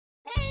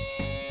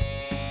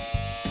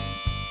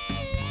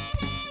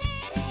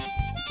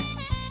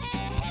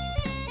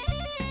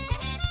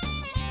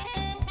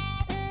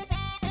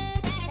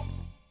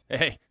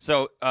Hey,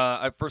 so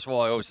first of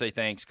all, I always say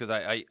thanks because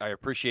I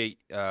appreciate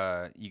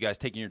you guys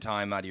taking your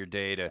time out of your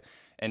day to,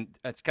 and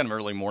it's kind of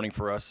early morning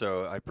for us,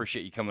 so I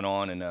appreciate you coming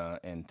on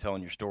and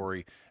telling your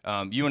story.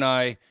 You and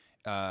I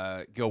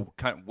go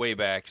kind of way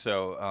back,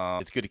 so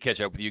it's good to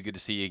catch up with you. Good to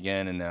see you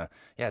again, and yeah,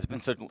 it's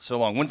been so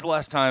long. When's the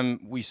last time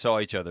we saw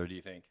each other? Do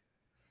you think?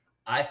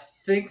 I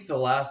think the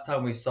last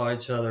time we saw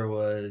each other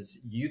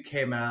was you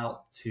came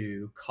out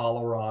to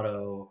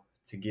Colorado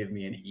to give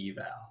me an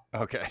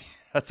eval. Okay,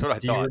 that's what I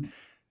Do you thought.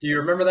 do you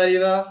remember that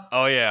eval?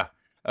 Oh yeah,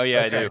 oh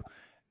yeah, I Okay.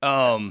 do.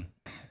 Um,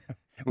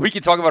 We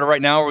can talk about it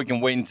right now, or we can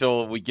wait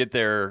until we get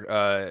there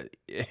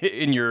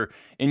in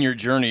your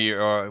journey.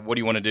 Or what do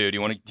you want to do? Do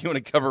you want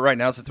to cover it right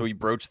now since we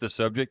broached the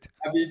subject?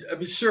 I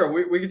mean, sure.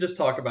 We could just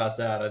talk about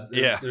that.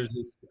 Yeah. There's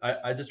just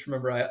I just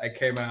remember I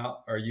came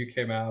out or you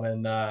came out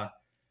and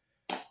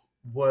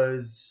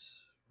was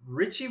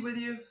Richie with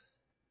you?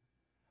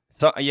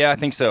 So yeah, I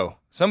think so.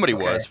 Somebody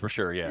Okay. was for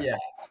sure. Yeah. Yeah,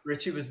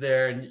 Richie was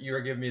there, and you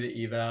were giving me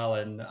the eval,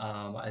 and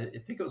I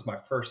think it was my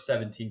first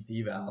 17th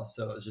eval,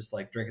 so it was just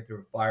like drinking through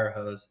a fire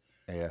hose.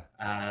 Yeah.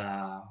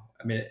 I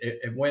mean,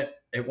 it went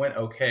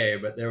okay,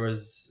 but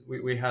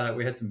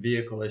we had some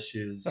vehicle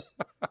issues.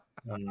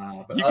 But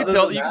You can other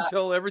tell. than You can that,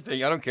 tell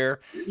everything. I don't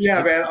care.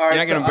 yeah, man. All You're right,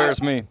 not gonna so I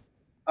embarrass me.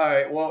 all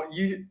right. Well,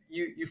 you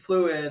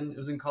flew in. It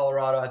was in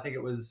Colorado. I think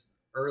it was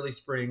early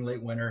spring,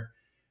 late winter,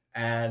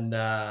 and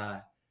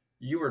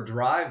you were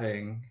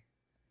driving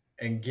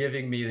and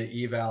giving me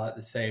the eval at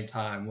the same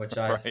time, which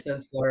I Right.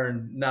 since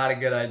learned not a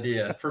good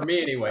idea for me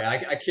anyway.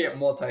 I can't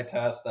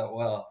multitask that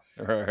well,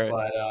 Right. Right.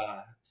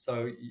 but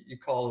so you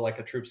called like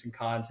a troops in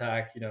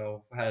contact.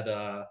 Had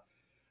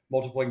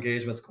multiple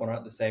engagements going on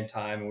at the same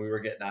time, and we were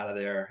getting out of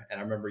there. And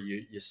I remember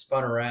you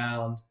spun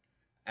around,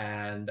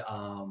 and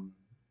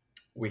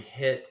we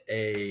hit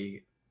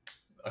a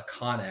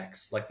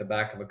Connex, like the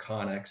back of a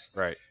Connex.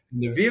 Right.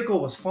 And the vehicle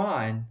was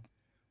fine,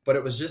 but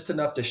it was just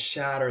enough to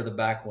shatter the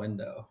back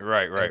window.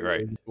 Right. And Right.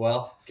 Right.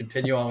 well,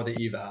 continue on with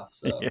the eval.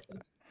 Yeah.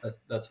 So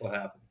that's what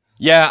happened.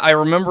 Yeah. I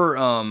remember.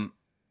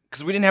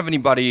 Because we didn't have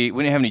anybody.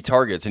 We didn't have any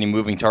targets, any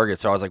moving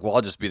targets. So I was like, well,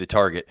 I'll just be the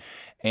target.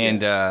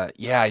 And Yeah.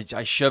 yeah,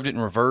 I shoved it in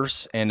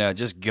reverse and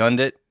just gunned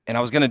it. And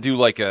I was gonna do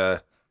like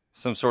a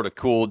some sort of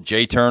cool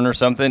J turn or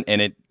something.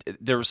 And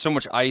there was so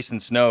much ice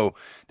and snow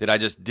that I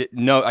just did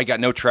no. I got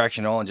no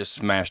traction at all and just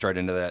smashed right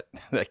into that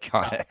that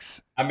I, Connex.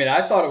 I mean,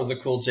 I thought it was a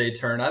cool J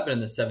turn. I've been in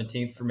the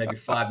 17th for maybe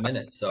 5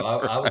 minutes, so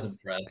I was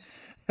impressed.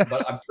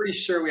 But I'm pretty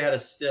sure we had a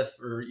stiff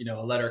or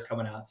a letter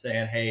coming out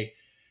saying, "Hey,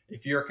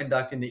 if you're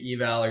conducting the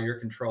eval or you're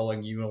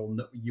controlling, you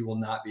will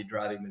not be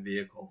driving the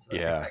vehicle." So I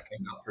think Yeah, that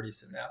came out pretty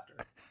soon after.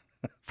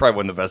 probably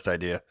wasn't the best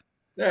idea.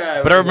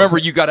 Yeah, But I it wasn't. remember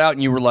you got out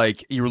and you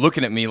were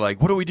looking at me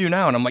like, what do we do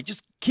now? And I'm like,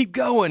 just keep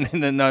going.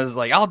 And then I was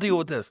like, I'll deal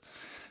with this.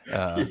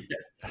 Uh,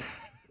 Yeah,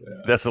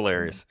 yeah. that's So,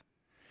 hilarious.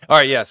 All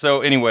right, yeah.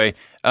 So anyway,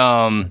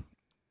 um,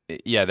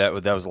 yeah, that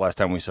was the last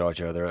time we saw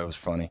each other. That was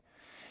funny.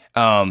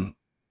 Um,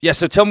 yeah.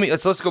 So tell me,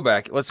 let's go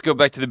back. Let's go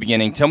back to the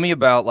beginning. Tell me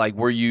about like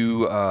where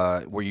you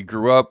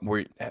grew up,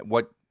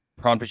 what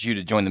prompted you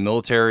to join the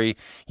military.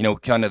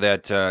 Kind of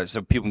that,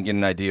 so people can get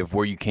an idea of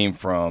where you came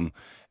from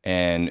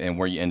and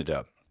where you ended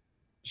up.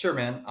 sure,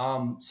 man.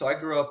 So I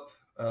grew up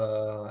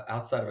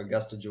outside of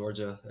Augusta,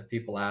 Georgia. If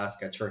people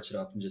ask, I church it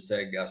up and just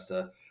say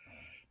Augusta,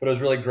 but it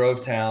was really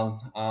Grovetown,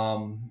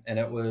 and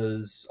it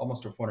was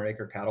almost a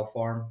 400-acre cattle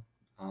farm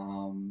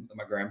that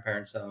my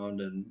grandparents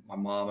owned, and my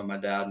mom and my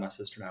dad, my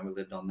sister and I, we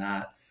lived on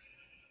that.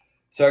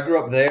 So I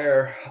grew up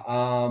there.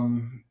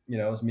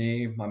 It was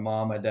me, my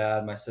mom, my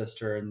dad, my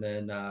sister, and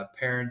then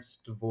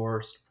parents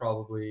divorced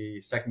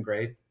probably second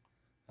grade.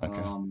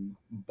 Okay.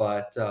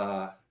 But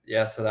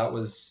yeah, so that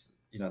was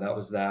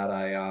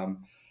that.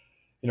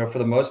 For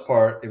the most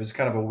part, it was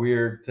kind of a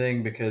weird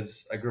thing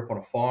because I grew up on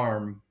a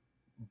farm,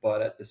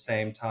 but at the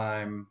same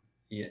time,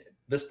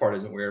 this part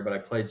isn't weird, but I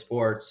played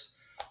sports,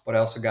 but I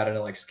also got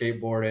into like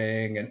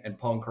skateboarding and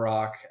punk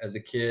rock as a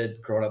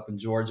kid growing up in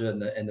Georgia in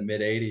the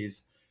mid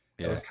 80s.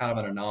 It was Yeah. kind of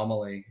an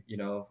anomaly,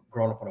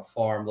 growing up on a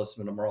farm,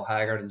 listening to Merle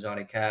Haggard and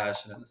Johnny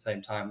Cash, and at the same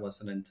time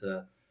listening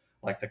to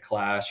like the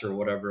Clash or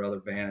whatever other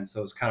bands. So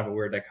it was kind of a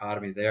weird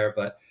dichotomy there,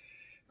 but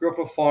grew up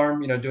on a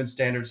farm, doing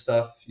standard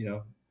stuff,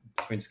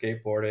 between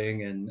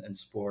skateboarding and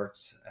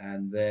sports,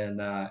 and then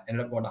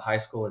ended up going to high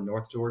school in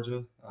North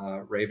Georgia,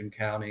 Raven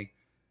County,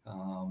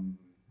 um,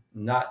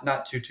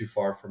 not too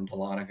far from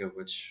Dahlonega,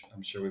 which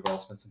I'm sure we've all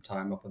spent some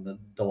time up in the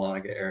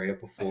Dahlonega area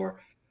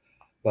before.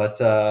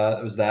 But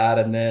it was that,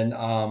 and then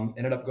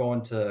ended up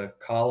going to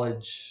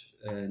college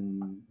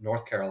in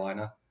North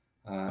Carolina,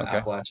 Okay.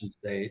 Appalachian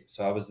State.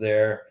 So I was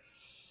there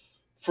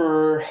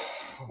for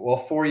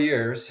 4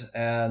 years,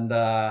 and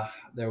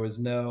there was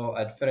no.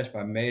 I'd finished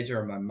my major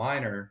and my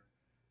minor,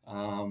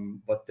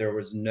 but there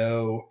was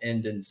no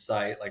end in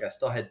sight. Like I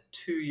still had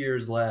 2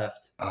 years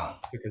left Oh,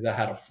 because I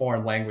had a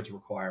foreign language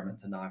requirement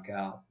to knock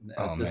out, and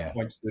oh at this man.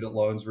 point, student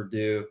loans were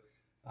due.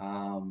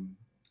 Um,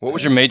 What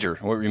was your I, major?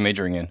 What were you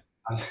majoring in?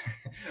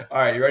 All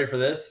right, you ready for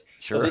this?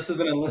 So Sure. this is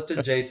an enlisted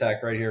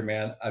JTAC right here,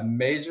 man. I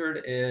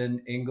majored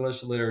in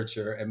English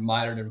literature and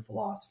minored in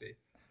philosophy.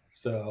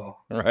 So,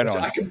 Right which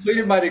on. I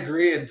completed my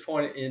degree in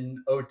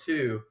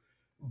 2002,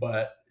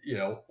 but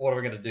what are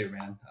we gonna do,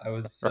 man? I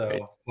was Right.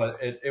 so, but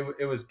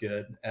it was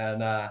good,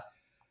 and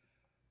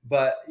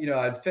but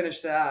I'd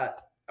finished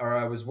that, or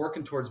I was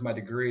working towards my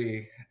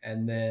degree,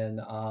 and then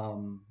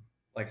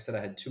like I said,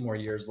 I had 2 more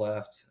years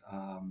left,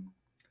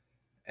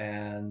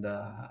 and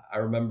I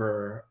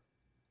remember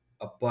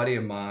a buddy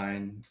of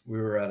mine. We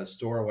were at a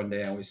store one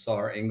day, and we saw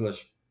our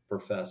English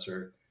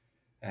professor,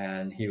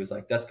 and he was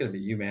like, "That's gonna be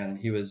you, man." And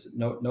he was,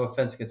 no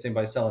offense against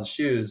anybody selling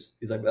shoes.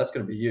 He's like, "That's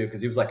gonna be you,"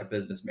 because he was like a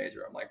business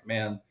major. I'm like,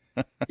 man,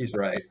 he's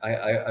right.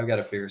 I've got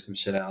to figure some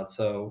shit out.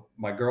 So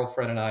my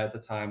girlfriend and I at the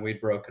time, we'd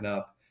broken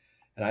up,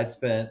 and I'd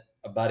spent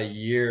about a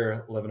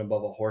year living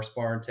above a horse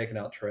barn, taking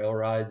out trail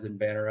rides in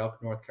Banner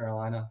Elk, North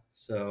Carolina.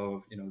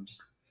 So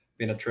just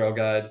being a trail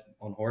guide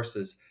on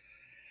horses.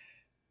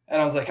 And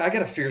I was like, I got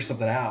to figure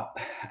something out.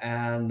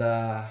 And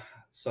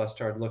so I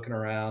started looking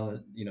around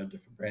at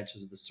different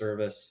branches of the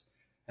service.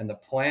 And the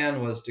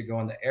plan was to go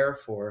in the Air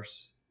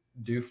Force,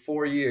 do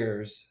 4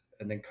 years,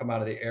 and then come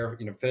out of the air,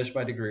 finish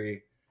my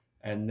degree,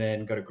 and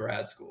then go to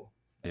grad school.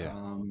 Yeah.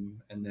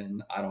 And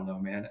then I don't know,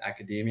 man,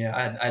 academia.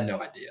 I had no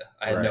idea.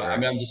 I had Right. no. I Right.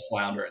 mean, I'm just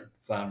floundering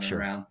Sure.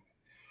 around.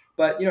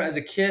 But as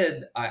a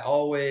kid, I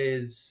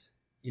always,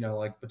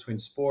 like between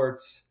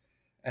sports,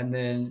 and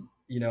then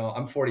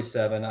I'm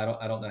 47.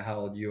 I don't know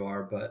how old you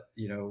are, but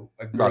I grew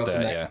About up in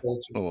that. that Yeah.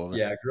 culture. A little bit.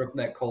 Yeah, I grew up in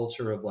that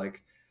culture of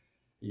like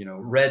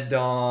Red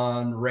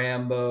Dawn,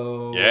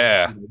 Rambo,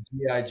 Yeah.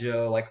 GI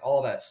Joe, like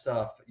all that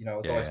stuff. I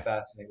was Yeah. always Yeah.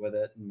 fascinated with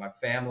it. And my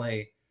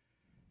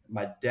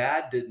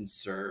dad didn't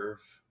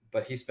serve,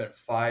 but he spent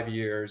 5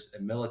 years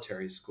in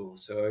military school,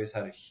 so I always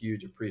had a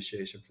huge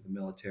appreciation for the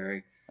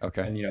military.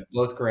 Okay. And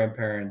both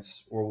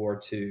grandparents, World War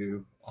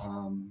II,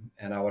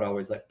 and I would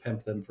always like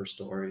pimp them for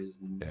stories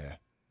and Yeah.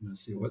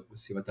 see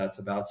what that's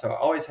about. So I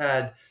always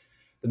had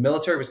the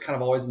military was kind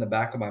of always in the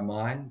back of my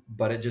mind,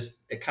 but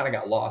it kind of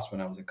got lost when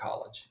I was in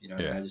college. I mean,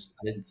 Yeah.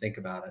 I didn't think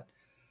about it.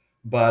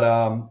 But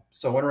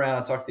so I went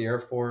around, I talked to the Air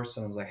Force,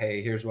 and I was like,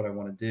 hey, here's what I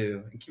want to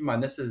do. And keep in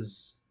mind, this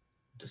is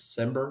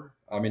December.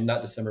 I mean,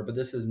 not December, but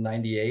this is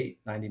 98,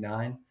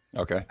 99.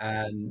 Okay.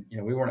 And,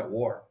 we weren't at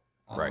war.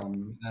 Right.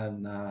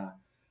 And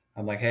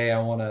I'm like, hey, I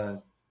want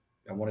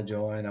to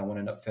join. I want to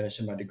end up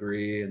finishing my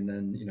degree and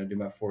then, do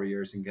my 4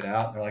 years and get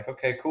out. And they're like,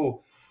 okay,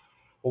 cool.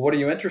 Well, what are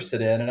you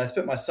interested in? And I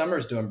spent my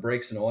summers doing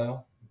brakes and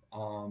oil,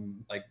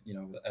 like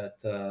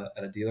at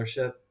a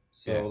dealership. Yeah.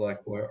 So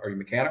like, well, are you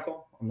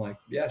mechanical? I'm like,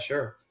 yeah,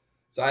 sure.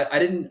 So I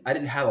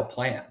didn't have a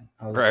plan.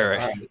 I was just Right.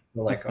 like, all Right. right.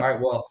 They're like, all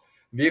right, well,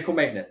 vehicle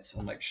maintenance.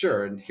 I'm like,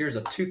 sure. And here's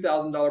a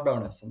 $2,000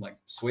 bonus. I'm like,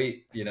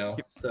 sweet.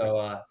 So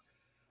I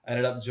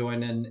ended up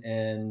joining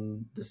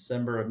in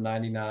December of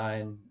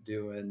 '99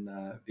 doing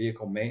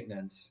vehicle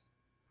maintenance.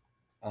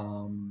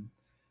 Um,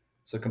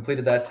 so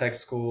completed that tech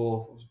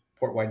school,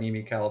 Port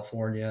Hueneme,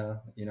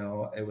 California.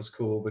 It was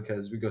cool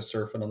because we go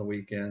surfing on the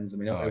weekends. I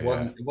mean, Oh it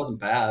yeah. wasn't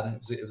bad.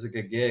 It was a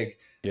good gig.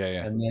 Yeah.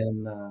 Yeah. And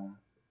then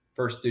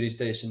first duty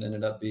station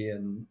ended up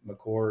being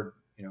McCord,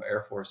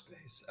 Air Force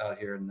Base out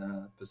here in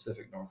the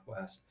Pacific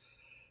Northwest.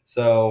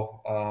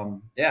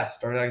 So yeah,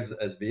 started out as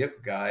a vehicle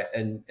guy,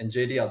 and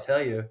JD, I'll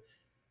tell you,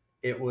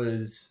 it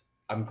was.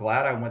 I'm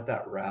glad I went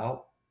that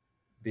route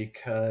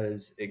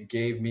because it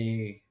gave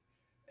me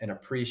an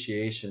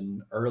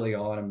appreciation early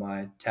on in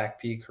my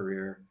TACP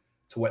career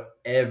to what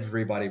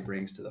everybody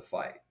brings to the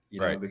fight,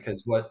 Right.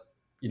 because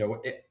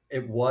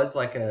it was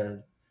like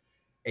a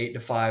 8 to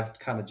 5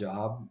 kind of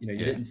job. You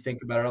Yeah. didn't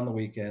think about it on the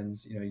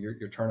weekends.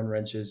 You're turning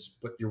wrenches,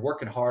 but you're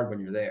working hard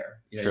when you're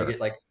there. Sure.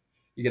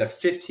 You get a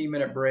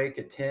 15-minute break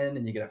at 10,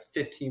 and you get a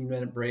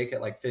 15-minute break at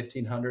like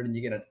 1500, and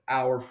you get an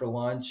hour for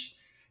lunch.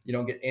 You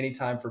don't get any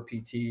time for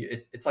PT.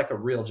 It's like a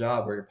real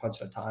job where you're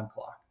punching a time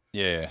clock.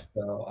 Yeah.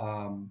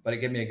 So, but it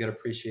gave me a good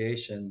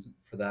appreciation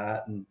for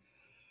that. And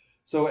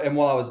so, and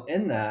while I was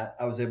in that,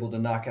 I was able to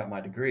knock out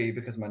my degree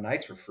because my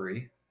nights were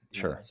free,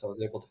 Sure. so I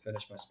was able to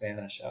finish my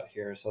Spanish out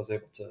here. So I was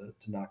able to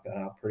knock that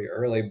out pretty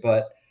early.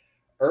 But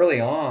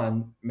early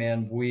on,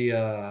 man, you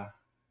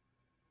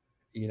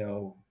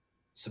know,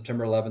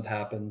 September 11th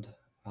happened.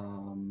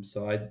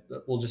 So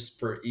we'll just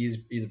for ease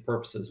of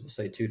purposes, we'll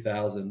say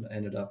 2000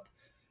 ended up,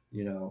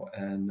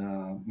 and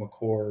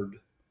McCord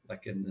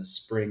like in the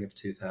spring of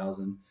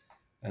 2000.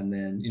 And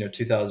then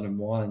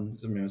 2001,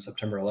 I mean,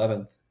 September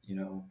 11th,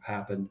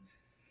 happened,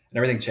 and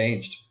everything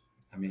changed.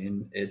 I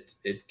mean, it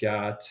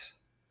got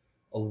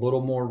a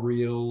little more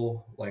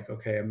real. Like,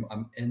 okay,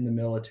 I'm in the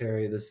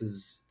military. This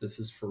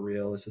is for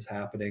real. This is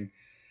happening.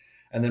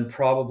 And then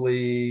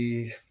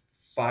probably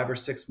 5 or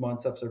 6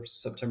 months after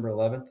September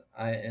 11th,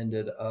 I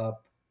ended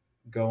up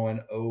going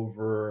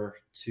over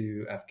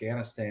to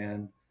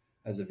Afghanistan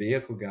as a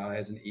vehicle guy,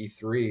 as an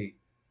E3,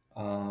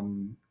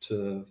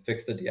 to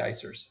fix the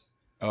de-icers.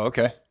 Oh,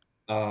 okay.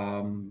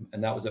 And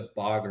that was at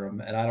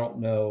Bagram. And I don't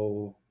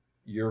know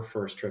your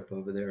first trip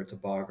over there to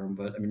Bagram,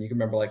 but I mean, you can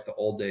remember like the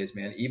old days,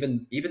 man.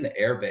 Even the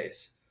air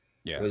base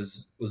Yeah.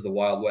 was the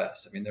Wild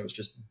West. I mean, there was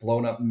just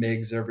blown up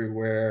MiGs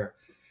everywhere,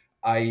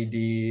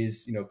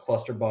 IEDs,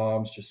 cluster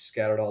bombs just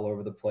scattered all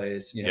over the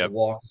place. You had to Yep.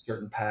 walk a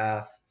certain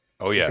path.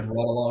 Oh You yeah. can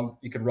run along.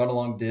 You can run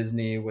along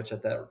Disney, which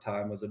at that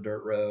time was a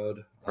dirt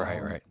road,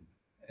 Right, right.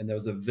 and there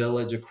was a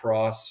village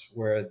across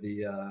where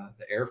the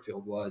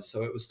airfield was.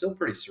 So it was still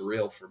pretty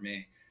surreal for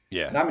me.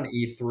 Yeah. And I'm an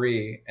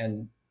E3,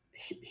 and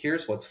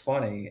here's what's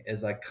funny: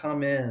 is I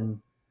come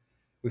in,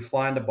 we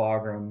fly into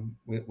Bagram,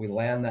 we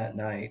land that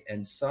night,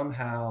 and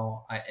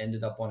somehow I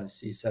ended up on a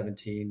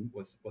C-17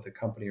 with a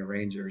company of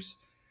Rangers.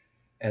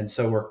 And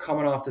so we're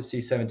coming off the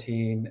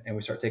C-17 and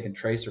we start taking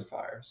tracer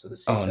fire. So the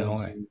Oh, no way.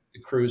 C-17, the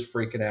crew's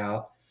freaking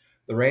out.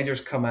 The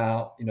Rangers come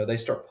out, they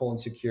start pulling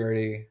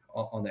security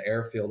on the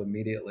airfield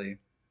immediately.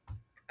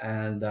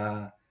 And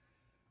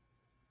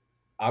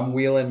I'm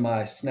wheeling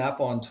my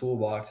Snap-on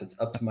toolbox. It's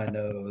up to my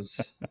nose.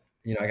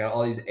 I got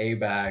all these A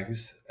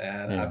bags,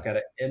 and Yeah. I've got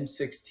an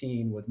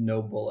M16 with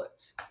no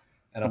bullets.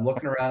 And I'm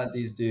looking around at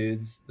these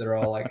dudes that are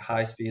all like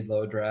high speed,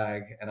 low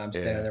drag, and I'm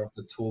standing Yeah. there with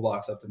the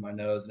toolbox up to my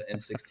nose and an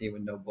M16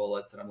 with no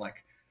bullets, and I'm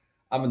like,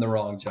 I'm in the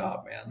wrong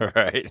job, man.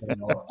 Right.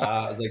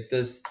 I was like,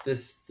 this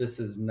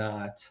is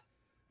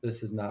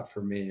not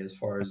for me as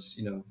far as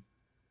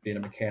being a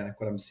mechanic.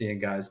 When I'm seeing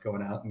guys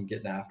going out and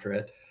getting after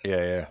it,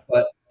 Yeah, yeah.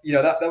 but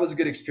that was a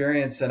good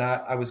experience. And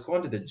I was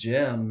going to the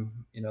gym,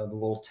 the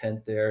little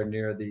tent there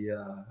near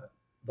the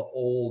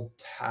old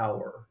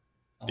tower,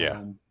 Yeah.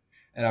 um,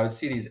 and I would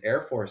see these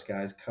Air Force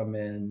guys come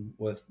in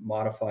with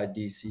modified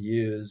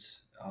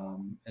DCUs,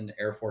 and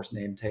Air Force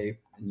name tape,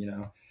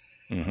 and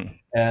Mhm.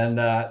 and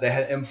they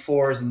had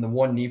M4s and the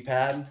one knee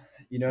pad.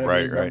 You know what I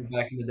Right, mean? right. Remember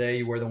back in the day,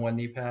 you wear the one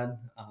knee pad.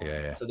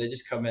 Yeah, yeah. So they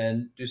just come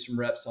in, do some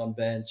reps on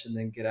bench, and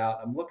then get out.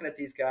 I'm looking at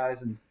these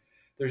guys, and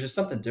there's just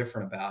something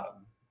different about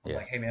them. I'm Yeah.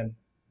 like, hey man,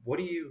 what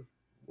do you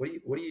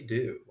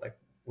do? Like,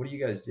 what do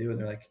you guys do? And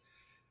they're like,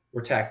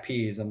 we're TAC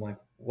Ps. I'm like,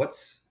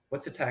 what's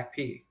a TAC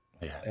P?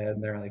 Yeah.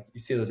 And they're like, you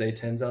see those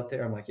A-10s out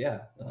there? I'm like,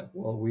 yeah. They're like,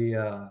 well, we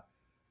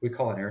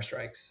call in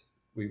airstrikes.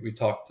 We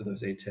talk to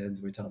those A-10s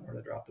and we tell them where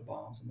to drop the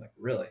bombs. I'm like,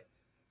 really?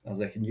 I was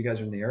like, and you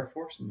guys are in the Air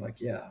Force? And I'm like,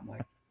 yeah. I'm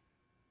like,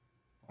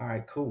 all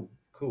right, cool,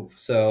 cool.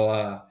 So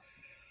I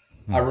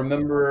Hmm.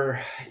 remember,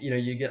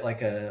 you get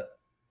like a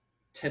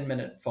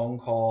 10-minute phone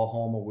call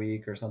home a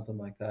week or something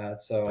like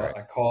that. So Right.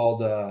 I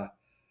called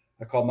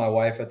my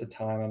wife at the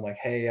time. I'm like,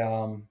 hey,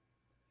 I'm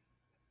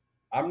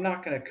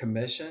not going to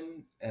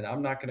commission and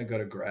I'm not going to go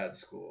to grad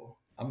school.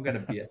 I'm going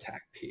to be a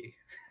TAC P.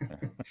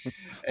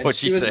 And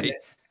What'd you say?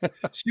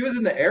 she was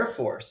in the Air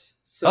Force.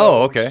 Oh,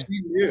 So okay.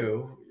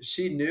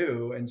 she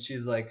knew, and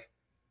she's like,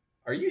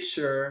 are you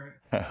sure?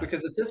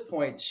 Because at this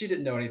point, she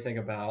didn't know anything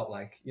about,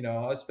 like, I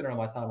was spending all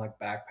my time like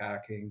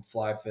backpacking,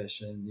 fly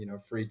fishing,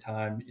 free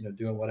time,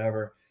 doing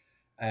whatever.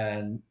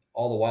 And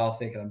all the while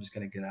thinking I'm just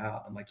going to get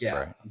out. I'm like, yeah,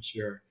 Right. I'm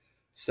sure.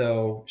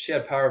 So she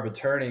had power of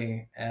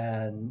attorney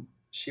and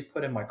she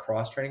put in my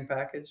cross training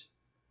package.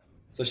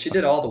 So she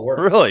did all the work.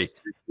 Really?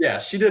 Yeah,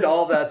 she did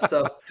all that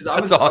stuff because That's I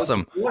was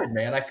awesome. deployed,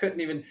 man. I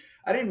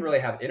didn't really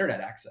have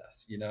internet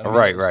access. You know what I mean? It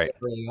Right, was so right.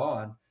 early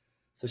on.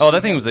 So Oh, she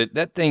that thing was handled.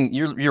 that thing.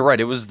 You're right.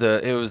 It was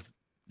the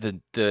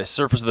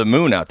surface of the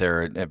moon out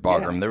there at Yeah,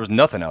 Bagram. There was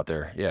nothing out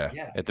there. Yeah,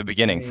 yeah. at the I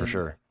beginning for mean,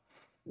 sure.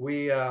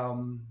 we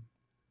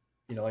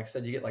like I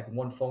said, you get like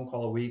one phone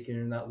call a week, and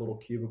you're in that little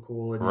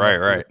cubicle, and Right, have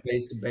to do right. a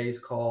face to base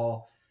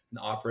call. An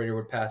operator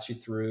would patch you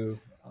through.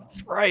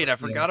 That's right. I You know,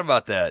 forgot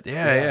about that.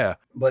 Yeah, yeah. yeah.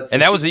 But so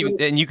And that she was put even,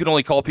 it. and you could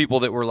only call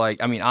people that were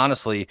like, I mean,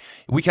 honestly,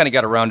 we kind of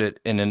got around it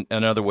in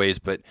other ways,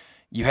 but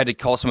you had to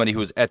call somebody who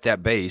was at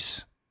that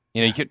base.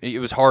 You Yeah, could, it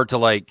was hard to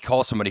like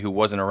call somebody who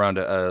wasn't around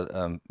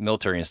a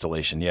military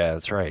installation. Yeah,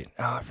 that's right.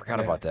 Oh, I forgot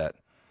yeah. about that.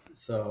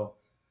 So,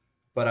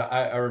 but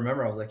I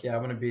remember I was like, yeah, I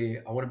want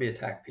to be a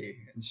TAC P,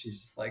 and she's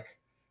just like,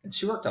 and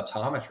she worked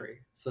optometry,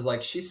 so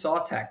like she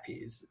saw TAC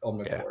Ps on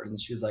Yeah. McCord, and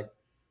she was like,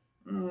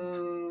 I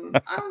don't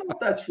know if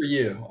that's for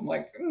you. I'm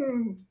like,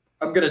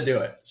 I'm gonna do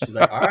it. She's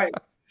like, all right.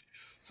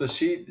 So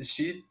she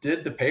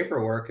did the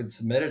paperwork and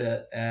submitted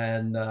it,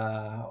 and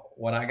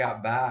when I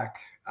got back,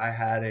 I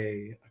had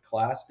a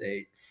class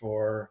date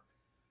for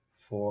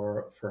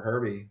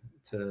Herbie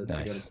to go to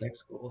Nice. tech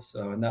school.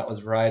 So, and that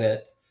was right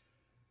at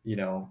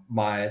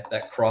my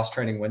that cross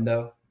training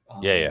window.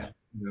 Yeah,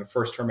 yeah.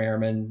 First term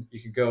airman,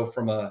 you could go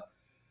from a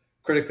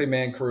critically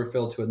manned career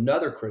field to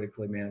another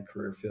critically manned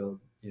career field.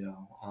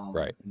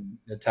 Right. And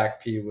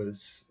attack P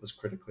was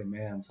critically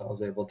manned, so I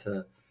was able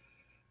to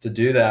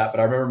do that. But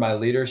I remember my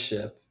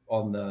leadership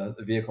on the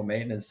vehicle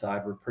maintenance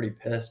side were pretty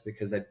pissed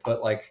because they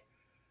put like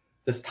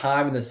this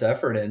time and this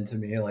effort into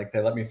me. Like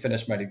they let me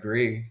finish my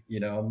degree.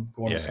 I'm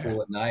going to Yeah, yeah.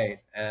 school at night,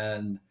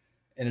 and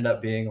ended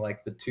up being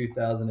like the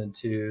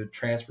 2002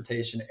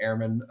 Transportation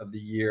Airman of the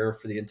Year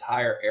for the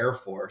entire Air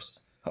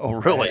Force. Oh,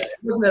 And really? it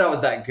wasn't that I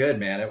was that good,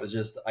 man. It was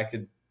just I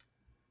could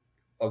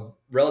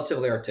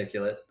relatively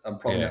articulate. I'm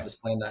probably not Yeah.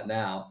 displaying that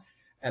now.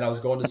 And I was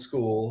going to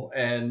school,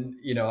 and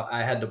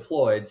I had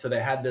deployed, so they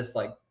had this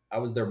like I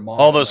was their All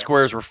model. those Like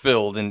squares were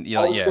filled, and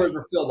all the yeah, squares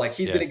were filled. Like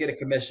he's yeah. going to get a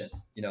commission.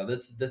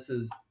 This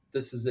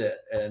is it.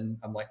 And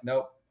I'm like,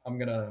 nope, I'm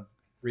gonna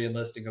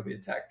reenlist and go be a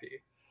TAC P.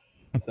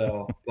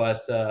 So,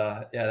 but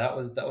yeah, that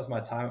was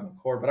my time at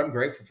McCord. But I'm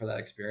grateful for that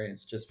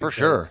experience, just For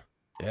sure.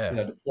 because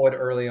Yeah. deployed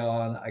early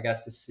on. I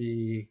got to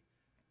see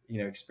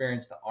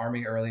experienced the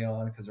Army early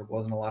on because there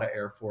wasn't a lot of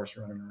Air Force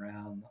running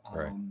around,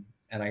 Right.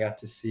 and I got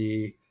to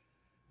see,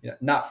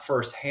 not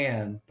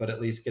firsthand, but at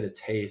least get a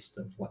taste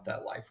of what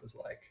that life was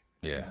like.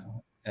 Yeah.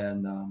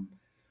 And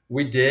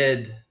we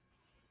did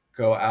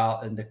go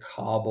out into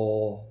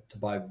Kabul to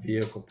buy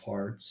vehicle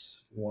parts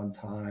one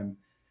time.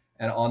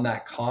 And on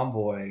that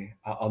convoy,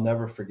 I'll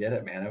never forget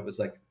it, man. It was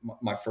like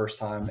my first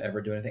time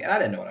ever doing anything. And I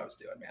didn't know what I was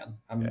doing, man.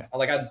 Yeah.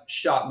 I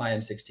shot my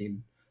M16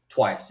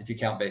 twice, if you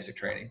count basic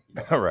training,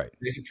 All right.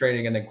 basic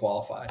training and then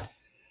qualified.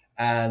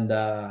 And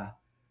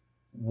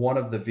one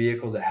of the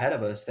vehicles ahead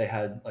of us, they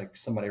had like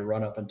somebody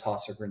run up and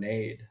toss a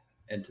grenade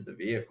into the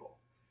vehicle.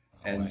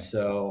 No And way.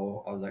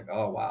 so I was like,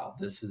 oh wow,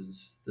 this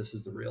is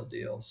the real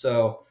deal.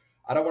 So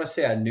I don't want to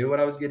say I knew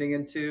what I was getting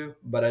into,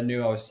 but I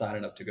knew I was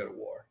signing up to go to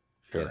war,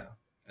 Sure.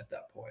 at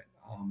that point.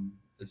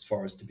 As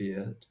far as to be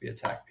a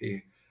TAC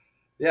P.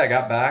 Yeah, I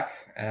got back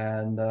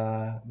and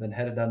then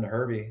headed down to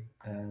Herbie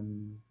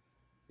and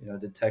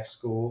did tech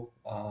school.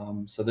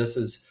 So this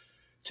is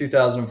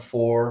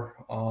 2004.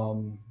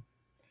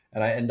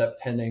 And I end up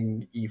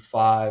pinning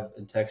E5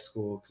 in tech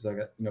school because I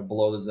got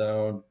below the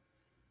zone.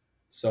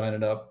 So I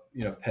ended up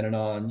pinning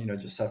on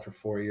just after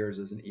 4 years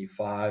as an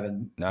E5,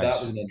 and that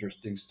was Nice. an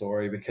interesting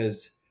story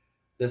because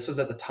this was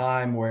at the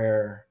time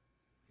where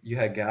you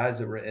had guys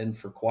that were in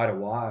for quite a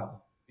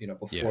while, Yeah.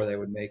 before they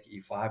would make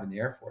E5 in the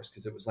Air Force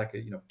because it was like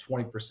a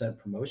 20%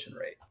 promotion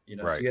rate,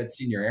 so Right. you had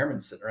senior airmen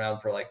sitting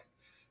around for like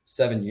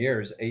 7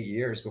 years, 8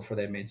 years before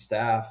they made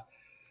staff.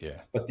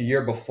 Yeah. But the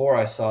year before,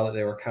 I saw that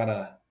they were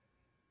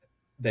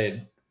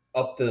they'd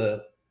up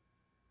the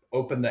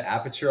open the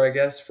aperture, I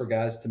guess, for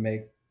guys to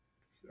make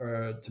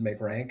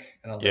rank.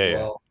 And I was like, Yeah. Yeah.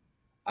 well,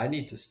 I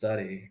need to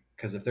study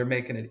because if they're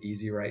making it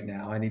easy right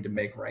now, I need to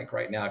make rank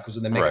right now because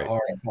when they make it Right.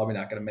 hard, I'm probably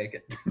not going to make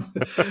it.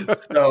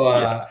 So,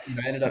 Yeah.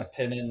 I ended up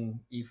pinning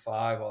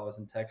E5 while I was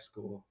in tech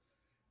school.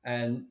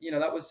 And, it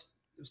was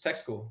tech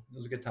school. It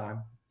was a good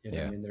time. I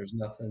Yeah. mean, there's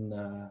nothing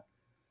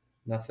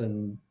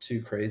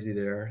too crazy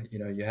there.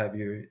 You have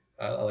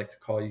I like to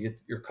call, you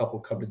get your couple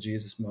come to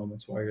Jesus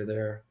moments while you're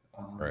there.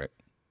 Right.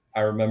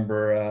 I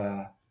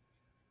remember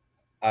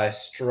I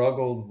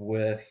struggled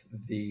with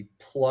the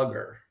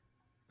plugger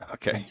in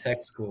Okay.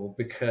 tech school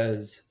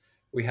because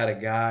we had a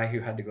guy who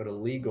had to go to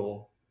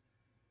legal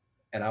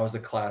and I was the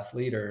class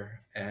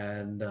leader.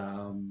 And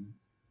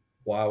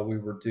while they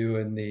were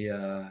doing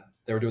the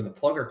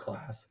plugger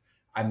class,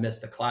 I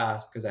missed the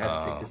class because I had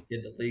to take Uh, this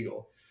kid to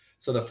legal.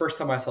 So the first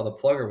time I saw the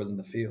plugger was in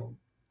the field.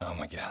 oh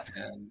my God.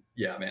 And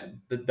yeah,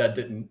 man, that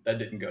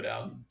didn't go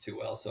down too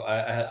well. So I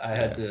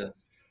had Yeah.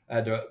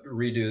 to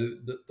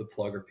redo the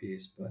plugger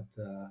piece. But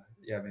yeah,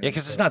 Yeah, man.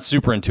 because it's So not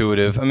super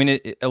intuitive. I mean,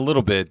 a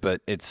little bit,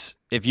 but it's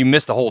if you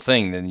miss the whole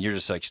thing, then you're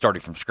just like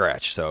starting from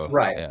scratch. So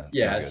right. yeah, it's no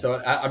Yeah. good.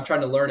 So I'm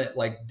trying to learn it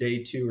like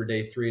day 2 or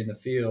day 3 in the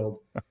field.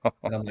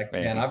 And I'm like,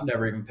 man, Man, I've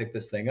never even picked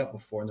this thing up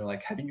before. And they're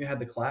like, haven't you had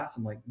the class?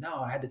 I'm like, no,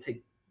 I had to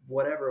take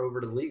whatever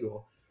over to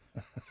legal.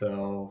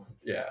 So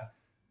yeah.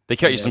 they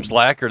cut And you some then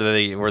slack, or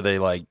were they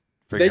like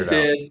figure it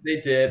out?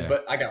 they did, Yeah.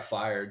 but I got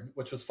fired,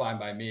 which was fine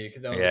by me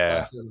because I was a Yeah.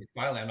 class leader. Like,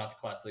 finally, I'm not the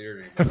class leader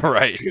anymore. So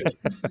Right.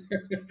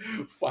 good.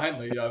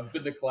 Finally, I've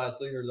been the class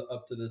leader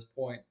up to this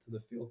point to the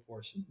field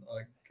portion.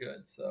 Like,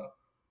 good. So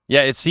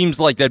Yeah, it seems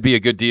like that'd be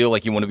a good deal.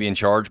 Like you want to be in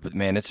charge, but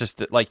man, it's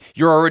just like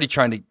you're already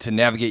trying to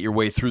navigate your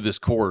way through this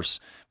course,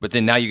 but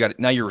then now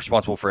you're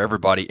responsible for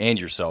everybody and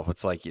yourself.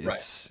 It's like right.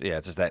 it's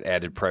just that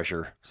added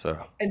pressure.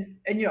 So And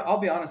I'll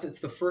be honest,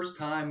 it's the first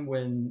time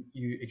when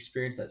you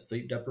experience that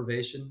sleep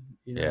deprivation.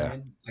 You know what I yeah,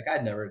 mean? Like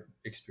I'd never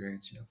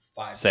experienced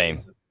 5 days same.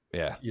 of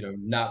Yeah,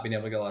 not being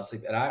able to get a lot of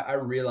sleep, and I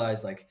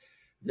realized like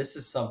this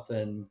is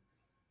something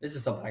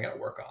I got to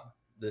work on.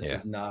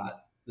 yeah,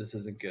 This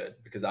isn't good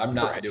because I'm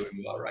not right.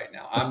 doing well right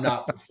now. I'm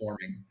not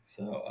performing.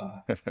 So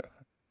but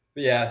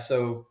yeah,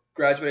 so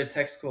graduated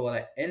tech school and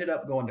I ended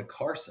up going to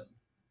Carson,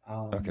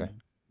 Okay.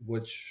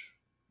 which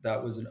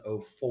that was in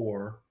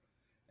 '04,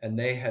 and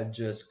they had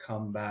just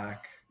come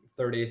back.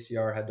 Third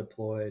ACR had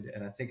deployed,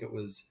 and I think it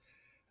was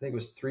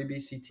 3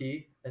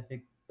 BCT. I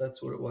think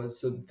that's what it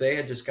was. So they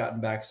had just gotten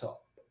back. So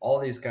all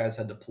these guys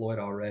had deployed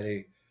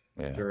already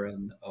Yeah.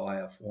 during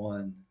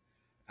OIF1,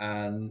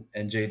 and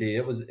JD.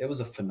 It was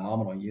a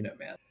phenomenal unit,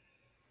 man.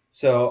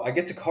 So I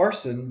get to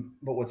Carson,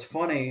 but what's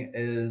funny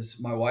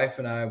is my wife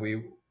and I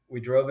we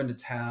drove into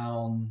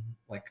town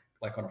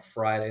like on a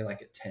Friday,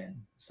 like at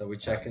 10. So we All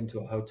check right. into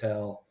a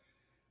hotel,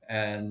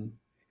 and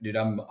dude,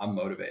 I'm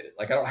motivated.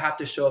 Like I don't have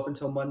to show up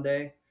until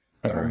Monday,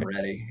 All but I'm right.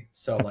 ready.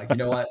 So I'm like, you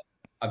know what?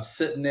 I'm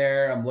sitting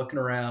there, I'm looking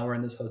around. We're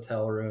in this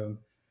hotel room,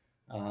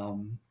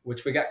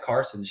 which we got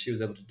Carson. She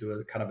was able to do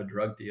a kind of a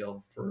drug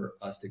deal for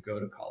us to go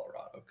to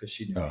Colorado because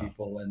she knew Oh,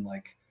 people and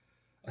like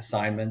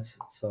assignments.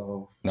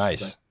 So she was like,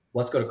 nice.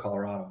 let's go to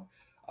Colorado.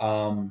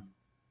 Um,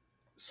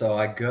 so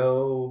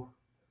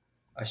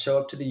I show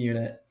up to the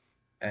unit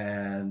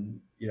and,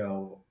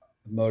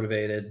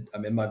 motivated.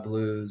 I'm in my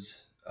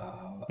blues.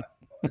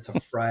 It's a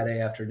Friday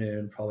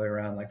afternoon, probably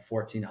around like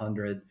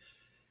 1400.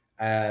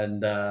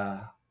 And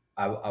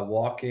I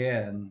walk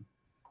in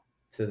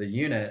to the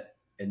unit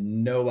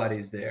and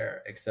nobody's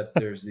there except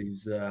there's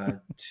these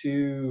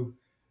two,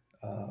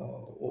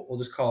 we'll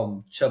just call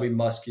them chubby,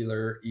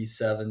 muscular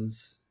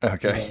E7s, you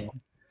Okay. know,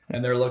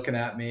 and they're looking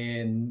at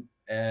me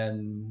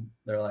and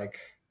they're like,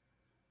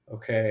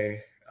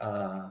 okay,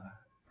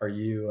 are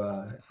you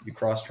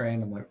cross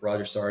trained? I'm like,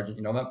 Roger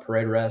Sergeant. I'm at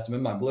parade rest. I'm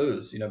in my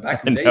blues.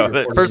 Back in I the day, you know that.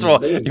 reported First in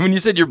of your all, blues. when you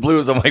said your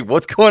blues, I'm like,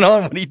 what's going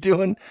on? What are you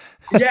doing?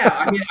 Yeah,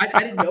 I mean, I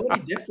didn't know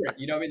any different.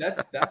 I mean,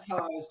 that's how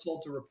I was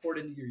told to report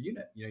into your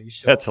unit. You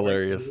show That's up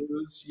wearing your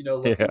hilarious.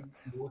 blues. Yeah.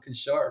 Looking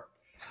sharp.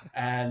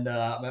 And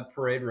I'm at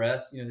parade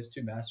rest. There's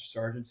two master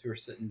sergeants who are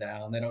sitting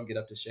down. They don't get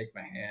up to shake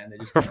my hand. They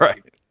just kind of Right.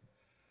 leave,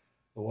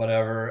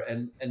 whatever.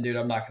 And dude,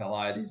 I'm not gonna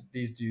lie.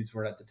 These dudes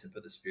weren't at the tip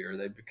of the spear.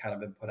 They've kind of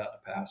been put out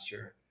to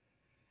pasture.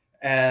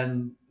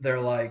 And they're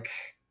like,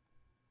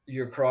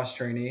 "You're a cross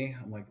trainee."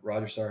 I'm like,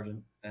 "Roger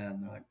Sergeant."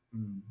 And they're like,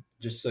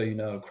 "Just so you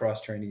know,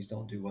 cross trainees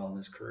don't do well in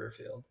this career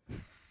field."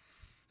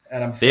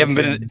 And I'm They haven't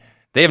been. thinking,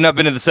 They have not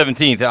been to the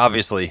 17th.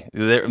 Obviously,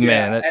 yeah,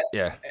 man.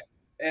 Yeah.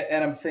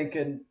 and I'm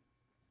thinking,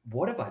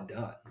 what have I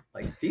done?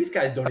 Like these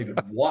guys don't even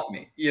want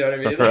me. You know what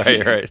I mean?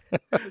 Right. Right.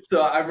 Like,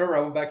 so I remember I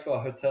went back to a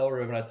hotel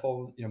room and I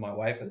told my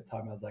wife at the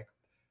time, I was like,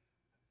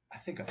 I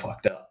think I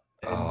fucked up.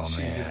 And Oh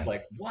she's just man.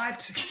 like,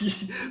 what?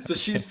 So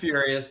she's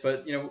furious,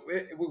 but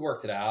we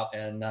worked it out.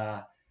 And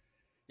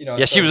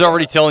Yeah, she so was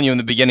already telling you in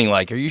the beginning,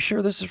 like, "Are you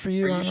sure this is for are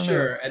you?" you I don't know.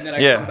 sure? And then I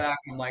come Yeah. back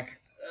and I'm like,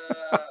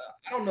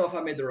 I don't know if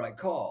I made the right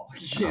call,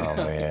 Oh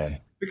man.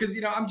 because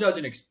I'm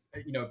judging,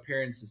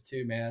 appearances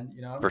too, man.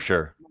 For I'm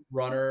sure. a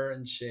runner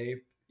in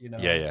shape, Yeah.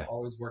 Yeah.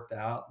 always worked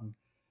out, and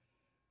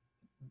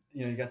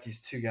you got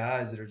these two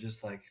guys that are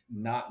just like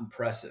not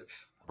impressive.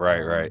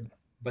 Right. Right.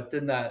 But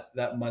then that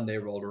Monday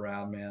rolled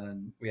around, man,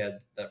 and we had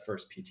that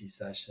first PT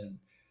session,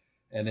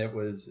 and it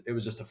was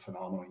just a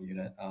phenomenal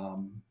unit.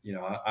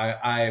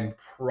 I'm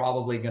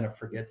probably going to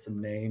forget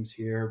some names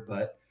here,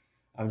 but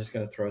I'm just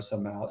going to throw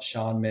some out.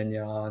 Sean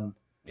Mignon,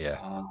 Yeah.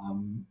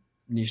 um,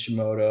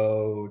 Nishimoto,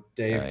 Oh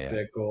Dave yeah.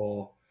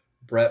 Bickle,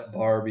 Brett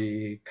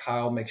Barbie,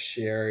 Kyle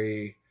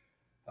McSherry,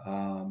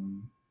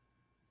 um,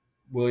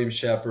 William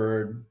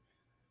Shepard,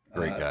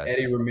 Great guys.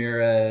 Eddie Oh,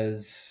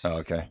 Ramirez,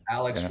 okay.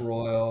 Alex Yeah.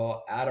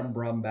 Royal, Adam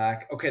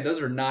Brumback. Okay,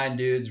 those are 9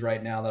 dudes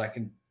right now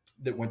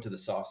that went to the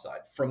soft side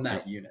from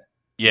that unit.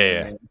 You Yeah. know what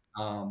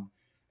I Yeah. mean?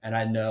 And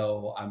I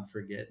know I'm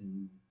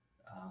forgetting.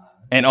 Uh,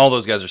 And all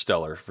those guys are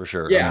stellar for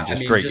sure. I mean, yeah, I just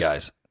mean, great just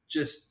guys.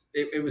 just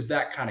it was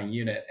that kind of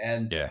unit.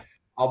 And Yeah.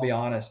 I'll be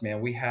honest, man,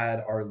 we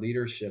had our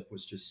leadership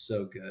was just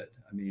so good.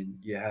 I mean,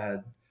 you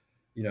had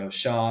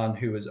Sean,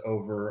 who was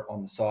over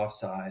on the soft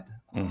side,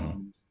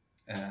 Hmm.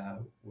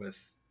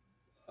 with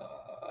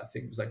I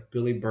think it was like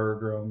Billy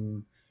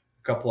Bergram,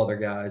 a couple other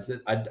guys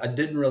that I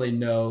didn't really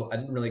know. I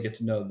didn't really get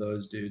to know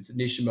those dudes.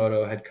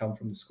 Nishimoto had come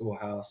from the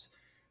schoolhouse,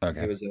 and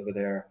he Okay. was over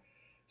there.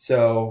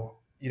 So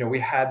we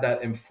had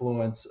that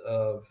influence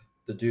of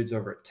the dudes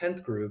over at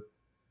 10th Group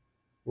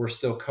were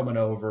still coming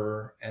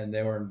over, and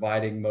they were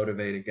inviting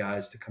motivated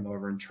guys to come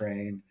over and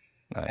train.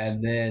 Nice.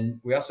 And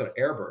then we also had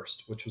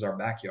Airburst, which was our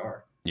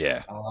backyard.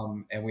 Yeah.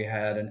 And we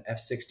had an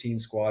F-16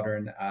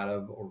 squadron out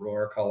of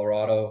Aurora,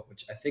 Colorado,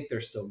 which I think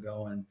they're still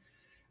going.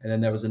 And then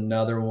there was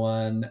another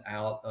one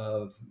out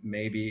of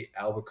maybe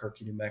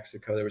Albuquerque, New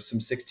Mexico. There was some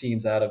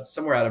 16s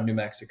somewhere out of New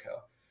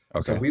Mexico.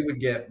 So Okay. we would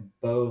get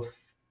both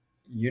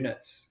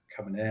units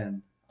coming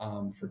in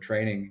for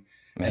training.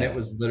 And it Man.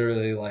 was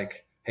literally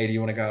like, hey, do you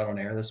want to go out on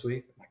air this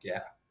week? I'm like,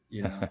 yeah,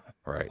 you know.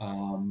 Right.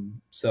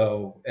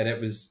 And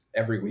it was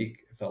every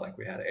week. It felt like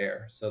we had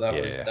air. So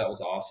Yeah. that was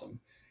awesome.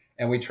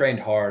 And we trained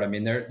hard. I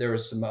mean, there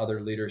was some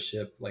other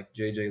leadership like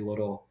JJ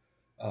Little,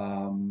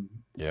 Yep.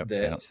 Yep.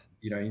 that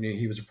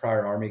he was a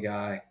prior Army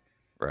guy,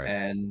 Right.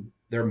 and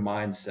their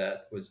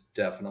mindset was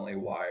definitely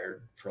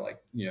wired for like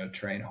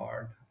train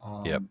hard.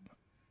 Yep.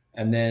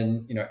 And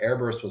then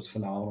Airburst was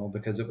phenomenal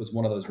because it was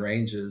one of those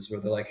ranges where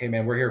they're like, hey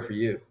man, we're here for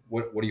you.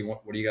 What do you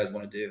want? What do you guys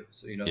want to do?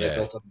 So they Yeah.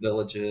 built up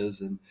villages,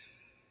 and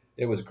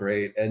it was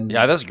great. Yeah. And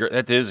That's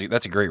great.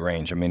 That's a great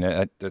range. I mean,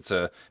 it's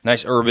a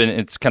nice urban.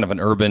 It's kind of an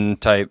urban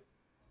type,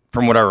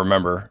 from what I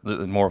remember.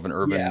 More of an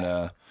urban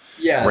yeah,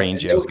 yeah,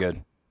 range. and Yeah, it was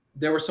good.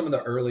 there were some of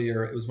the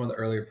earlier. It was one of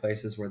the earlier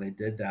places where they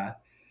did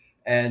that.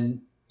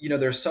 And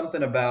there's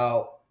something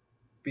about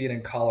being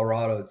in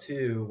Colorado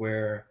too,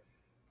 where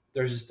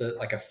there's just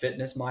like a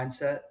fitness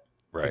mindset,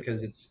 Right.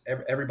 because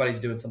everybody's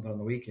doing something on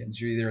the weekends.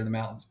 You're either in the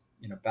mountains,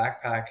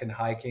 backpacking,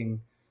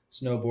 hiking,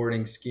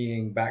 snowboarding,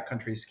 skiing,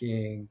 backcountry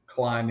skiing,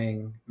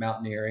 climbing,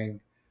 mountaineering.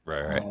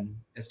 Right. Right.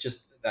 It's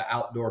just the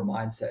outdoor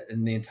mindset,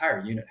 and the entire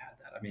unit had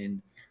that. I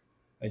mean,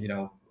 you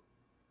know,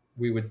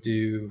 we would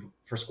do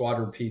for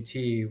squadron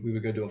PT, we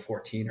would go do a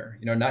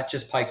 14er, not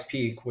just Pikes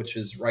Peak, which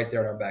is right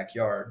there in our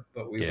backyard,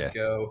 but we would Yeah.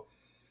 go,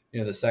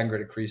 the Sangre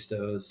de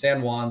Cristos.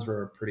 San Juans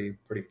were a pretty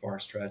far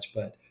stretch,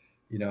 but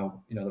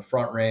the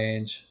Front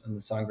Range and the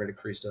Sangre de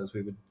Cristos,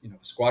 we would,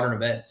 squadron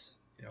events,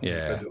 we would go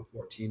Yeah. do a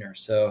 14er.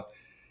 So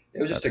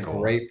it was just That's a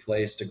cool. great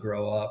place to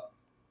grow up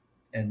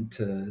and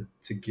to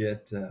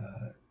get,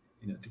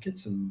 to get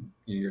some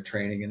your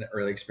training and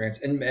early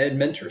experience and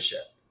mentorship,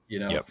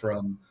 Yep.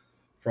 from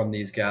from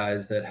these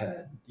guys that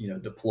had,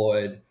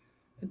 deployed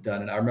and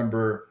done it. I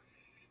remember,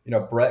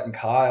 Brett and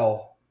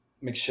Kyle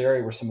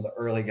McSherry were some of the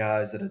early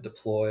guys that had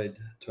deployed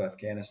to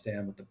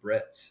Afghanistan with the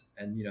Brits,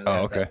 and they Oh,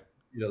 had okay.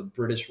 that,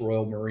 British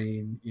Royal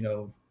Marine,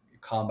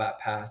 combat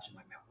patch. I'm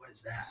like, man, what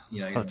is that?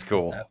 You're That's gonna put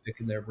cool. that pick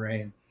in their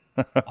brain.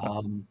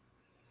 Um,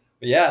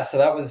 but yeah, so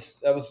that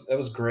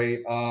was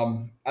great.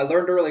 I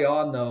learned early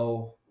on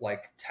though,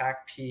 like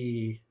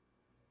TACP,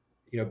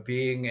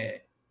 being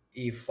at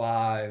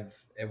E5,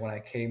 and when I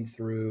came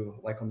through,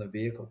 like on the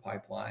vehicle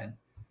pipeline,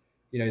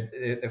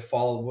 it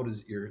followed what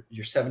is it, your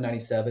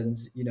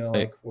 797s, Eh,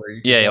 like where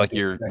you're yeah, going like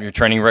through your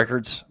training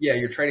records. yeah,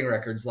 your training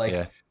records. Like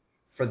Yeah.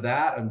 for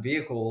that on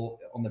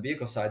the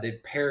vehicle side, they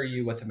pair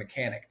you with a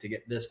mechanic to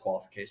get this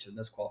qualification.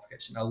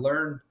 I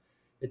learned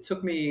it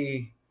took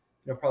me,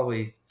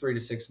 probably 3 to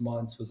 6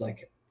 months. Was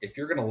like, if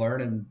you're going to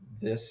learn in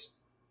this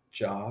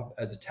job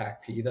as a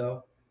TACP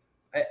though,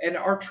 and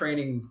our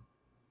training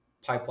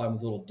pipeline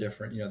was a little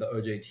different. The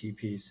OJT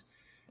piece,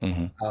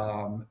 Hmm.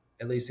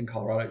 at least in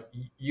Colorado,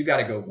 you got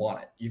to go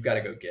want it. You've got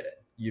to go get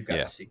it. You've got to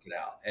Yeah. seek it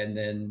out. And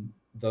then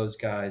those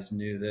guys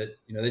knew that,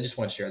 they just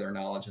want to share their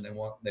knowledge, and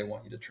they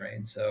want you to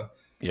train. So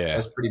I Yeah.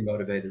 was pretty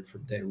motivated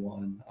from day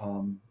one.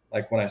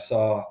 Like when I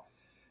saw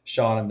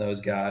Sean and those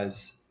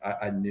guys,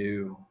 I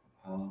knew,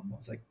 I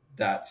was like,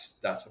 that's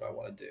what I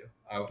want to do.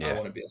 I Yeah.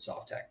 want to be a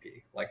soft tac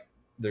P. Like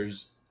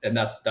and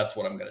that's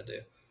what I'm going to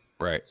do.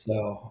 Right.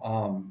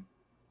 So,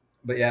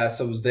 but yeah,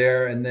 so it was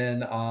there. And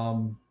then,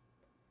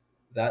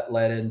 that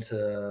led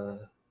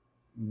into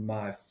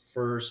my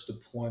first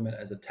deployment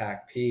as a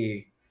TAC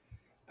P,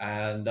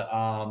 and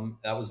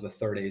that was with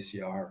Third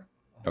ACR.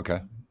 Okay.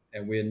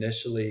 And we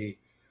initially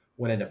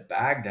went into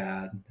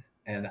Baghdad,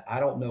 and I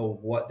don't know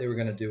what they were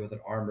going to do with an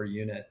armor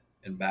unit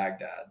in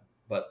Baghdad,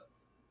 but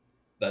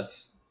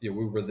that's we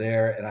were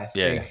there, and I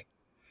Yeah. think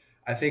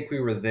I think we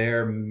were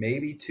there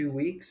maybe 2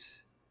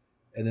 weeks,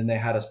 and then they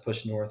had us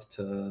push north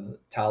to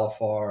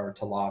Talafar or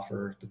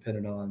Talafar,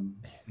 depending on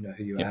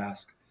who you Yeah.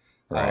 ask.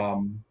 Right.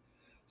 Um,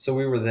 so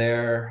we were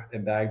there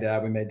in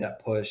Baghdad. We made that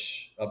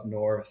push up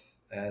north,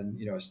 and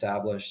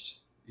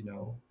established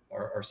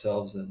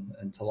ourselves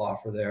and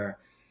Talafar there,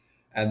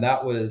 and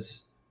that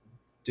was,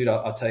 dude.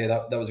 I'll tell you,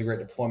 that was a great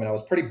deployment. I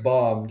was pretty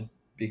bummed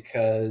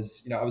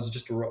because I was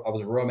I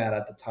was a Romat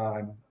at the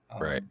time.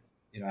 Right.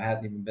 I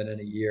hadn't even been in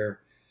a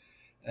year,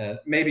 and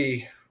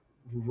maybe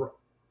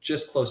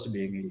just close to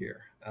being a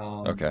year.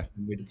 Okay.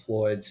 And we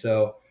deployed.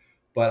 So,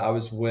 but I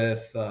was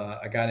with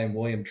a guy named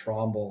William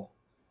Tromble,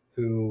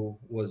 who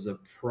was a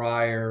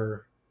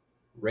prior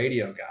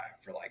radio guy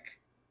for like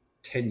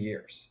 10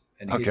 years.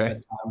 And he'd Okay.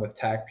 spent time with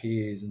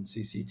TACPs and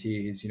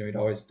CCTs. He'd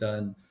always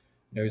done,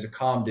 he's a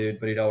comm dude,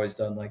 but he'd always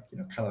done like,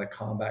 kind of the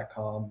combat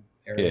comm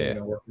area,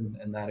 Yeah. working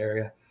in that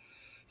area.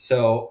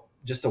 So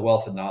just a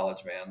wealth of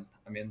knowledge, man.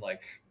 I mean,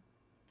 like,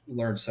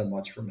 learned so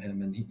much from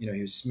him, and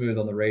he was smooth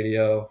on the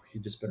radio.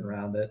 He'd just been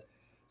around it.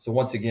 So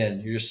once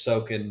again, you're just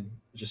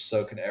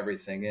soaking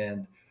everything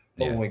in.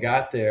 But when Yeah. we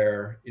got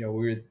there,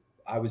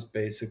 I was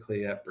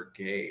basically at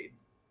brigade,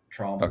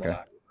 Tromble and Okay.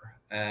 I were,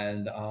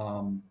 and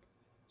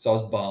so I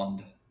was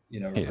bummed,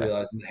 Yeah.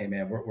 realizing, hey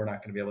man, we're not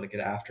going to be able to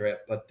get after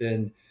it. But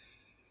then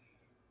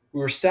we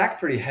were stacked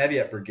pretty heavy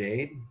at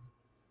brigade,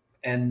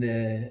 and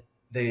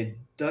they'd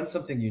done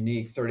something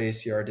unique. Third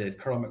ACR did.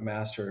 Colonel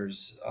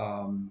McMaster's,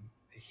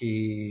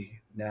 he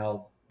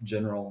now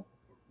general,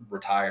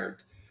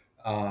 retired.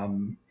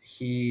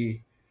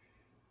 He,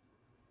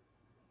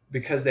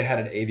 because they had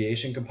an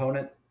aviation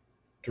component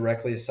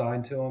directly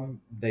assigned to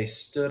him, they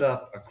stood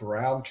up a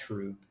ground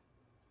troop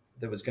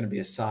that was going to be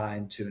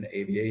assigned to an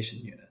aviation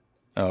unit.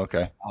 Oh,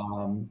 okay.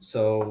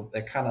 So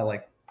they kind of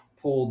like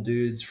pulled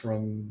dudes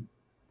from,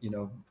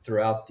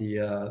 throughout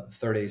the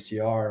third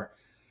ACR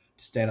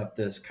to stand up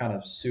this kind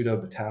of pseudo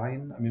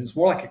battalion. I mean, it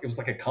was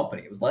like a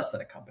company. It was less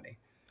than a company.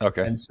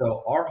 Okay. And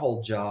so our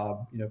whole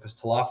job, because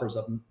Talafar's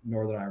up in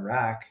northern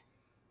Iraq,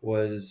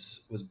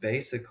 was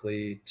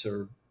basically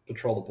to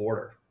patrol the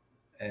border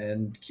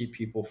and keep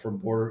people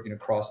from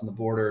crossing the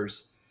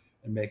borders,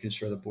 and making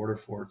sure the border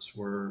forts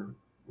were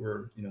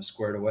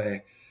squared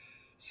away.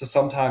 So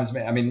sometimes,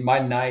 man, I mean, my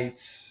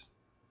nights,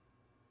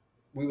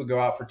 we would go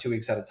out for 2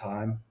 weeks at a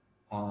time,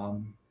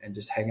 and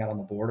just hang out on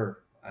the border,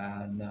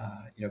 and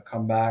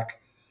come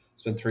back,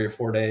 spend 3 or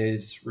 4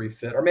 days,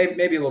 refit, or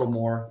maybe a little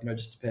more,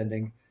 just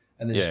depending,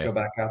 and then just Yeah. go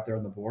back out there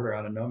on the border,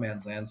 out of no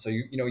man's land. So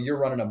you're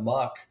running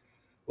amok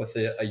with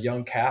a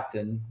young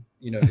captain,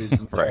 who's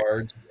in Right.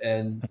 charge,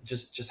 and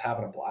just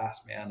having a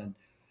blast, man. And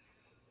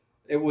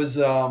it was,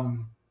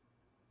 I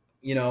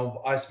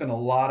spent a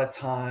lot of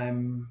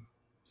time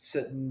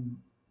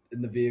sitting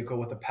in the vehicle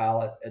with a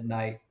pallet at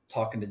night,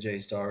 talking to J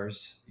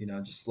stars,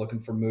 just looking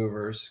for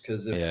movers.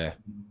 Because if Yeah.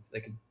 they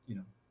could,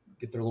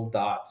 get their little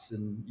dots,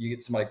 and you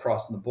get somebody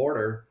crossing the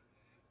border,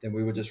 then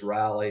we would just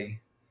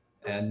rally,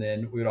 and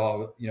then we would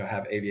all,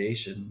 have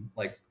aviation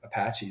like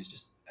Apaches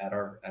just at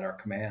our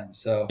command.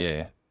 So,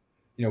 Yeah.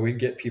 we'd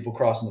get people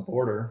crossing the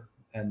border,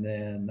 and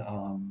then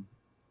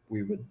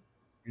we would,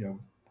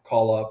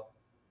 call up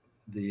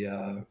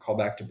the call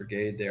back to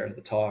brigade there to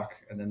the talk,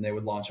 and then they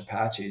would launch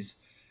Apaches,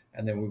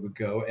 and then we would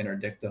go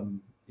interdict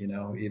them.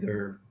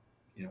 Either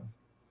you know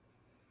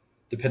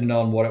depending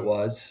on what it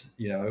was,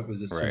 it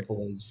was as Right.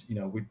 simple as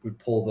we'd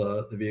pull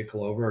the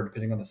vehicle over, or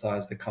depending on the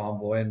size of the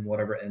convoy and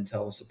whatever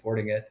intel was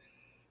supporting it,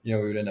 we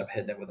would end up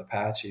hitting it with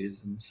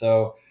Apaches. And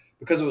so,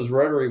 because it was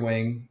rotary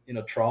wing,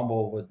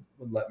 Tromble would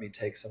let me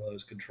take some of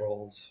those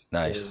controls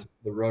Nice. for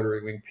the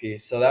rotary wing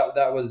piece. So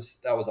that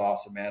was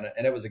awesome, man,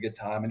 and it was a good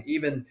time. And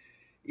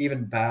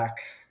even back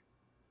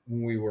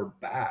when we were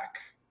back,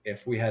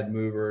 if we had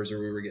movers or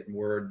we were getting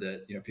word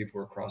that people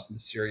were crossing the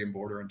Syrian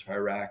border into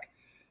Iraq,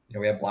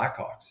 we had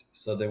Blackhawks.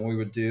 So then we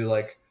would do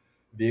like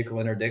vehicle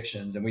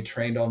interdictions, and we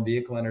trained on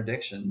vehicle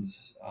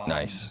interdictions.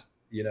 Nice.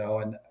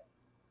 And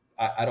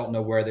I don't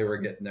know where they were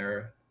getting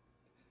They're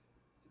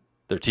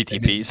I mean,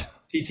 TTPs.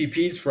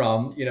 TTPs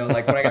from.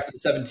 Like when I got to the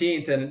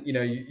 17th, and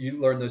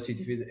you learn those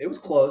TTPs. It was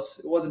close.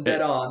 It wasn't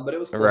dead It, on, but it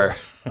was right.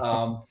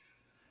 close.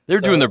 They're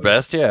doing So their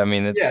best. Yeah. I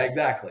mean, yeah, it's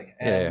exactly.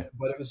 yeah,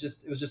 But it was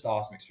just an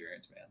awesome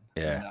experience, man. I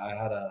yeah, mean, I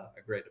had a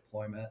great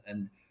deployment,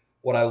 and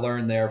what I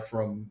learned there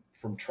from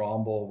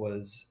Tromble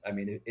was, I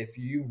mean, if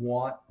you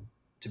want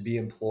to be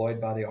employed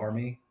by the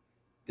Army,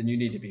 then you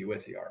need to be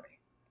with the Army.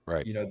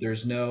 right.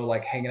 There's no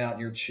like hanging out in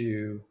your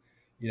chew.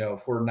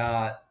 If we're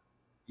not,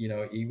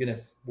 even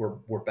if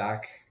we're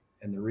back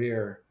in the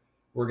rear,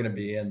 we're going to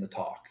be in the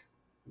talk.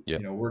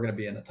 Yep. We're going to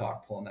be in the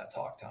talk, pulling that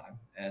talk time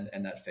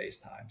and that face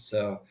time.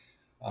 So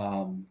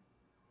um,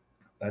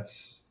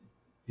 that's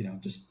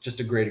just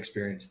a great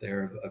experience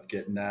there of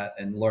getting that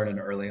and learning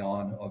early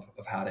on of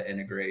how to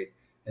integrate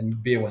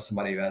and being with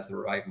somebody who has the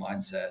right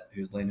mindset,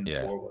 who's leaning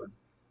Yeah. forward.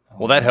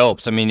 Well, that um,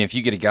 helps. I mean, if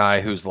you get a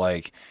guy who's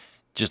like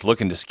just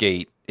looking to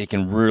skate, it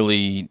can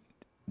really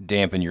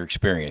dampen your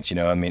experience,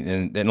 I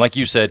mean, and like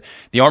you said,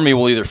 the army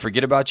will either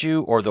forget about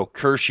you or they'll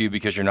curse you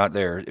because you're not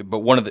there.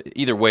 But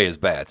either way is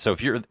bad. So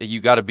if you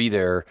got to be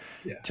there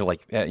yeah, to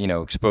like,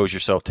 expose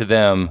yourself to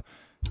them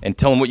and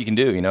tell them what you can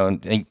do,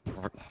 and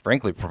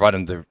frankly, provide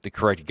them the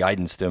correct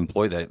guidance to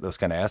employ those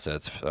kind of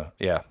assets. So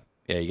yeah,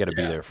 yeah, you got to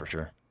be yeah, there for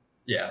sure.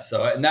 yeah.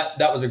 So, and that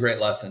was a great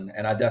lesson,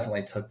 and I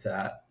definitely took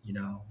that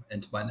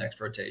into my next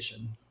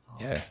rotation.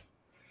 Yeah.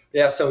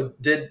 Yeah, so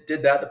did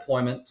that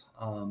deployment,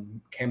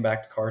 came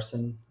back to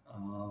Carson,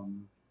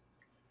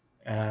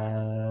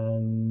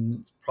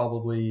 and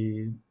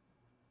probably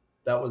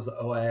that was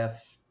OIF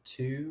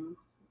 2.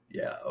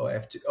 Yeah,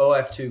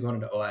 OIF 2 going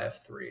into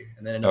OIF 3,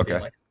 and then ended up being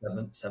Okay. like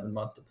a 7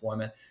 month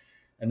deployment.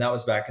 And that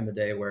was back in the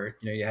day where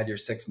you had your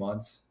 6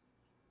 months,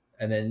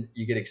 and then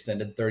you get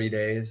extended 30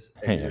 days,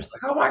 and you're Yeah. just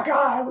like, oh my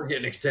god, we're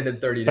getting extended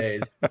 30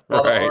 days,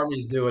 while the Right.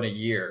 Army's doing a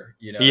year.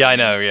 You know what Yeah, I I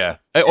mean? know. Yeah.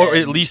 Or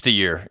at And least a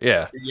year.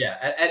 Yeah.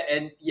 yeah,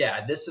 and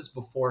yeah, this is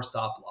before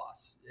stop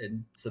loss,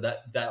 and so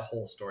that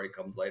whole story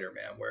comes later,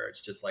 man, where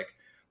it's just like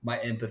my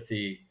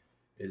empathy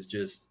is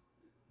just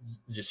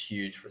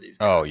huge for these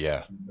Oh guys.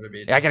 yeah. You know what I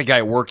Yeah, I mean? got a guy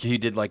at work. He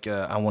did like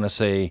I want to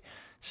say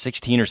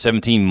 16 or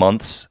 17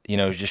 months.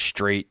 Just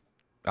straight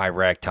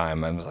Iraq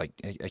time. I was like,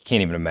 I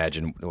can't even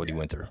imagine what he Yeah,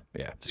 went through.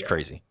 Yeah, it's yeah.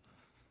 crazy.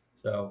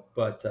 So,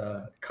 but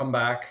come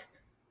back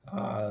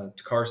to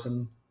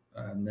Carson,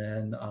 and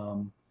then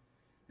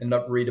end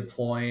up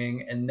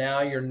redeploying, and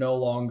now you're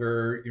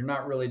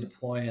not really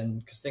deploying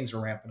because things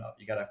are ramping up.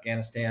 You got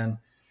Afghanistan,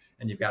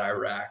 and you've got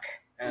Iraq,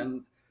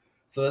 and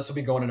so this will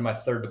be going into my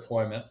third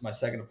deployment. My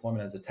second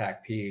deployment as a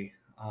TAC P,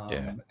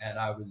 Yeah. and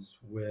I was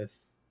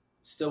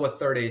still with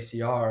Third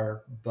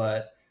ACR,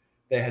 but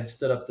they had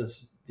stood up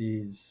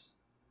these.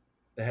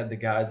 They had the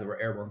guys that were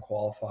airborne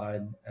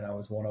qualified, and I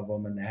was one of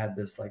them. And they had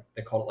this, like,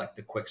 they called it like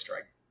the quick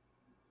strike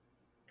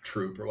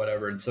troop or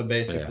whatever. And so Yeah.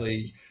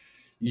 basically,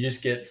 you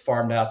just get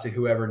farmed out to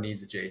whoever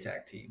needs a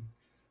JTAC team.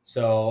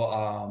 So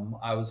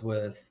I was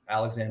with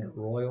Alex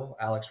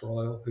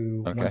Royal,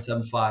 who Okay.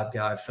 175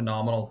 guy,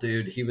 phenomenal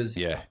dude.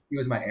 Yeah. He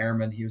was my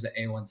airman. He was an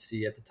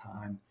A1C at the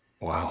time,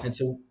 Wow. and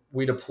so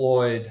we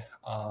deployed.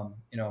 I'm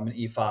an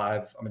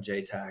E5. I'm a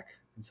JTAC,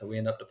 and so we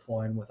end up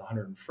deploying with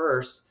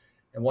 101st.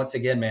 And once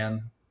again,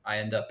 man, I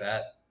end up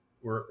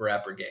we're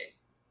at brigade.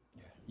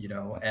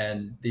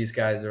 And these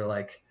guys are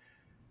like,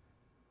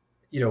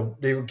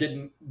 they were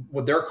getting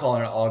what they're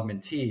calling an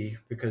augmentee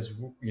because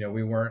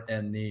we weren't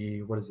in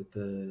the, what is it,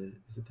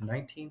 is it the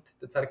 19th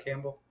that's out of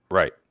Campbell?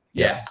 Right.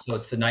 Yep. Yeah, so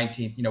it's the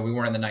 19th. We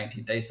weren't in the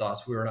 19th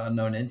ASOS. We were an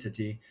unknown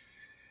entity,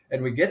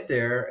 and we get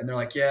there, and they're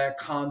like, "Yeah,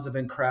 comms have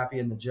been crappy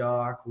in the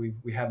jock. We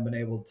haven't been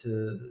able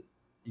to,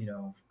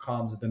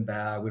 comms have been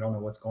bad. We don't know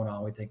what's going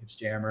on. We think it's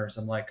jammers."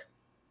 I'm like,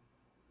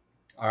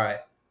 "All right."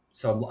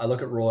 So I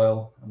look at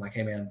Royal. I'm like,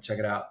 "Hey, man, check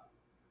it out.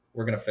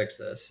 We're gonna fix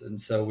this."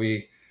 And so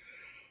we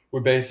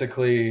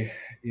basically,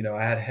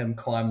 I had him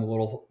climb the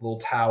little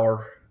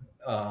tower,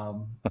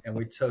 and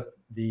we took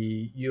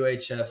the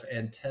UHF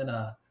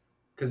antenna,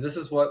 because this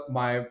is what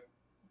my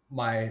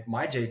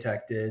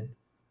JTAC did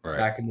Right.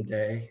 back in the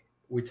day.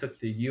 We took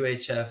the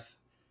UHF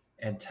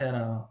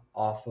antenna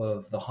off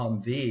of the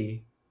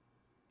Humvee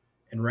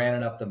and ran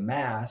it up the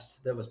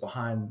mast that was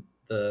behind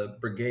the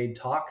brigade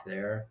talk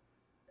there,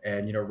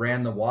 and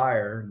ran the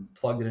wire and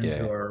plugged it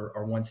into Yeah.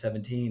 our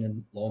 117,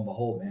 and lo and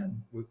behold,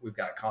 man, we've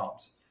got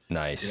comms. You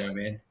know Nice. what I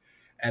mean?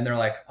 And they're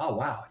like, "Oh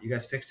wow, you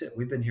guys fixed it.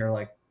 We've been here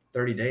like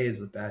 30 days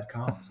with bad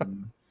comms."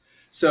 And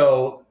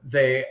so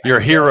they, I You're a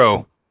guess,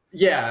 hero.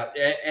 yeah,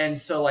 and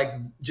so like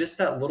just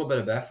that little bit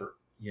of effort,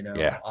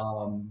 Yeah.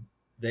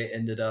 they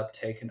ended up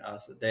taking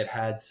us. They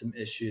had some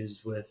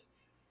issues with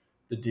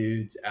the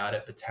dudes out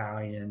at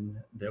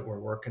Battalion that were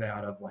working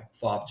out of like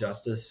Fob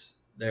Justice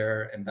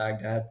there in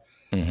Baghdad.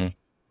 Hmm.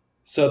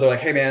 So they're like,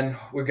 "Hey man,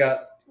 we're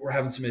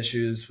having some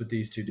issues with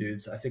these two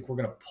dudes. I think we're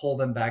gonna pull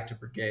them back to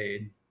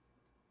brigade,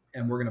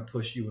 and we're gonna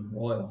push you and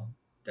Royal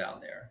down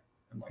there."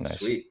 I'm like, Nice.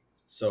 "Sweet."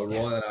 So Yeah.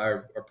 Royal and I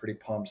are pretty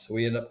pumped. So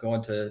we end up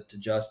going to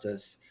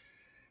Justice,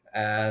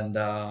 and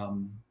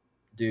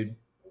dude,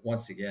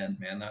 once again,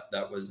 man,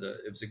 it was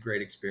a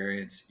great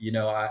experience.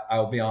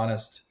 I'll be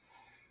honest,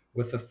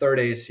 with the third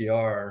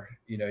ACR,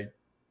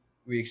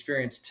 we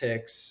experienced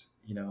ticks,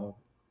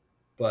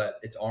 but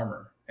it's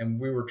armor, and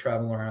we were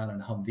traveling around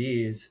in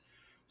Humvees.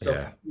 So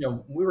Yeah.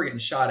 we were getting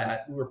shot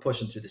at. We were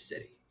pushing through the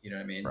city. You know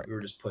what I mean? Right. We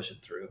were just pushing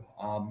through.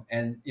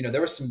 And there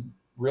were some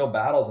real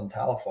battles in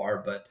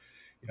Talifar, but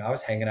I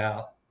was hanging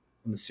out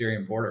on the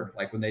Syrian border,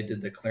 like when they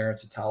did the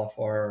clearance of Talifar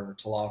or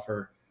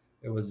Talafar.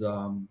 It was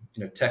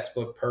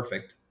textbook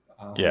perfect.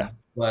 Yeah.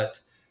 But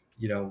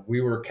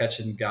we were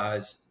catching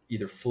guys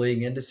either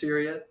fleeing into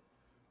Syria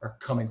are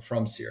coming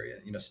from Syria,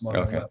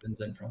 smuggling Okay.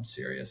 weapons in from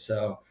Syria.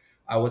 So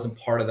I wasn't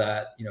part of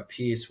that,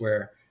 piece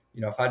where,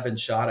 if I'd been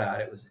shot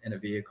at, it was in a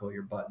vehicle,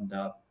 you're buttoned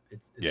up.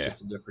 It's Yeah.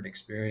 just a different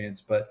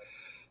experience. But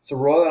so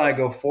Royal and I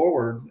go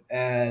forward,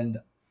 and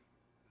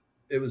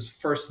it was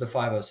first to the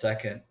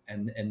 502nd,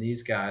 and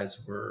these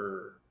guys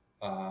were,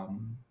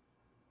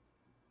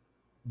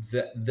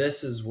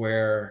 this is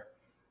where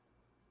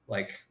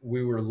like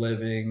we were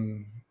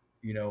living,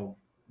 you know,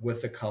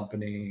 with the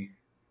company,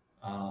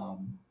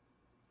 um,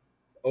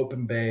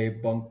 open bay,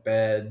 bunk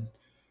bed,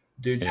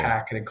 dudes Yeah.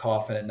 hacking and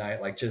coughing at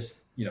night, like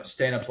just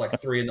staying up to like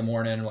 3 in the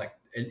morning, like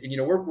and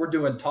we're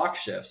doing talk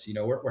shifts,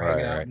 we're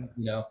hanging Right. out,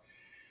 Right.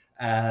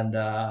 and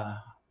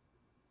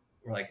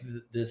we're like,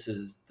 this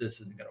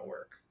isn't gonna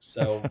work.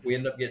 So we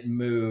ended up getting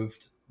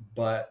moved,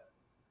 but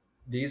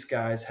these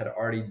guys had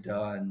already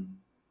done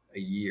a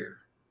year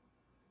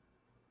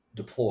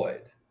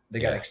deployed. They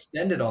got Yeah.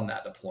 extended on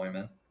that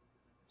deployment,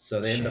 so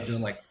they ended up doing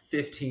Jeez. like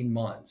 15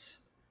 months.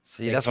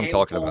 See, They that's what I'm came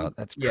talking home, about.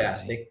 That's yeah,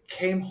 crazy. they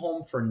came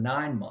home for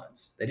 9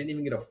 months. They didn't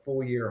even get a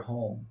full year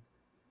home.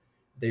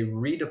 They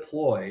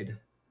redeployed,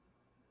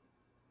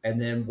 and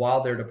then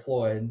while they're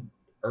deployed,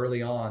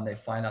 early on, they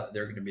find out that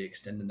they're going to be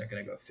extended. They're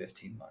going to go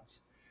 15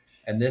 months.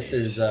 And this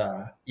is,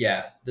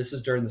 Jeez. this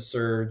is during the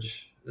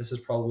surge. This is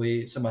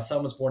probably, so my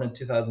son was born in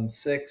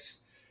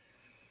 2006.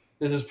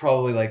 This is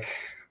probably like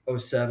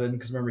 '07,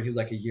 because remember, he was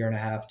like a year and a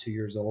half, 2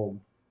 years old.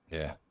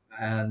 Yeah.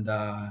 And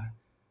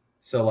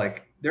so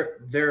like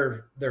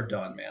they're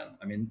done, man.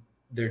 I mean,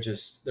 their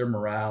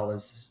morale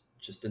is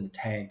just in the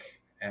tank.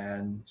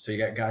 And so you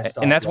got guys And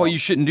stopped that's why wrong. you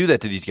shouldn't do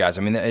that to these guys.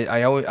 I mean,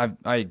 I always,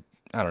 I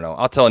don't know.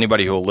 I'll tell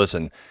anybody who will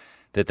listen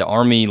that the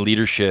Army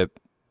leadership,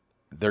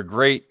 they're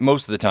great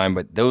most of the time,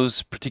 but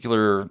those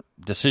particular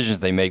decisions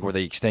they make where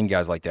they extend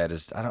guys like that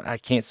is, I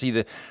can't see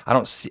the, I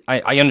don't see,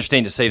 I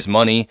understand it saves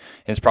money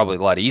and it's probably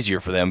a lot easier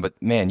for them, but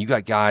man, you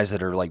got guys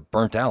that are like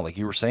burnt out, like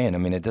you were saying. I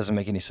mean, it doesn't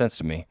make any sense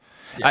to me.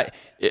 Yeah.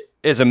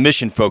 As a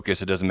mission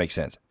focus, it doesn't make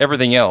sense.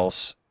 Everything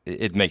else,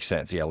 it makes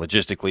sense. Yeah,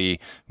 logistically,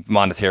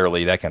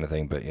 monetarily, that kind of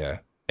thing. But yeah.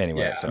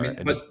 Anyway, Yeah, I sorry.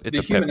 mean, but It's the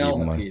a pet human peeve of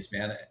element mine. piece,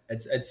 man,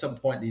 it's at some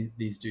point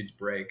these dudes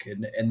break,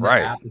 and the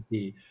Right.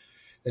 apathy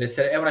that it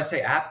said. And when I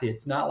say apathy,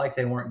 it's not like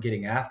they weren't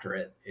getting after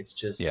it. It's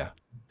just Yeah.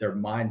 their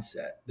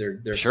mindset.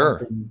 There's Sure.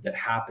 something that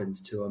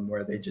happens to them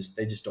where they just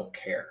don't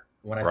care.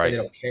 When I say they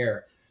Right. don't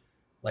care,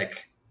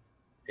 like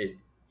it,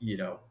 you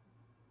know,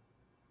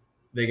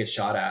 they get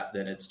shot at,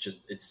 then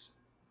it's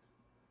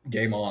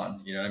game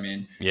on. You know what I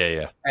mean? Yeah.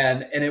 Yeah.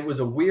 And it was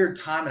a weird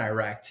time in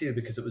Iraq too,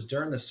 because it was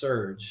during the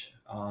surge.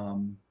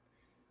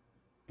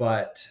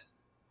 But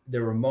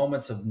there were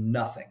moments of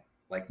nothing,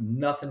 like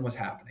nothing was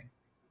happening.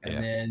 And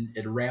Yeah. then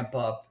it'd ramp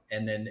up,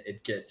 and then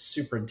it'd get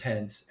super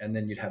intense, and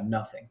then you'd have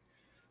nothing.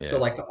 So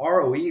Yeah. like the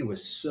ROE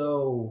was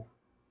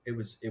it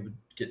would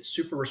get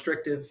super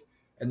restrictive,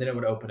 and then it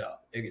would open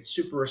up. It gets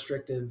super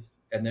restrictive,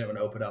 and then it would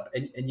open up.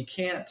 And you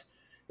can't,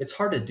 it's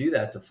hard to do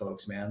that to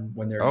folks, man,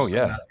 when they're Oh just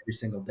coming yeah. out every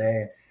single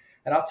day.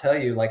 And I'll tell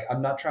you, like,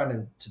 I'm not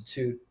trying to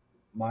toot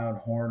my own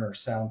horn or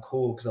sound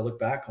cool, because I look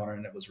back on it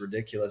and it was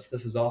ridiculous.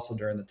 This is also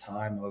during the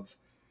time of,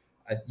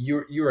 you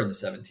were in the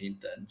 17th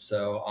then.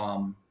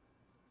 So,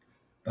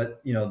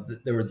 but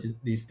there were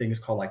these things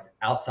called like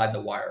outside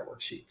the wire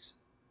worksheets,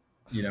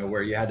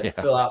 where you had to Yeah.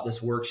 fill out this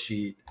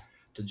worksheet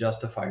to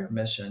justify your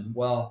mission.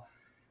 Well,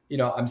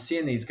 I'm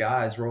seeing these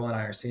guys, Roland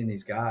and I are seeing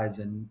these guys,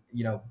 and,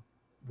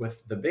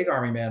 with the big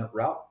army, man,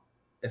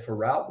 if a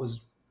route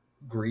was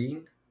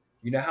green,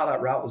 you know how that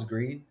route was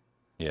green?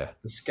 Yeah.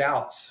 The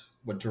scouts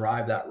would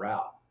drive that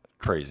route.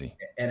 Crazy.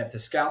 And if the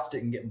scouts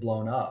didn't get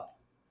blown up,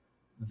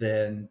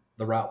 then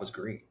the route was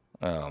green.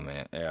 Oh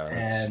man. Yeah.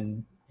 That's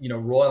And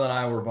Royal and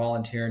I were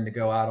volunteering to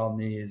go out on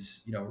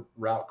these,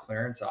 route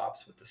clearance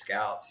ops with the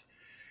scouts.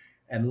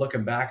 And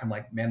looking back, I'm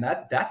like, man,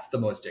 that's the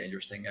most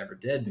dangerous thing I ever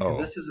did, because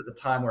Oh, this is at the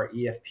time where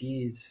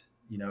EFPs,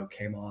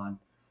 came on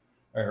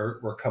or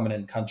were coming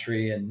in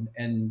country,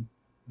 and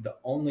the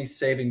only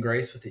saving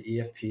grace with the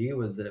EFP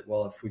was that,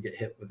 well, if we get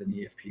hit with an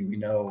EFP, we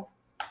know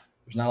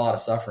there's not a lot of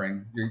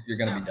suffering. You're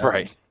going to be done.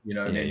 right. You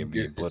know what I Yeah, you'll mean? be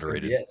It's going to be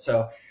obliterated. it.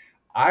 So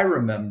I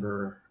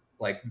remember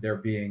like there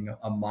being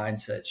a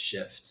mindset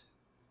shift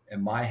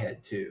in my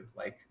head too,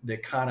 like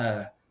that kind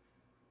of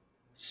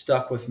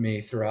stuck with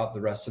me throughout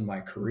the rest of my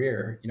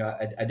career.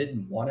 I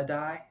didn't want to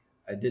die.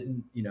 I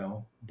didn't,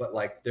 but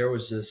like there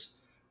was this,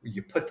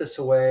 you put this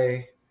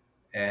away,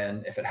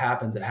 and if it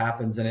happens, it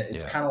happens. And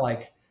it's Yeah. kind of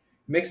like, it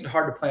makes it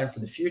hard to plan for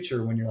the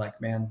future when you're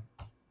like, man,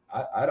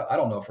 I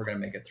don't know if we're going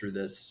to make it through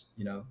this,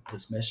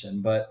 this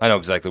mission. But I know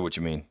exactly what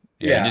you mean.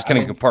 Yeah, you yeah, just I kind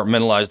of mean,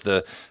 compartmentalize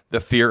the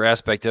fear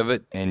aspect of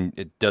it, and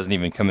it doesn't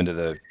even come into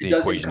the it doesn't even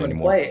equation come into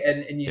anymore. play.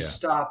 And Yeah.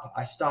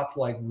 I stopped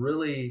like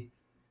really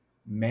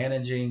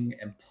managing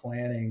and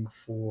planning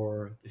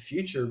for the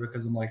future,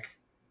 because I'm like,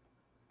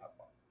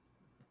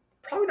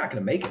 probably not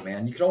going to make it,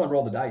 man. You can only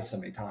roll the dice so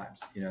many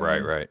times. You know what I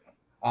Right, mean?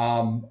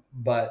 right.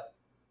 But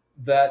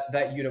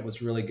that unit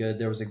was really good.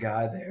 There was a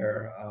guy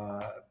there,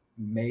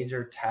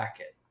 Major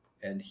Tackett,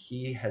 and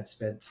he had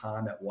spent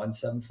time at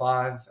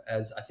 175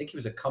 as, I think he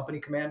was a company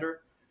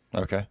commander,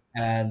 Okay.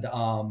 and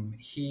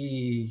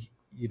he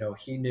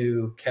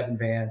knew Kevin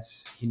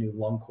Vance, he knew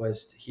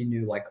Lundquist, he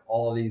knew like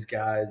all of these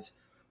guys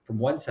from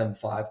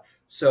 175.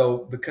 So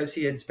because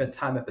he had spent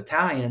time at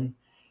battalion,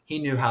 he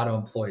knew how to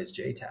employ his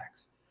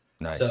JTACs.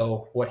 Nice.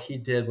 So what he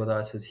did with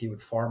us is he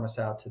would farm us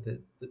out to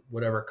the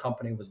whatever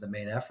company was the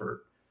main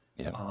effort,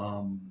 Yeah.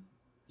 um,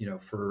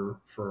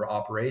 for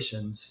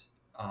operations,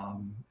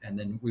 and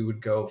then we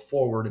would go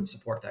forward and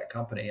support that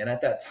company. And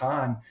at that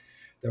time,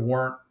 there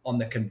weren't, on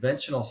the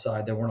conventional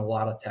side, there weren't a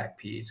lot of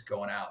TAC-Ps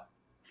going out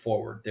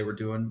forward. They were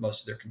doing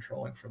most of their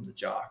controlling from the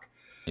jock,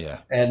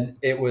 Yeah. and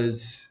it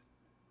was.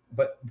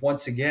 But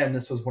once again,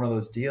 this was one of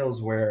those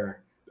deals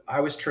where I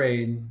was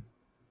trained.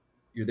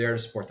 You're there to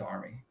support the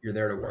Army. You're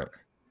there to Right.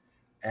 work,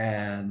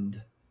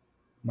 and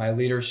my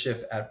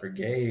leadership at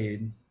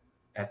brigade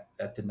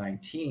at the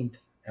 19th,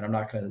 and I'm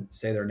not going to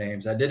say their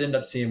names. I did end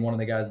up seeing one of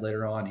the guys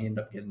later on. He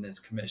ended up getting his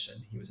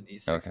commission. He was an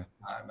E6 Okay. at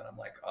the time. And I'm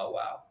like, oh,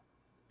 wow,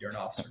 you're an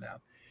officer now.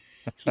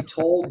 He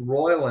told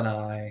Royal and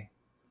I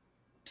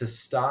to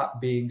stop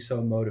being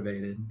so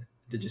motivated,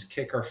 to just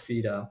kick our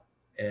feet up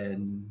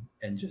and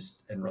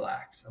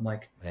relax. I'm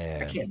like, I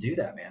Man. can't do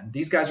that, man.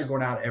 These guys are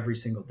going out every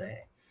single day.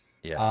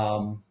 Yeah.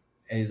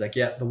 And he's like,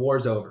 yeah, the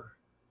war's over.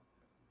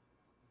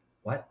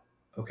 What?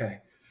 Okay.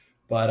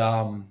 But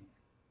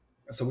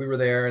so we were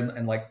there,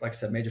 and like I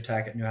said, Major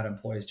Tackett knew how to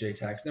employ his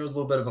JTACs. And there was a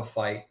little bit of a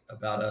fight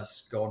about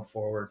us going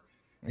forward.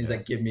 And he's Yeah.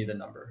 like, give me the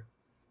number.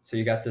 So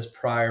you got this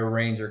prior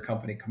Ranger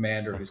company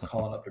commander who's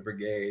calling up the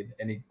brigade,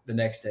 and the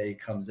next day he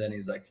comes in,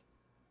 he's like,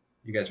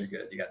 you guys are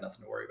good. You got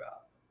nothing to worry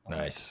about. I'm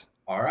like, Nice.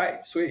 all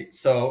right, sweet.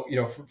 So,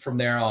 from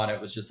there on, it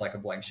was just like a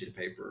blank sheet of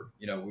paper.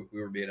 We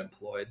were being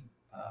employed,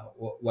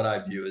 what I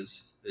view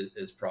is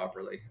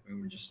properly. I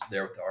mean, we're just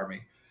there with the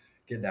Army,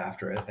 getting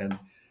after it. And,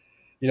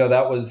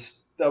 that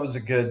was a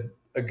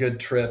good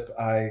trip.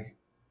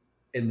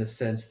 In the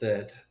sense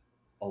that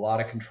a lot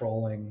of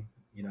controlling,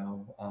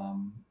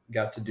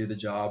 got to do the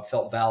job,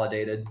 felt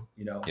validated.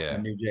 I'm a Yeah.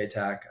 new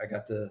JTAC. I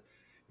got to,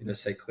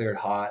 say cleared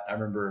hot. I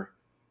remember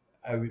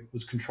I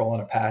was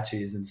controlling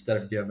Apaches instead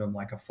of giving them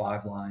like a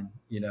 5 line.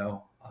 I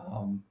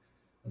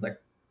was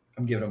like,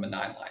 I'm giving them a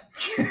 9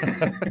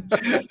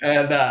 line,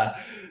 and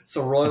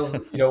so Royals,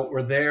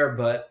 were there,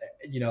 but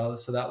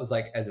so that was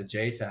like, as a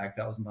JTAC,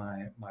 that was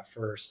my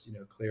first,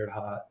 cleared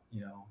hot.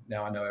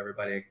 Now I know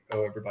everybody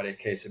a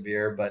case of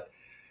beer, but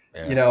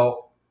you Yeah.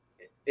 know,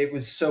 it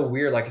was so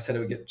weird. Like I said, it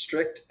would get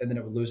strict and then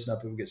it would loosen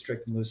up. It would get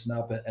strict and loosen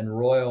up. And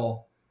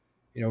Royal,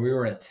 we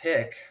were in a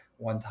tick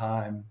one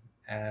time,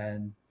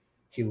 and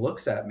he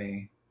looks at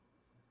me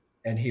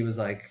and he was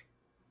like,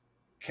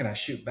 "Can I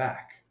shoot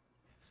back?"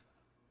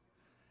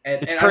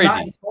 And It's and I'm not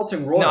crazy.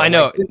 insulting No, I Royal. Like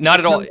know. this, Not at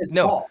it's all. not his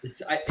No, fault.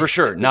 for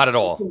sure. Not at It's a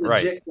all.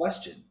 Right. legit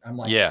question. I'm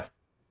like, Yeah.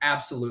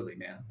 absolutely,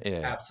 man, Yeah.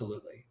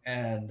 absolutely.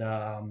 And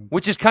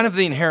Which is kind of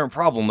the inherent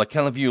problem, like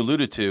kind of you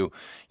alluded to,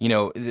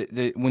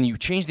 when you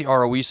change the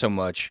ROE so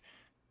much,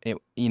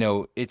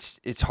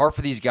 it's hard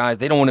for these guys.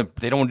 They don't want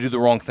to do the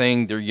wrong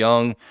thing. They're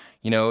young,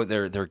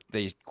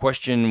 they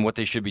question what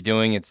they should be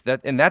doing.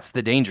 And that's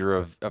the danger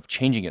of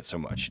changing it so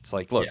much. It's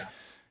like, look,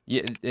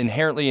 yeah,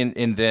 inherently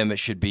in them, it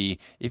should be,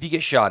 if you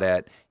get shot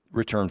at,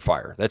 return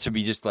fire. That should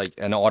be just like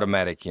an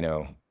automatic, kind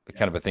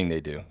yeah, of a thing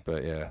they do.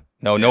 But yeah,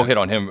 no yeah. hit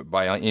on him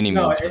by any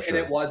No, means for and it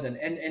sure. wasn't.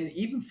 And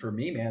even for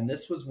me, man,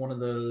 this was one of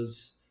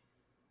those.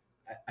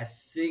 I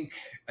think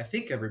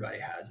everybody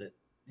has it.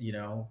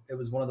 It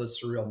was one of those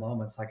surreal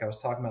moments. Like I was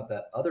talking about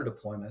that other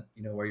deployment,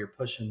 where you're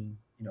pushing,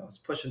 it's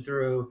pushing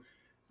through,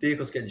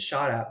 vehicles getting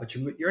shot at, but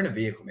you're in a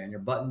vehicle, man. You're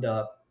buttoned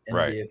up in a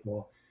Right.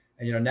 vehicle,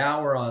 and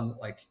now we're on,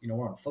 like,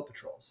 we're on foot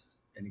patrols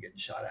and you're getting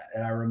shot at.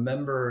 And I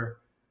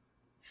remember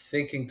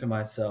thinking to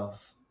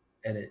myself,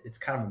 and it's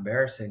kind of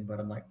embarrassing, but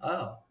I'm like,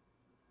 oh,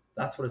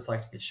 that's what it's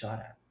like to get shot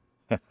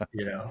at,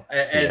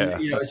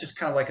 and Yeah. it's just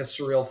kind of like a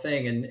surreal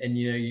thing. And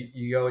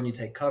you go and you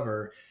take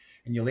cover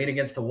and you lean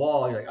against the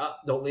wall. You're like, oh,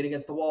 don't lean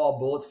against the wall.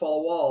 Bullets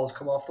follow walls,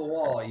 come off the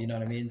wall. You know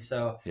what I mean?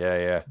 So Yeah,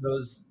 yeah.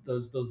 those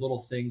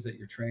little things that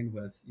you're trained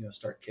with,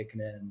 start kicking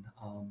in.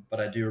 But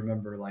I do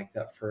remember like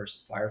that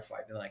first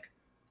firefight, and like,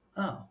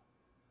 oh,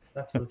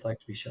 that's what it's like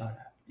to be shot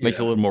at. Makes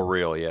it a little more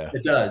real, yeah.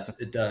 It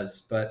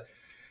does. But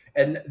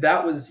and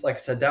that was, like I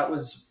said, that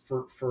was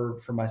for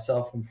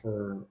myself, and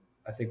for,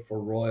 I think, for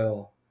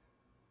Royal.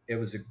 It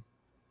was a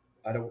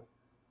I don't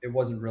it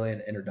wasn't really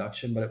an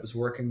introduction, but it was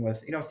working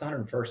with, it's the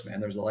 101st, man.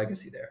 There's a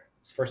legacy there.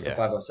 It's first to Yeah.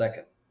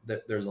 502nd.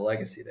 There's a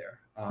legacy there.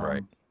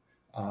 Right.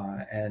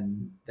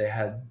 And they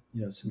had,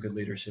 some good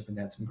leadership, and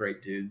they had some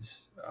great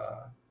dudes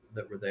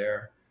that were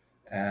there.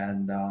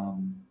 And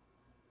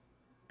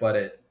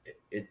but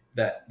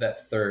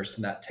that thirst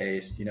and that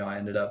taste, I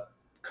ended up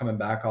coming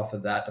back off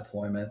of that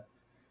deployment,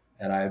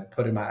 and I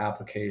put in my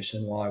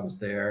application while I was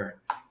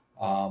there,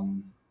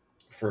 um,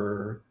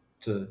 for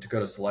to go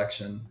to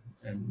selection.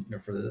 And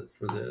for the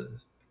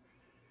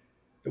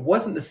it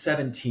wasn't the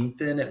 17th,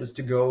 then it was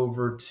to go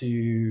over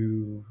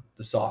to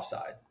the soft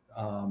side.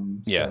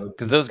 Yeah, So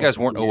because which those is like guys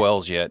weren't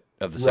OLs yet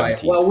of the right.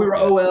 17th. Well, we were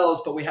Yeah.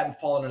 OLs, but we hadn't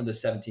fallen under the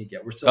 17th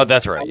yet. Oh,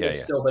 that's right. I would Yeah, have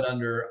yeah. still been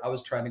under. I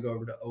was trying to go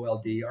over to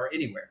OLD or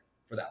anywhere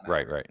for that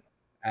Right, matter. right.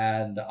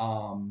 And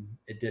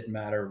it didn't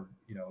matter,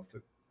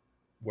 if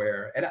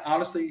where. And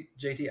honestly,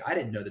 JT, I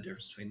didn't know the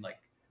difference between like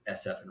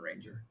SF and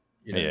Ranger.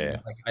 You know Yeah, what I yeah.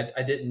 mean? Like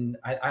I didn't.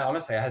 I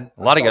honestly, A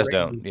I lot of saw guys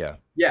don't. Rangers. Yeah,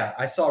 Yeah,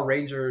 I saw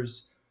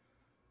Rangers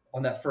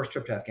on that first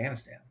trip to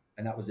Afghanistan,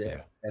 and that was yeah.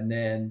 it. And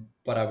then,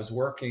 but I was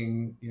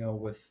working,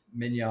 with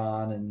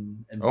Mignon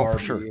and Oh, for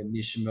sure. Barbie and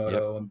Yep.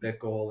 Nishimoto and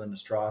Bickle and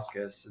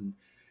Ostrowskis, and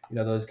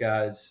those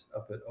guys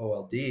up at All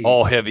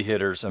OLD. heavy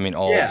hitters. I mean,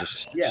 all Yeah,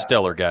 just yeah,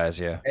 stellar guys.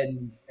 Yeah.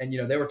 and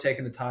they were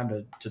taking the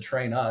time to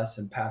train us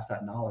and pass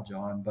that knowledge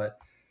on. But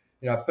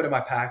I put in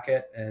my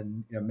packet,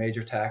 and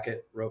Major Tackett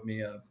wrote me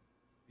a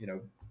you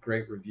know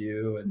great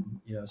review,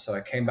 and so I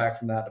came back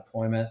from that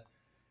deployment,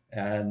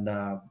 and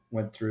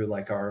went through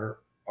like our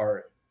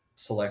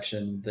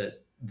selection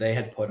that they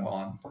had put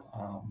on.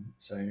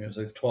 So it was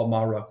like a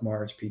 12-mile ruck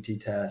march, PT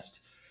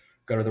test,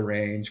 go to the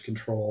range,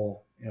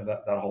 control,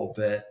 that whole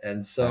bit. And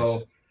Nice.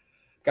 so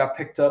got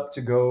picked up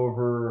to go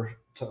over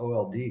to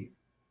OLD.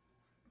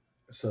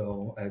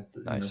 So at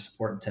Nice.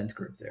 support and 10th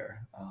group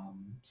there.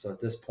 So at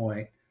this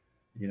point,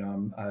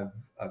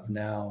 I've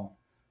now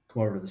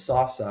come over to the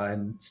soft side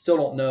and still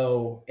don't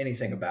know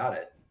anything about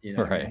it. You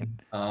know what I Right.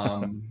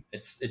 mean?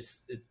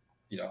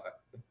 You know,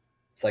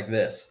 it's like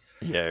this.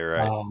 Yeah, you're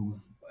right.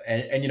 Um,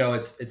 and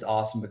it's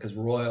awesome because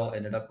Royal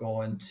ended up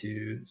going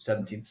to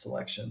 17th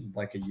selection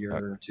like a year Oh,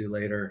 or two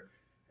later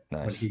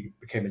when nice. he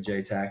became a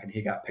JTAC, and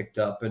he got picked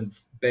up. And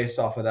based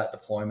off of that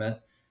deployment,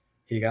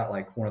 he got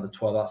like one of the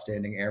 12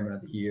 outstanding airmen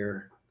of the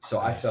year. So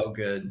I Nice. felt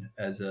good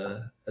as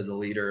a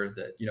leader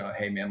that,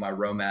 hey man, my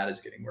ROMAT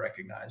is getting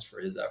recognized for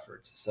his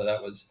efforts. So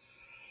that was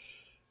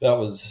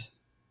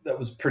that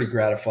was pretty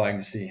gratifying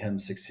to see him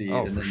succeed,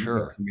 Oh, and for then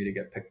sure. for me to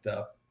get picked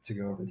up to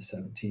go over the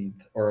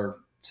 17th or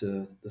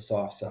to the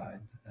soft side.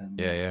 And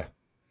Yeah, yeah.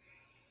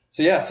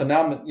 so yeah, so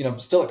now I'm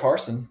still at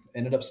Carson.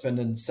 Ended up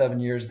spending 7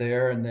 years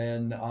there, and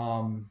then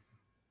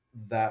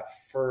that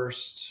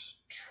first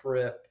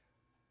trip,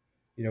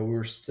 we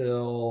were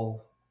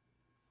still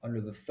under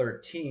the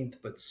 13th,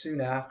 but soon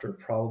after,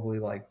 probably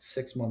like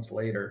 6 months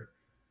later,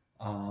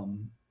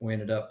 we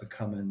ended up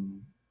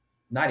becoming,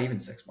 not even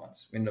 6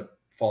 months. We ended up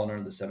falling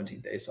under the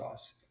 17th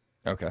ASOS,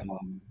 Okay.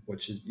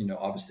 which is,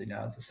 obviously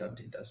now it's the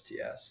 17th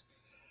STS.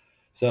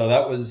 So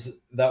that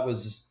was,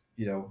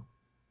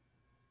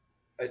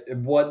 it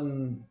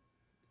wasn't,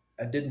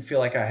 I didn't feel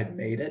like I had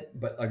made it,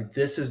 but like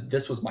this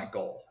was my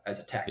goal as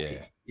a TAC Yeah, P.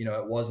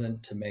 It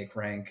wasn't to make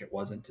rank, it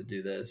wasn't to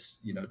do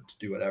this, to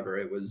do whatever.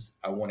 It was,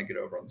 I want to get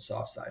over on the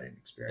soft side and yeah.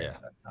 experience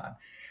that time.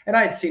 And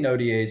I had seen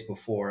ODAs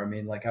before. I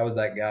mean, like I was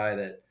that guy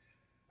that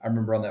I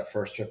remember on that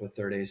first trip with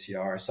third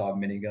ACR, I saw a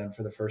minigun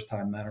for the first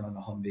time mounted on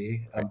a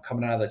Humvee, and Right. I'm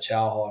coming out of the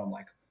chow hall, and I'm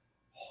like,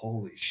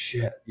 holy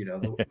shit,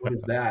 what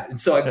is that? And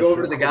so I go That's over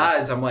so to the cool.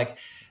 guys, I'm like,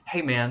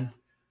 hey man,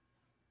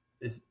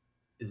 is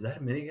is that a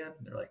minigun?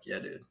 They're like, yeah,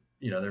 dude.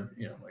 They're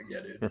like, yeah,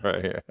 dude. I'm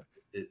Right. like,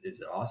 Yeah.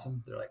 is it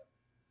awesome? They're like,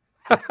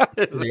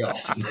 it's pretty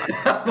awesome.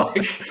 I'm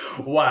like,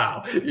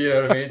 wow. You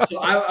know what I mean? So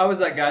I was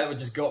that guy that would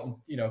just go up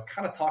and,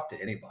 kind of talk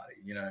to anybody,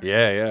 you know what I mean?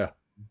 Yeah, yeah.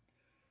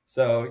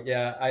 So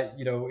yeah,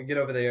 we get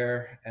over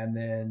there, and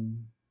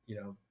then,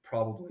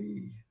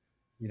 probably,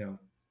 you know,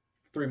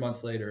 3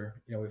 months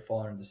later, we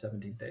fall under the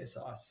 17th day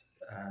sauce.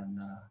 And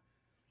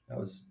that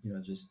was,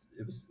 just,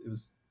 it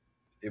was,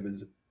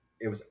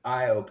 it was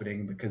eye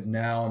opening, because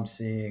now I'm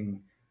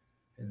seeing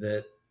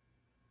that,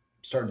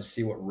 starting to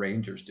see what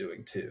Ranger's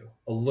doing too,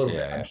 a little bit.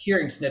 Yeah, I'm yeah.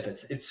 hearing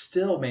snippets. It's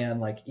still, man,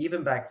 like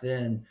even back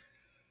then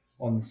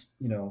on,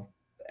 the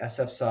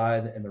SF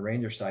side and the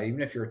Ranger side,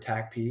 even if you're a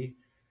TAC P,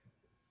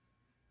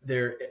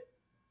 there,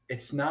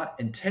 it's not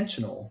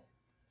intentional,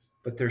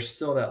 but there's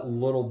still that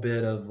little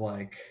bit of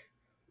like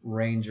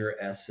Ranger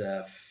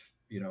SF,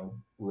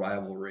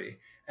 rivalry.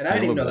 And I Yeah, a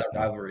didn't even little know bit. that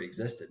Yeah. rivalry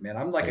existed, man.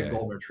 I'm like a Yeah.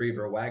 golden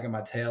retriever wagging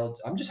my tail.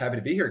 I'm just happy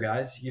to be here,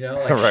 guys.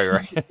 Like Right.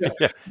 Right.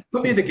 Yeah.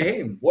 put me in the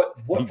game. What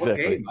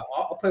Exactly. game?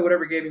 I'll play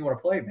whatever game you want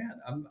to play, man.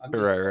 I'm just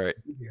Right. happy Right.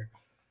 to be here.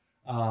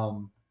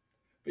 Um,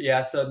 but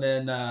yeah, so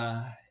then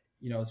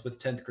it's with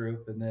 10th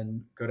group, and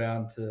then go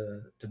down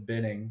to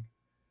Benning,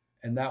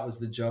 and that was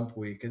the jump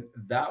week, and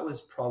that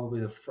was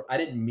probably I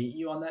didn't meet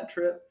you on that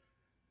trip,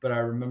 but I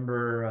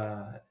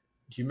remember.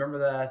 Do you remember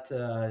that?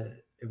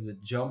 It was a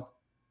jump.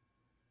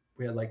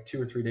 We had like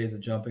 2 or 3 days of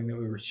jumping that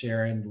we were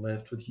sharing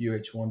lift with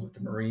UH1s with the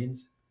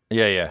Marines.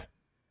 Yeah. Yeah.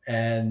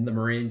 And the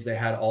Marines, they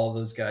had all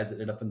those guys that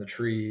ended up in the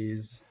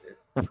trees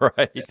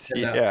Right.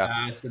 in that Yeah.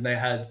 pass, and they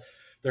had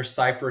their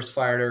Cypress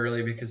fired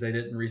early because they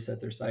didn't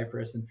reset their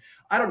Cypress. And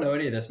I don't know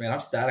any of this, man.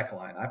 I'm static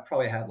line. I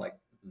probably had like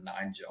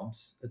 9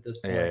 jumps at this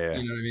Yeah. point. Yeah.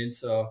 You know what I mean?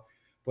 So,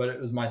 but it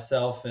was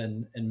myself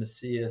and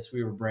Macias.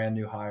 We were brand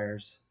new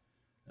hires,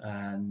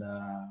 and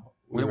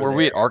we were Were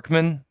we there. at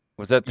Arkman?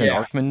 Was that in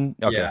Yeah, Arkman?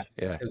 yeah. Okay.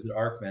 Yeah. It was at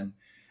Arkman,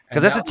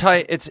 Because and that's that a was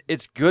tight.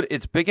 It's good.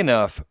 It's big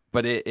enough,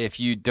 but if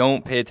you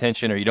don't pay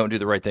attention or you don't do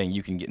the right thing,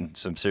 you can get in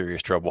some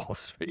serious trouble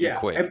yeah.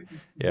 quick. And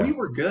we Yeah.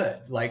 were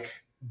good, like,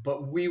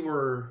 but we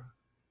were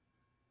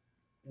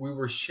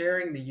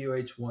sharing the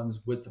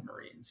UH1s with the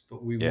Marines,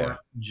 but we Yeah. weren't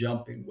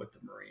jumping with the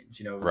Marines.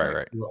 It was Right. like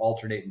Right. we were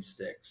alternating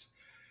sticks.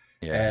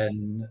 Yeah.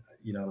 And,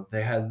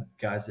 they had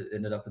guys that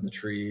ended up in the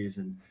trees.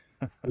 And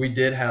we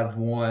did have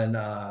one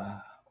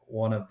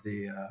of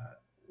the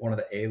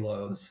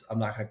ALOs. I'm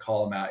not going to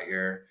call him out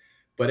here,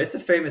 but it's a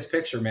famous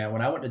picture, man.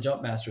 When I went to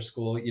jump master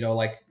school,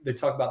 like they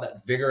talk about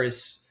that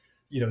vigorous,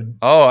 you know,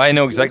 Oh, I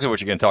know exactly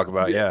what you're going to talk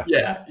about. yeah,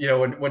 Yeah. yeah.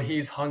 When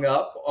he's hung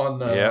up on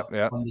Yeah. the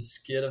Yeah. on the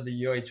skid of the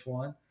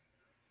UH1.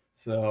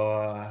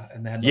 So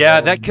and they had Yeah.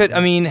 Novella. That could.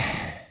 I mean,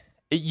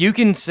 you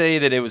can say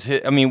that it was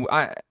hit. I mean,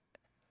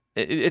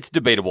 it's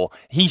debatable.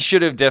 He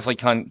should have definitely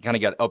kind of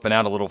got up and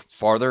out a little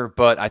farther,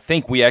 but I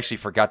think we actually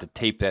forgot to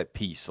tape that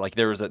piece. Like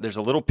there's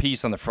a little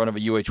piece on the front of a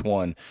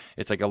UH1.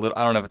 It's like a little,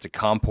 I don't know if it's a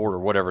comport or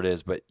whatever it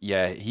is, but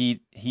yeah, he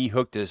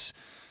hooked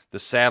the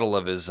saddle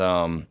of his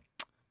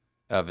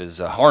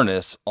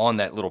harness on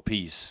that little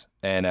piece,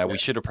 and Yeah, we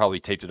should have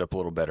probably taped it up a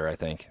little better, I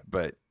think.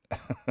 But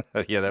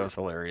yeah, that was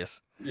hilarious.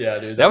 yeah,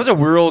 dude. That was a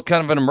real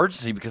kind of an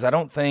emergency because I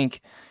don't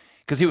think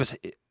because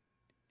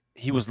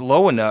he was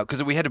low enough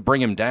because we had to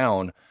bring him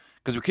down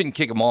because we couldn't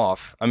kick him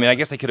off. I mean, I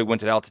guess they could have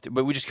went to altitude,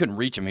 but we just couldn't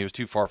reach him. He was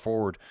too far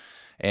forward,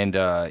 and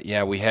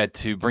yeah, we had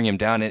to bring him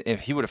down. And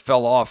if he would have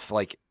fell off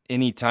like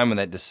any time in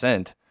that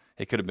descent,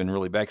 it could have been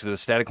really bad because the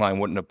static line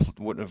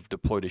wouldn't have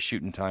deployed a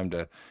shoot in time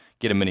to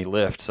get him any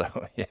lift. So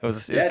yeah, it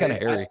was Yeah, kind of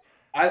dude. hairy.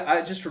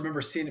 I just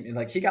remember seeing him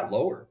like he got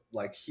lowered.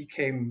 Like he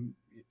came,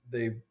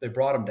 they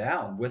brought him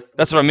down with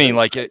That's the what I mean. gear.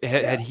 Like Yeah,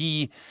 had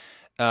he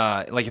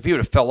like if he would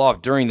have fell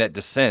off during that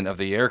descent of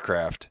the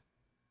aircraft,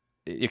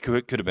 it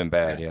could have been yeah,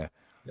 bad. Yeah.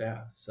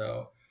 yeah.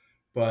 So,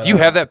 but Do you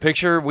have that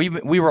picture? We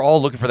were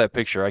all looking for that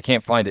picture. I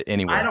can't find it I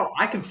anywhere. don't.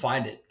 I can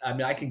find it. I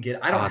mean, I can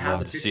get. I don't I'd have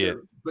love the to see it.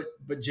 picture,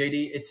 but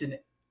JD, it's in.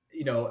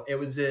 It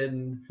was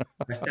in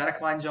my static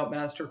line jump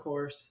master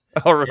course,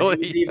 Oh, and it was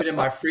really? even in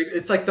my free.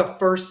 It's like the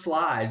first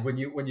slide when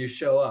you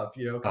show up.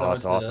 Oh, Coming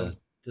that's awesome.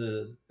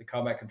 to the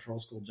combat control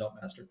school jump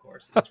master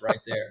course. It's right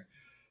there.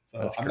 So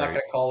That's I'm not going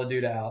great. to call the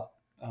dude out.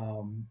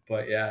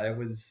 But yeah, it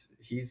was.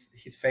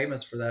 He's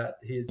famous for that.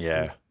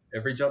 Yeah, He's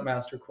every jump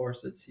master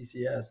course at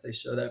CCS. They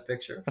show that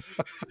picture.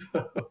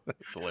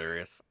 it's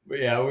hilarious. But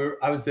yeah,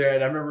 I was there,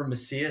 and I remember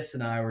Macias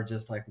and I were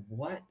just like,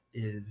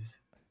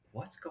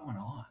 what's going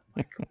on?"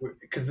 Like,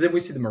 because then we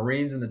see the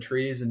Marines in the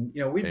trees, and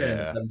we'd been in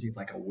the Yeah, 17th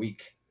like a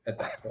week at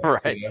that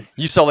point. right.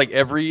 You saw like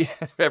everything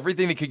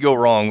that could go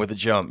wrong with a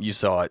jump. You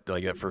saw it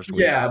like that first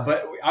week. Yeah,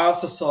 but I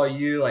also saw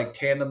you like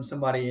tandem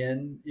somebody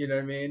in. You know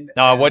what I mean?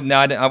 No, I And wasn't.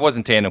 I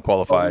wasn't tandem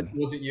qualified.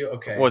 was it you? It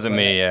Okay, wasn't but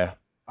me. Yeah,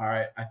 all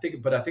right. I think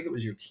it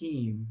was your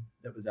team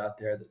that was out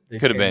there that they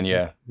could have came. been.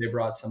 Yeah, They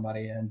brought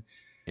somebody in,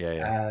 yeah,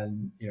 yeah.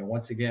 and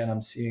once again,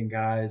 I'm seeing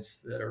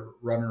guys that are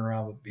running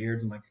around with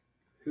beards. I'm like,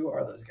 who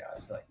are those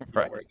guys? Like, don't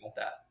Right. worry about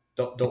that.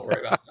 Don't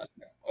worry about that.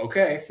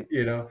 Okay,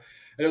 And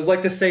it was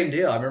like the same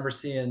deal. I remember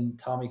seeing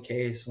Tommy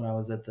Case when I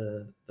was at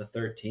the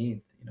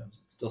 13th.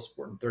 Still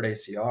sporting third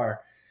ACR,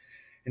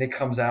 and he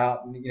comes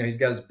out, and he's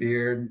got his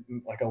beard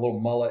like a little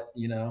mullet.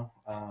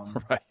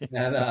 Right.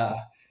 And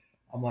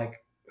I'm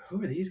like,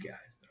 who are these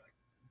guys? They're like,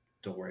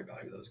 don't worry about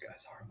who those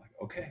guys are. I'm like,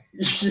 okay,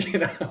 You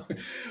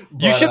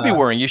But should be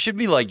worrying. You should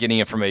be like getting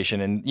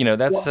information, and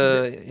that's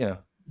well,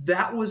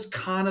 that was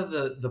kind of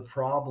the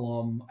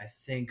problem, I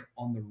think,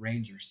 on the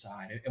Ranger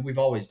side, and we've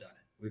always done it.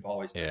 We've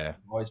always done it. yeah,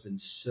 We've always been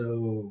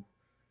so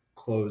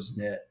close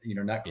knit,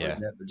 not close yeah.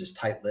 knit, but just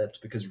tight lipped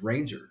because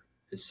Ranger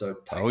is so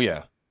Oh tight knit.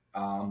 yeah.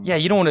 Yeah,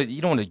 you don't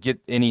want to get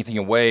anything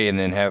away and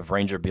then have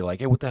Ranger be like,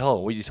 "Hey, what the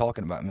hell? What are you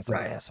talking about?" And it's like,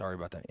 Right. "Yeah, sorry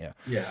about that." Yeah,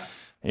 Yeah.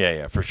 yeah,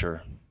 yeah, for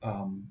sure.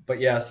 But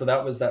yeah, so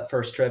that was that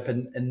first trip,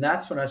 and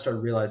that's when I started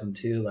realizing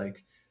too,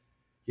 like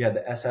you had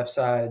the SF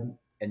side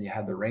and you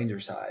had the Ranger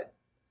side,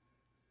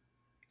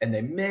 and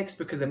they mixed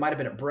because they might have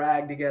been at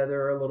Bragg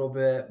together a little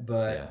bit,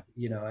 Yeah.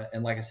 but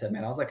and like I said,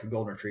 man, I was like a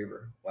golden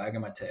retriever,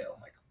 wagging my tail,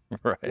 like,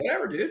 Right.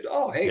 whatever, dude.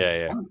 Oh, hey,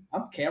 Yeah, yeah.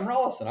 I'm Cam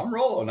Rollosson. I'm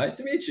Rollo. Nice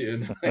to meet you.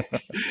 And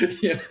like,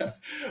 you know,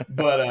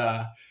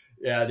 but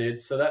yeah,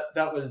 dude. So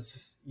that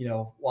was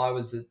while I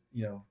was at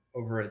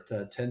over at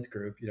 10th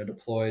Group,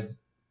 deployed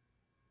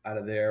out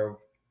of there,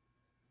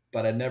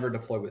 but I never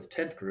deployed with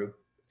 10th Group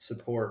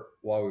support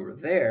while we were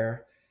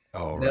there.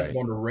 Oh, Ended up right.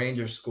 going to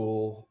Ranger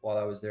School while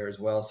I was there as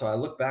well. So I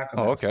look back on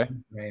Oh, that okay.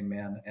 time frame,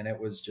 man, and it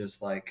was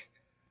just like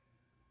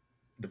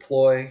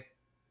deploy,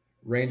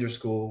 Ranger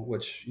School,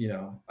 which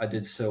I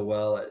did so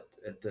well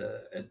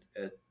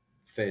at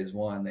phase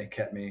one, they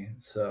kept me.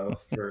 So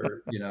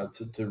for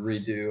to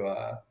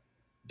redo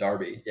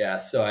Darby, yeah.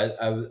 So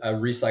I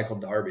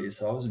recycled Darby,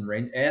 so I was in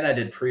range, and I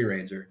did pre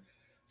Ranger,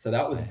 so Man.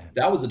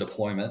 that was a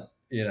deployment,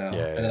 Yeah,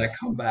 and then I yeah.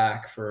 come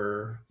back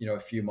for a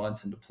few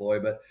months and deploy,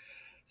 but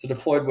so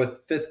deployed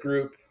with fifth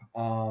group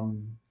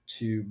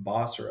to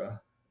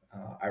Basra,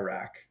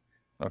 Iraq,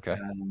 Okay.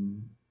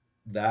 and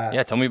Yeah,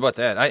 that tell me about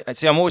that. I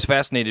see. I'm always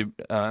fascinated.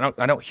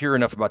 I don't hear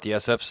enough about the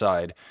SF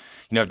side.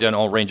 I've done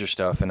all Ranger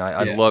stuff, and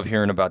I yeah. love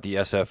hearing about the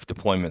SF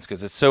deployments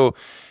because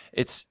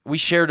it's we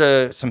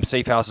shared some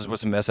safe houses with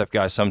some SF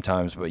guys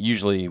sometimes, but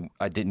usually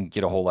I didn't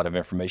get a whole lot of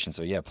information.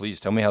 So yeah, please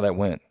tell me how that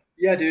went.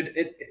 Yeah, dude,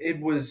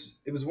 it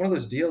was one of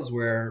those deals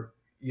where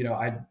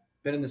I'd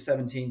been in the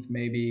 17th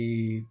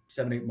maybe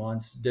 7 8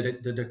 months,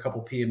 did a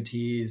couple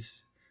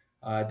PMTs,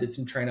 did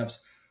some train ups,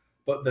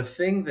 but the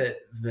thing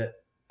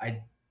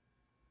I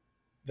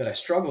that I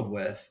struggled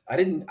with, I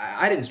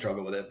didn't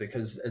struggle with it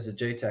because as a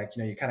JTech,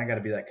 you kind of got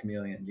to be that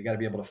chameleon. You got to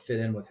be able to fit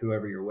in with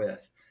whoever you're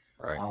with.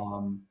 Right.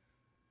 Um,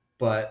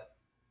 but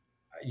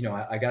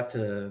I got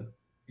to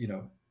you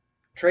know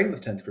trained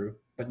with 10th group,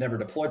 but never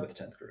deployed with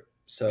 10th group. Yeah.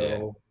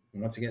 So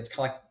once again, it's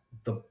kind of like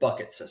the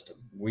bucket system.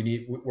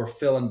 We're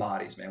filling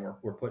bodies, man.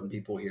 We're putting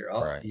people here.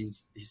 Oh, Right.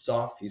 he's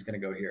soft. He's going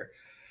to go here.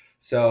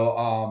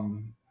 So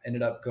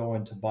ended up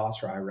going to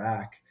Basra,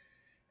 Iraq.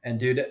 And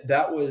dude,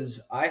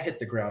 I hit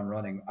the ground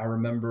running. I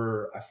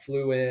remember I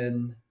flew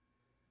in.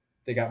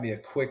 They got me a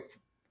quick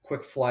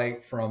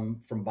flight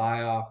from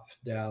Biop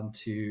down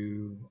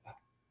to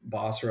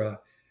Basra,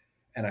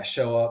 and I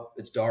show up.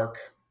 It's dark,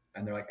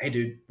 and they're like, "Hey,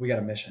 dude, we got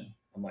a mission."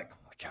 I'm like, Oh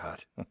my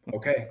God.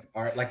 okay,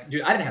 all right. Like,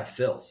 dude, I didn't have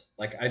fills.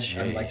 Like, I'm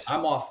like, Jeez.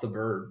 I'm off the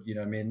bird. You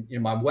know what I mean?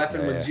 My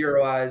weapon Yeah, was yeah.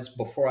 zero eyes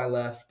before I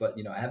left, but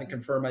I haven't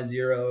confirmed my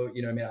zero.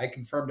 You know what I mean? I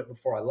confirmed it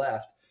before I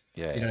left.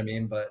 Yeah, You know yeah. what I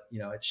mean? But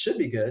it should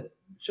be good. It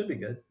should be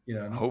good. You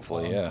know what I mean?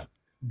 Hopefully, yeah.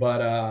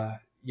 But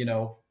you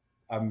know,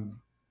 I'm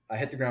I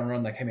hit the ground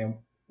run like, hey man,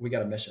 we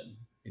got a mission.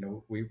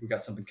 We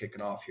got something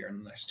kicking off here in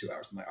the next 2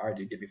 hours. I'm like, all right,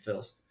 dude, give me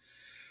fills.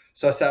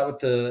 So I sat with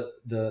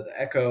the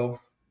Echo,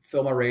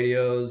 fill my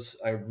radios.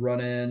 I run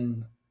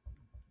in,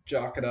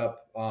 jock it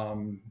up,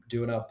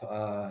 doing up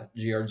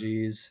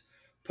GRGs,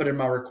 put in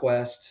my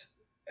request,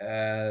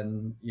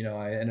 and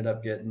I ended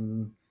up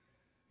getting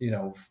you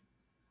know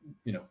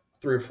you know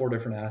 3 or 4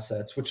 different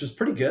assets, which was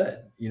pretty good,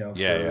 Yeah,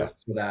 yeah.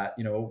 for that.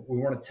 We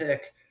weren't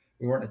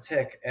a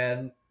tick,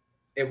 and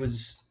it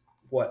was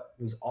what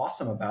was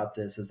awesome about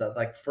this is that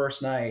like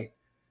first night,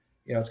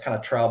 it's kind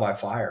of trial by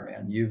fire,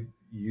 man. You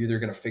either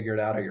going to figure it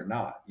out or you're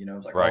not.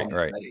 It's like, oh, Right, I'm not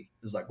right. ready.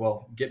 It was like,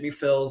 well, get me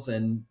fills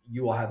and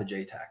you will have a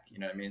JTAC. You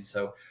know what I mean?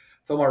 So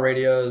fill my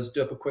radios,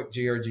 do up a quick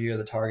GRG of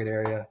the target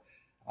area,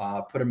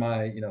 put in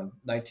my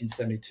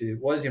 1972.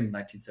 What was even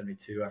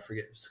 1972? I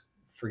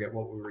forget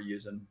what we were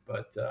using,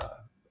 but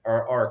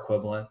our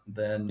equivalent.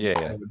 Then Yeah,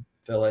 I yeah. would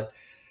fill it,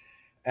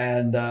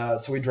 and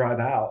so we drive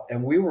out,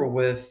 and we were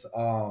with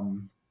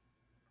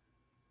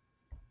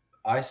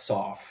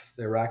ISOF,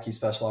 the Iraqi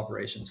Special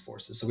Operations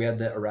Forces. So we had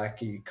the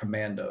Iraqi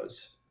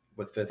commandos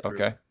with fifth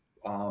group. Okay.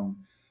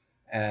 Um,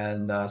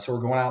 and so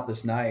we're going out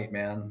this night,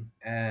 man,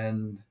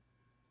 and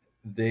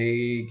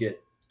they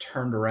get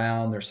turned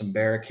around. There's some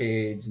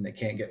barricades, and they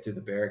can't get through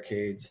the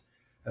barricades.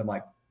 And I'm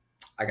like,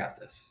 I got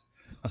this.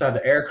 So I have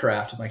the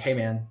aircraft. I'm like, hey,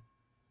 man,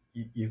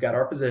 you've got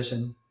our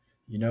position.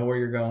 You know where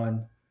you're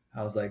going.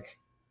 I was like,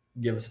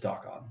 give us a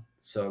talk on.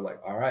 So like,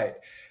 all right.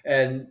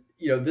 And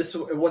this,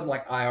 it wasn't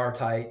like IR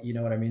tight, you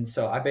know what I mean?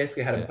 So I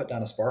basically had him Yeah. put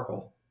down a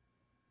sparkle,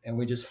 and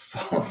we just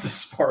followed the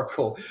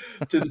sparkle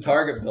to the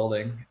target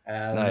building.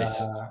 Nice.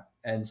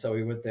 And so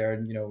we went there,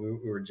 and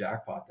we were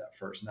jackpot that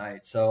first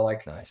night. So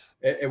like Nice.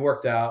 it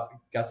worked out.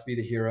 Got to be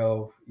the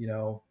hero,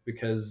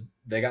 because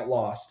they got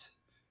lost,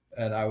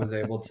 and I was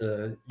able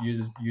to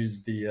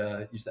use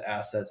the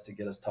assets to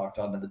get us talked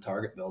onto the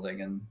target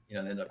building, and they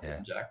ended up Yeah.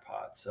 getting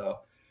jackpot. So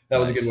that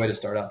was a good Nice. way to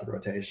start out the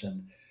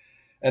rotation.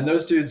 And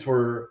those dudes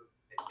were,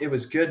 it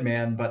was good,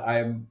 man. But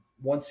I'm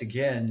once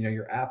again,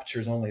 your aperture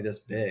is only this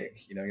big.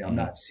 I'm Hmm.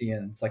 not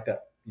seeing. It's like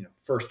that,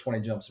 first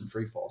 20 jumps in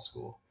free fall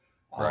school.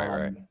 Right,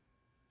 right.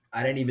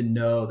 I didn't even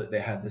know that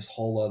they had this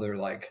whole other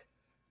like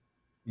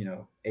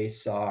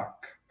ASOC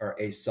or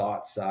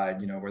ASOT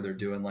side, where they're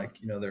doing like,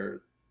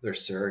 their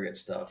surrogate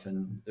stuff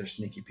and their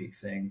sneaky peek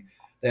thing.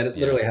 They Yeah.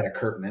 literally had a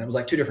curtain, and it was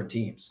like 2 different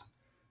teams.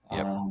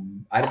 Yep.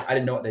 I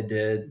didn't know what they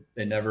did.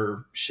 They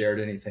never shared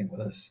anything with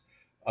us.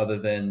 other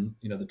than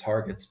the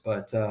targets.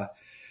 But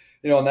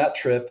on that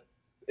trip,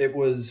 it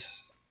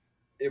was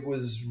it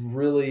was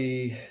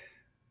really,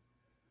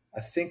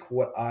 I think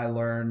what I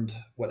learned,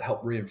 what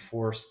helped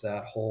reinforce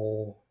that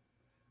whole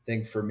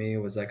thing for me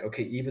was like,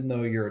 okay, even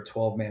though you're a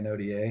 12-man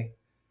ODA,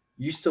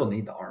 you still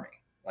need the Army.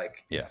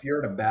 Like, Yeah. if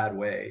you're in a bad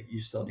way, you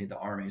still need the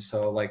Army.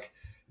 So, like,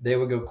 they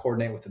would go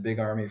coordinate with the big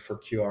Army for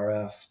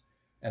QRF,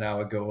 and I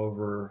would go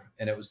over,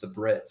 and it was the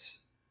Brits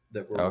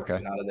that were Okay.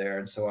 working out of there.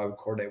 And so I would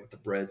coordinate with the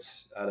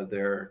Brits out of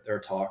their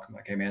talk. I'm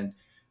like, hey, man,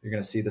 you're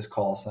going to see this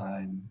call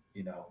sign.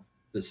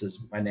 This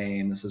is my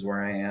name. This is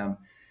where I am.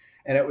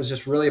 And it was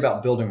just really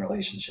about building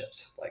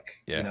relationships.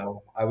 Like, Yeah.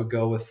 I would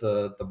go with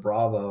the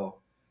Bravo,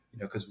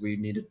 because we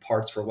needed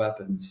parts for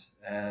weapons,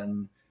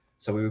 and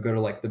so we would go to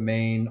like the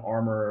main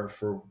armorer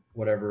for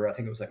whatever. I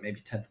think it was like maybe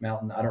 10th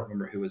Mountain. I don't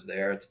remember who was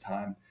there at the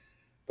time,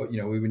 but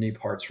we would need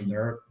parts from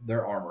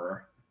their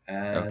armorer.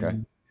 Okay.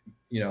 And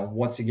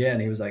once again,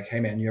 he was like, "Hey,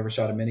 man, you ever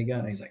shot a minigun?"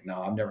 And he's like,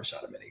 "No, I've never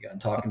shot a minigun."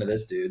 Talking to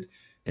this dude,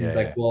 and he's Yeah.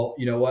 like, Yeah. "Well,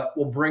 you know what?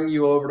 We'll bring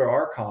you over to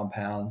our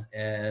compound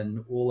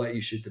and we'll let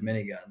you shoot the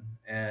minigun."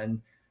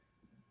 And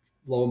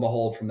lo and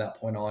behold, from that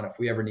point on, if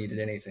we ever needed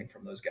anything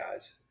from those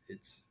guys,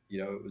 it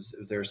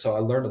was there. So I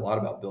learned a lot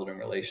about building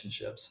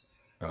relationships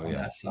Oh on yeah.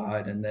 that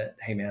side, and that,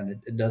 hey,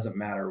 man, it doesn't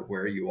matter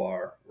where you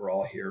are. We're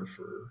all here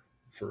for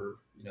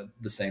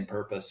the same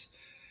purpose.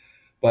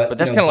 But But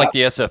that's kind of like that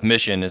the SF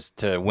mission is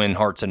to win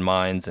hearts and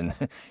minds and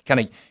kind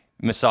of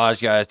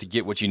massage guys to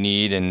get what you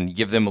need and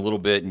give them a little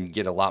bit and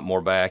get a lot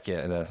more back.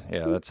 Yeah.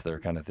 Yeah. That's their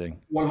kind of thing.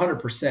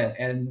 100%.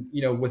 And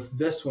with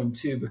this one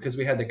too, because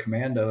we had the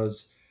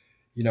commandos,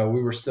 we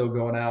were still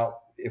going out.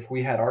 If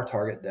we had our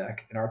target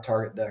deck and our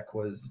target deck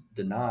was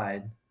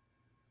denied,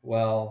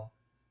 well,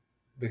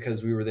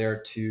 because we were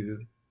there to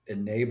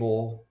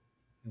enable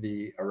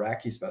the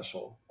Iraqi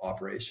special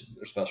operation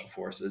or special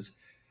forces.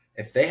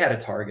 If they had a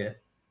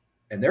target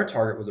and their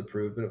target was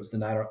approved, but it was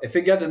denied, if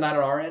it got denied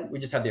on our end, we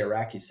just have the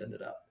Iraqis send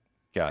it up,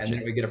 and then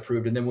Gotcha. it would get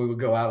approved, and then we would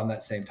go out on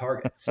that same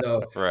target.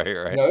 So, Right.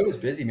 Right. it was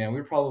busy, man.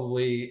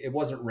 It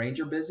wasn't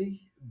Ranger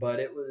busy, but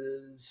it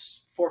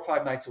was 4 or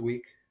 5 nights a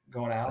week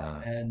going out,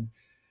 Uh, and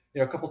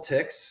a couple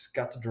ticks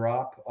got to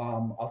drop.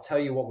 I'll tell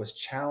you what was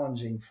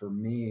challenging for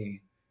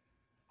me,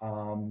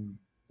 um,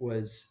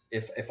 was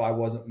if I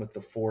wasn't with the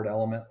forward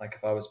element, like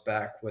if I was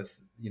back with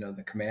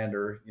the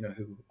commander,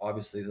 who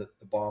obviously the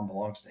bomb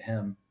belongs to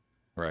him.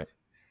 right.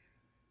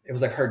 It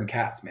was like herding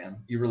cats,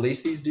 man. You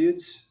release these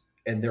dudes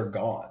and they're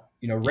gone.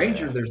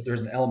 Ranger, Yeah.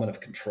 there's an element of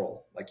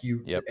control, like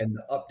Yep. and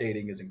the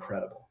updating is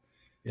incredible.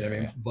 You know Yeah. what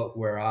I Yeah. mean? But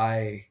where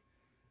I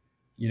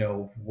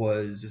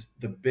was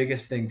the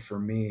biggest thing for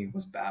me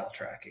was battle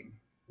tracking,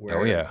 Oh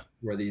where yeah.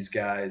 these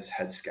guys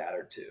had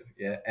scattered to.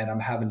 Yeah, and I'm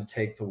having to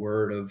take the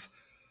word of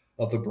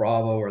the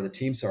Bravo or the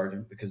team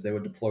sergeant, because they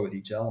would deploy with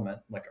each element.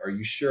 Like, are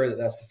you sure that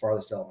that's the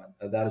farthest element?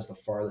 That is the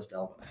farthest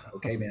element. I'm like,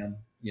 okay, man.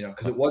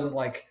 Because it wasn't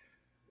like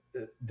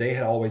they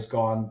had always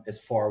gone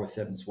as far with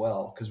them as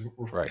well. Because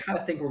we're Right. kind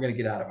of think we're going to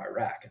get out of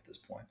Iraq at this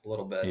point a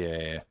little bit. Yeah.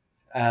 Yeah.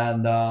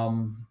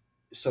 And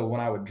so when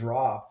I would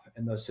drop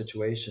in those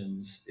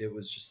situations, it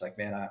was just like,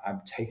 man,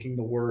 I'm taking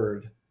the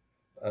word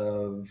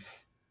of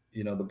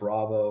the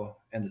Bravo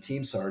and the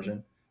team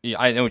sergeant. Yeah,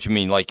 I know what you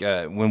mean. Like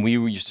when we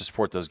used to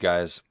support those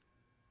guys,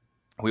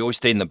 we always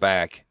stayed in the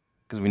back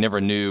because we never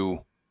knew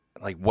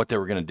like what they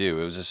were gonna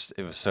do. It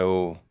was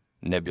so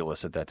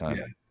nebulous at that time.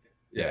 Yeah,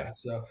 Yeah. yeah.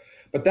 So,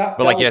 but that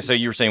But that like yeah, was so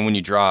you were saying when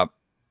you drop,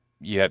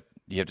 you have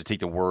to take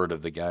the word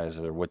of the guys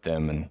that are with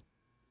them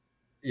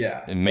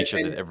yeah, and make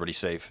sure that everybody's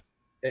safe.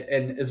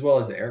 and as well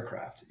as the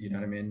aircraft, you know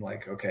what I mean?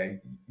 Like, okay,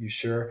 you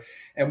sure?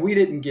 And we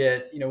didn't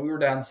get, we were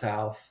down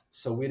south,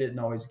 so we didn't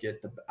always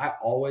get I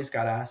always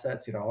got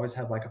assets, I always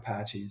have like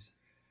Apaches,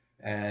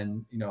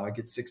 and I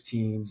get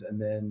 16s,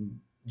 and then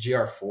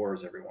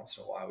GR4s every once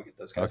in a while. We get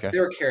those guys, but Okay.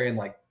 they were carrying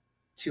like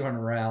 200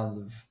 rounds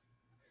of,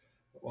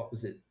 what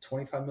was it,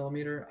 25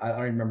 millimeter? I don't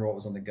even remember what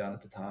was on the gun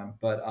at the time,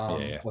 but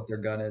Yeah. what their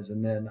gun is.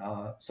 And then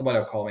somebody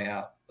will call me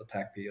out,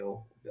 attack PO,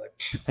 will be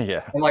like, Yeah.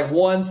 Yeah. and like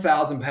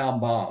 1,000-pound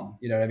bomb,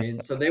 you know what I mean?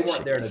 So they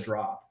weren't there to Jeez.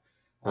 drop.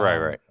 Right.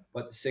 Right.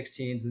 But the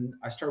 16s, and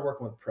I started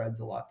working with Preds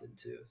a lot then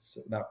too.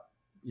 So now,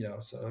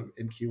 so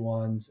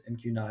MQ1s,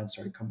 MQ9s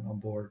started coming on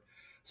board.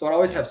 So I'd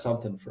always Yeah. have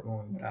something for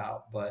when we went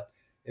out, but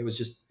it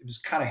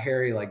was kind of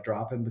hairy, like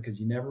dropping, because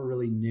you never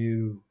really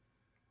knew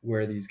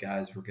where these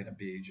guys were going to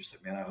be. Just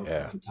like, man, I hope you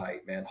Yeah. hold them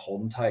tight, man.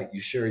 Hold them tight. You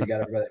sure you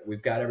got everybody?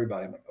 We've got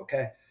everybody. I'm like,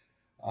 okay.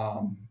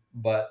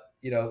 But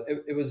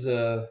it was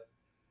a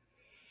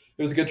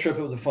good trip.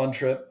 It was a fun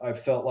trip. I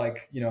felt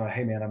like,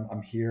 hey, man,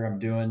 I'm here. I'm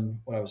doing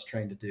what I was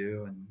trained to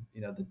do. And,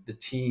 the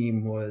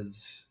team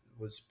was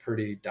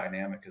pretty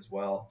dynamic as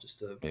well,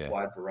 just a Yeah.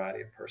 wide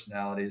variety of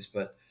personalities.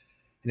 But,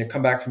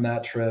 come back from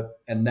that trip.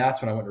 And that's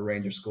when I went to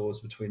Ranger School, was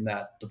between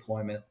that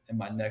deployment and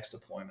my next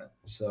deployment.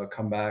 So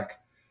come back,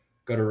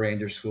 go to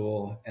Ranger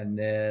School, and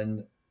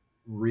then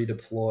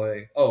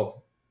redeploy.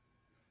 Oh,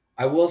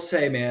 I will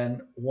say,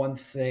 man, one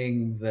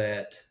thing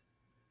that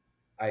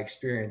I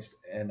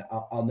experienced, and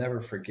I'll never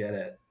forget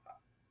it.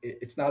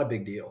 It's not a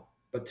big deal,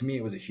 but to me,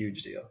 it was a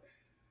huge deal.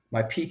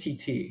 My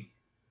PTT.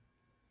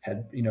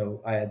 had, you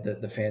know, I had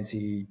the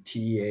fancy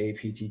TEA,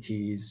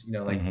 PTTs, you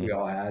know, like we Hmm.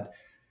 all had,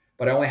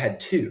 but I only had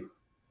two.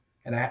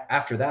 And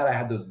after that, I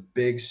had those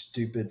big,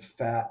 stupid,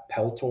 fat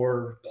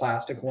Peltor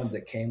plastic ones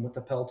that came with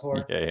the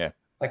Peltor. Yeah, yeah.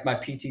 Like my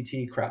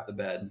PTT crap the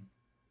bed,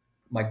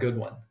 my good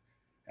one.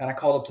 And I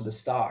called up to the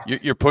stock.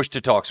 Your push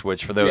to talk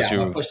switch for those Yeah,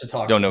 my who push to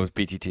talk don't know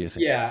switch. what PTT is.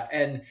 Yeah.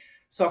 And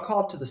so I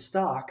called up to the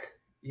stock,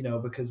 you know,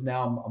 because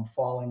now I'm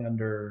falling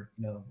under,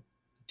 you know,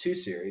 2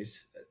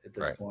 series at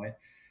this Right. point.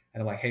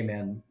 And I'm like, hey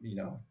man, you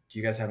know, do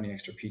you guys have any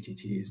extra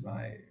PTTs?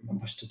 My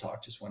push to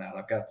talk just went out.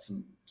 I've got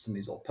some of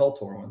these old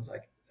Peltor ones.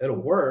 Like it'll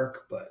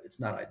work, but it's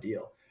not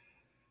ideal.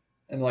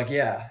 And like,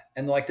 yeah.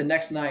 And like the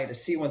next night, a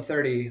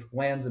C-130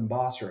 lands in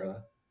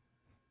Basra,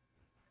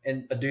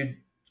 and a dude,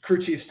 crew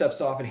chief, steps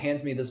off and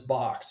hands me this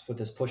box with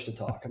this push to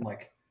talk. I'm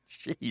like,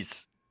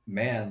 Jeez.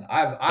 man,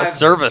 That's I've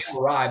service.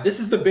 arrived. This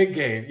is the big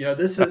game. You know,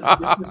 this is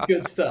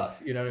good stuff.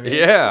 You know what I mean? So,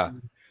 Yeah.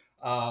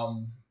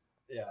 um,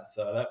 yeah.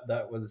 So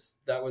that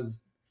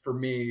was for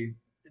me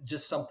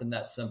just something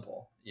that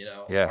simple. You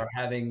know, Yeah. or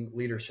having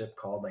leadership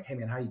called like, hey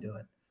man, how you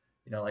doing?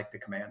 You know, like the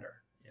commander.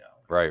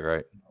 Right,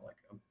 right. Like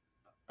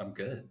I'm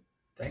good.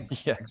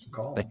 Thanks. Yeah. Thanks for Like,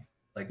 calling.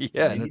 Like,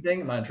 yeah. need anything?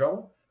 Am I in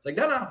trouble? It's like,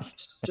 no,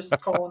 just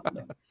calling.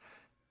 Like,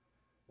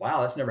 wow,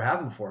 that's never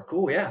happened before.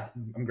 Cool. Yeah,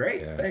 I'm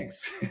great. Yeah.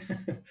 Thanks.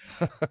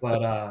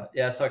 But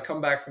yeah, so I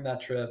come back from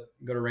that trip,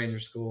 go to Ranger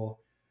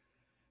School,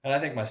 and I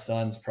think my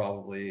son's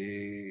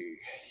probably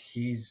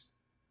he's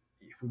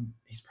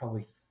he's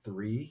probably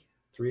three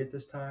at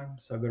this time.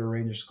 So I go to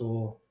Ranger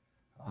School.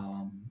 Like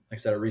I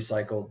said, I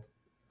recycled,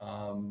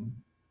 um,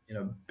 you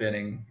know,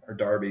 Benning or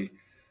Darby,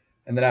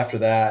 and then after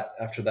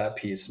that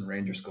piece in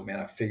Ranger School, man,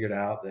 I figured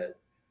out that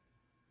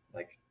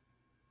like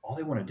all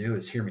they want to do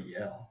is hear me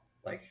yell,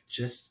 like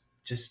just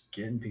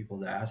getting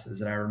people's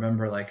asses. And I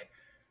remember like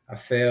I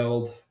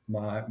failed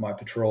my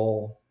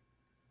patrol,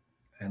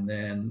 and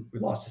then we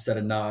lost a set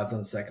of nods on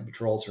the second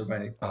patrol, so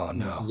everybody Oh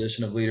in a no.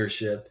 position of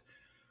leadership,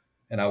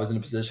 and I was in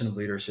a position of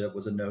leadership,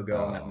 was a no go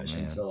on that Oh mission.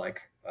 man. So like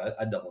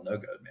I double no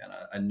good, man.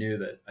 I knew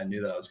that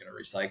I was going to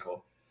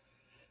recycle.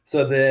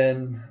 So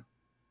then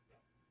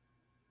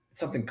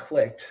something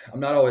clicked. I'm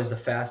not always the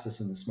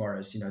fastest and the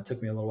smartest. You know, it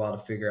took me a little while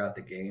to figure out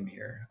the game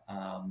here.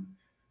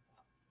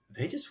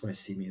 They just want to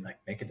see me like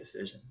make a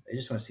decision. They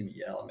just want to see me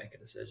yell and make a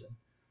decision.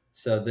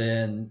 So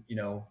then, you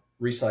know,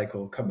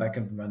 recycle, come back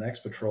in for my next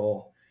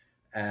patrol,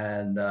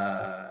 and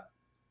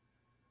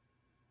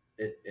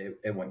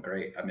it went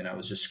great. I mean, I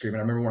was just screaming.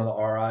 I remember one of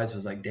the RIs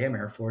was like, "Damn,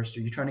 Air Force,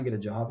 are you trying to get a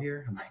job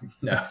here?" I'm like,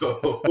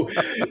 "No,"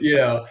 you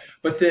know.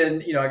 But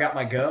then, you know, I got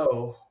my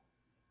go,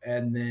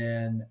 and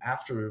then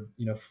after,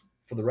 you know,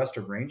 for the rest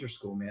of Ranger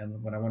School, man,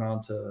 when I went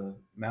on to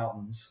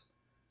mountains,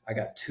 I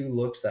got 2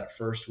 looks that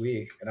first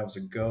week, and I was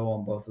a go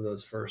on both of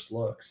those first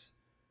looks.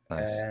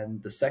 Nice.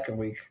 And the second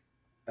week,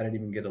 I didn't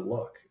even get a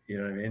look. You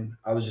know what I mean?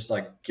 I was just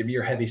like, "Give me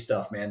your heavy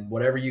stuff, man.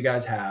 Whatever you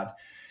guys have."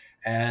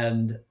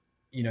 And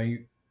you know,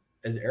 you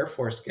as Air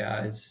Force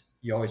guys,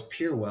 you always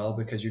peer well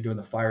because you're doing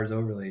the fires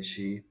overlay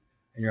sheet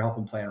and you're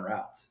helping plan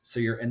routes. So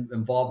you're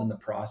involved in the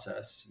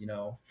process. You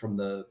know, from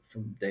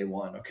day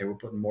one. Okay, we're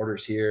putting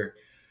mortars here.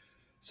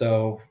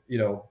 So, you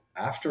know,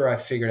 after I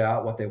figured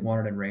out what they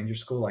wanted in Ranger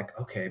School, like,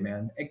 okay,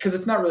 man, because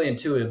it's not really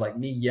intuitive, like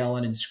me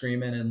yelling and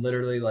screaming and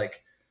literally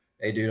like,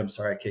 hey, dude, I'm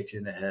sorry I kicked you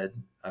in the head.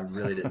 I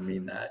really didn't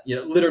mean that. You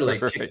know, literally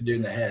kicked Right. a dude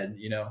in the head,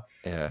 you know.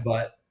 Yeah.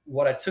 But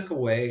what I took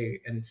away,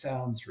 and it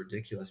sounds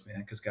ridiculous, man,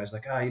 because guys are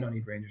like, you don't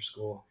need Ranger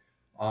School.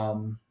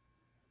 Um,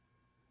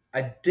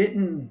 I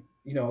didn't,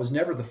 you know, it was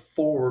never the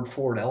forward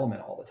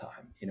element all the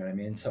time. You know what I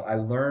mean? So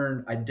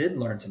I did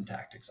learn some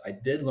tactics. I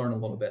did learn a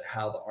little bit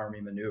how the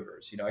Army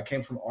maneuvers. You know, I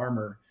came from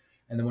armor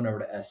and then went over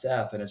to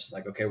SF, and it's just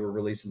like, okay, we're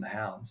releasing the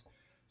hounds.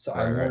 So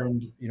I Right, right.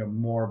 learned, you know,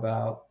 more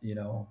about, you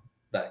know,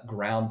 that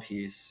ground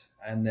piece.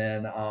 And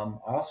then I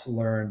also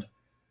learned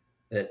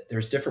that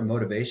there's different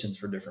motivations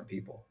for different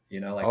people. You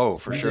know, like Oh,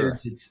 for some sure.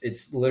 dudes,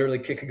 it's literally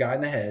kick a guy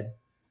in the head,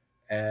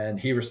 and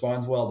he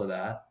responds well to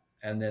that.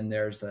 And then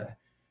there's the,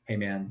 hey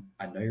man,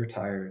 I know you're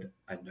tired,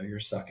 I know you're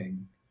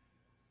sucking,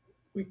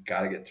 we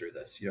got to get through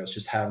this. You know, it's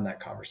just having that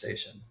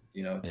conversation.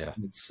 You know, Yeah.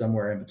 it's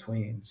somewhere in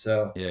between.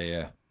 So, Yeah,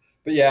 yeah.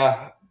 but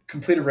yeah,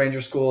 completed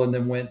Ranger School and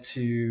then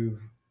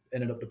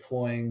ended up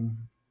deploying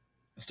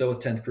still with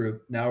 10th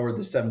Group. Now we're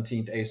the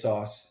 17th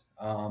ASOS,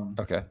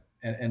 Okay.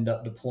 and end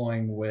up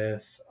deploying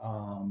with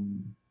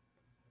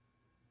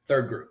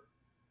 3rd Group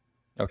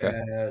Okay.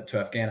 to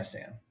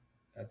Afghanistan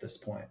at this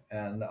point.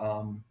 And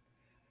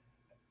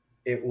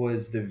it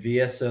was the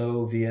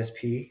VSO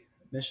VSP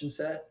mission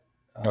set.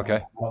 Okay.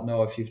 I don't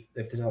know if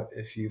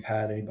you've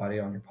had anybody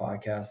on your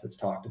podcast that's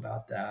talked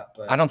about that,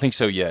 I but don't think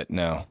so yet.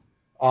 No.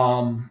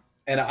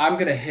 and I'm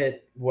gonna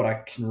hit what I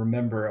can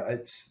remember.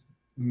 It's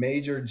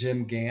Major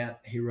Jim Gant.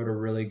 He wrote a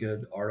really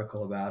good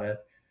article about it,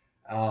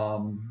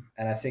 and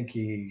I think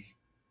he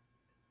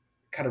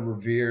kind of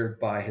revered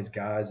by his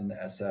guys in the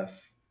SF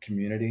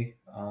community.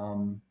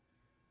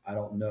 I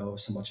don't know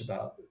so much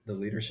about the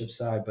leadership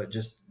side, but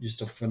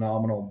just a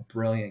phenomenal,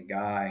 brilliant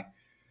guy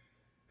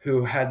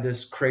who had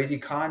this crazy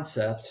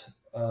concept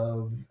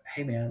of,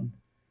 hey man,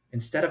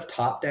 instead of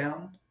top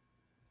down,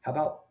 how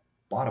about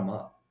bottom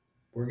up?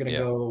 Yeah. We're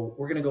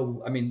gonna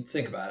go. I mean,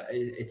 think about it.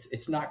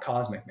 It's not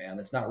cosmic, man.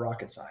 It's not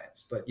rocket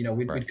science. But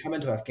Right. we'd come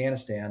into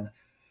Afghanistan,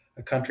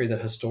 a country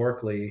that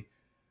historically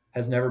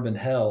has never been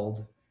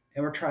held,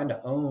 and we're trying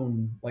to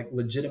own, like,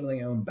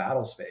 legitimately own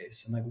battle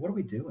space. And like, what are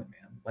we doing,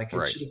 man? Like, it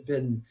Right. should have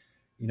been,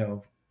 you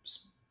know,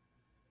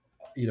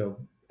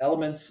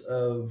 elements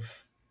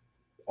of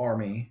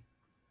army,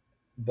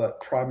 but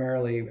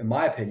primarily, in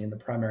my opinion, the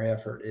primary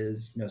effort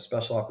is,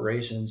 special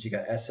operations. You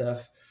got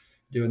SF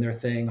doing their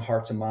thing,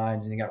 hearts and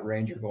minds, and you got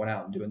Ranger going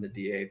out and doing the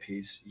DA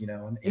piece.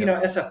 And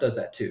Yep. SF does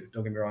that too.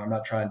 Don't get me wrong. I'm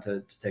not trying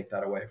to take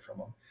that away from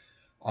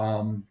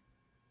them.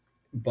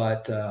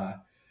 But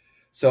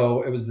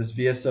So it was this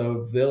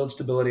VSO, Village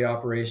Stability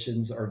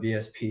Operations, or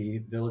VSP,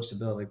 Village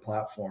Stability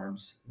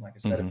Platforms. Like I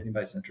said, if Hmm.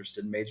 anybody's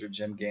interested, Major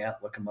Jim Gant,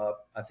 look him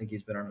up. I think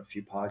he's been on a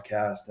few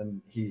podcasts,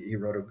 and he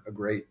wrote a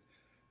great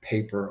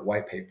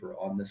white paper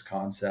on this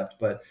concept.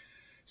 But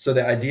so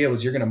the idea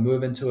was, you're going to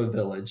move into a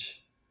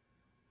village,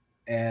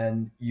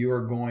 and you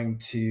are going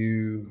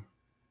to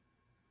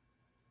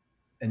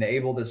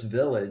enable this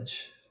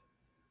village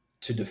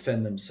to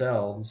defend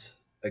themselves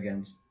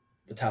against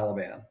the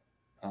Taliban,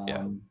 Yeah.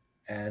 um,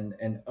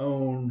 and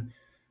own,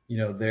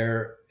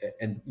 their,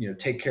 and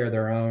take care of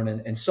their own,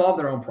 and solve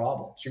their own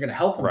problems. You're going to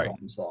help them Right.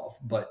 problem solve,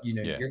 but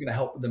Yeah. you're going to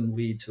help them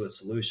lead to a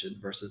solution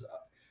versus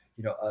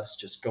us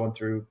just going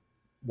through,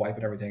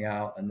 wiping everything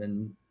out, and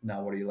then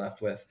now what are you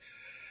left with?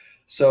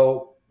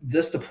 So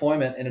this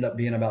deployment ended up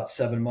being about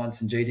 7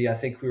 months, and JD, I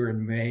think we were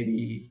in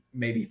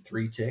maybe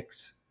 3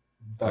 ticks,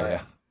 Oh but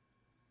yeah.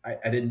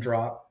 I didn't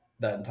drop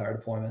that entire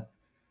deployment.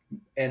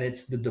 And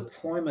it's the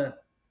deployment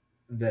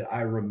that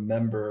I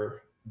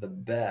remember the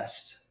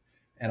best,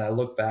 and I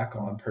look back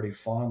on pretty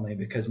fondly,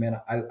 because, man,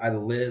 I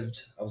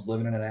was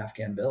living in an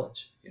Afghan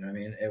village. You know what I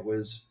mean? It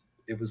was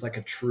like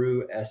a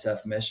true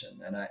SF mission,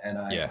 and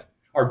I Yeah.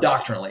 or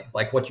doctrinally,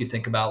 like what you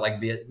think about,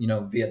 like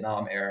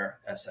Vietnam era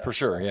For SF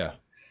sure. stuff. Yeah.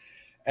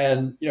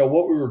 And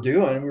what we were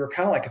doing, we were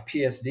kind of like a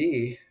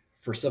PSD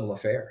for civil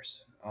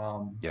affairs.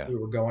 Yeah. We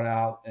were going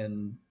out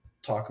and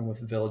talking with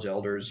the village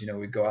elders.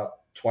 We'd go out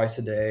twice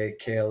a day,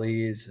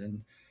 KLEs,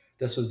 and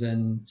this was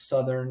in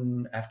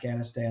southern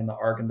Afghanistan, the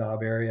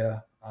Arghandab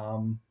area, a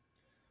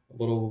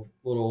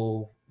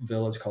little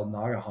village called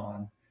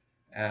Nagahan,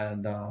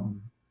 and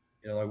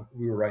like,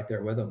 we were right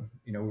there with them.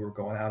 We were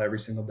going out every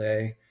single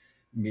day,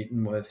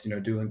 meeting with,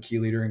 doing key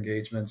leader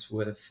engagements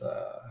with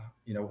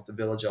with the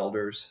village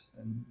elders,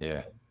 and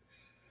Yeah.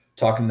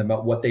 talking to them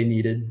about what they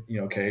needed.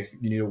 Okay,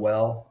 you need a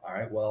well. All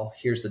right, well,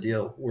 here's the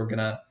deal. We're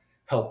gonna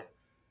help.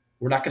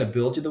 We're not going to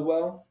build you the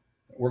well.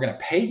 We're going to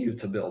pay you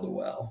to build a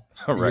well.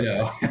 Right.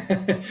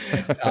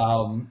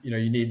 Right.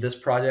 You need this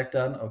project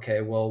done.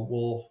 Okay, well,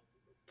 we'll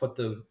put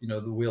the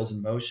wheels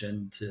in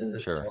motion to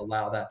Sure.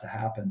 allow that to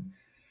happen.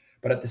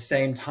 But at the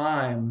same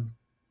time,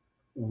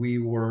 we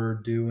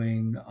were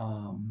doing,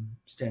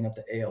 standing up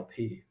the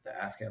ALP,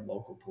 the Afghan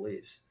local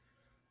police,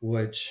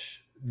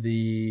 which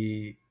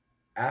the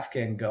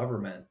Afghan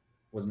government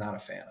was not a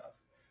fan of,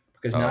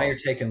 because now Oh. you're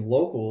taking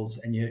locals,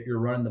 and you're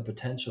running the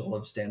potential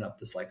of standing up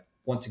this, like,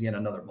 once again,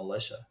 another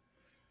militia.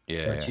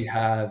 Yeah. But Yeah. you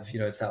have,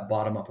 it's that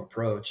bottom up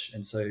approach.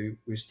 And so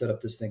we stood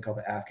up this thing called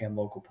the Afghan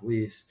local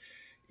police.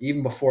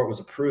 Even before it was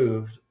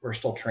approved, we're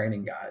still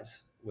training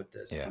guys with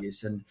this Yeah.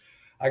 piece. And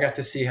I got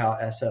to see how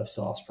SF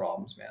solves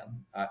problems,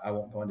 man. I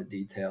won't go into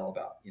detail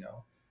about,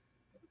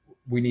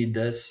 we need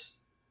this.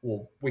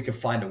 Well, we can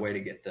find a way to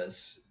get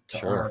this to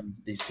Sure. arm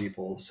these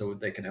people so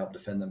they can help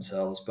defend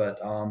themselves. But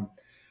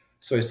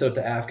so we stood up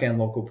the Afghan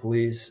local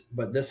police.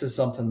 But this is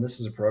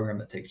a program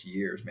that takes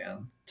years,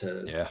 man,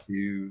 to Yeah.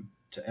 to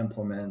to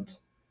implement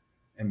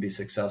and be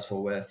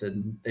successful with,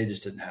 and they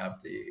just didn't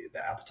have the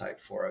appetite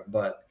for it.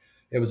 But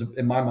it was,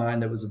 in my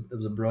mind, it was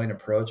a brilliant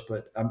approach.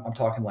 But I'm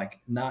talking,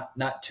 like, not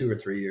 2 or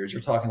 3 years.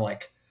 You're talking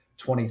like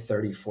 20,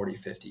 30, 40,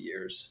 50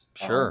 years,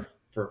 Sure.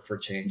 for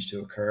change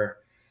to occur.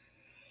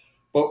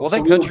 But Well, so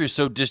that we were, country is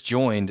so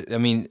disjoined. I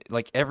mean,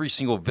 like every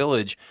single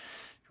village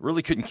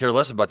really couldn't care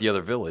less about the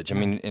other village. I no,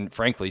 mean, and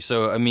frankly,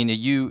 so I mean,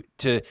 you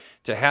to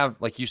have,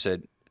 like you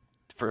said,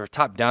 for a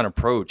top-down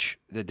approach,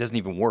 that doesn't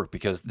even work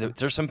because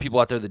there's some people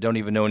out there that don't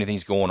even know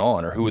anything's going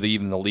on or who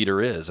even the leader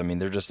is. I mean,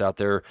 they're just out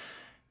there,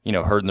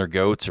 herding their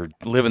goats or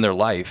living their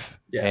life.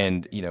 yeah.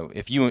 And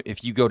if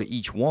you go to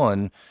each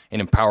one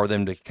and empower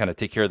them to kind of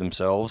take care of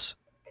themselves,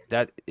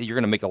 that you're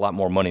going to make a lot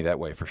more money that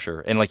way for sure.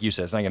 And like you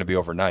said, it's not going to be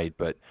overnight,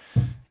 but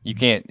you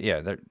can't.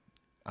 Yeah,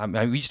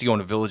 we used to go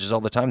into villages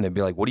all the time. They'd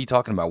be like, "What are you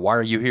talking about? Why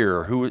are you here?"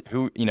 Or who,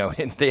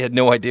 and they had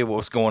no idea what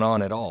was going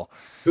on at all.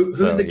 Who's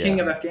So the yeah, king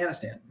of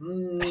Afghanistan?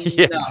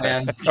 yeah, No,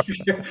 man. exactly.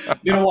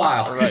 Been a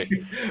while. Right,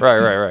 right,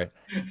 right, right.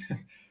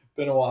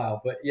 Been a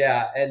while. But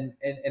yeah, and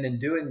in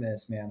doing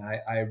this, man,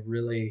 I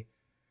really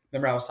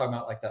remember, I was talking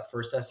about, like, that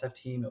first SF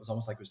team. It was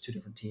almost like it was two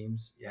different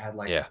teams. You had,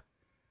 like, Yeah,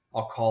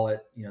 I'll call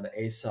it, the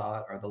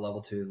ASOT, or the level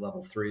 2,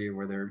 level 3,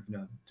 where they're,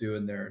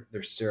 doing their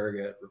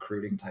surrogate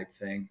recruiting type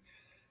thing.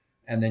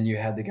 And then you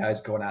had the guys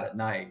going out at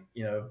night,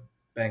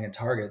 banging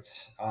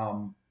targets.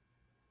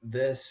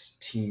 This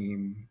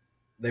team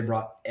they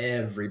brought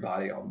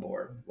everybody on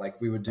board. Like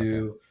we would Okay.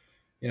 do,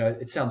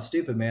 it sounds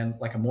stupid, man,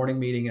 like a morning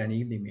meeting and an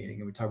evening meeting.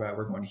 And we talk about,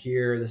 we're going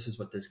here. This is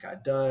what this guy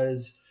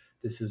does.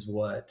 This is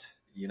what,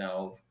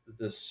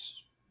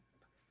 this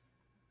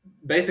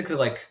basically,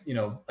 like,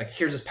 like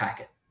here's his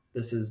packet. Right.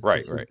 This is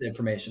Right. the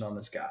information on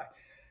this guy.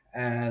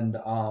 And,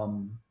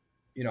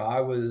 I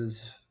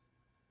was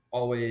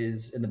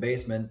always in the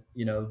basement,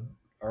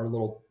 our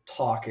little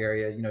talk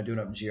area, doing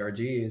up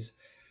GRGs.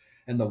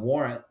 And the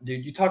warrant,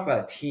 dude, you talk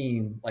about a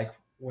team. Like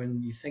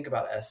when you think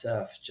about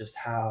SF, just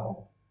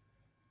how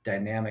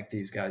dynamic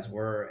these guys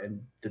were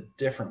and the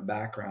different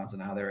backgrounds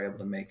and how they were able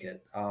to make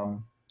it.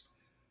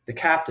 The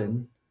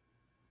captain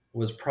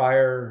was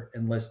prior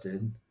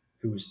enlisted,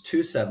 who was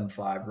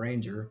 275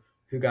 Ranger,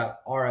 who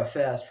got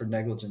RFS for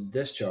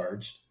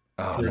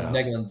Oh no.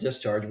 negligent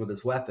discharge with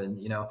his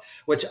weapon,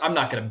 which I'm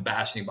not going to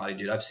bash anybody,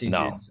 dude. I've seen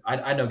No. dudes,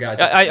 I know guys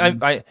that, I I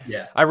I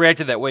yeah, I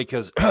reacted that way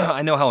because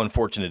I know how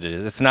unfortunate it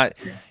is. It's not.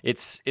 yeah,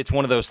 It's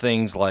one of those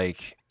things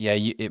like yeah,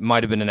 it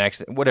might have been an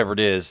accident, whatever it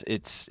is.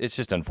 It's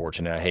just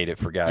unfortunate. I hate it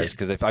for yeah. guys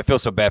because if I feel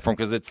so bad for them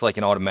because it's like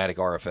an automatic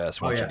RFS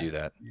Oh once you yeah, do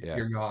that. Yeah.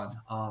 you're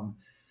gone.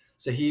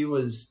 So he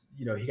was,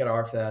 he got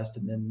RFS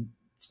and then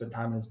spent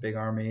time in his big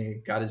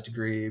army, got his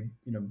degree,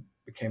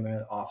 became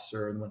an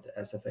officer and went to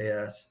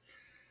SFAS.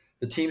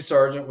 The team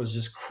sergeant was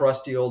just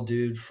crusty old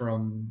dude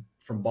from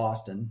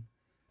Boston.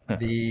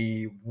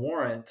 The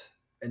warrant,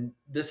 and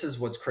this is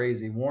what's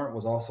crazy. Warrant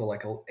was also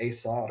like a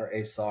ASOT or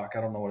ASOC.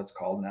 I don't know what it's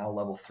called now.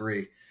 Level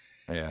 3.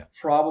 Yeah.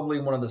 Probably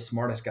one of the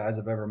smartest guys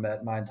I've ever met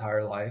in my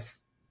entire life.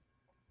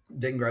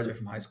 Didn't graduate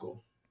from high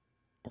school.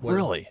 Was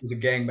Really? was a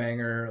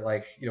gangbanger.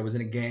 Like, was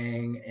in a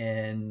gang,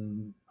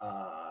 and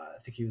I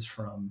think he was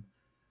from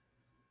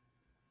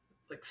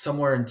like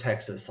somewhere in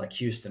Texas, like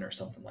Houston or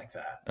something like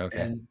that. Okay.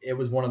 And it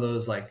was one of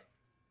those like,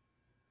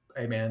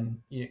 hey man,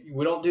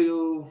 we don't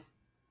do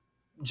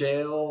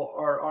jail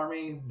or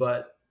army,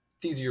 but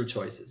these are your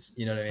choices.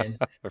 You know what I mean?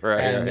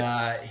 Right. And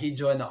Right. he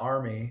joined the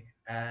army,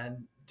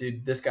 and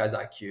dude, this guy's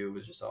IQ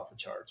was just off the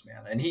charts,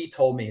 man. And he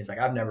told me, he's like,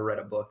 I've never read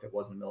a book that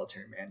wasn't a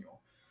military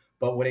manual,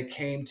 but when it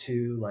came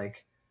to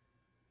like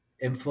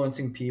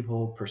influencing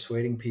people,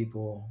 persuading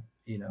people,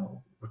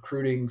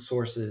 recruiting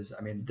sources,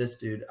 I mean, this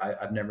dude,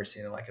 I've never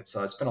seen it like it.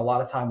 So I spent a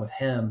lot of time with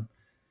him,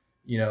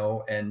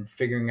 and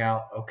figuring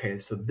out, okay,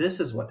 so this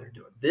is what they're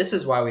doing. This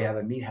is why we have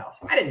a meat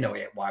house. I didn't know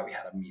yet why we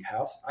had a meat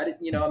house. I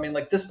didn't, I mean,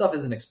 like this stuff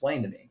isn't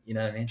explained to me. You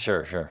know what I mean?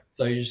 Sure. Sure.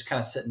 So you're just kind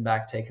of sitting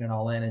back, taking it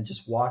all in, and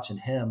just watching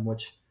him,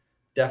 which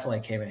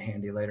definitely came in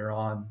handy later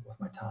on with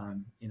my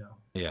time,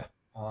 Yeah.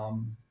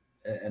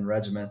 and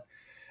regiment.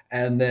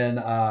 And then,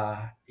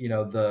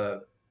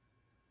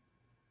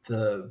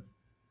 the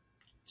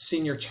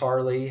senior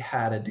Charlie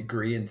had a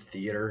degree in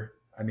theater.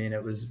 I mean,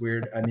 it was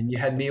weird. I mean, you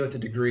had me with a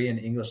degree in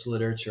English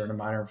literature and a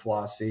minor in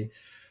philosophy.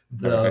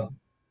 All right.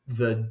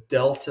 The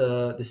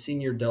the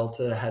senior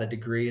Delta had a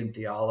degree in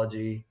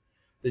theology.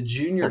 The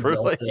junior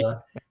Really?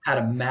 Delta had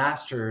a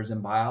master's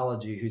in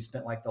biology who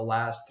spent like the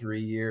last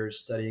 3 years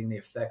studying the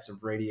effects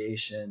of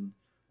radiation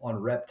on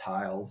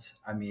reptiles.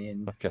 I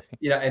mean, Okay.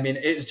 I mean,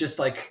 it was just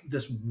like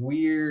this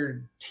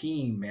weird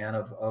team, man,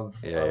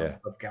 Yeah. Yeah.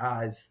 of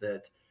guys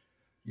that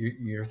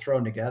you're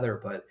thrown together,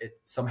 but it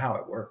somehow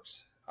it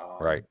works.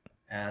 Right.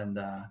 And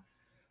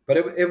but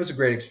it was a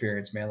great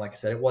experience, man. Like I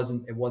said, it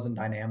wasn't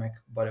dynamic,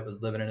 but it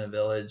was living in a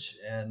village,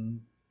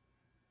 and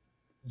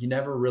you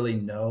never really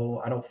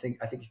know. I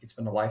think you could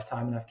spend a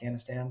lifetime in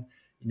Afghanistan.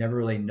 You never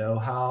really know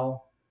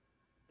how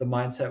the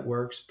mindset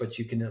works, but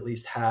you can at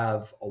least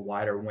have a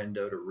wider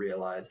window to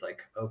realize,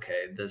 like,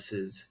 okay,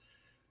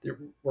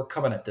 we're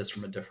coming at this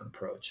from a different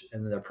approach,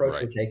 and the approach we're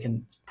Right.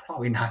 taking is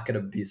probably not going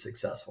to be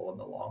successful in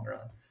the long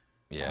run.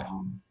 Yeah.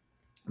 Um,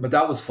 but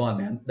that was fun,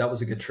 man. That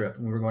was a good trip.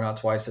 We were going out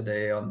twice a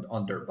day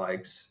on dirt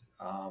bikes.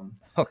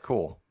 Oh,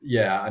 cool.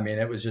 Yeah, I mean,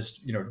 it was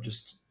just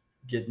just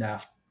getting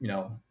after,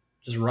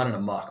 just running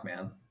amok,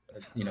 man.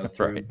 Right.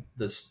 Through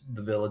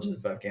the villages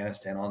of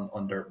Afghanistan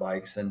on dirt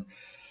bikes, and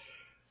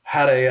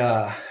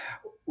had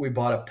we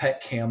bought a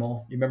pet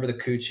camel. You remember the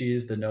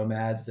Coochies, the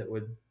nomads that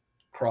would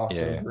cross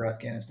Yeah. Yeah. over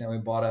Afghanistan? We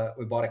bought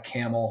a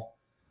camel.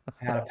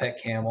 I had a pet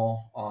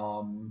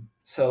camel.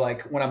 So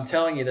like when I'm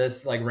telling you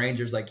this, like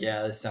Rangers, like,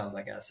 yeah, this sounds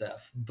like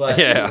SF, but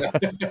Yeah.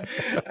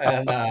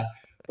 and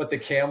but the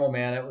camel,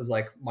 man, it was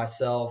like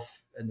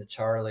myself and the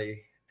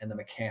Charlie and the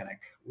mechanic.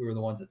 We were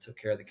the ones that took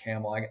care of the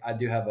camel. I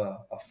do have a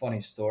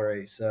funny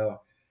story.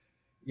 So,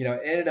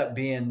 it ended up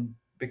being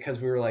because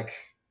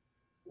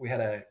we had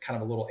a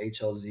kind of a little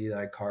HLZ that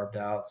I carved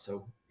out.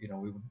 So,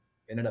 we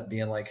ended up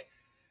being like,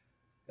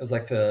 it was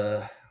like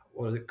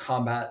what is it,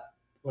 combat,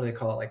 what do they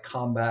call it? Like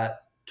combat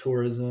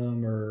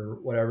tourism or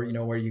whatever,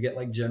 where you get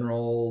like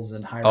generals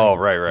and high Oh,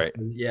 ranking. right. Right.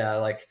 Yeah.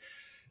 Like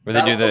Where they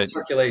do battlefield they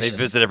circulation.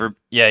 visit every.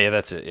 Yeah. Yeah.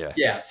 That's it. Yeah.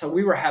 Yeah. So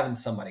we were having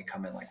somebody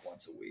come in like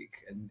once a week,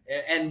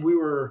 and we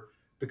were,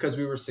 because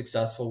we were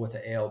successful with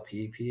the ALP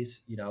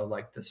piece,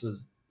 like it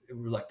was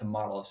like the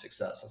model of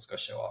success. Let's go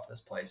show off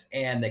this place.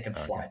 And they can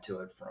Okay. fly to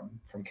it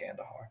from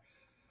Kandahar.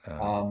 Okay.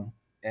 Um,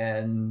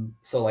 and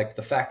so like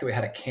the fact that we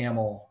had a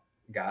camel,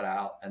 got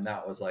out, and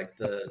that was like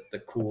the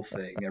cool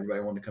thing. Everybody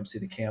wanted to come see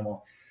the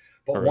camel.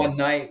 But Right. one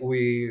night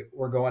we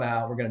were going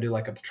out. We're going to do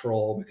like a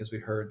patrol because we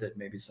heard that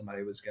maybe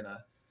somebody was gonna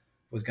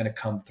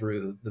come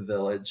through the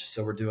village.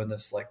 So we're doing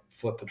this like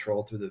foot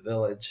patrol through the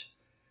village,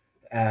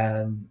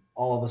 and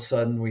all of a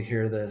sudden we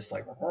hear this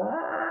like,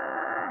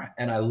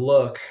 and I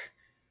look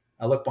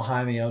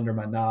behind me under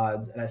my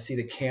nods, and I see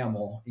the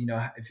camel. You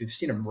know, if you've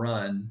seen him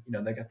run, you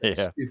know they got that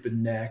Yeah. stupid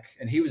neck,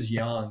 and he was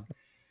young,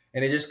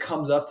 and he just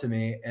comes up to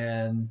me,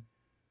 and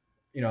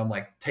I'm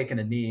like taking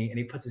a knee, and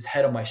he puts his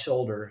head on my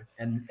shoulder,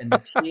 and the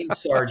team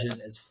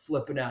sergeant is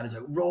flipping out. He's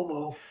like,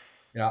 Rolo.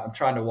 I'm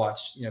trying to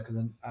watch, because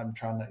I'm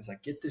trying to. He's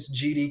like, get this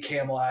GD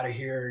camel out of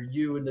here.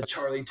 You and the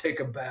Charlie take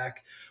him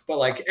back. But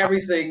like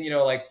everything,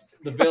 like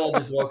the village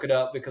is woken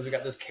up because we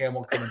got this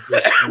camel coming through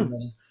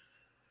screaming.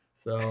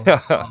 So,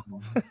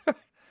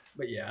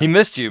 but yeah, He so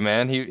missed you,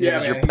 man. He yeah,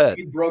 was your man, pet.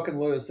 he broken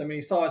loose. I mean,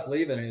 he saw us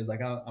leaving, and he was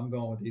like, I'm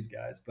going with these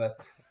guys. But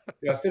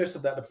I finished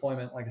up that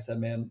deployment. Like I said,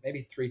 man,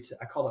 maybe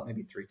I called up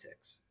maybe three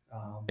ticks,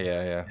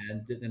 Yeah, yeah.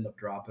 and didn't end up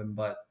dropping.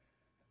 But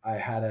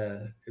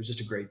it was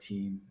just a great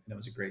team, and it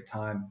was a great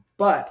time.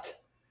 But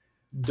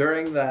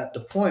during that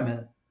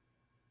deployment,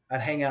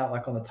 I'd hang out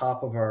like on the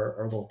top of our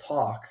little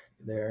talk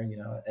there,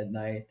 at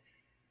night,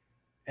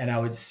 and I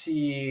would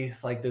see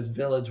like this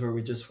village where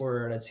we just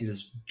were, and I'd see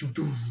this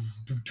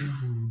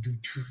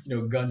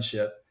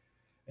gunship,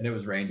 and it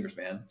was Rangers,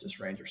 man, just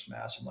Ranger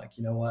smash. I'm like,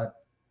 you know what,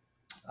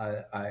 I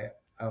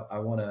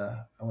want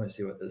to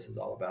see what this is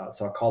all about.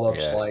 So I called up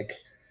Yeah. Schleich,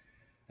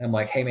 and I'm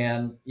like, hey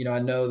man, I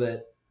know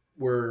that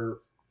we're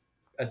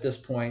at this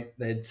point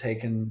they'd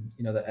taken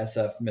the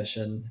SF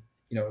mission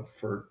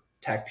for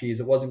TACPs.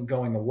 It wasn't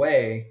going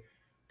away,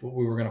 but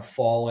we were going to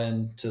fall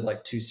into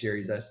like 2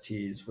 Series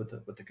STs with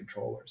the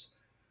controllers.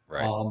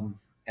 Right.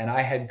 And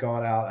I had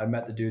gone out. I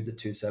met the dudes at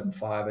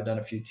 275. I'd done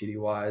a few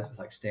TDYs with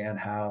like Stan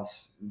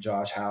House,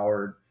 Josh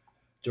Howard,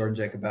 Jordan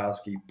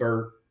Jacobowski,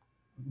 Burt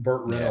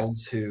Yeah.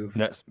 Reynolds, who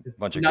That's a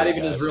bunch of not great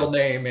even his guys. real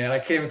Yeah. name, man. I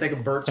can't even think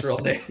of Bert's real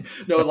name.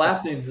 No, his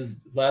last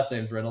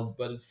name's Reynolds,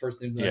 but his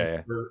first name's Yeah.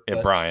 Yeah. Bert. Yeah.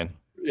 But Brian.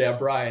 yeah,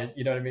 Brian,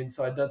 you know what I mean?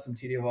 So I'd done some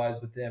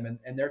TDYs with them,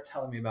 and they're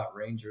telling me about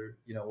Ranger,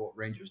 what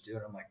Rangers do.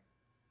 And I'm like,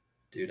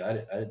 dude,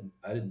 I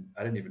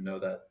didn't even know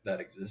that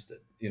existed.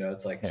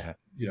 It's like, Yeah.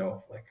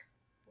 like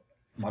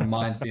my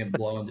mind's being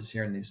blown just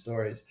hearing these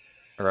stories.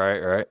 Right.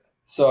 Right.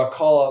 So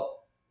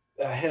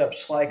I hit up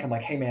Schleich. I'm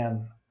like, hey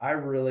man, I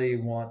really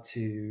want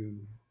to,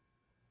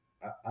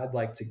 I'd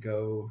like to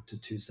go to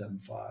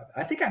 275.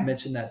 I think I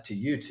mentioned that to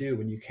you too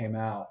when you came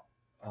out,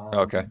 um,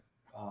 Okay.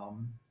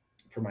 um,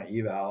 for my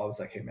eval. I was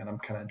like, hey man, I'm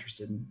kind of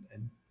interested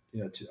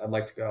I'd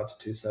like to go out to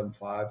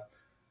 275.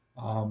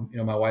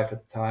 My wife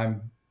at the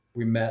time,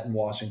 we met in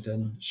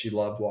Washington. She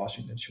loved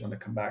Washington. She wanted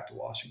to come back to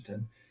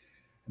Washington.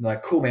 And they're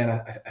like, cool, man,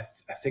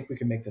 I think we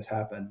can make this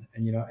happen.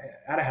 And, I'd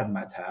have had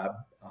my tab.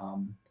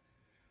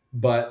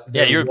 But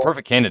Yeah, there you're a was,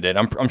 perfect candidate.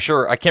 I'm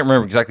sure. I can't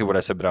remember exactly what I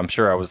said, but I'm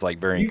sure I was like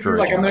very you're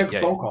like, I'm encouraging. gonna Like, make a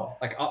yeah, phone call.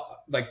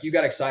 Like you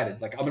got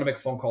excited. Like I'm gonna make a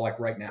phone call like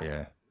right now.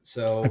 yeah,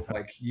 So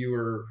like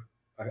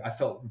I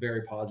felt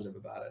very positive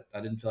about it.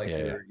 I didn't feel like yeah,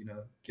 you yeah.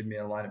 were, giving me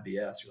a line of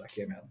BS. You're like,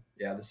 hey man,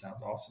 yeah, this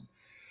sounds awesome.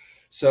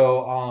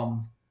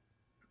 So,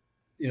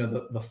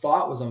 the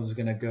thought was I was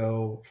going to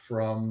go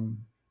from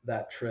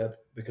that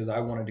trip because I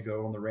wanted to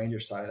go on the Ranger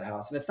side of the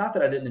house. And it's not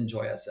that I didn't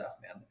enjoy SF,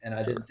 man. And I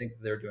didn't Sure. think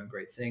that they were doing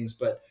great things,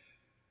 but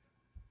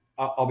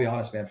I'll be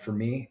honest, man, for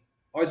me,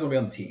 I always want to be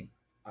on the team.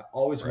 I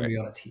always want to Right. be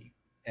on a team.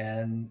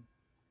 And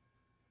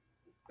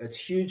it's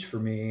huge for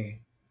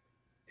me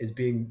is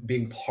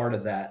being part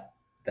of that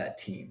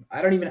team.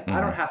 I don't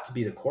Hmm. have to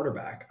be the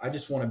quarterback. I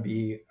just want to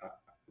be,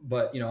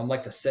 but I'm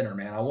like the center,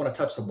 man. I want to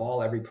touch the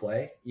ball every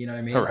play. You know what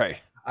I mean? Right.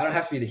 I don't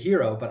have to be the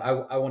hero, but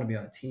I want to be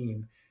on a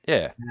team,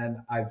 Yeah. and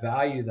I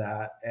value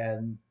that.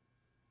 And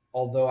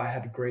although I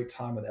had a great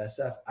time with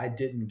SF, I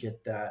didn't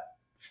get that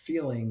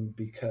feeling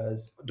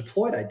because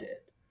deployed I did,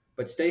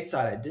 but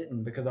stateside I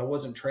didn't because I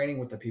wasn't training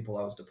with the people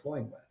I was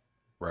deploying with.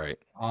 Right.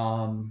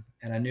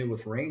 And I knew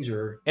with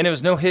Ranger, And it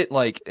was no hit.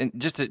 Like, and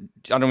just to,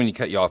 I don't mean to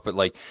cut you off, but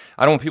like,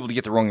 I don't want people to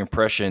get the wrong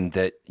impression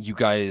that you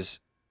guys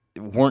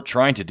weren't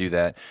trying to do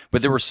that.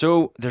 But there's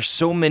so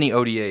many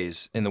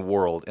ODAs in the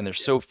world, and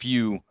there's so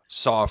few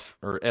soft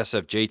or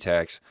SFJ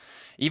tacs,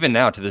 even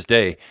now to this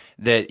day,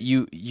 that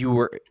you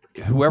were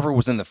whoever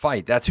was in the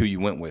fight, that's who you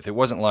went with. It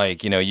wasn't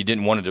like you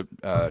didn't want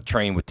to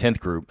train with 10th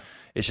group.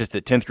 It's just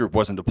that 10th group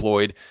wasn't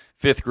deployed,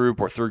 5th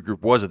group or 3rd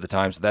group was at the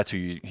time, so that's who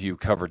you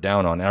covered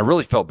down on. And I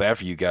really felt bad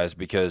for you guys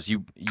because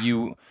you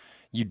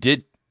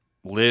did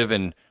live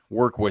and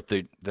work with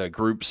the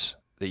groups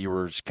that you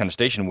were kind of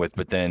stationed with,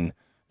 but then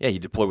yeah, you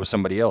deploy with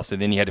somebody else,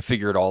 and then you had to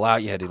figure it all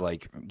out. You had to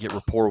like get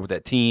rapport with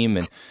that team,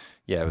 and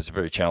yeah, it was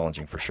very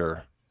challenging for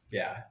sure.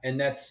 yeah, and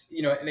that's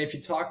and if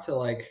you talk to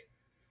like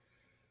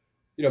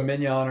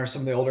Mignon or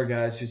some of the older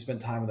guys who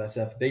spent time with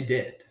SF, they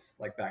did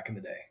like back in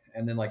the day.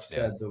 And then, like you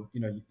Yeah,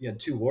 said, you had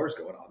 2 wars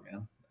going on,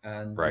 man,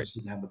 and you right, just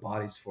didn't have the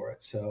bodies for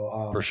it.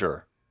 So, for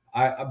sure.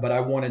 but I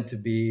wanted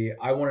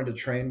to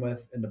train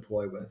with and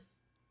deploy with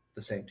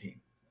the same team.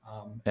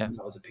 Yeah. and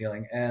that was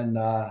appealing.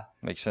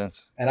 Makes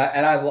sense.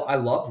 I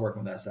loved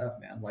working with SF,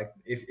 man. Like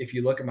if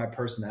you look at my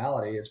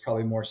personality, it's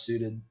probably more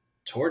suited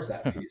towards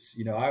that piece.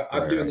 You know,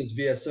 I'm Right. doing Right. this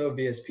VSO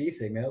VSP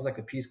thing, man. It was like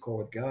the Peace Corps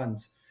with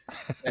guns,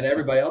 and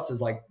everybody else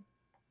is like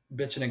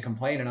bitching and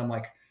complaining. I'm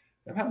like,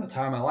 I'm having the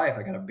time of my life.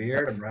 I got a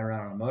beard. I'm running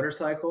around on a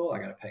motorcycle. I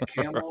got a pet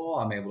camel.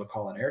 I'm able to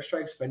call in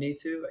airstrikes if I need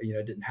to. You know,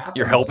 it didn't You're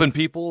happen, but helping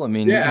people. I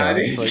mean, yeah, I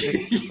mean, it's like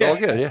it's all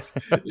yeah, good.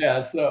 Yeah.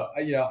 yeah. So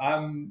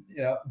I'm,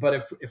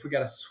 but if we got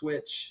to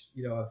switch,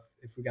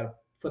 if we got to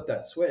flip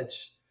that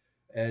switch,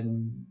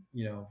 and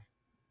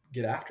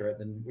get after it,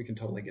 then we can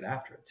totally get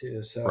after it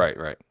too. So, Right.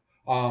 Right.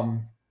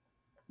 um,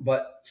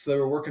 but so they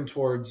were working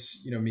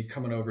towards me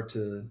coming over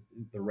to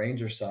the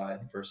Ranger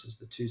side versus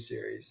the 2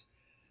 series,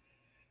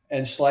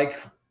 and Schleich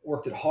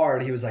worked it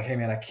hard. He was like, "Hey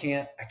man, I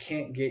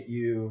can't get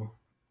you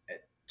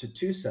to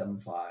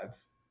 275,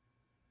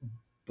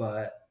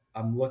 but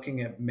I'm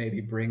looking at maybe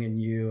bringing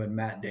you and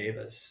Matt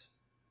Davis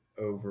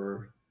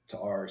over to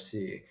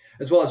RRC,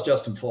 as well as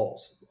Justin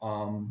Foles,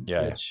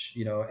 Yeah. Yeah. which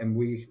and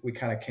we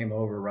kind of came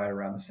over right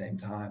around the same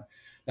time.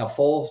 Now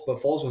Foles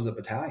was a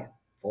battalion.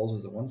 Foles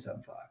was at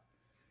 175. And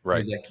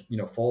Right. he's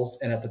like, Foles,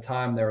 and at the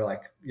time they were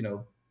like,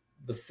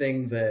 the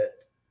thing that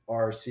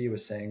RRC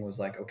was saying was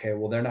like, okay,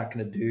 well they're not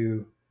going to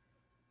do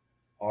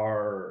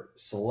our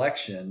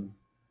selection,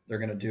 they're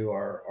going to do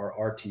our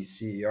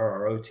RTC or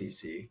our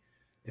OTC.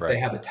 If they Right.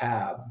 have a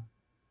tab,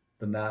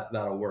 then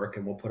that'll work,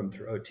 and we'll put them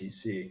through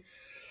OTC.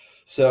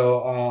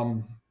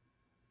 So,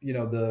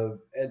 the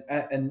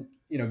and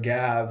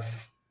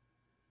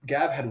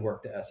Gav had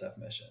worked the SF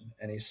mission,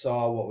 and he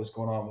saw what was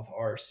going on with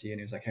RC, and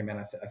he was like, "Hey man,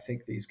 I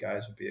think these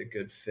guys would be a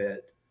good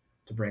fit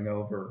to bring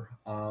over."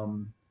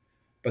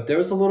 But there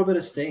was a little bit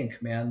of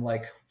stink, man.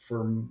 Like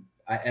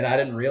and I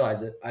didn't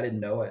realize it. I didn't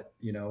know it.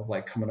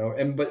 Like coming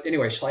over. But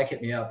anyway, Schleich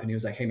hit me up, and he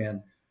was like, "Hey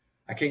man,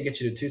 I can't get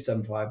you to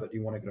 275, but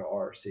you want to go to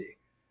RRC?"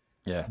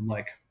 Yeah. I'm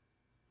like,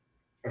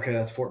 "Okay,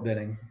 that's Fort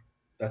Benning.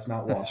 That's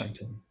not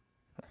Washington.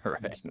 Right.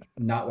 That's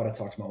not what I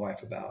talked to my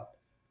wife about."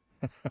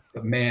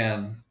 But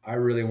man, I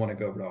really want to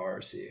go over to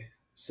RC.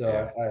 So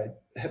Yeah.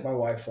 I hit my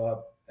wife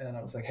up, and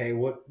I was like, "Hey,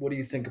 what do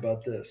you think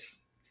about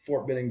this?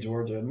 Fort Benning,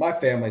 Georgia. And my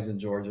family's in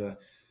Georgia."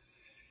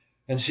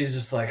 And she's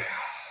just like,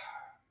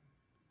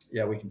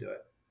 "Yeah, we can do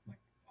it." I'm like,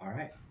 "All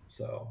right."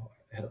 So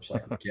I hit up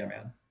Schleich, like, "Yeah,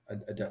 man, I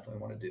definitely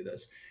want to do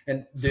this."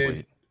 And dude,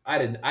 Sweet. I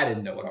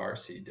didn't know what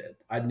RC did.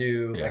 I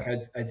knew, Yeah.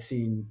 like, I'd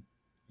seen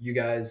you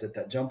guys at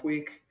that jump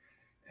week,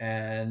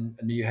 and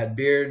I knew you had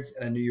beards,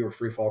 and I knew you were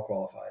free fall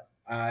qualified.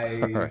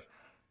 Right.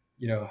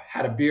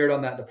 Had a beard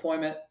on that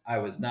deployment. I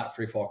was not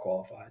free fall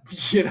qualified.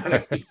 You know what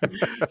I mean?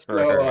 Right. So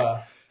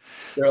Right.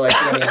 they're like,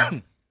 "Yeah,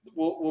 man,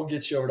 we'll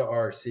get you over to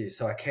RC."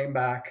 So I came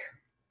back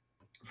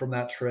from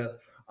that trip.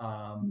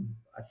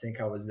 I think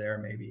I was there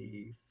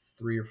maybe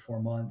 3 or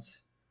 4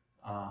 months,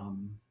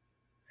 um,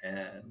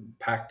 and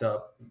packed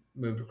up,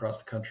 moved across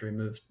the country,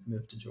 moved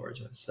to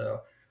Georgia.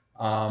 So,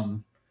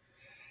 um,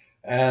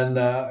 and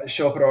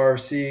show up at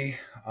RC.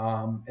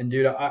 And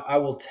dude, I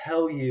will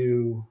tell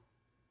you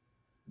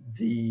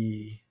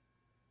the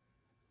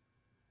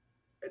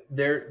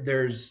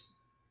there's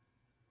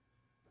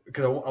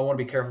because I want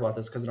to be careful about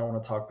this because I don't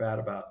want to talk bad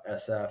about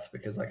SF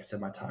because, like I said,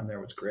 my time there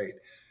was great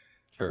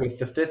Sure. with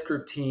the fifth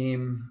group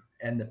team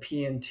and the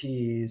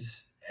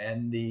PMTs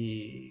and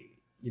the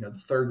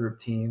third group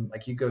team.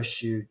 Like, you go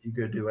shoot, you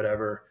go do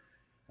whatever.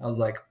 I was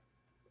like,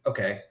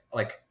 okay,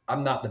 like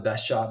I'm not the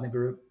best shot in the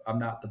group. I'm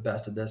not the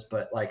best at this,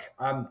 but like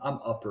I'm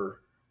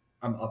upper,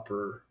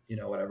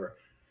 whatever.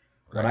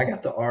 When Right. I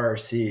got to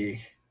RRC,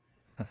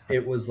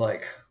 it was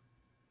like,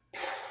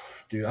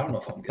 dude, I don't know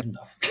if I'm good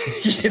enough.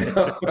 It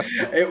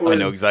I know was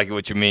exactly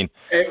what you mean.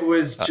 it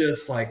was Uh,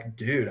 just like,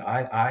 dude,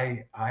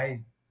 I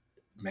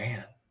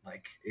man,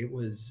 like it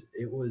was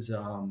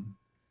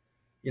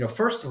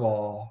first of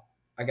all,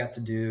 I got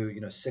to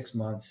do 6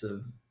 months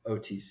of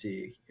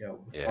OTC,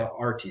 with yeah.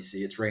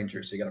 RTC. It's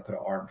Rangers, so you got to put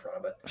an R in front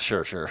of it.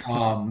 Sure. Sure.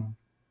 um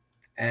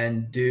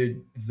and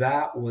dude,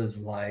 that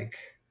was like,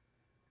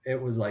 it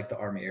was like the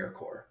Army Air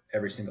Corps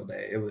every single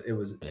day. It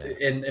was Yeah.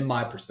 in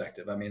my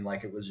perspective, I mean,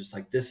 like, it was just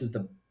like, this is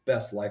the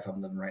best life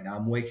I'm living right now.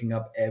 I'm waking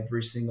up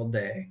every single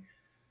day,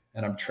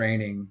 and I'm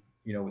training,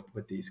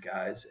 with these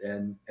guys,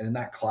 and in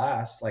that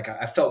class, like,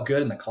 I felt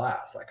good in the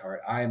class. Like, all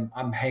right,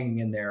 I'm hanging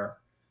in there,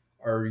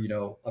 or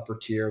upper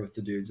tier with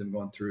the dudes I'm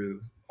going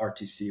through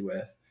RTC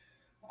with.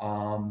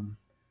 Um,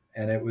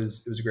 and it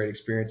was a great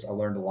experience. I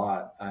learned a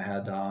lot. I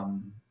had,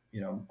 I'm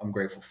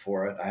grateful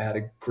for it. I had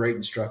a great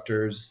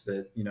instructors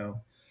that,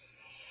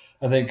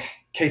 I think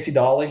Casey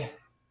Dolly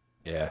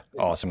Yeah. is,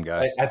 Awesome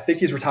guy. I think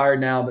he's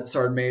retired now, but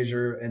Sergeant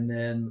Major, and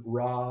then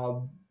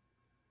Rob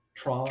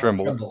Trimble.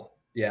 Trimble.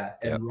 Yeah.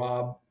 Yep. And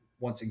Rob,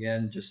 once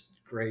again, just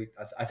great.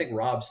 I think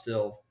Rob's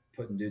still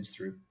putting dudes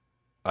through.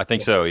 I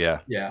think so.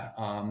 Yeah. Yeah.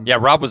 Yeah.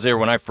 Rob was there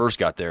when I first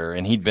got there,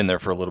 and he'd been there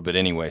for a little bit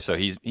anyway. So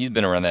he's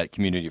been around that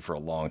community for a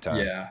long time.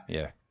 Yeah.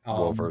 Yeah.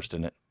 Well Um, versed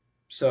in it.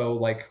 so,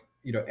 like,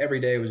 every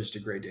day was just a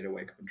great day to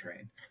wake up and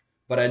train.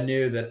 But I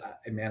knew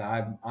that, man,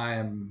 I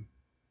am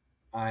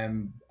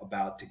I'm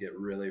about to get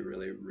really,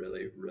 really,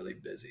 really, really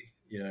busy.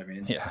 You know what I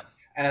mean? Yeah. Oh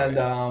And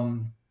yeah.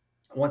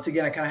 once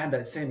again, I kind of had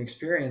that same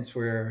experience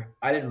where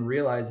I didn't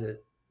realize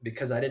it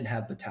because I didn't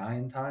have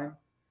battalion time.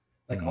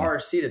 Like Hmm.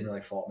 RRC didn't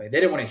really fault me. They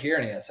didn't want to hear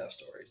any SF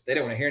stories. They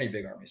didn't want to hear any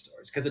big army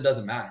stories because it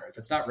doesn't matter. If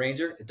it's not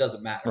Ranger, it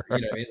doesn't matter.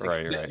 You know what I mean? Like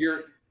Right.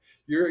 Right.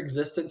 your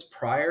existence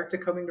prior to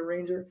coming to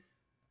Ranger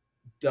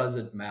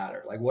doesn't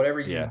matter. Like whatever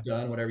Yeah. you've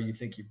done, whatever you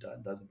think you've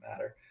done doesn't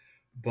matter.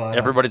 But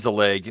Everybody's a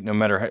leg, no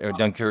matter how,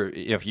 don't care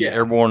if you're yeah,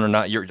 airborne or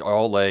not. You're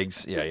all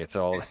legs. Yeah. It's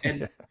all.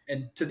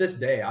 and to this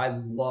day, I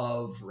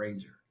love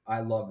Ranger. I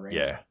love Ranger.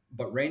 Yeah.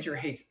 But Ranger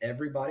hates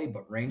everybody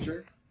but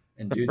Ranger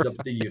and dudes up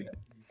at the unit.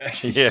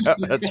 Yeah. You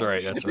That's know,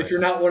 right. That's if right. you're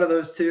not one of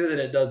those two, then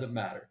it doesn't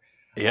matter.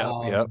 Yep.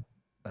 Yep. Um,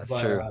 That's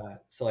but true.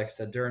 so, like I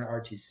said, during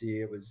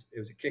RTC, it was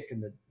a kick in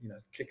the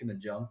kick in the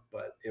junk,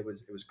 but it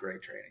was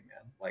great training,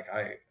 man. Like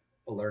I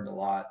learned a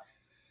lot,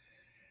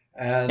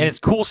 And and it's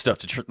cool stuff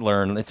to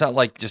learn. It's not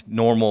like just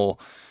normal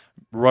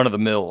run of the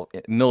mill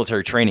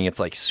military training. It's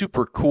like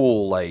super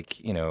cool, like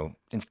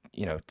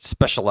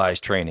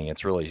specialized training.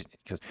 It's really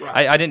because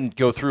right, I didn't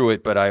go through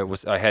it, but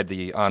I had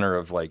the honor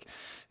of like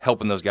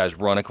helping those guys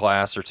run a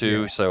class or yeah,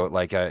 two. So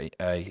like I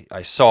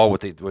saw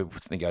what the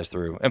guys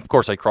through, and of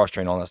course I cross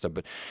train all that stuff.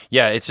 But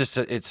yeah, it's just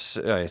it's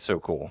so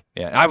cool.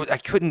 Yeah, I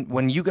couldn't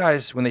when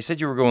they said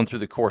you were going through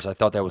the course, I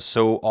thought that was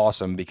so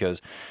awesome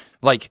because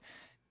like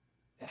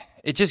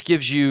it just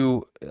gives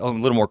you a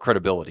little more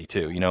credibility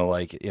too.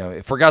 Like,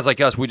 for guys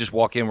like us, we just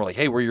walk in, we're like,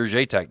 hey, we're your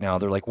JTAC now.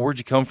 They're like, where'd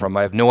you come from?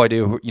 I have no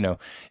idea.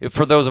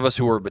 For those of us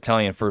who were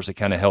battalion first, it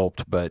kind of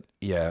helped. But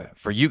yeah,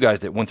 for you guys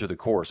that went through the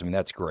course, I mean,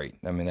 that's great.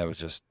 I mean, that was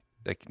just,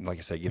 like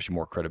I said, it gives you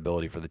more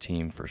credibility for the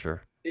team for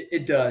sure.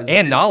 it does, And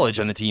and knowledge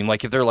on the team.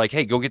 Like if they're like,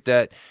 hey, go get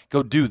that,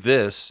 go do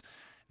this,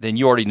 then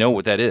you already know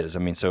what that is. I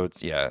mean, so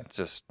it's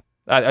just,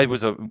 it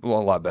was a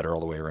lot better all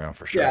the way around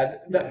for sure. yeah,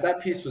 that Yeah.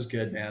 that piece was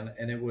good, man,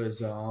 and it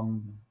was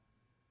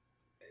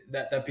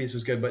that piece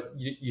was good. But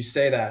you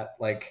say that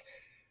like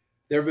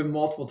there have been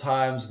multiple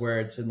times where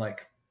it's been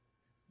like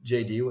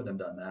JD wouldn't have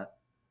done that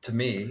to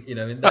me.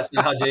 I mean, that's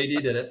not how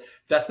JD did it.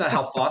 That's not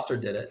how Foster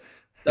did it.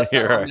 That's not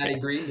You're how right. Matty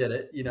Green did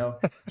it.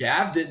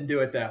 Gav didn't do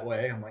it that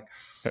way. I'm like,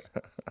 all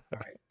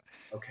right,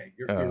 okay,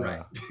 you're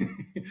right.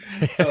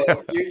 Uh,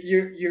 So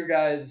you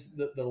guys,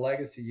 the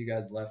legacy you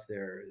guys left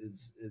there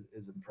is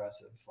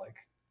impressive. Like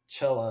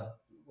Chella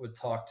would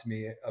talk to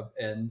me,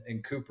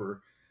 and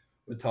Cooper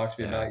would talk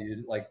to me yeah. about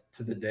you, like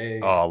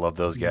Oh, I love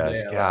those to the day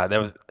guys. I left God, that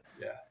you. was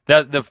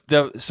Yeah, that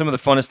the some of the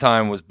funnest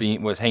time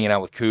was hanging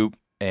out with Coop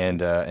and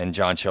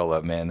John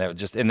Cholla, man. That was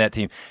just in that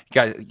team.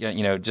 Guys,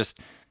 yeah, just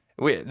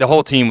the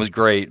whole team was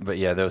great, but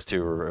yeah, those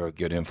two were a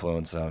good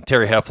influence.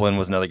 Terry Heflin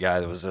was another guy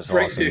that was just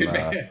great awesome. dude,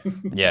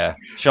 man. Yeah,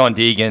 Sean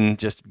Deegan,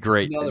 just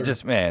great. Another,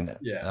 Just man,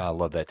 yeah, I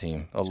love that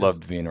team. I just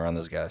loved being around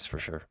those guys for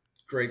sure.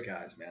 great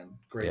guys, man. Yeah,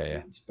 Great yeah.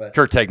 dudes. But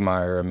Kurt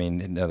Tegmeyer, I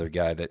mean, another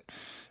guy that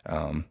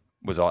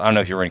was all. I don't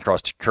know if you ran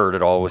across Kurt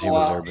at all. Was he was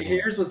well, there, but he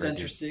here's what's great dude.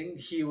 interesting.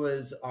 He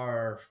was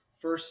our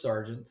first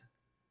sergeant,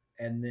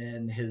 and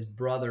then his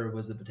brother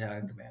was the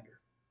battalion commander.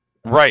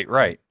 Right,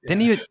 right.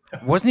 Didn't he? Yes.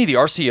 Wasn't he the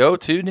RCO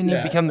too? Didn't he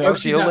Yeah. become the Oh,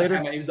 excuse RCO me, not later?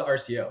 battalion. He was the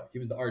RCO. He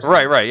was the RCO.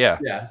 Right, right. Yeah.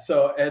 Yeah.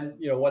 So, and one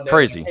day I'm like,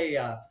 Crazy.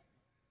 hey,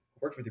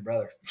 worked with your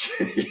brother.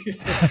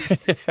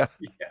 Yeah.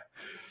 Yeah.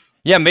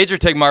 Yeah. Major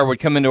Tegmeyer would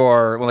come into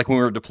our like when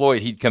we were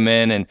deployed. He'd come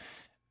in and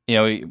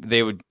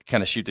they would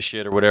kind of shoot the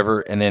shit or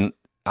whatever, and then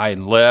I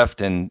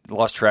left and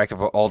lost track of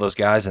all those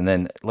guys. And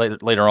then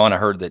later on, I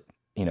heard that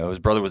his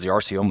brother was the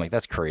RCO. I'm like,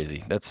 that's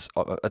crazy. That's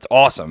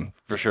awesome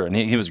for sure. And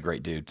he was a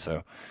great dude.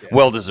 So Yeah.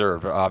 well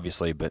deserved,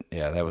 obviously. But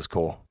yeah, that was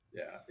cool.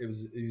 Yeah. He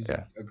was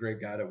Yeah. a great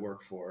guy to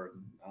work for.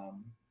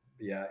 And,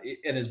 yeah,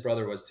 and his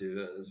brother was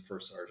too as a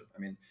first sergeant. I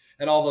mean,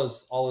 and all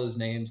those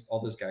names, all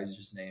those guys you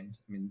just named.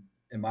 I mean,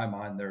 in my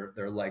mind,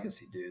 they're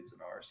legacy dudes in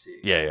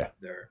RC. Yeah. Yeah.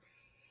 They're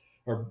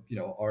or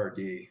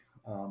RD.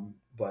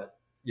 But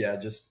yeah,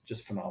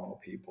 just phenomenal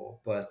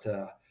people. But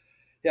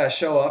yeah,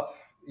 show up,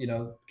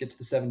 get to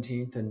the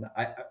 17th, and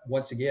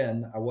once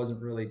again I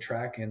wasn't really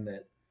tracking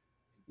that.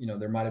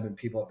 There might have been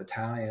people at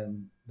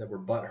battalion that were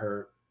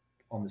butthurt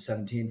on the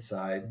 17th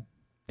side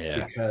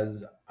Yeah.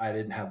 because I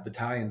didn't have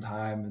battalion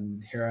time,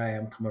 and here I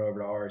am coming over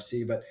to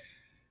RC. But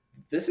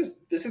this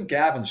is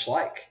Gavin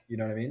Schleich. You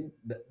know what I mean?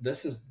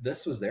 This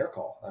was their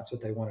call. That's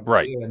what they wanted to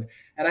Right. do,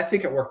 and I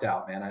think it worked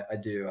out, man. I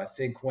do. I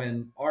think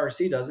when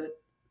RC does it,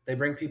 they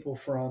bring people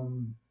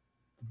from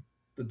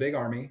the big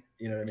army.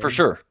 You know what I For mean?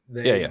 sure.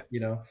 Yeah. They,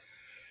 Yeah.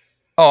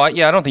 Oh,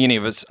 yeah. I don't think any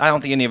of us. I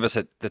don't think any of us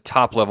at the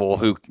top level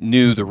who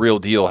knew the real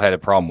deal had a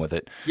problem with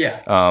it.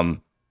 yeah,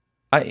 Um,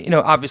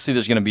 obviously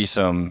there's going to be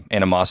some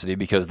animosity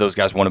because those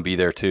guys want to be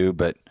there too.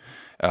 But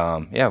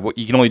yeah,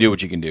 you can only do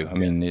what you can do. I yeah,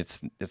 mean,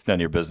 it's none of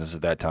your business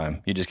at that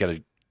time. You just got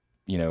to,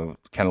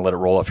 kind of let it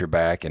roll off your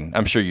back. And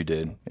I'm sure you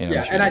did. I'm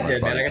yeah. sure And you I didn't let it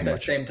did, man. bother I you got too that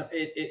much.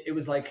 same. It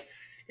was like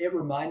it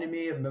reminded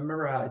me of.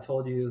 Remember how I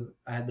told you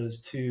I had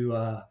those two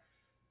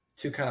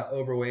kind of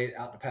overweight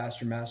out to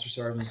pasture master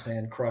sergeants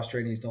saying cross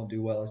trainees don't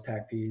do well as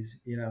TAC Ps.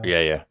 Yeah.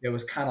 Yeah. It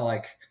was kind of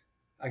like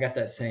I got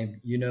that same.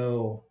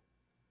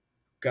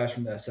 guys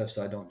from the SF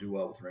side don't do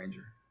well with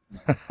Ranger. I'm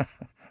like,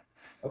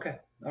 okay,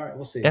 all right,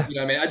 we'll see. Yeah. You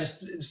know, I mean, I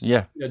just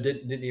Yeah.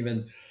 didn't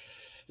even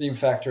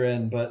factor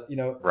in, but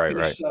Right.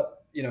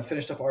 Right.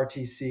 finished up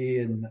RTC,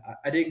 and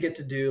I didn't get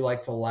to do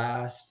like the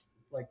last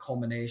like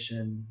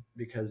culmination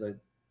because I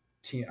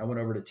went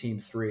over to Team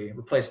Three,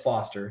 replaced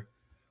Foster,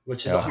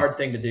 which is a Yeah. hard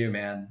thing to do,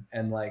 man.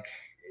 And like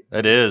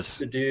It is.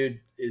 the dude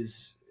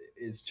is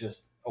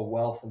just a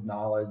wealth of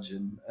knowledge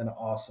and an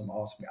awesome.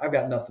 I've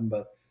got nothing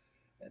but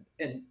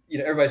and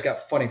everybody's got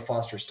funny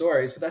Foster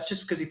stories, but that's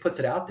just because he puts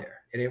it out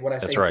there. And when I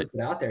say That's he right. puts it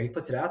out there, he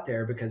puts it out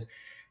there because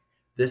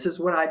this is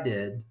what I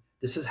did.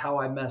 This is how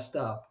I messed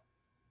up.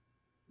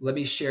 Let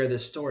me share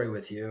this story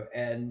with you.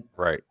 And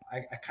Right. I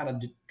kind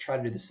of try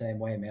to do the same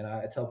way, man.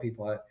 I tell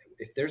people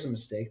if there's a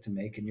mistake to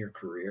make in your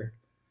career,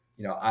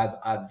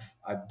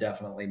 I've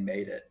definitely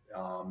made it.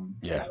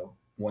 Yeah.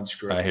 One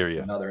screw up I after hear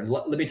you. another. And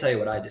let me tell you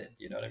what I did.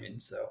 You know what I mean?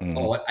 So, Hmm.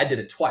 I did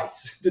it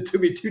twice. It took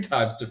me two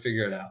times to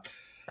figure it out.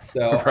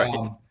 So,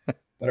 Right.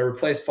 but I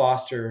replaced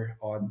Foster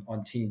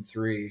on Team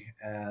Three,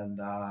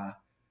 and I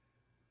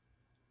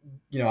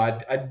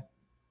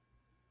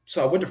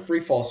so I went to free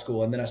fall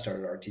school, and then I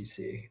started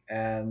RTC.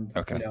 And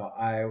Okay.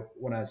 I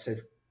when I say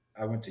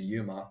I went to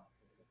Yuma,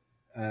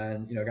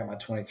 and got my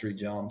 23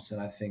 jumps,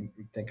 and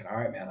thinking, all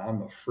right, man,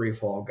 I'm a free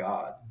fall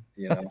god,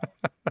 you know.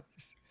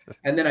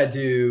 And then I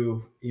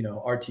do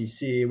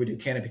RTC, we do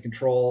canopy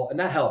control, and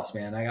that helps,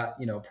 man. I got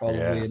probably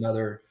Yeah.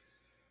 another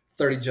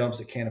 30 jumps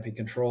at canopy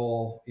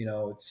control.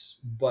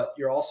 But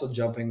you're also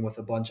jumping with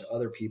a bunch of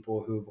other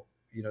people who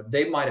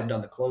they might have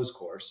done the closed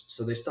course,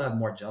 so they still have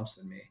more jumps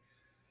than me.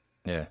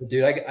 Yeah. But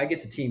dude, I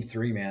get to Team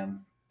Three,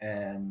 man,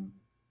 and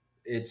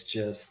it's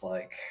just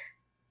like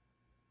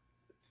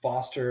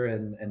Foster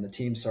and the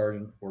team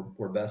sergeant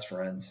were best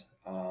friends.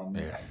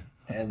 Yeah.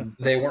 And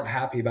they weren't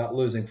happy about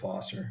losing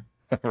Foster.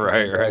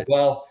 Right. They're like, Right.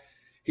 well,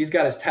 he's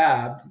got his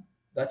tab.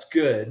 That's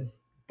good,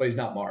 but he's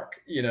not Mark.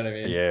 You know what I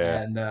mean?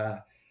 Yeah. And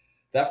that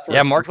Yeah.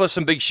 first, Mark left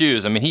some big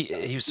shoes. I mean,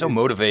 he was so dude,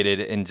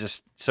 motivated and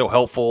just so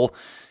helpful,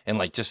 and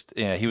like just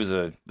he was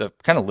the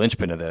kind of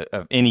linchpin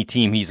of any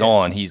team he's yeah,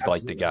 on. He's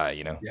like the absolutely, guy,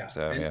 you know. yeah.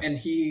 So And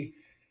yeah.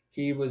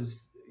 he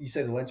was. You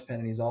say the linchpin,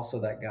 and he's also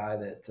that guy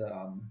that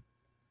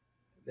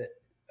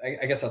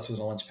I guess that's what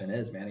a linchpin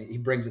is, man. He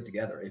brings it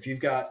together. If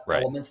you've got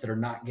Right. elements that are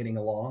not getting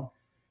along,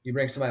 you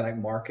bring somebody like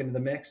Mark into the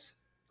mix,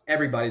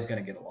 everybody's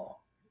going to get along,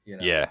 you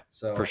know? Yeah. For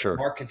So sure.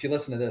 Mark, if you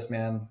listen to this,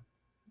 man,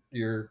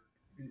 you're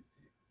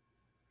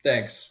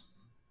thanks.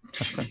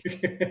 All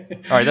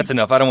right. That's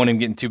enough. I don't want him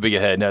getting too big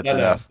ahead. That's I know,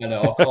 enough. I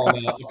know. I'll call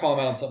him out. I'll call him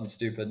out on something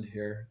stupid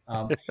here.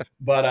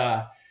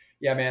 But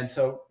yeah, man.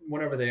 So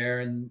went over there,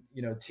 and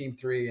Team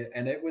Three,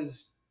 and it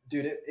was,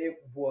 dude.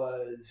 It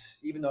was,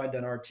 even though I'd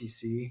done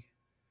RTC,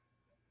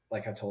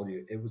 like I told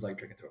you, it was like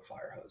drinking through a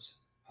fire hose.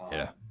 Um,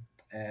 Yeah.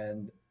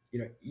 and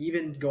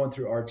even going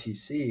through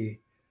RTC,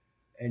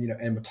 and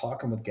and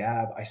talking with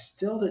Gab, I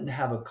still didn't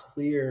have a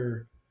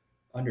clear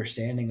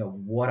understanding of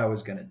what I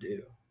was going to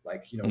do.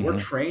 Like we're Hmm.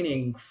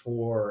 training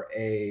for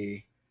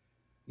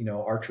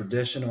our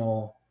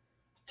traditional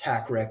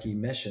TAC recce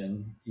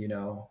mission.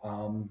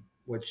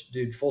 Which,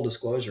 dude, full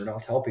disclosure, and I'll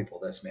tell people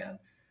this, man,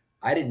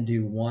 I didn't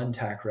do one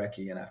TAC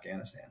recce in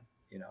Afghanistan.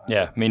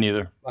 Yeah. Me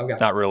neither. I've got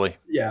Not really.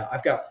 yeah,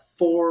 I've got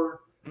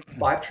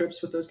 5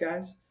 trips with those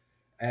guys,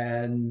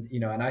 and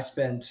and I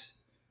spent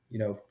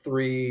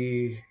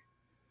three.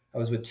 I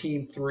was with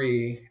Team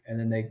Three, and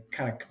then they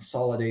kind of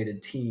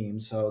consolidated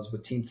teams, so I was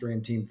with Team Three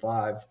and Team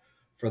Five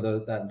for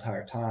that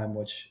entire time.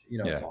 Which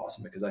it's Yeah.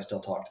 awesome because I still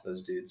talk to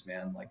those dudes,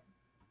 man. Like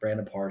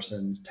Brandon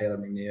Parsons, Taylor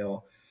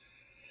McNeil,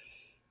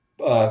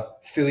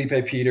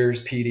 Felipe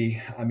Peters,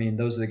 Petey. I mean,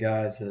 those are the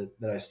guys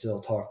that I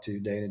still talk to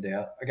day in and day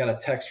out. I got a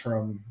text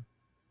from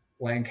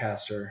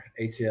Lancaster,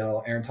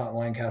 ATL, Aaron Taunton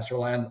Lancaster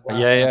last Yeah.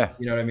 night. Yeah.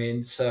 You know what I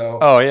mean? So,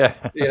 Oh yeah.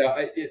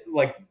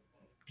 like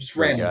just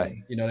Great guy.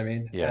 randomly, you know what I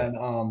mean? Yeah.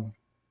 And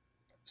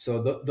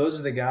so those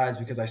are the guys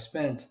because I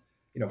spent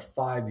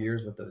 5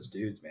 years with those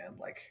dudes, man.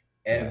 Like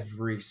Yeah.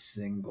 every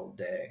single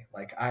day,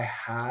 like I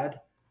had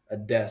a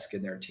desk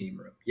in their team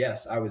room.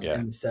 Yes, I was Yeah.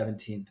 in the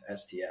 17th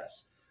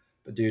STS,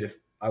 but dude, if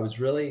I was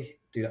really,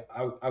 dude,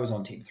 I was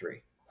on Team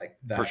Three, like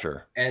For that,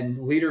 sure. and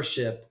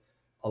leadership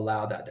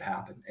allowed that to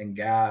happen. And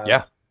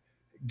Yeah.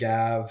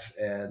 Gav,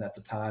 and at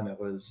the time it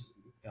was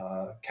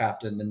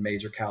Captain and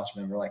Major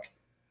Couchman were like,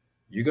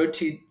 you go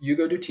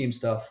do team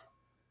stuff.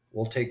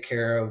 We'll take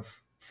care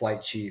of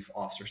flight chief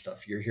officer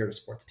stuff. You're here to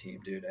support the team,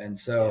 dude. And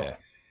so Yeah.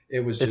 it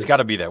was It's got just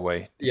to be that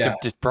way yeah,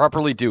 to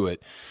properly do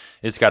it.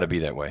 It's got to be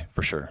that way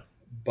for sure.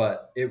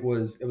 but it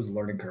was a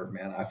learning curve,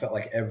 man. I felt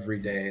like every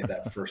day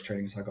that first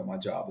training cycle, my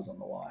job was on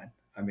the line.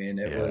 I mean,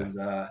 it Yeah. was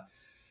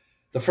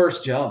the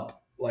first jump,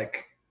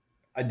 like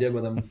I did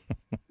with him.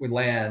 We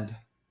land,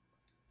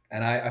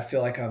 and I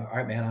feel like I'm all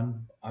right,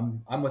 man.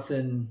 I'm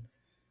within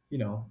you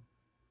know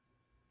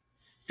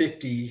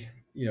 50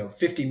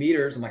 50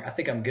 meters. I'm like, I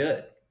think I'm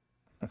good.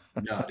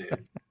 No,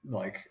 dude.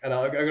 Like, and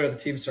I go to the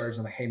team sergeant.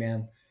 I'm like, hey,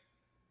 man,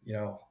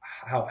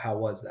 how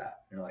was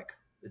that? And they're like,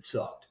 it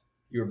sucked.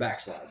 You were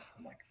backsliding.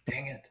 I'm like,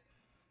 dang it.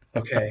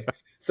 Okay.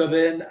 So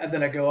then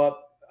I go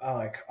up. I'm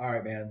like, all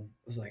right, man. I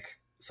was like,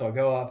 so I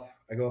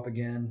go up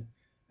again,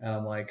 and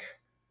I'm like,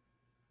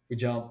 we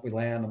jump, we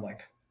land. I'm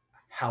like,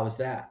 how is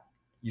that?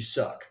 You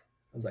suck.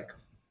 I was like,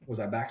 was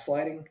I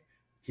backsliding?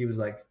 He was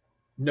like,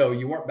 no,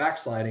 you weren't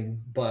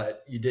backsliding,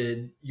 but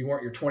you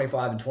weren't your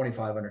 25 and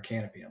 25 under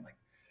canopy. I'm like,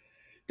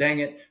 dang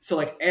it. So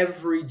like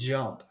every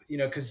jump,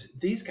 because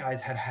these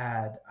guys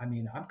I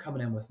mean, I'm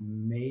coming in with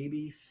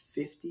maybe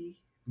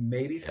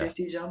Yeah.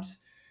 50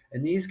 jumps.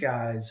 And these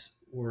guys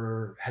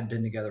had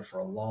been together for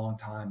a long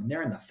time, and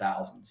they're in the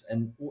thousands.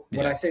 And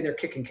when I Yeah. say they're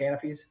kicking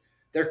canopies,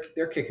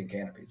 they're kicking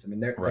canopies. I mean,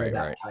 they're Right.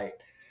 that Right. tight.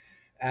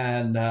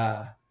 And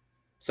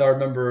so I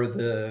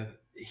remember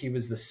he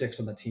was the sixth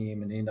on the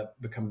team, and he ended up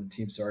becoming the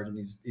team sergeant.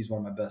 He's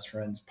one of my best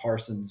friends.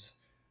 Parsons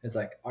is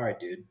like, all right,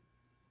 dude,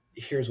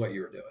 here's what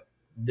you were doing.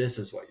 This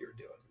is what you were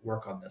doing.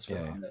 Work on this. Yeah.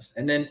 Work Yeah. on this.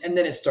 And then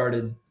it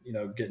started,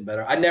 getting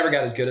better. I never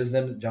got as good as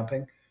them at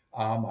jumping.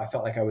 I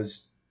felt like I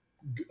was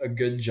a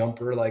good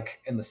jumper,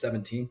 like in the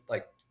 17th,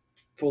 like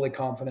fully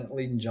confident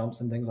leading jumps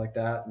and things like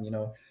that. And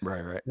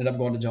Right. Right. ended up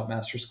going to jump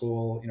master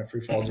school,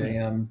 free fall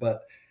JM.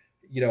 But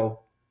you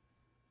know,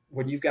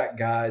 when you've got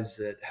guys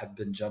that have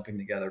been jumping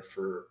together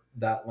for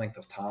that length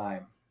of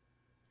time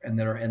and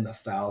that are in the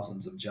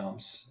thousands of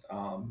jumps,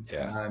 and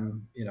Yeah.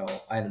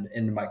 I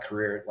ended my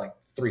career at like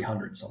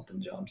 300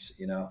 something jumps,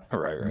 Right.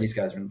 and Right. these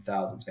guys are in the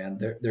thousands, man.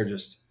 They're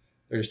just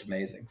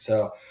amazing.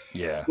 So,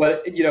 Yeah.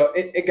 but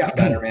it got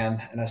better,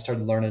 man, and I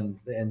started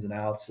learning the ins and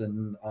outs,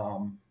 and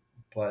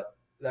but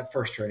that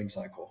first training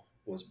cycle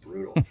was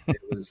brutal. It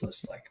was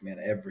just like, man,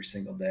 every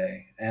single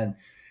day, and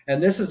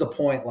this is a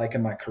point like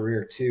in my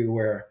career too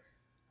where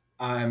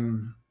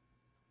I'm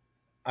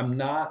I'm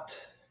not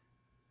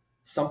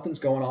something's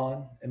going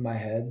on in my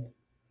head,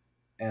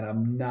 and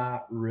I'm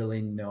not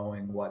really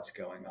knowing what's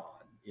going on.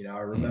 I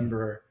Mm.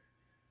 remember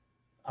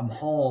I'm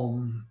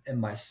home and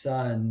my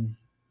son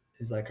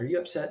is like, "Are you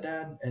upset,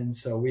 Dad?" And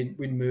so we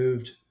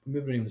moved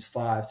when he was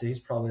 5, so he's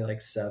probably like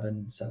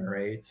 7 or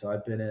 8. So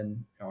I've been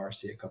in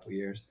RC a couple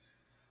years.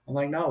 I'm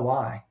like, "No,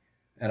 why?"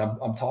 And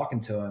I'm talking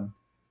to him,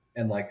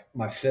 and like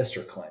my fists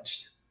are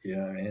clenched. You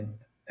know what I mean?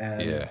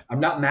 And Yeah. I'm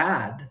not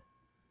mad.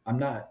 I'm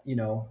not,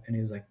 And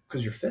he was like,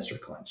 "Because your fists are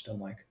clenched." I'm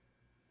like,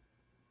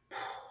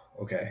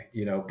 okay,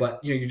 but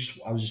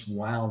I was just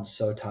wound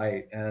so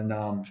tight.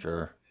 And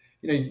Sure.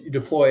 you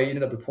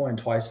ended up deploying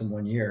twice in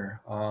 1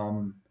 year.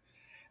 And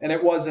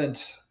it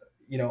wasn't,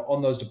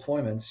 on those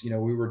deployments,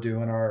 we were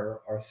doing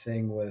our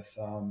thing with,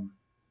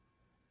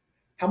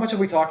 how much have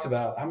we talked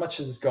about? How much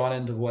has gone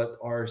into what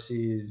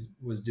RC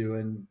was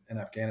doing in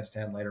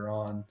Afghanistan later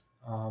on?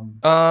 Um,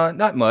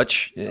 Not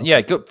much. Yeah.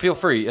 okay. Go. Feel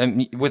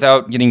free.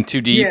 Without getting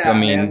too deep. I Yeah, man.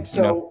 mean,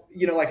 So,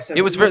 like I said,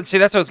 it we was went, very. See,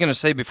 that's what I was gonna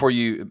say before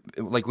you.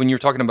 Like when you were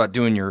talking about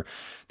doing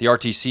the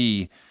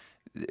RTC,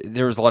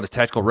 there was a lot of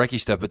tactical recce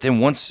stuff. But then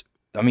once,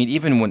 I mean,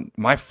 even when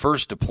my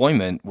first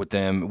deployment with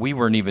them, we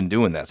weren't even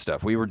doing that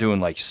stuff. We were doing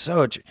like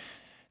such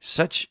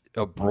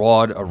a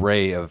broad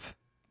array of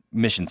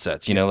mission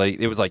sets. yeah, Like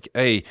it was like,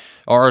 hey,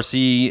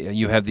 RRC,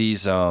 you have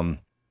these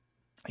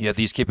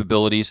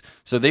capabilities.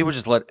 So they would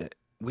just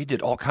we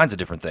did all kinds of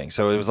different things.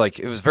 So it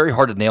was very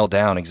hard to nail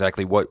down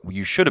exactly what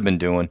you should have been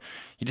doing.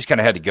 You just kind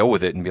of had to go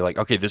with it and be like,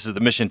 okay, this is the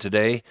mission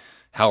today.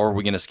 How are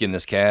we going to skin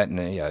this cat?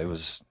 And yeah, it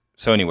was.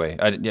 So anyway,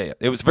 yeah,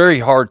 it was very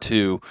hard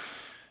to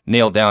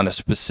nail down a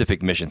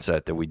specific mission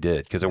set that we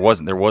did because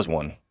there was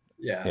one.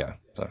 yeah. Yeah.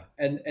 So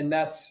And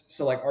that's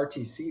so like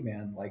RTC,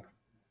 man, like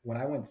when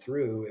I went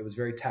through, it was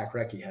very tac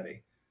recce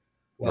heavy.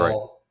 right.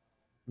 Well,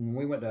 when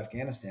we went to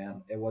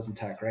Afghanistan, it wasn't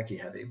tac recce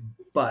heavy.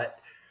 But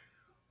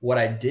what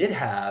I did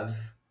have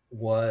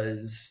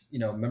was,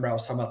 remember I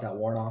was talking about that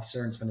warrant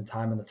officer and spending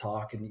time in the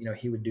talk, and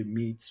he would do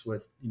meets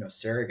with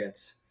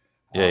surrogates.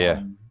 Yeah. Yeah.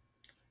 Um,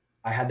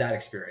 I had that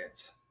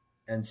experience,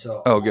 and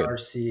so Oh, good.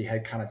 RC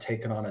had kind of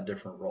taken on a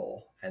different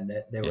role, and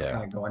they were Yeah.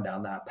 kind of going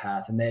down that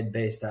path, and they had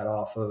based that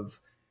off of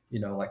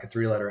like a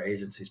 3-letter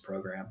agencies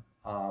program,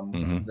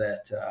 Hmm.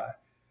 that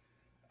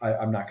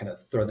I'm not going to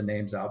throw the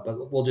names out,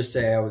 but we'll just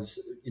say I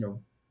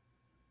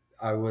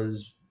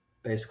was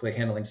basically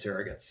handling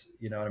surrogates.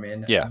 You know what I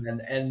mean? Yeah.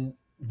 And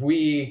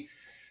we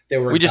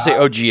there were We just say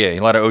guys. OGA,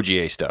 a lot of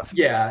OGA stuff.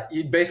 Yeah,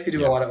 you basically do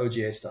a Yeah. lot of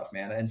OGA stuff,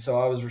 man. And so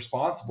I was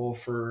responsible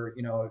for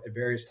at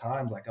various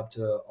times like up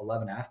to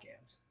 11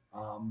 Afghans.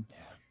 Yeah.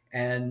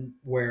 And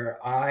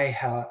where I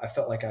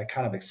felt like I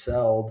kind of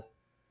excelled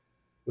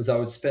was I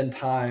would spend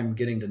time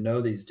getting to know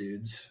these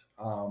dudes,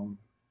 kind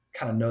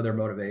of know their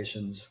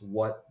motivations,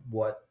 what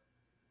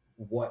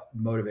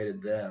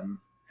motivated them,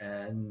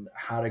 and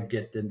how to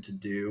get them to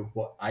do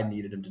what I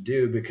needed them to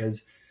do.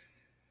 Because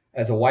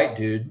as a white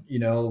dude,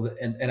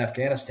 in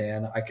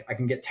Afghanistan, I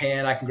can get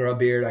tan, I can grow a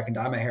beard, I can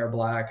dye my hair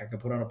black, I can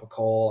put on a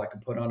pakol, I can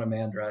put on a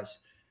man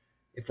dress.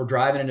 If we're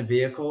driving in a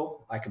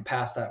vehicle, I can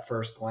pass that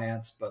first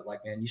glance. But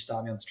like, man, you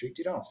stop me on the street,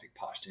 dude, I don't speak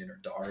Pashtun or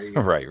Dari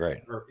Right.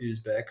 Right. or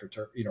Uzbek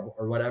or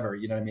or whatever.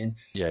 You know what I mean?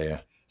 Yeah. Yeah.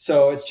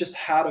 So it's just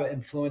how to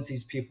influence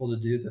these people to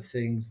do the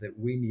things that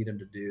we need them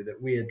to do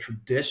that we had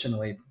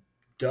traditionally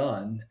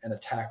done in a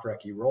tac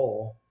recce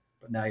role,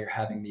 but now you're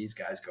having these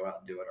guys go out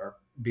and do it, or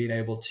being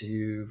able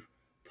to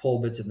pull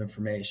bits of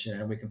information,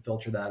 and we can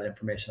filter that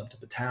information up to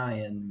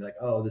battalion and be like,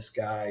 oh, this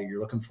guy you're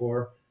looking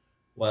for,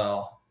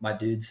 well, my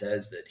dude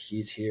says that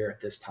he's here at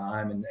this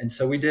time. And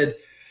so we did,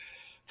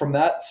 from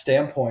that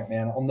standpoint,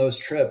 man, on those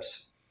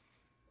trips,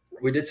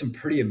 we did some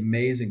pretty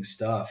amazing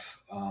stuff,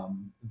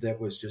 that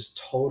was just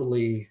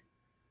totally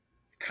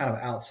kind of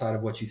outside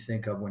of what you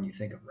think of when you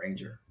think of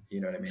Ranger. You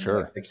know what I mean? Like,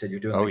 Sure. like I said, you're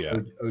doing Oh like yeah.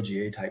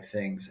 OGA type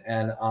things.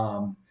 And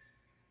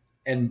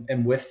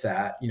with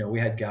that, we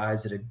had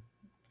guys that had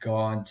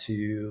gone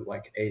to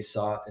like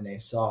ASOT and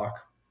ASOC.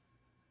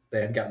 They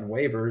had gotten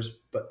waivers,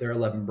 but they're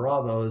 11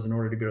 Bravos. In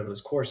order to go to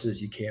those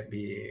courses, you can't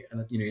be,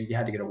 you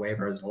had to get a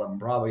waiver as an 11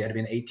 Bravo. You had to be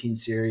an 18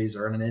 series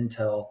or an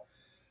Intel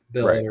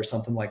build Right. or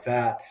something like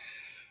that.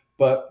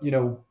 But,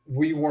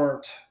 we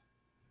weren't,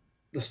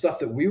 the stuff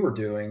that we were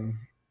doing,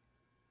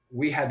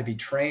 we had to be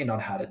trained on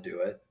how to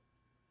do it.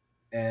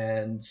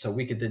 And so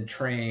we could then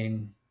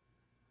train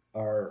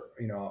our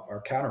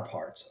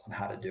counterparts on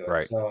how to do it.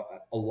 Right. So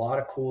a lot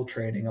of cool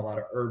training, a lot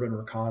of urban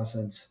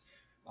reconnaissance,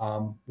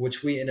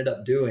 which we ended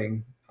up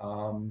doing,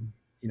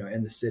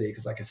 in the city.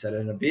 Because, like I said,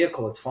 in a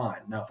vehicle, it's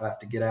fine. Now, if I have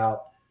to get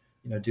out,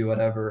 do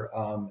whatever,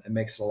 it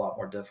makes it a lot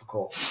more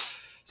difficult.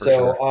 For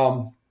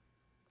sure.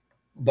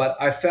 But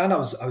I found I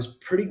was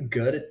pretty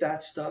good at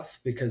that stuff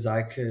because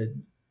I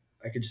could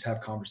just have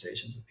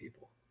conversations with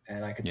people,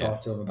 and I could Yeah.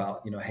 talk to them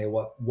about, hey,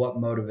 what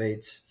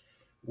motivates,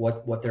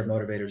 what their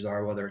motivators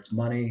are, whether it's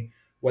money,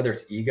 whether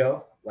it's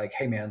ego. Like,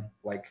 hey man,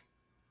 like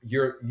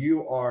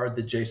you are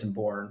the Jason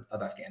Bourne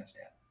of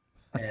Afghanistan,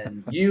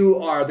 and you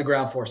are the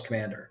ground force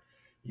commander.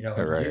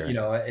 Right. And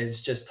Right.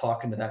 it's just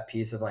talking to that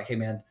piece of like, hey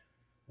man,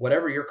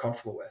 whatever you're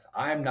comfortable with,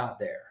 I'm not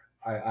there.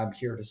 I'm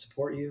here to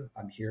support you.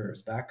 I'm here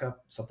as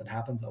backup. If something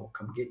happens, I will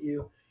come get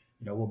you.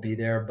 We'll be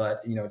there.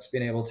 But it's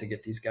being able to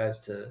get these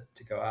guys to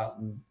go out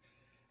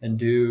and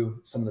do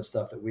some of the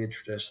stuff that we had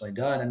traditionally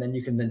done, and then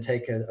you can then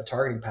take a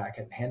targeting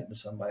packet and hand it to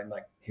somebody. And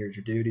like, here's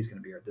your dude. He's going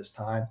to be here at this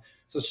time.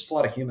 So it's just a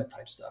lot of human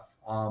type stuff.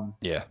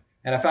 Yeah.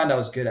 And I found I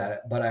was good at it.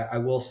 But I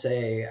will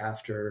say,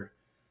 after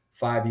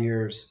 5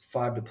 years,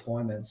 5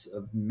 deployments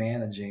of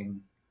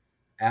managing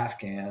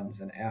Afghans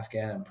and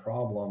Afghan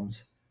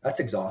problems, that's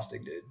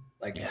exhausting, dude.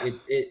 Like, Yeah.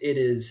 it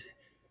is.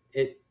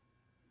 It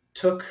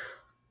took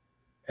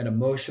an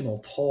emotional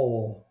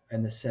toll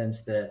in the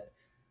sense that,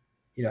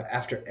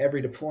 after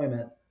every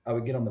deployment, I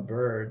would get on the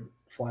bird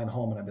flying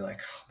home and I'd be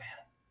like, oh man,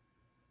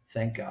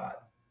 thank God.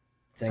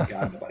 Thank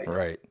God nobody died.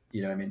 Right.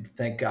 You know what I mean?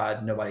 Thank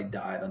God nobody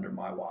died under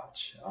my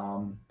watch.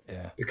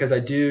 Yeah. Because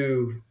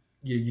you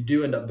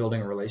do end up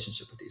building a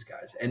relationship with these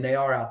guys, and they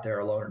are out there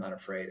alone and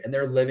unafraid, and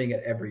they're living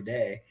it every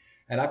day.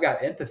 And I've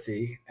got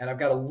empathy and I've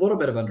got a little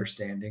bit of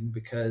understanding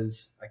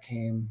because I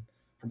came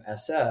from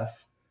SF,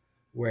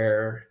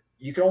 where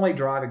you can only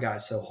drive a guy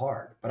so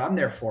hard, but I'm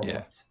there four Yeah.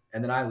 months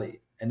and then I leave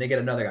and they get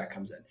another guy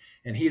comes in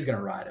and he's going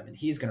to ride him and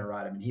he's going to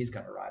ride him and he's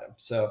going to ride him.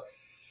 So,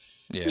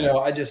 Yeah.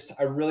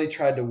 I really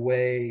tried to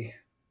weigh,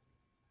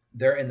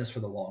 they're in this for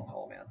the long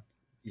haul, man.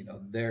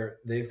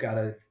 They've got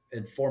to,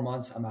 in 4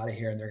 months, I'm out of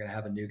here and they're going to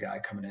have a new guy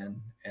coming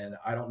in, and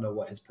I don't know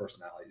what his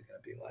personality is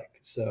going to be like.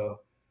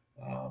 So,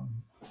 um,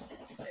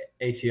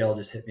 ATL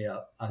just hit me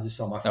up. I just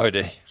saw my Oh, phone.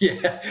 did.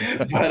 Yeah.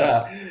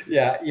 But,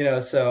 yeah,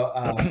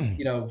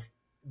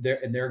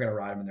 they're going to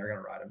ride him and they're going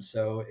to ride him.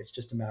 So it's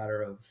just a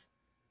matter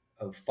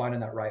of finding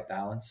that right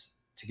balance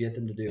to get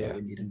them to do what Yeah.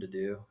 we need them to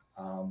do.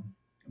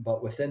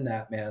 But within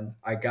that, man,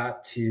 I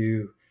got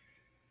to,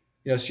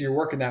 so you're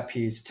working that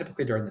piece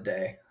typically during the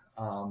day.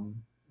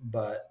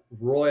 But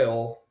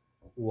Royal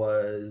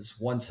was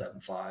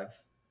 175.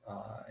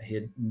 He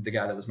had the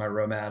guy that was my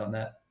ROMAD on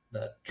that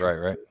Right. trip,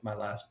 Right. my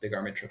last big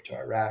Army trip to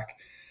Iraq.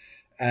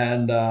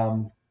 And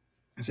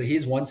so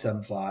he's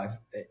 175,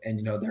 and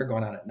they're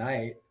going out at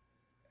night,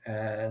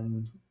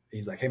 and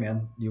he's like, "Hey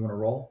man, do you want to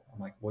roll?" I'm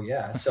like, "Well,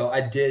 yeah." So I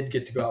did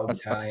get to go out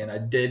with battalion. I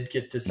did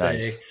get to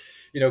say,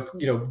 Nice.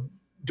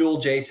 dual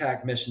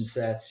JTAC mission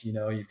sets.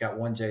 You've got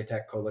one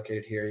JTAC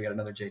co-located here, you got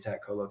another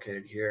JTAC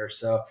co-located here.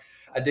 So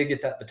I did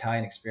get that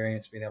battalion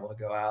experience, being able to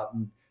go out.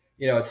 And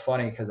it's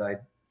funny because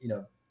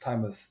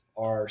time with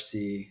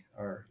RRC,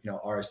 or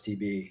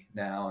RSTB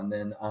now, and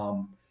then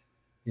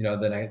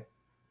then I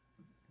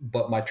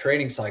but my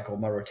training cycle,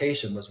 my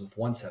rotation was with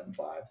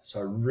 175. So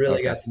I really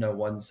Okay. got to know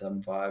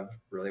 175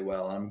 really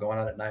well. And I'm going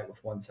out at night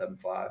with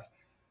 175.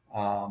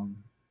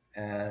 Um,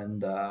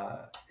 and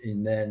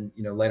then,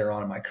 later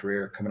on in my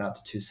career, coming out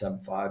to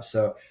 275.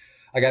 So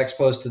I got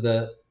exposed to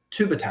the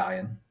 2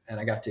 battalion, and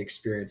I got to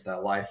experience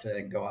that life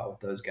and go out with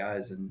those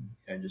guys. And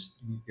just,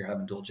 you're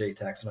having dual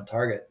JTACs on a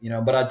target,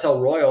 but I'd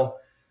tell Royal,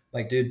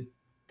 like, dude,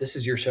 this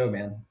is your show,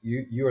 man.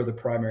 You are the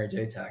primary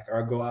JTAC. Or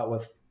I'll go out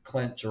with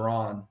Clint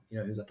Geron,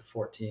 who's at the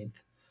 14th.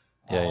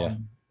 Yeah.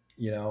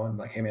 Yeah. Um, and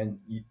like, hey man,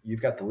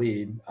 you've got the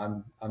lead.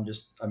 I'm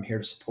here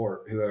to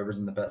support whoever's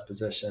in the best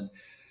position.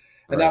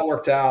 And Right. that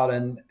worked out.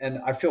 And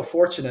I feel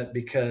fortunate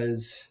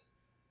because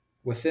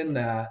within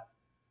that,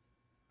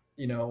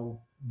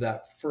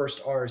 that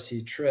first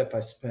RC trip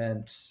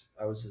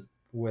I was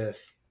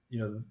with,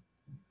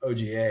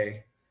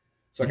 OGA.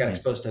 So I got Hmm.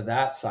 exposed to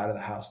that side of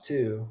the house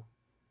too.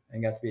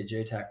 and got to be a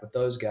JTAC with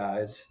those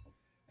guys.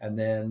 And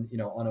then,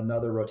 on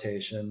another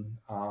rotation,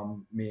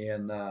 me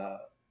and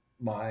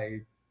my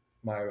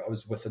I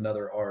was with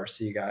another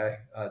RRC guy,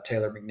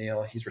 Taylor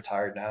McNeil. He's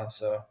retired now,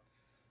 so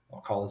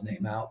I'll call his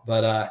name out.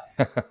 But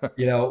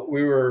we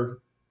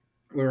were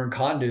in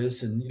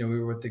Condos, and we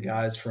were with the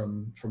guys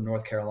from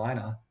North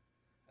Carolina,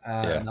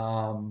 Yeah, and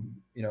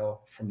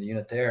from the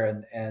unit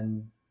there,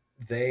 and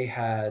they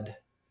had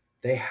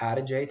a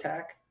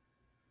JTAC,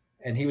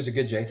 and he was a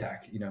good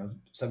JTAC.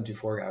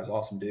 724 guy, was an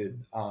awesome dude.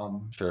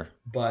 sure.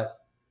 But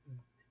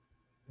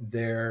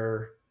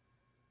their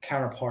his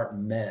counterpart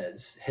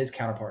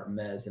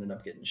Mez, ended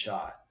up getting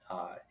shot.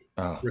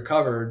 Oh,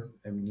 Recovered.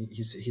 I mean,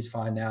 he's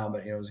fine now,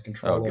 but it was a oh,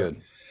 controller.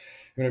 good.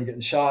 Ended up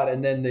getting shot,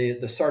 and then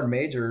the sergeant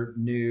major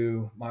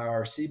knew my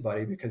RC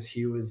buddy because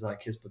he was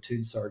like his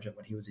platoon sergeant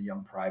when he was a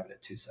young private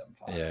at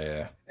 275.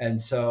 Yeah,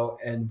 yeah,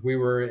 And we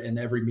were in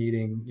every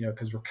meeting,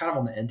 because we're kind of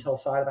on the intel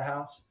side of the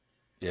house.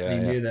 And he yeah,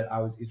 yeah. knew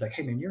that he's like,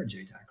 "Hey man, you're in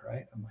JTAC,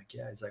 right?" I'm like,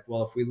 "Yeah." He's like,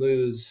 "Well, if we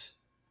lose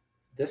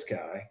this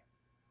guy,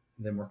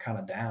 then we're kind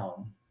of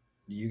down.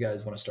 Do you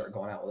guys want to start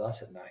going out with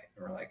us at night?"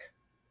 And we're like,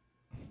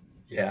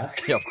 "Yeah."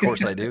 Yeah, of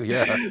course I do.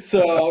 Yeah,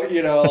 So,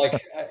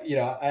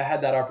 I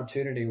had that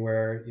opportunity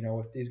where,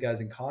 with these guys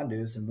in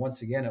Condos, and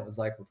once again, it was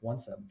like with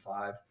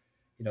 175,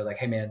 like,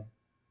 "Hey man,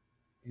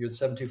 you're the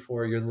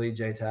 724, you're the lead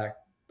JTAC,"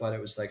 but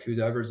it was like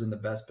whoever's in the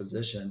best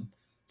position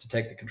to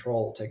take the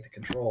control, take the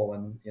control.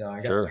 And,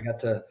 I sure. got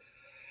to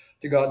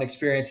go out and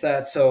experience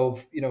that. So,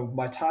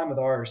 my time with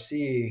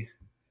RRC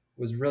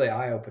was really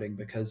eye opening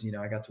because,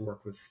 I got to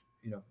work with,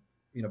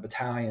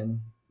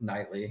 battalion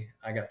nightly.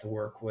 I got to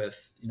work with,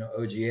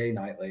 OGA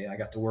nightly. I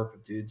got to work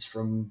with dudes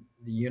from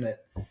the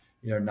unit,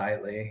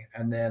 nightly.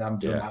 And then I'm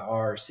doing Yeah, my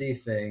RRC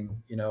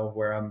thing,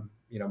 where I'm,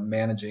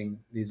 managing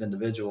these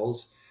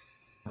individuals.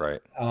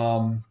 right.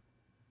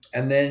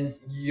 And then,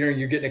 you're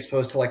getting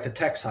exposed to like the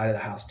tech side of the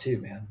house too,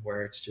 man,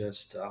 where it's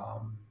just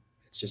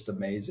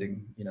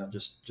amazing,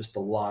 just a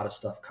lot of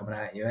stuff coming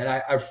at you. And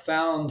I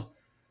found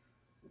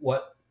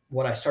what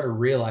I started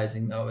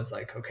realizing though is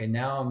like, okay,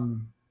 now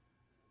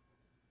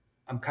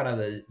I'm kind of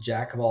the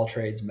jack of all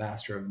trades,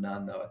 master of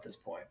none though at this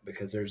point,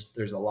 because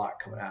there's a lot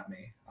coming at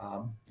me.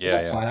 But Yeah,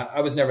 that's yeah. fine. I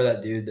was never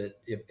that dude that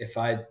if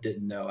I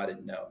didn't know, I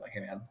didn't know. I'm like,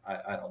 "Hey man,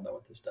 I don't know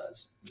what this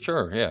does.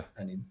 Sure. Yeah.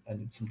 I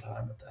need some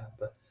time with that."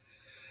 But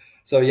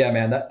so yeah,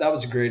 man, that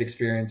was a great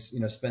experience.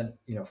 Spent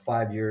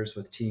 5 years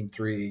with Team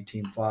 3,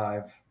 Team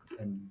 5,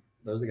 and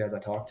those are the guys I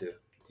talk to,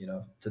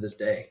 to this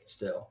day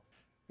still.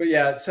 But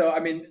yeah, so I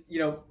mean,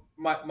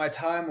 my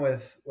time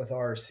with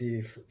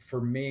RC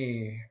for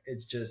me, it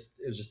was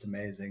just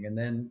amazing. And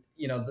then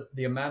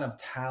the amount of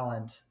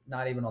talent,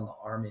 not even on the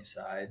Army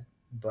side,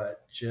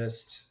 but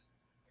just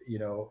you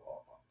know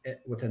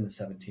within the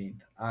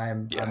 17th,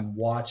 Yeah. I'm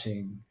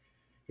watching.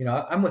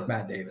 I'm with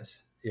Matt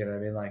Davis. You know what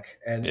I mean? Like,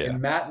 Yeah. and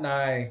Matt and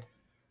I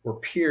were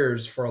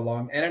peers for a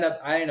long. I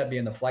ended up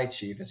being the flight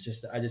chief. It's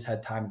just I just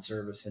had time in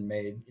service and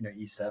made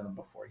E7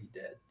 before he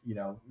did.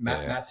 Yeah.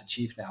 Yeah. Matt's a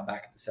chief now,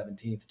 back at the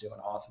 17th, doing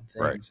awesome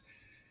Right. things.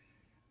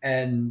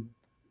 And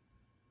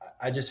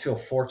I just feel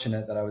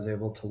fortunate that I was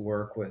able to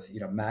work with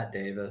Matt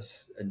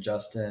Davis and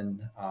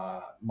Justin,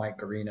 Mike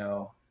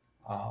Garino.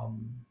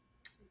 Um,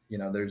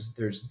 there's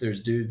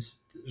dudes.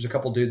 There's a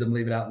couple dudes I'm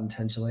leaving out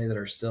intentionally that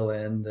are still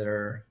in, that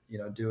are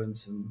doing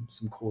some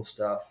cool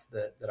stuff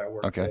that I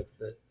work Okay. with,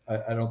 that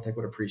I don't think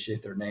would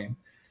appreciate their name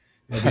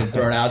being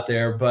thrown out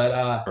there.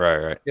 But Right.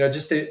 Right.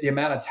 just the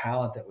amount of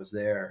talent that was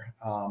there,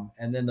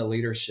 and then the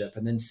leadership,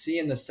 and then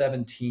seeing the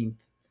 17th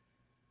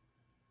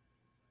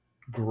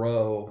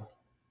grow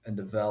and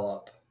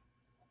develop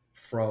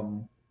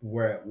from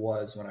where it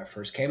was when I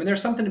first came. And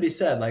there's something to be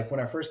said. Like when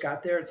I first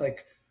got there, it's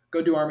like,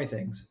 go do Army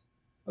things.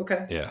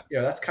 Okay. Yeah.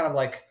 That's kind of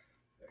like,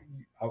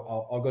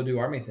 I'll go do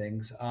Army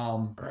things.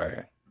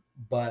 Right.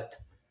 But,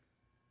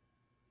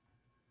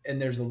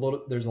 and there's a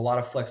lot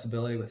of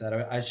flexibility with that.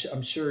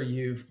 I'm sure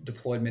you've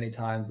deployed many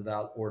times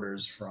without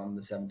orders from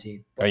the 17th,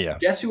 Oh but yeah.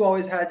 guess who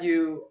always had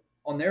you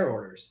on their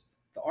orders?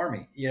 The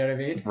Army. You know what I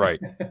mean? Right.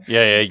 Yeah.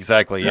 Yeah.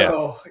 Exactly. Yeah.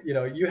 So,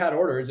 you had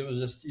orders. It was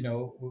just,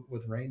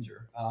 with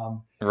Ranger.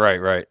 Right.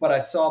 Right. But I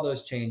saw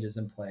those changes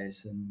in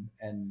place,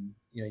 and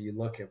you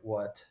look at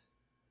what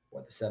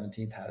the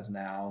 17th has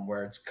now and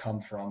where it's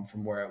come from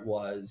where it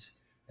was,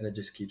 and it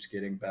just keeps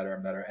getting better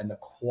and better. And the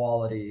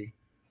quality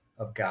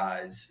of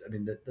guys, I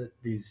mean,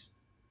 these,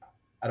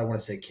 I don't want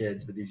to say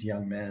kids, but these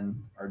young men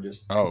are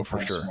just 10 Oh, for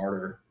times sure.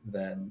 smarter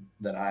than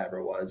I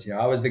ever was.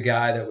 I was the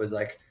guy that was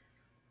like,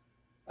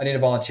 I need a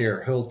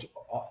volunteer.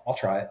 I'll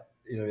try it.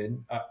 You know what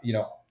I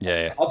mean?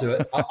 Yeah. I'll do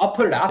it. I'll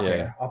put it out Yeah. Yeah.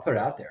 there. I'll put it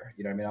out there.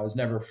 You know what I mean? I was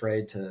never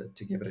afraid to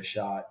give it a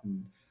shot.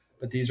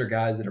 But these are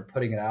guys that are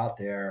putting it out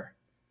there,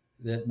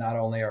 that not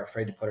only are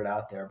afraid to put it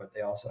out there, but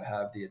they also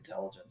have the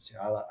intelligence,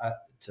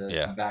 to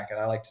Yeah. back it.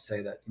 I like to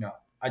say that,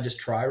 I just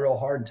try real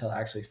hard until I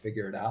actually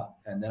figure it out,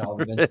 and then I'll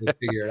eventually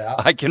figure it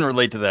out. I can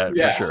relate to that for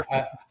Yeah. sure.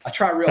 I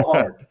try real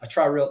hard. I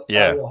try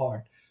Yeah. real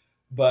hard.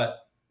 But,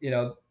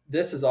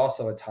 this is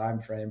also a time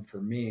frame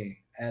for me.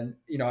 And,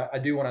 I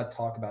do want to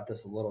talk about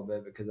this a little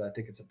bit because I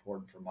think it's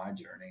important for my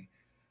journey.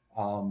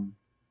 Um,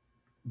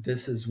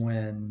 this is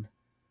when,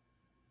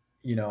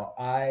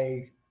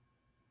 I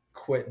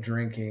quit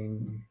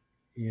drinking,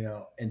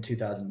 in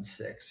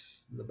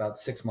 2006, about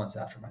 6 months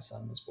after my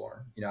son was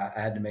born. I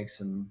had to make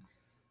some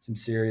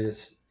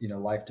serious,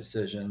 life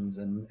decisions,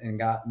 and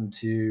got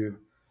into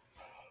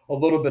a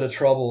little bit of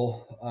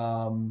trouble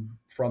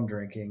from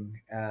drinking.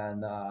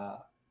 And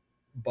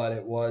but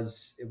it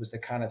was the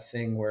kind of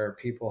thing where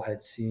people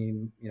had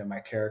seen, my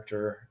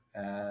character,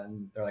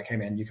 and they're like, hey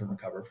man, you can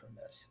recover from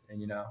this.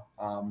 And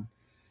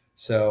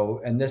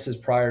and this is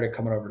prior to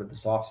coming over to the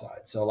soft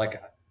side. So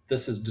like,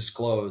 this is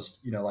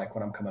disclosed, like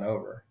when I'm coming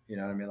over, you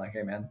know what I mean? Like,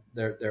 hey man,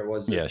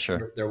 Yeah,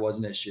 sure. there was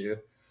an issue.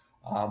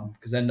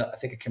 Cause then I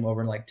think it came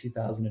over in like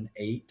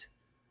 2008.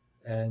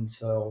 And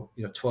so,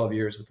 12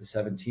 years with the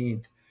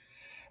 17th.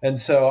 And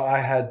so I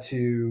had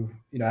to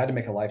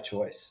make a life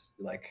choice.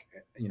 Like,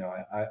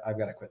 I've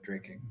got to quit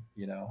drinking.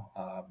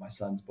 My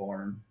son's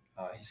born.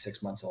 He's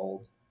 6 months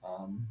old,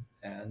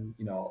 and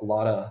a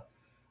lot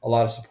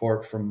of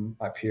support from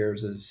my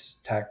peers as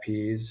TAC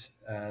Ps,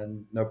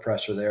 and no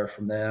pressure there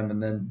from them.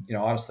 And then,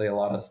 honestly, a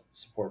lot of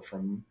support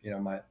from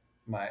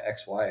my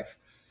ex-wife,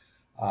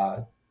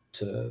 uh,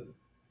 to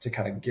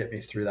kind of get me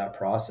through that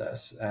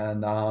process.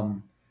 And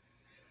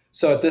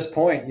so at this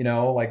point,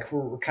 like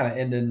we're kind of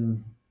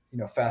ending,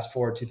 fast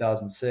forward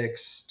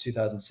 2006,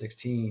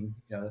 2016,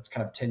 that's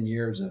kind of 10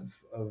 years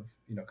of,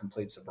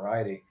 complete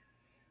sobriety.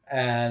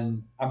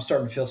 And I'm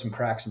starting to feel some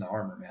cracks in the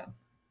armor, man.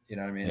 You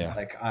know what I mean? Yeah.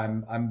 Like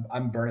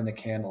I'm burning the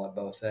candle at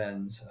both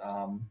ends.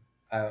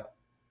 I,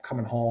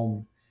 coming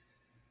home,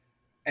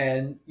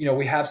 and,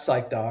 we have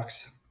psych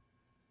docs,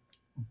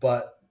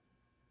 but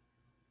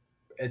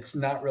it's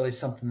not really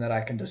something that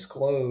I can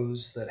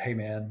disclose that, hey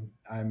man,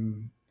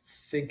 I'm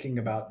thinking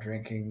about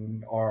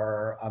drinking,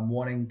 or I'm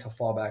wanting to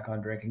fall back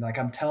on drinking. Like,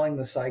 I'm telling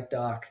the psych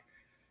doc,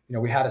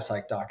 we had a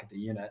psych doc at the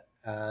unit.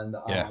 And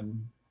Yeah.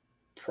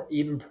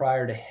 even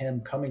prior to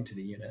him coming to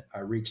the unit, I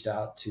reached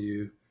out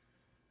to,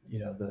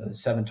 the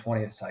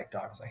 720th psych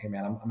doc. I was like, hey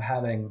man, I'm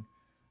having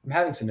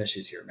some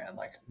issues here, man.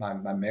 Like,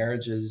 my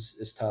marriage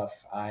is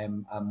tough.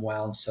 I'm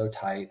wound so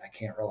tight. I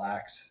can't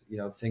relax,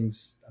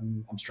 things,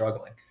 I'm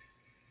struggling.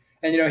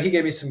 And he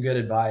gave me some good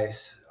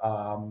advice,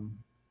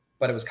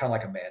 but it was kind of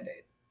like a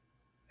band-aid.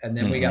 And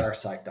then we got Hmm. our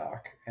psych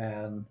doc,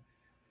 and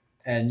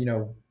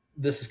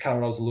this is kind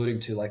of what I was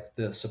alluding to, like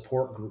the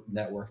support group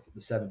network that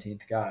the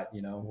 17th got.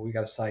 We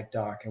got a psych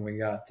doc, and we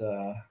got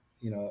a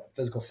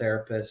physical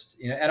therapist.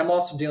 And I'm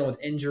also dealing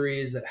with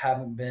injuries that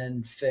haven't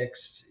been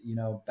fixed.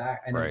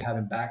 Back, I ended up Right.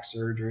 having back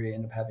surgery,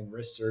 ended up having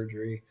wrist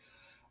surgery.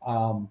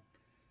 Um,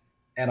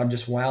 and I'm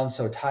just wound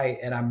so tight,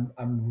 and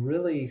I'm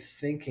really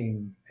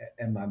thinking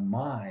in my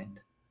mind,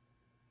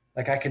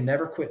 like, I can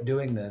never quit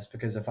doing this,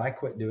 because if I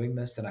quit doing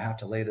this, then I have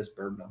to lay this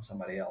burden on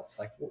somebody else.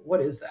 Like,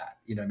 what is that?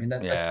 I mean,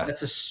 Yeah.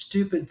 that's a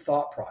stupid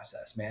thought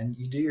process, man.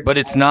 You do your But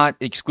it's time. not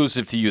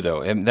exclusive to you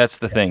though, and that's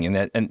the Yeah, thing.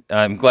 And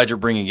I'm glad you're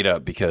bringing it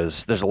up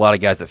because there's a lot of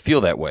guys that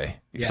feel that way.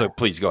 yeah, So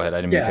please go ahead. I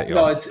didn't mean to yeah. cut you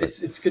No, off, it's but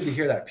it's it's good to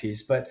hear that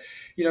piece. But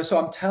so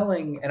I'm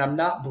telling, and I'm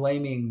not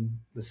blaming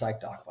the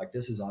psych doc. Like,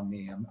 this is on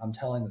me. I'm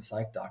telling the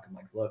psych doc, I'm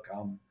like, look,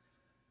 I'm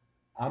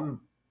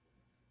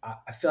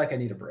I feel like I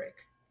need a break.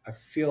 I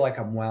feel like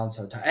I'm wound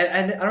so tight,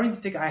 and I don't even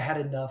think I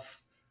had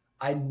enough.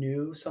 I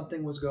knew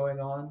something was going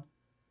on,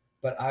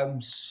 but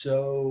I'm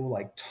so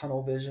like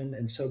tunnel vision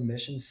and so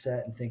mission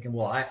set, and thinking,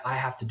 well, I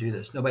have to do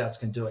this. Nobody else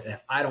can do it. And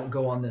if I don't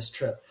go on this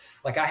trip,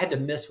 like, I had to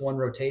miss one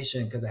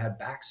rotation because I had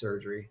back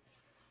surgery.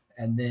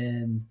 And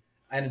then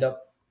I ended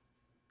up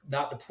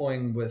not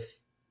deploying with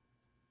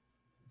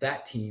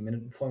that team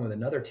and deploying with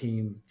another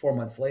team 4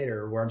 months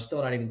later, where I'm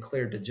still not even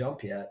cleared to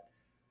jump yet,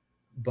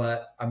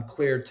 but I'm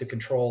cleared to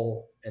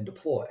control and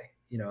deploy,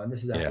 and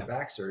this is after yeah.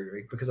 back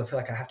surgery, because I feel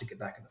like I have to get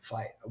back in the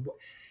fight.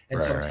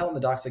 And so Right, I'm right. telling the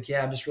docs, like,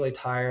 yeah, I'm just really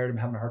tired. I'm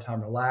having a hard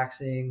time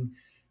relaxing.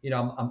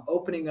 I'm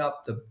opening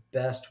up the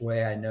best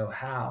way I know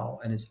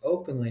how, and as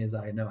openly as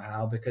I know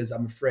how, because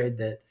I'm afraid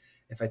that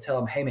if I tell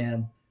them, hey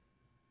man,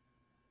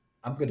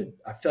 I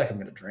feel like I'm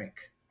going to drink,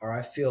 or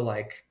I feel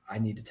like I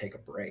need to take a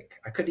break.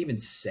 I couldn't even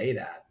say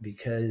that,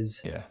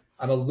 because Yeah.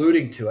 I'm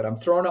alluding to it. I'm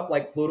throwing up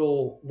like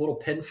little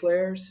pin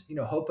flares,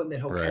 hoping that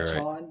he'll Right, catch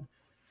right. on,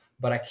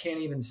 but I can't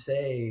even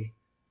say,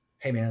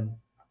 hey man,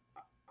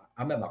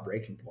 I'm at my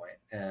breaking point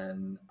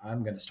and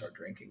I'm going to start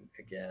drinking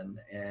again.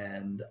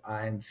 And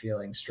I'm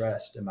feeling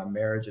stressed, and my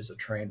marriage is a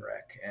train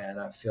wreck. And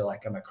I feel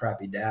like I'm a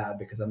crappy dad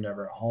because I'm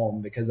never at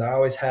home, because I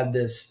always had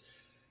this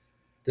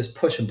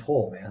push and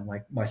pull, man.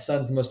 Like, my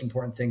son's the most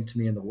important thing to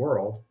me in the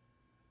world.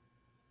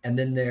 And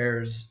then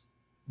there's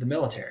the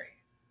military.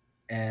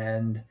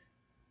 And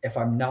if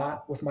I'm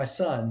not with my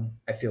son,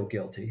 I feel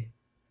guilty.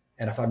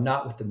 And if I'm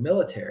not with the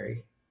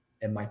military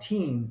and my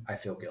team, I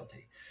feel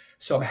guilty.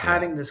 So I'm Yeah.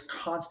 having this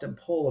constant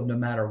pull of, no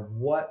matter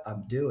what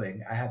I'm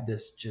doing, I have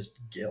this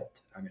just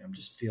guilt. I mean, I'm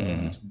just feeling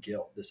Hmm. this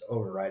guilt, this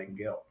overriding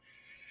guilt.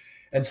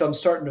 And so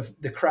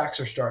the cracks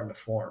are starting to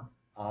form.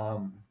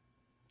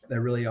 They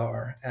really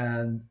are.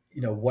 And,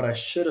 what I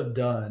should have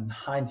done,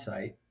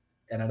 hindsight,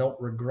 and I don't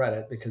regret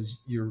it because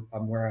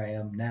I'm where I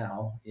am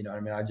now. You know what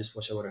I mean? I just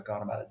wish I would have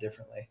gone about it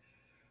differently.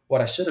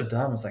 What I should have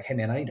done was like, hey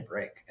man, I need a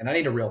break, and I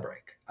need a real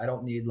break. I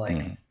don't need like,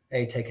 Mhm.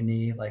 hey, take a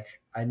knee. Like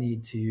I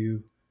need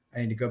to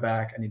go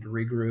back. I need to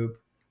regroup.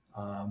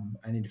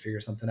 I need to figure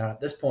something out.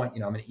 At this point,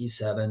 I'm an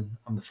E7.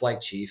 I'm the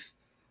flight chief,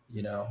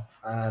 and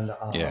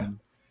Yeah.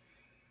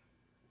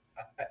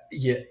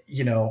 yeah,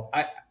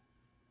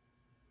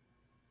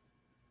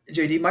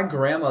 JD, my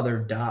grandmother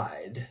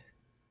died,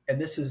 and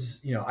this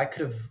is, I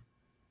could have,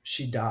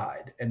 she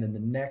died, and then the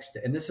next,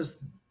 and this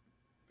is,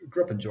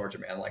 grew up in Georgia,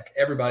 man. Like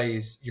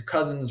everybody's, your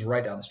cousins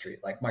right down the street.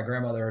 Like my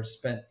grandmother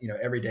spent,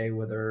 every day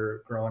with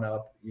her growing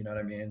up. You know what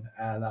I mean?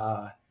 And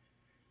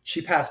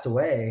she passed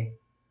away,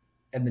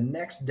 and the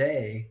next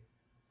day,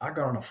 I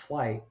got on a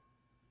flight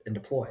and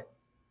deployed.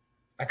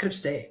 I could have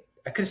stayed.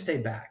 I could have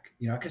stayed back.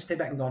 I could have stayed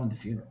back and gone to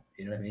the funeral.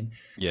 You know what I mean?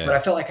 But I Yeah.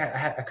 felt like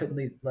I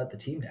couldn't let the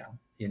team down.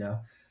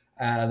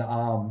 And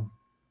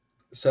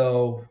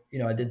so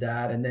I did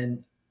that, and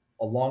then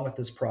along with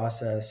this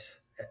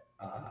process,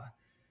 uh,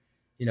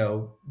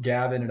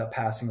 Gab ended up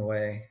passing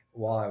away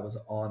while I was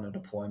on a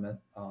deployment.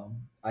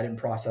 I didn't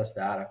process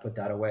that. I put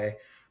that away,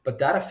 but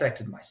that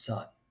affected my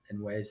son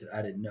in ways that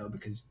I didn't know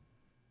because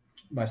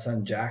my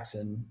son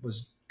Jackson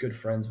was good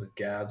friends with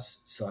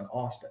Gab's son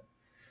Austin.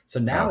 So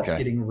now it's Okay.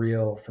 getting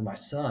real for my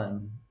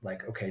son.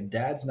 Like, okay,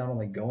 dad's not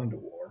only going to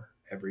war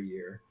every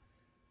year,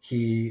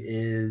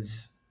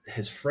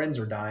 his friends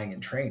are dying in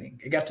training.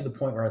 It got to the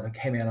point where I was like,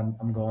 hey man,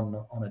 I'm going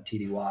on a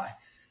TDY.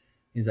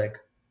 He's like,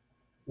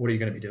 what are you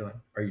going to be doing?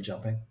 Are you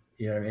jumping?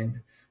 You know what I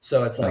mean?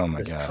 So it's Oh like my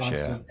this gosh. Yeah.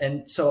 constant.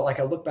 And so like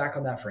I look back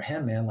on that for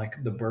him, man,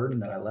 like the burden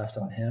that I left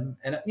on him,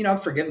 and I'm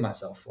forgiving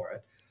myself for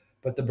it,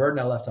 but the burden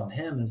I left on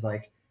him is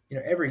like,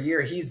 every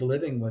year he's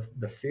living with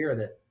the fear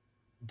that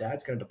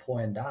dad's going to deploy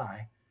and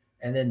die.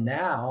 And then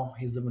now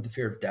he's living with the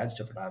fear of dad's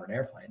jumping out of an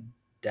airplane.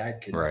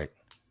 Dad could, Right.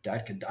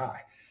 dad could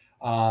die.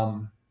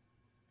 Um,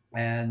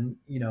 and,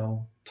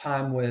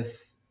 time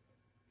with,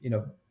 you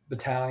know,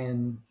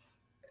 battalion,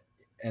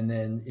 and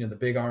then the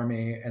big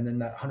army, and then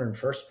that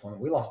 101st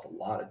deployment, we lost a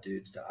lot of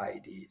dudes to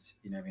IEDs.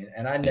 You know what I mean?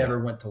 And I Yeah. never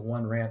went to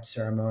one ramp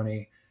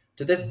ceremony.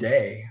 To this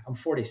day, I'm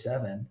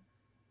 47,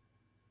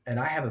 and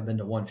I haven't been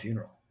to one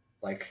funeral.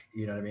 Like,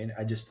 you know what I mean?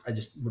 I just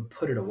would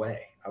put it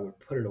away. I would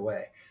put it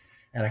away,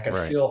 and I could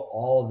Right. feel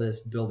all of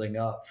this building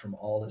up from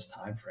all this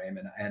time frame.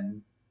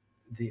 And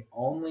the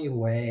only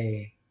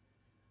way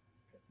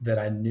that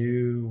I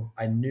knew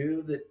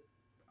that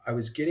I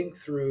was getting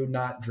through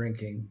not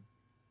drinking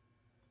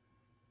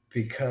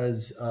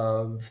because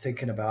of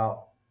thinking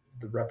about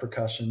the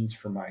repercussions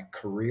for my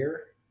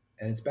career.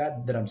 And it's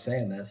bad that I'm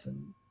saying this.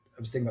 And I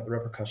was thinking about the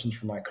repercussions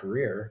for my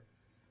career.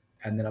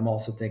 And then I'm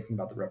also thinking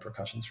about the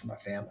repercussions for my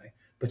family.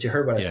 But you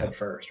heard what I Yeah. said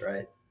first,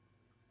 right?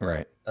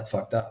 Right. That's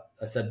fucked up.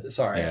 I said,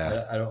 sorry,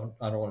 Yeah. I don't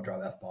want to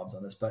drop F bombs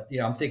on this, but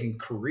I'm thinking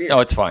career. No,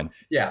 it's fine.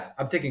 Yeah.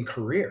 I'm thinking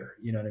career.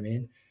 You know what I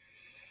mean?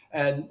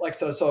 And like,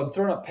 so I'm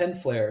throwing up pen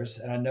flares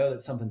and I know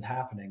that something's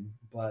happening,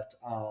 but,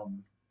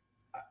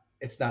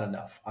 it's not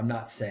enough. I'm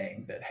not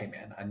saying that, hey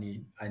man, I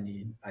need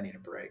a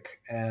break.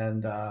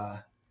 And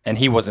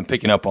he wasn't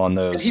picking up on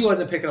And he those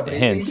wasn't picking up on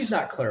it. He's hints.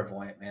 not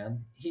clairvoyant,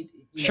 man.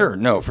 Sure.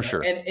 No, for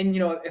sure. And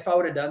if I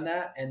would have done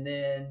that, and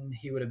then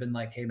he would have been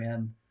like, hey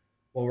man,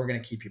 well, we're gonna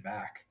keep you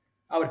back.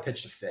 I would have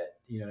pitched a fit.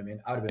 You know what I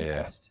mean? I would have been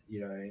Yeah. pissed. You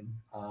know what I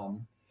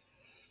mean?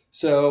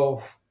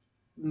 So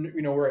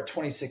we're at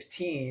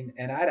 2016,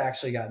 and I'd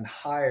actually gotten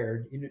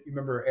hired. You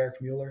remember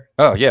Eric Mueller?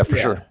 Oh, yeah, for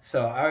Yeah. sure.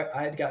 So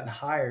I had gotten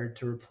hired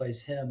to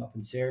replace him up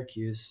in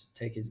Syracuse,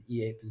 take his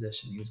E8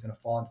 position. He was going to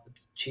fall into the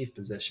chief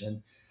position,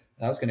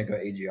 and I was going to go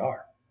AGR.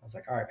 I was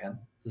like, all right, man,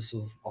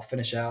 I'll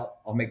finish out.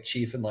 I'll make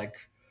chief in like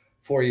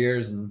 4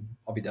 years, and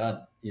I'll be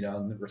done.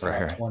 And Right. retire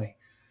at Right. 20.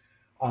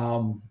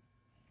 Um,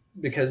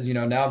 because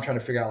now I'm trying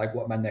to figure out like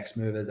what my next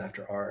move is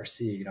after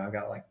RRC. I've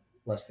got like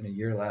less than a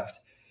year left,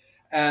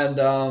 and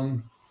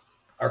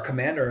our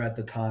commander at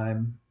the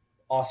time,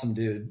 awesome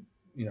dude,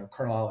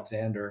 Colonel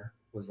Alexander,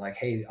 was like,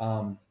 hey,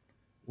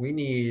 we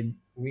need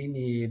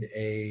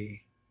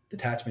a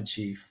detachment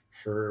chief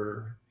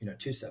for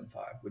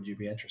 275. Would you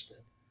be interested?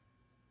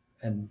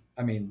 And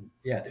I mean,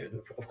 yeah,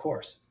 dude, of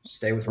course.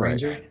 Stay with Right.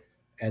 Ranger,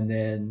 and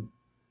then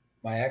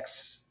my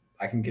ex,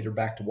 I can get her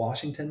back to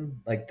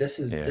Washington. Like this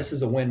is Yeah. this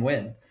is a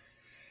win-win.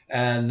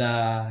 And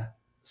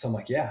so I'm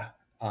like, yeah,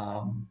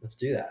 let's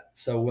do that.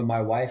 So when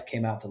my wife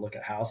came out to look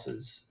at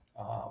houses,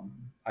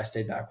 I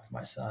stayed back with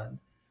my son.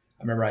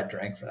 I remember I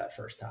drank for that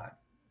first time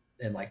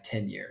in like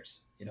 10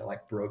 years,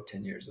 like broke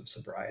 10 years of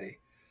sobriety.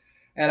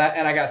 And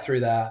I got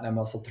through that, and I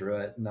muscled through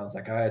it. And I was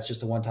like, all right, it's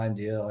just a one-time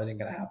deal. It ain't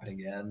going to happen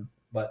again.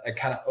 But it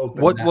kind of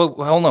opened What? that. Well,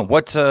 hold on.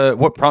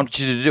 What prompted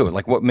you to do it?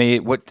 Like, what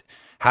made what?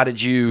 How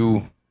did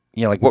you?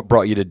 Like, what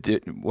brought you to do?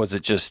 Was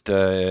it just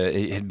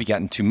it had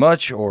gotten too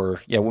much,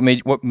 or yeah?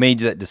 What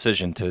made you that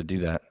decision to do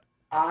that?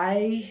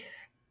 I,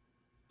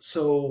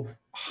 so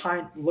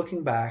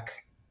looking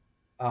back,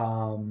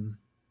 um,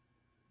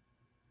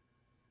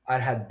 I'd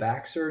had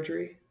back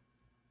surgery,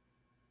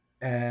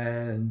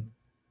 and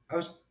I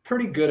was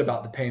pretty good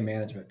about the pain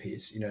management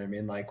piece. You know what I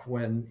mean? Like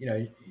when,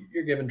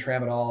 you're given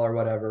tramadol or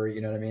whatever,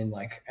 you know what I mean?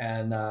 Like,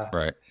 and,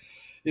 Right.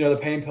 the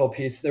pain pill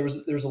piece, there was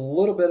a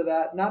little bit of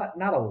that,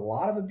 not a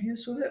lot of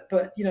abuse with it,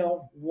 but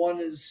one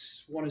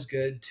is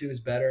good, two is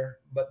better.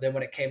 But then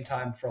when it came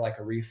time for like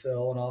a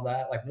refill and all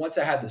that, like once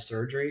I had the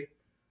surgery,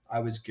 I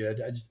was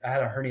good. I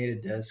had a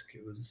herniated disc.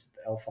 It was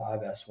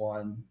L5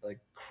 S1, like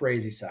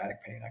crazy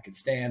sciatic pain. I could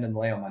stand and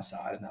lay on my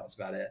side, and that was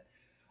about it.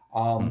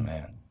 Oh, Um,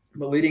 man.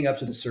 but leading up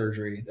to the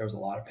surgery, there was a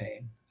lot of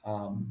pain.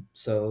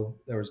 So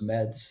there was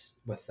meds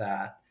with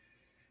that.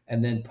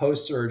 And then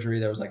post surgery,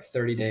 there was like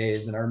 30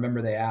 days. And I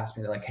remember they asked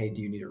me, they're like, "Hey,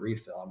 do you need a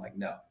refill?" I'm like,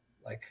 "No."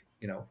 Like,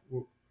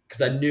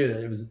 because I knew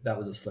that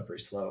was a slippery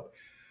slope.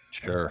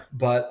 Sure.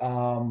 But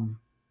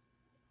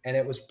and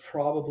it was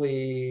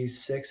probably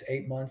 6,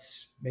 8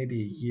 months,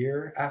 maybe a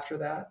year after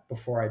that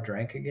before I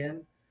drank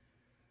again.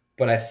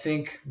 But I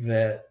think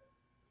that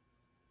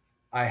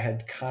I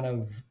had kind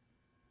of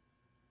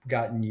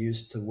gotten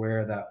used to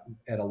where that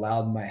it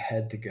allowed my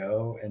head to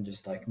go and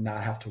just like not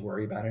have to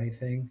worry about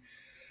anything.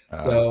 Uh,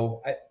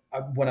 So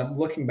when I'm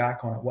looking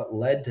back on it, what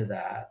led to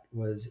that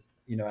was,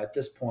 at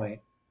this point,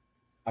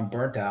 I'm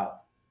burnt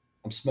out,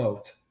 I'm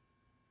smoked,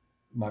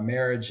 my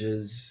marriage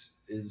is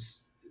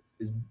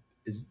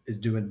is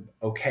doing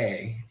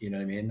okay. You know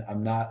what I mean?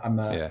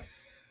 yeah.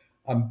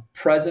 I'm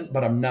present,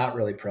 but I'm not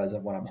really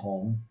present when I'm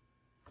home.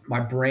 My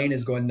brain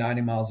is going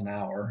 90 miles an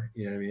hour.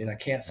 You know what I mean? I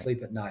can't Right.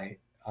 sleep at night,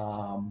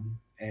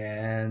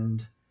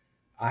 and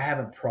I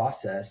haven't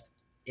processed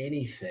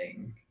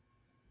anything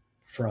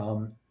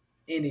from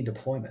any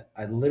deployment.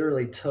 I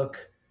literally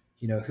took,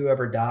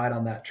 whoever died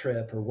on that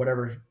trip or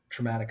whatever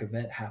traumatic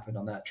event happened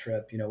on that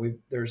trip.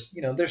 There's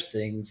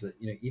things that,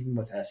 even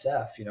with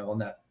SF, on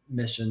that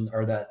mission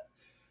or that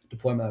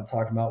deployment I'm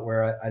talking about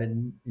where I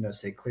didn't,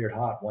 say cleared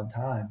hot one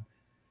time,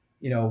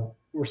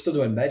 we're still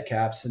doing med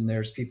caps and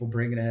there's people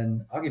bringing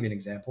in, I'll give you an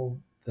example.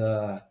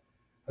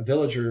 A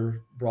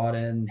villager brought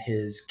in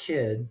his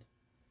kid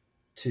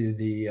to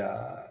the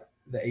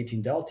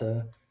 18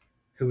 Delta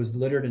who was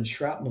littered in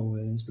shrapnel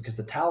wounds because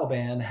the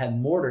Taliban had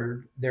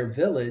mortared their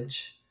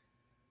village,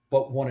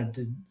 but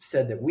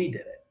said that we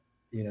did it.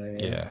 You know what I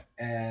mean? Yeah.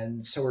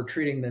 And so we're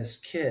treating this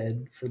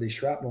kid for these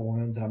shrapnel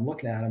wounds, and I'm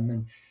looking at him,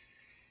 and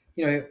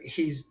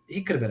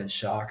he could have been in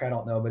shock. I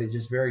don't know, but he's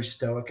just very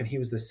stoic, and he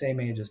was the same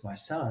age as my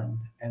son.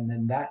 And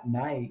then that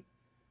night,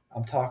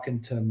 I'm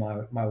talking to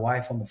my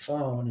wife on the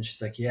phone, and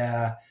she's like,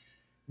 "Yeah,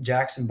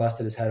 Jackson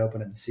busted his head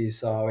open at the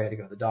seesaw. We had to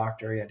go to the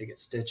doctor. He had to get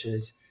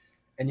stitches."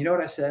 And you know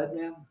what I said,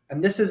 man?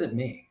 And this isn't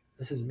me.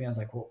 This isn't me. I was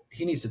like, well,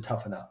 he needs to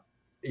toughen up,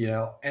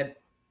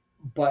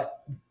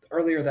 but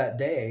earlier that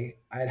day,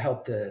 I had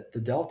helped the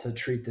Delta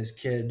treat this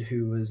kid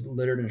who was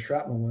littered in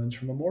shrapnel wounds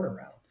from a mortar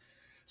round.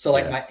 So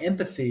like Yeah. my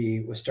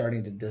empathy was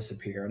starting to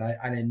disappear. And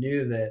I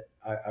knew that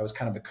I was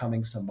kind of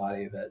becoming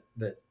somebody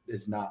that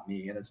is not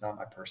me and it's not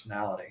my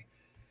personality.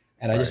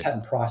 And I just Right.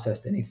 hadn't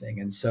processed anything.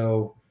 And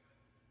so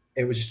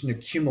it was just an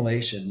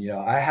accumulation.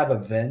 I have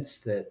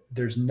events that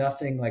there's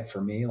nothing like for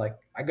me. Like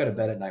I go to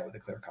bed at night with a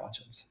clear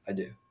conscience. I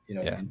do. You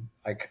know what I Yeah. mean?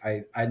 Like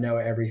I know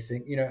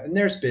everything. And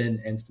there's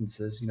been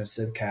instances.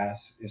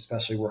 CivCAS,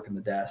 especially working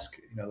the desk.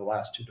 The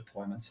last two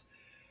deployments.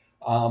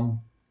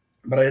 Um,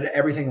 but I did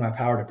everything in my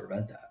power to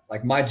prevent that.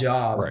 Like my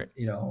job. Right.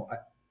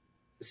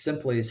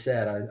 Simply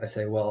said, I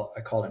say, well,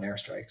 I call it an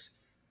airstrikes,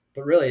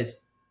 but really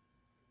it's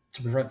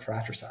to prevent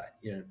fratricide,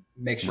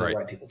 make sure the Right.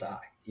 right people die.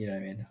 You know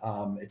what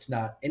I mean? It's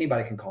not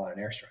anybody can call it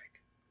an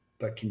airstrike,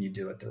 but can you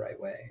do it the right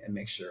way and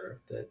make sure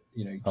that,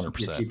 you're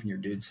 100%. keeping your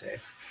dude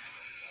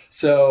safe?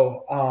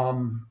 So,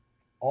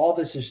 all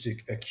this is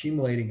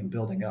accumulating and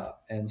building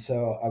up. And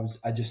so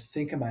I just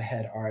think in my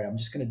head, all right, I'm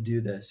just going to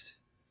do this.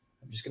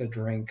 I'm just going to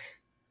drink,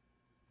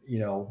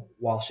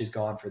 while she's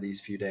gone for these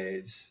few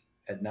days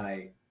at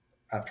night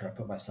after I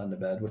put my son to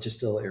bed, which is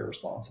still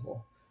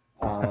irresponsible.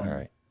 All Um,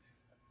 right.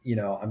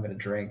 I'm going to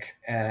drink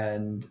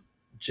and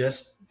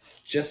just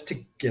just to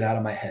get out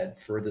of my head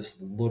for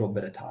this little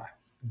bit of time,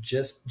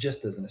 just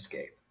as an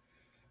escape.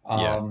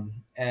 Yeah.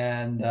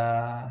 And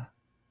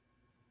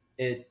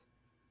it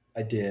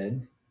I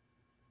did,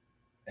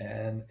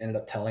 and ended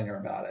up telling her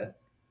about it.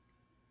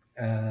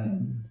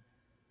 And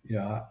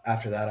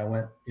after that, I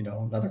went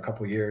another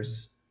couple of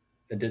years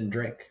and didn't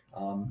drink.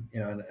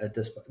 And at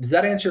this point, does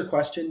that answer your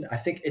question? I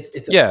think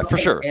it's a Yeah, tough for one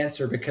to sure.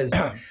 answer because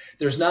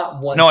there's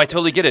not one No, I thing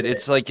totally get it. to it.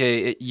 It's like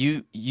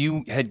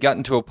you had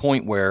gotten to a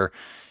point where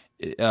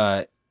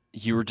uh,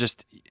 you were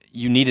just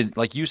you needed,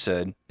 like you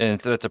said, and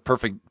that's a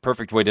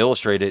perfect way to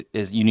illustrate it.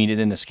 Is you needed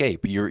an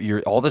escape.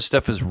 You're all this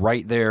stuff is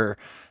right there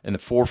in the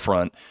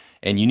forefront,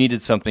 and you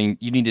needed something.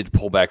 You needed to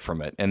pull back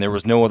from it, and there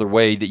was no other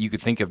way that you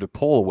could think of to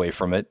pull away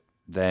from it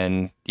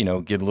than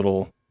get a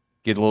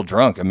little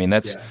drunk. I mean,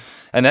 that's Yeah,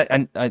 and that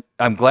and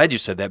I'm glad you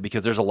said that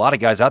because there's a lot of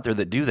guys out there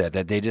that do that.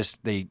 That they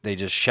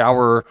just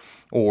shower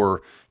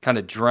or kind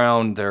of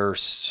drown their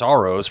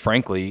sorrows,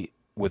 frankly,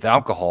 with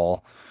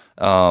alcohol.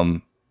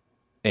 Um,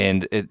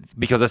 and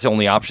because that's the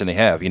only option they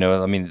have.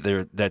 I mean,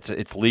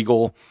 it's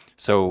legal,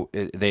 so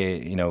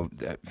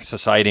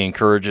society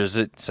encourages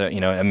it. So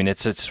I mean,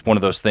 it's one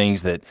of those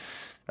things that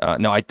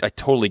no, I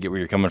totally get where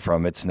you're coming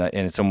from. It's not,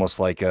 and it's almost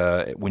like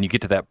when you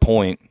get to that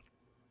point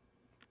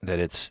that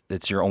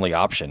it's your only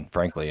option.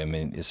 Frankly, I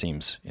mean, it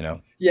seems.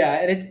 Yeah,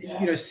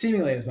 and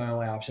seemingly is my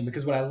only option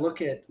because when I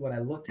looked in,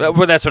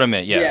 Well, that's what I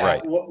meant. Yeah, yeah,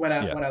 right.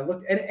 Yeah, when I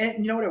looked,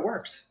 and you know what, it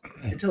works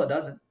until it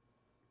doesn't,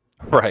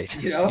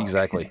 right. you know.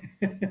 Exactly.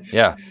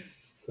 Yeah,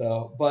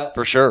 So, but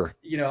for sure.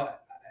 you know,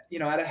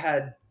 I'd have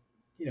had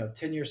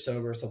 10 years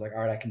sober, so I'm like, all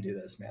right, I can do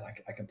this, man.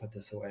 I can put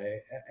this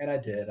away, and I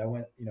did. I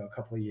went a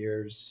couple of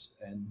years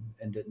and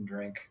didn't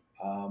drink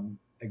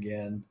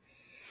again,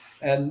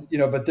 and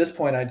but at this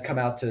point, I'd come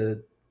out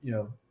to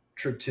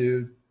troop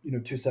two,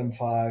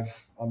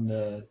 275. I'm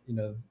the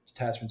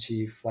detachment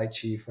chief, flight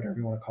chief, whatever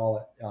you want to call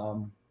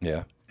it,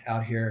 Yeah,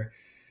 out here,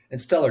 and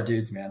stellar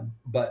dudes, man.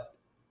 But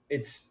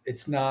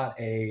it's not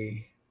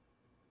a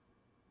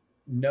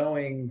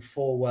knowing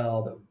full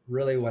well that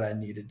really what I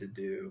needed to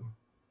do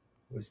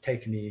was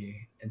take a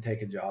knee and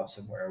take a job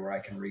somewhere where I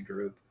can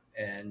regroup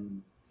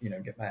and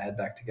get my head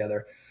back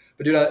together.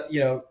 But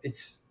dude,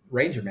 it's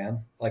Ranger,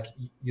 man. Like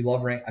you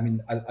love Ranger. I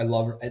mean, I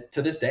love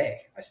to this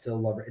day. I still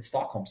love it. It's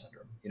Stockholm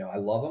syndrome. I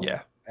love them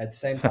yeah, at the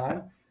same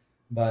time,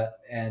 but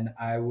and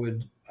I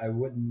would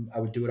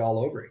do it all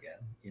over again.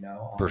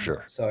 for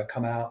sure. So I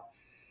come out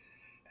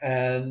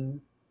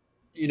and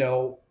you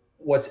know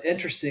what's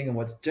interesting and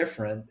what's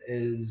different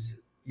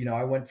is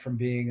I went from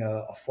being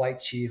a flight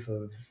chief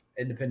of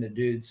independent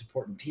dudes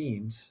supporting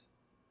teams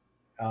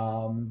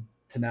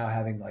to now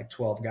having like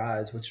 12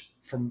 guys, which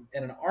from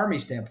in an army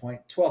standpoint,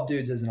 12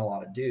 dudes isn't a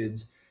lot of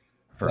dudes,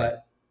 Right.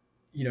 but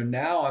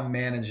now I'm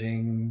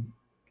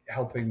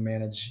helping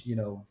manage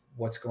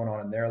what's going on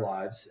in their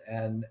lives,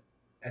 and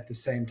at the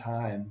same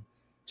time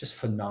just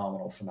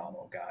phenomenal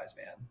guys,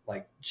 man.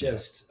 Like Yeah.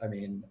 just I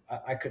mean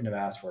I couldn't have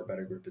asked for a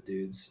better group of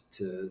dudes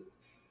to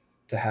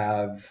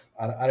have.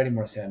 I don't even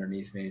want to say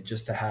underneath me,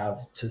 just to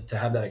have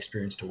that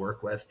experience to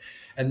work with.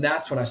 And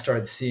that's when I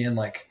started seeing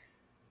like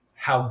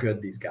how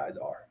good these guys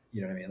are.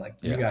 You know what I mean? Like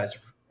you Yeah.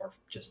 guys are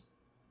just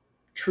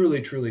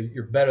truly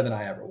you're better than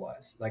I ever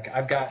was. Like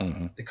I've got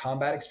Hmm. the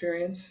combat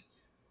experience,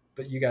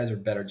 but you guys are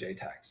better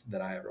JTACs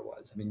than I ever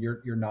was. I mean,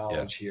 your Yeah.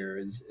 knowledge here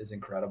is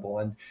incredible.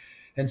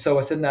 And so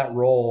within that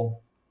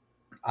role,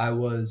 I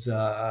was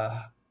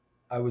uh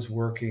I was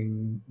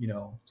working,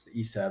 it's the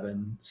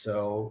E7.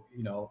 So,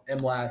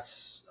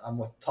 MLATs, I'm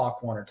with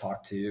talk one or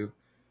talk two,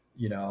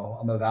 I'm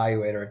an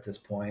evaluator at this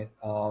point.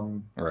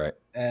 Right.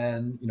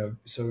 And,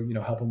 so,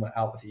 help them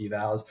out with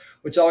evals,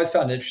 which I always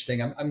found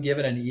interesting. I'm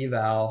giving an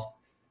eval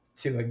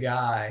to a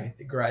guy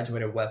that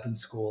graduated weapons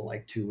school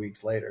like 2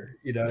 weeks later.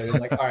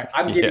 Like, all right,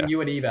 I'm giving Yeah. you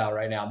an eval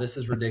right now. This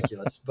is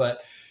ridiculous.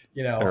 But,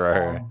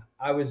 Right.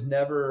 I was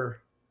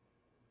never,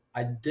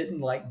 I didn't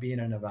like being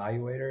an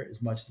evaluator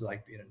as much as I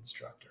like being an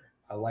instructor.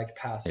 I liked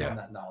passing on Yeah.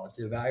 that knowledge.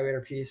 The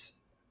evaluator piece,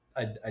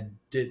 I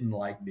didn't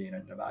like being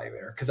an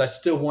evaluator because I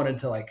still wanted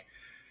to like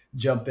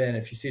jump in.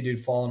 If you see a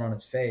dude falling on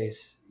his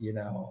face,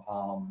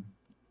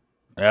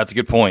 That's a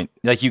good point.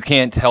 Like you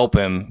can't help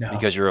him no,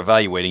 because you're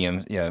evaluating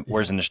him. Yeah. yeah,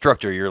 Whereas an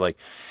instructor, you're like,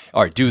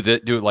 all right, do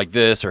it like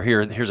this, or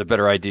here's a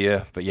better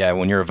idea. But yeah,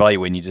 when you're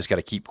evaluating, you just got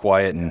to keep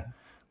quiet and yeah,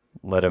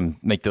 let him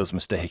make those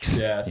mistakes.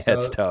 yeah. Yeah, it's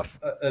So tough.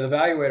 an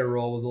evaluator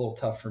role was a little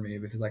tough for me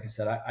because, like I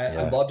said, I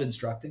Yeah. loved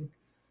instructing.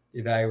 The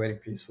evaluating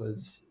piece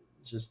was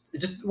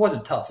it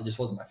wasn't tough. It just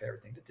wasn't my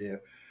favorite thing to do.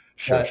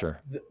 Sure. But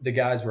Sure. the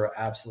guys were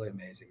absolutely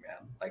amazing,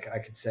 man. Like I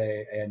could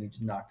say, "Hey, I need you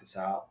to knock this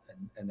out,"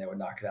 and they would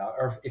knock it out.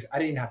 Or if I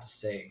didn't even have to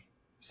say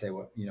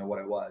what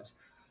it was.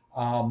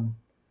 Um,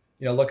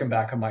 looking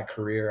back on my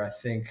career, I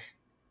think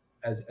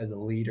as a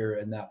leader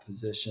in that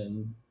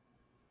position,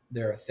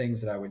 there are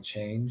things that I would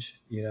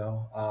change.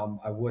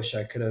 I wish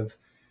I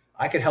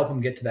could help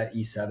them get to that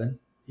E7.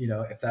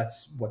 If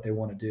that's what they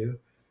want to do,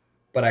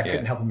 but I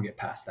couldn't Yeah. help them get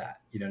past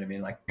that. You know what I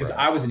mean? Like, because Right.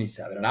 I was an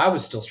E7 and I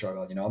was still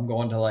struggling. I'm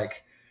going to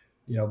like,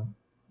 you know,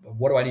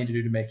 what do I need to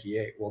do to make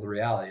E8? Well, the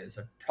reality is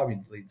I probably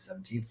need to lead the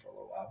 17th for a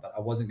little while, but I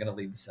wasn't going to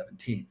lead the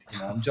 17th.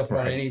 I'm jumping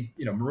on Right. any,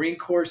 Marine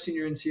Corps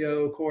senior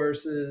NCO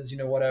courses,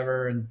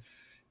 whatever. And,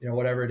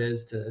 whatever it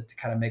is to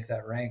kind of make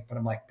that rank. But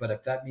I'm like, but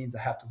if that means I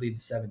have to lead the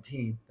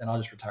 17th, then I'll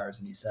just retire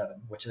as an E7,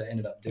 which I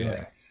ended up doing.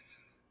 Yeah.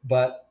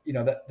 But,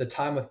 the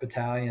time with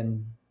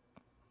battalion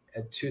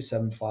at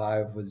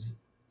 275 was,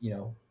 you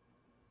know,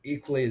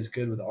 equally as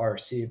good with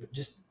RC, but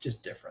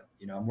just different.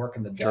 I'm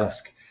working the Sure.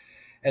 desk,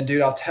 and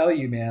dude, I'll tell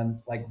you,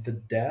 man, like the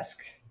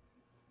desk,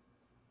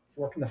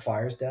 working the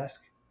fires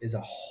desk is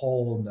a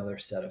whole nother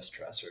set of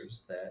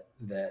stressors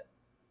that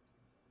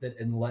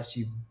unless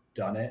you've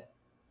done it,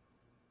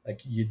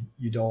 like you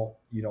don't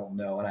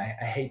know. And I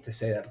hate to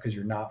say that because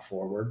you're not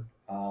forward,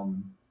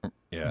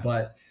 Yeah.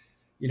 but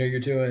you're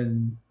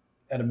doing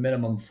at a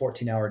minimum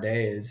 14-hour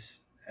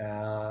days.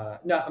 No,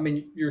 I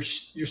mean you're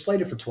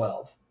slated for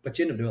 12, but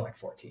you end up doing like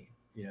 14.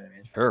 You know what I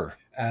mean? Sure.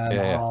 And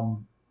Yeah. Yeah.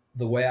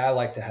 the way I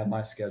like to have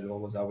my schedule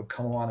was I would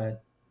come on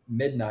at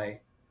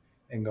midnight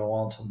and go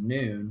on till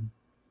noon,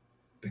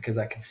 because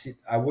I could see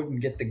I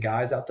wouldn't get the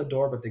guys out the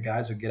door, but the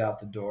guys would get out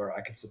the door.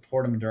 I could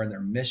support them during their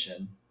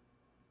mission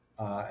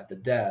at the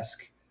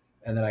desk,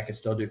 and then I could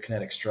still do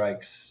kinetic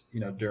strikes,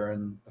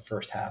 during the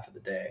first half of the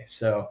day.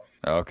 So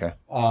Oh, okay.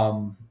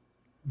 um,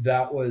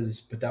 that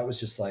was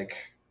just like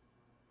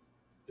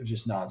it was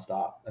just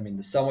nonstop. I mean,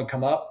 the sun would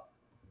come up,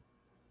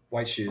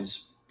 white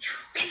shoes.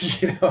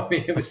 I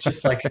mean, it was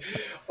just like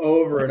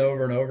over and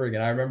over and over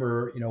again. I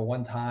remember,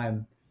 one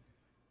time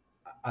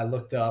I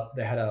looked up,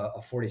 they had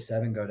a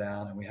 47 go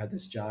down, and we had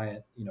this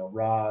giant,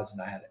 Roz,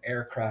 and I had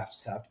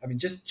aircraft. I mean,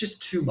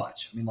 just too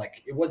much. I mean,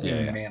 like it wasn't Yeah,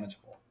 even yeah,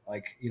 manageable.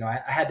 Like, I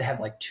had to have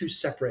like two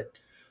separate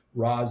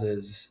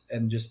Rozes,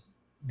 and just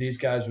these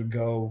guys would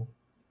go,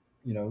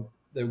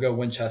 they would go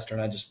Winchester,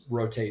 and I just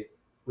rotate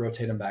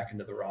them back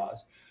into the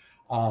Roz.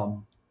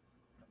 Um,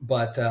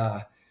 but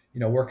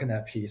working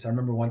that piece, I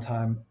remember one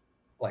time,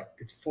 like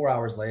it's 4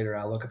 hours later,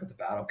 I look up at the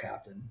battle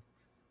captain,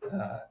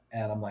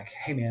 and I'm like,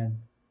 "Hey man,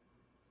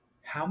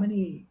 how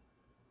many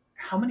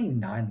how many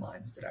nine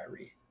lines did I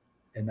read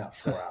in that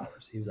 4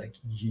 hours?" He was like,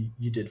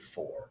 you did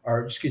four,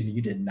 or excuse me,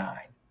 you did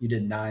nine. You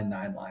did nine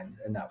lines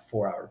in that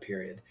 4 hour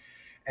period.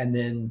 And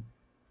then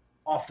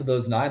off of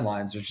those nine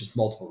lines, there's just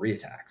multiple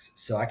reattacks.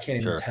 So I can't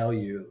even sure. tell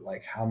you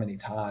like how many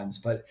times,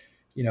 but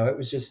it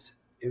was just,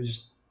 it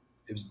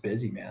was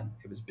busy, man.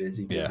 It was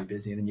busy, Yeah, busy,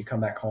 busy. And then you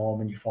come back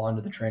home and you fall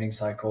into the training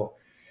cycle.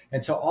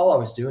 And so all I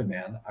was doing,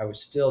 man, I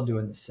was still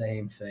doing the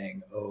same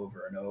thing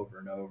over and over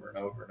and over and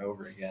over and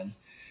over again.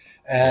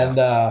 yeah, And,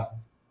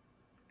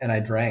 and I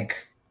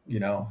drank.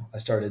 I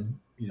started,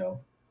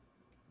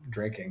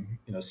 drinking,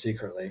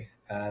 secretly,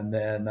 and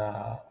then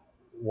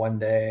one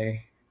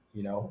day,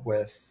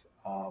 with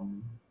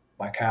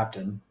my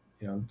captain,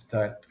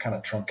 to kind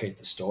of truncate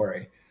the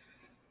story,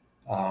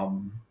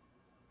 um,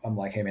 I'm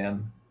like, hey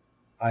man,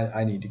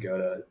 I need to go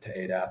to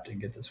ADAPT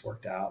and get this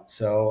worked out.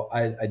 So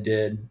I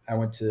did. I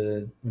went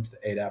to the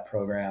ADAPT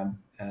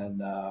program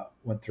and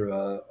went through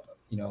a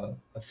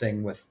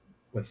thing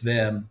with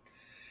them,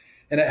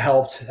 and it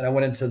helped. And I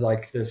went into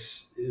like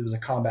this. It was a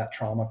combat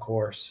trauma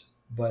course.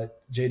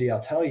 But JD, I'll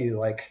tell you,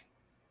 like,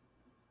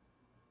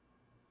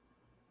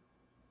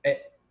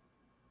 it,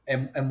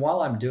 and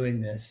while I'm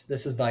doing this,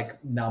 this is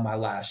like now my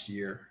last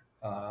year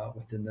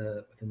within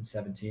the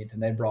 17th,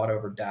 and they brought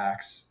over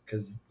Dax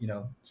because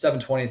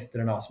 720th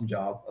did an awesome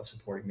job of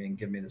supporting me and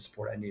giving me the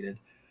support I needed.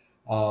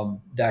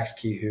 Dax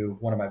Kehoe,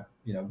 one of my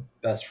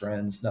best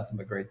friends, nothing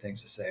but great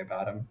things to say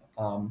about him.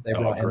 They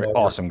oh, brought him great, over.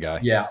 awesome guy.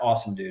 Yeah,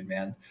 awesome dude,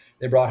 man.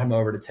 They brought him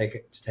over to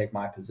take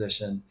my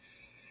position,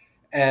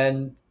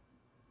 and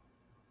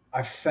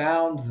I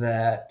found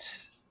that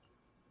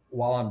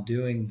while I'm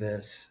doing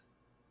this,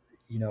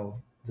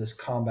 this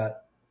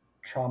combat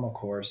trauma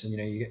course, and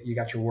you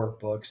got your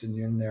workbooks, and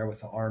you're in there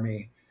with the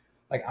army.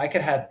 Like I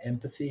could have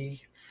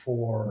empathy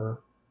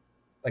for,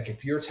 like,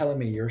 if you're telling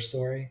me your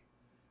story,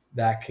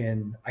 I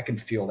can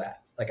feel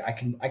that. Like I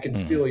can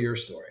Hmm. feel your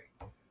story.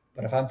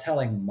 But if I'm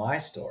telling my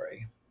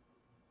story,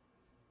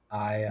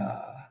 I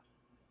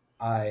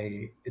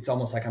it's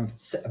almost like I'm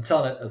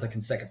telling it as like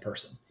in second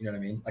person. You know what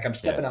I mean? Like I'm Yeah,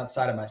 stepping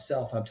outside of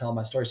myself and I'm telling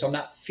my story. So I'm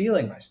not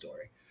feeling my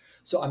story.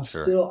 So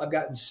sure. I've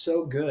gotten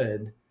so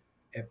good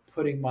at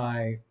putting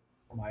my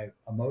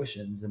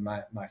emotions and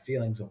my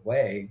feelings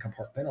away and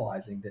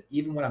compartmentalizing that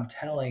even when I'm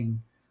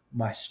telling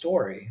my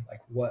story,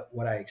 like what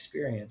I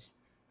experienced,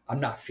 I'm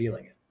not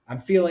feeling it. I'm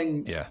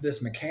feeling Yeah,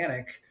 this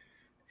mechanic,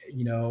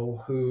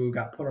 who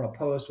got put on a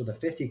post with a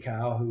 50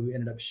 cal who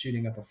ended up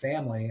shooting up a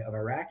family of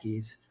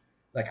Iraqis.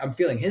 Like I'm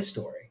feeling his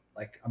story.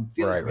 Like I'm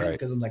feeling right, for him right.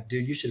 because I'm like,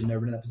 dude, you should have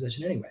never been in that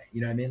position anyway.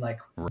 You know what I mean? Like,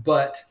 R-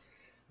 but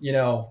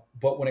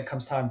but when it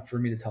comes time for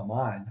me to tell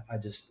mine,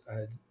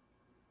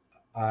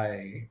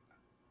 I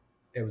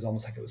it was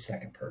almost like it was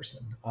second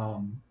person.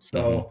 Mhm.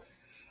 So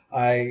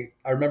I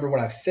remember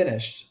when I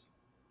finished,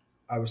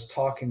 I was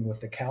talking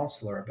with the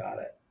counselor about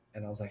it,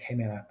 and I was like, hey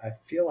man, I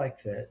feel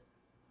like that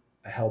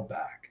I held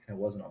back and it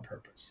wasn't on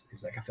purpose. He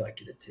was like, I feel like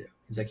you did too.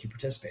 He's like, you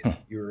participated, Hmm.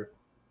 you were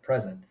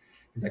present.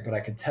 He's like, but I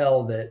could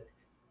tell that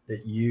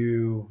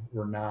you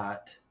were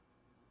not,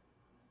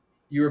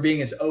 you were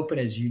being as open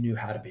as you knew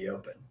how to be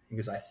open. He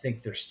goes, I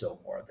think there's still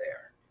more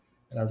there.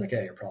 And I was like,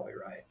 yeah, you're probably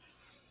right.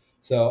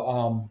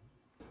 So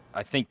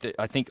I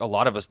think a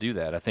lot of us do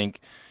that. I think,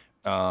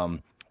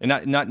 and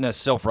not in a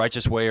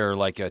self-righteous way or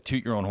like a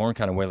toot your own horn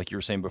kind of way, like you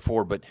were saying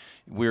before, but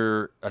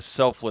we're a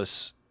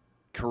selfless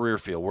career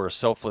field. We're a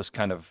selfless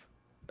kind of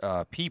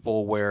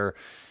people where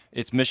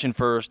it's mission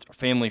first,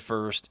 family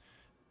first,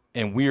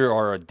 and we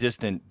are a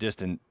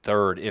distant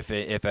third, if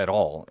at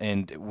all.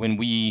 And when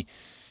we,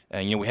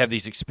 we have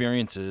these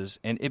experiences,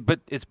 but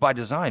it's by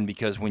design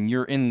because when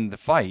you're in the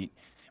fight,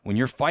 when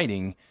you're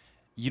fighting,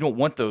 you don't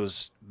want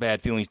those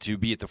bad feelings to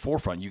be at the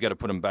forefront. You got to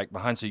put them back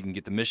behind so you can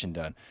get the mission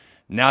done.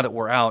 Now that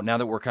we're out, now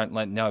that we're kind of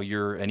like now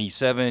you're an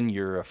E7,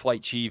 you're a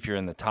flight chief, you're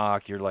in the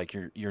TOC,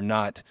 you're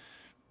not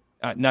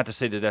not to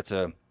say that that's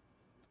a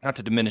not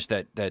to diminish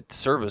that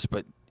service,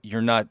 but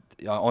you're not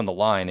on the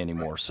line right.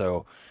 anymore.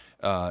 So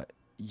uh,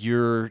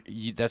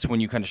 that's when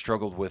you kind of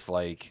struggled with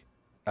like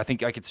I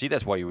think I could see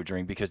that's why you would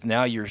drink because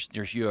now you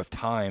have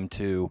time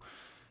to.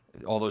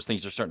 all those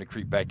things are starting to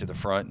creep back to the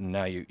front, and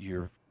now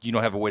you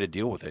don't have a way to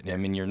deal with it. I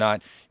mean,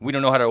 we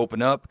don't know how to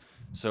open up,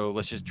 so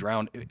let's just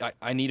drown.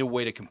 I need a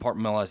way to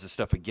compartmentalize this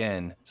stuff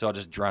again, so I'll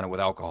just drown it with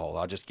alcohol.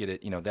 I'll just get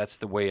it, that's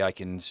the way I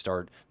can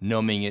start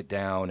numbing it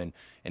down and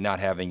not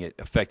having it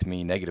affect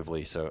me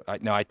negatively. So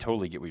I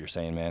totally get what you're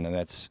saying, man, and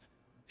it's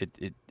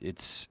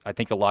I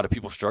think a lot of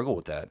people struggle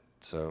with that.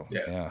 So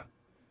Yeah. yeah.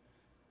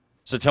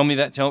 So tell me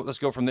that. Let's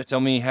go from there.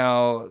 Tell me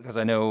how, because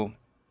I know.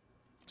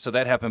 So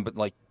that happened, but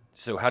like,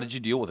 so how did you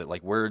deal with it?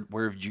 Like, where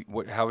have you,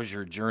 how has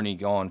your journey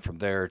gone from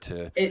there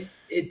to It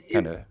it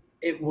kind it of,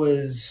 it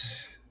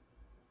was,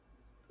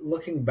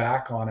 looking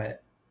back on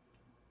it,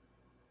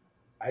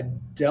 I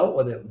dealt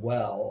with it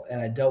well and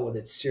I dealt with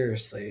it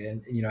seriously,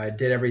 and I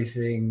did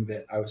everything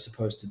that I was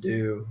supposed to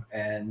do,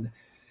 and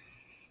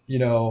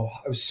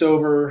I was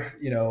sober,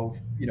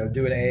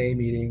 doing AA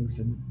meetings,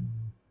 and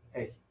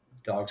hey,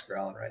 dog's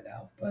growling right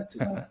now, but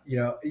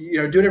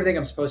doing everything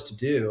I'm supposed to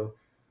do,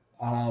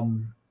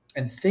 um,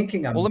 and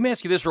thinking well, I'm let me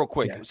ask you this real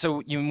quick. yeah.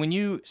 So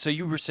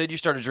said you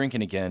started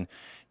drinking again,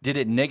 did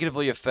it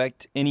negatively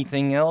affect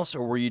anything else,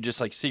 or were you just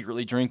like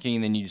secretly drinking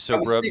and then you I sober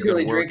was up, you go to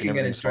secretly work and drinking and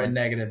everything it was started fine?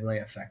 negatively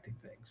affecting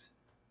things.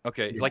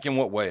 Okay, Yeah. like in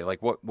what way?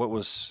 Like what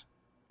was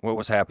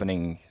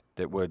happening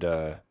that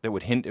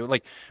would hint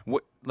like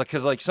what like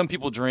because like some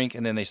people drink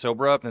and then they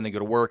sober up and then they go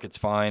to work, it's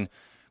fine,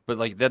 but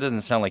like that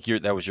doesn't sound like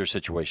that was your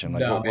situation.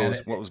 Like No, man,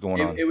 what was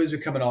going it on? was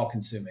becoming all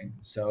consuming.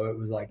 So it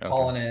was like Okay.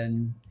 calling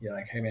in,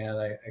 like, hey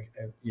man,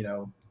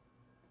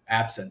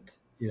 absent.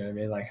 You know what I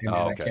mean? Like, hey man,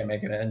 Oh, I okay. can't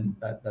make it in.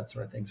 That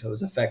sort of thing. So it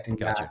was affecting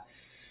Gotcha. that.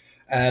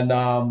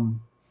 And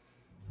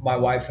my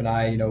wife and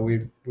I,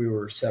 we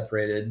were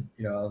separated.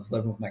 I was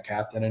living with my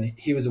captain, and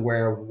he was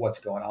aware of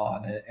what's going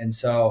on, and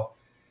so,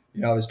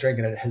 I was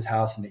drinking at his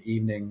house in the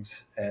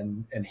evenings,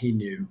 and he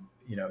knew.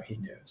 He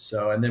knew.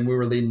 So, and then we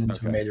were leading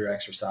into a Okay. major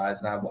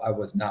exercise, and I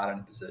was not in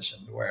a position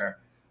where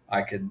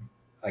I could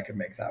I could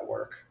make that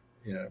work.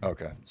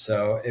 Okay.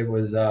 So it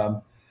was,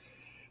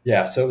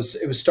 yeah. So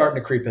it was starting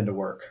to creep into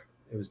work.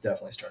 It was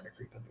definitely starting to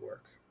creep into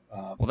work.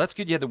 Well, that's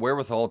good. You had the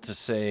wherewithal to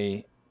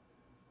say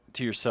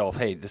to yourself,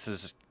 "Hey, this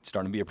is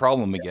starting to be a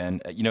problem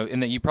again."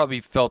 And that you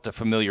probably felt a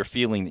familiar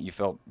feeling that you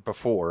felt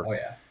before, Oh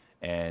yeah.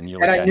 and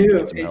you're And like, I "Yeah, I need to knew,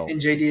 get some help." and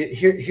JD,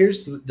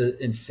 here's the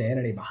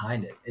insanity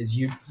behind it is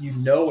you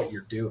know what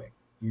you're doing.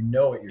 You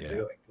know what you're Yeah.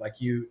 doing. Like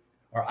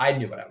or I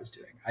knew what I was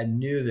doing. I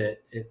knew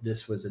that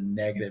this was a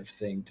negative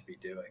thing to be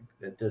doing.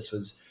 That this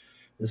was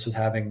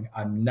having.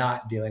 I'm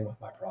not dealing with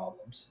my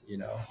problems.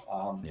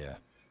 Yeah.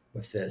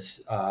 With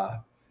this.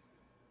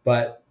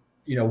 But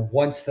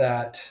once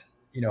that,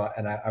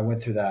 and I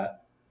went through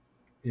that,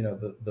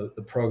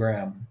 the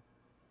program,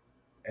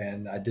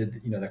 and I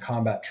did, the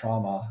combat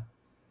trauma,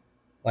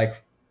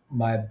 like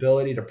my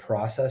ability to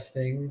process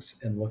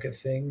things and look at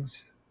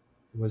things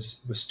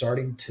was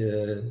starting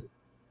to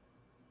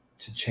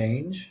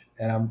change,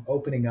 and I'm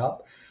opening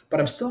up, but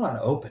I'm still not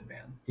open,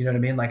 man. You know what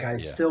I mean? Like I Yeah.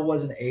 still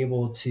wasn't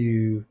able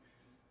to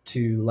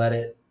let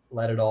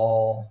it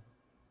all,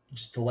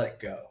 just to let it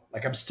go.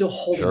 Like I'm still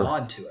holding Sure.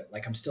 on to it.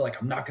 Like I'm still like,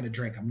 I'm not going to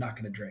drink. I'm not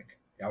going to drink.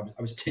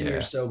 I was 10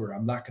 years Yeah. sober.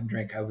 I'm not going to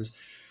drink. I was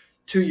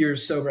 2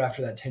 years sober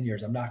after that 10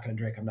 years. I'm not going to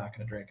drink. I'm not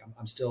going to drink.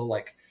 I'm still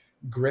like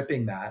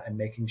gripping that and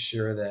making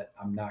sure that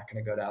I'm not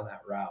going to go down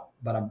that route,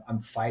 but I'm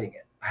fighting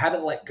it. I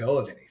haven't let go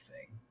of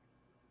anything.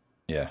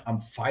 Yeah. I'm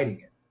fighting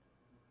it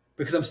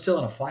because I'm still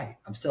in a fight.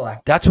 I'm still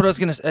active. That's what I was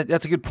gonna say.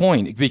 That's a good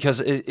point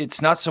because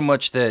it's not so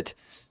much that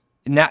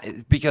not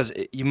because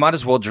you might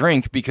as well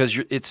drink because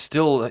it's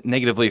still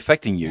negatively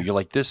affecting you. Yeah. You're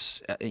like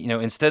this,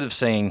 instead of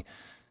saying,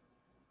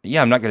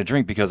 "Yeah, I'm not going to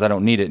drink because I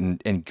don't need it,"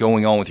 and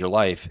going on with your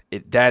life,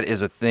 that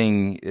is a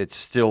thing. It's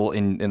still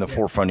in the Yeah.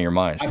 forefront of your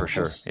mind for I'm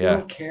sure. Yeah.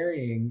 still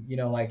carrying,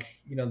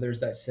 like, there's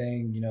that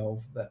saying,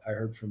 that I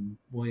heard from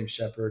William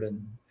Shepard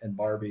and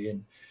Barbie,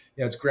 and,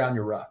 it's ground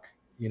your ruck,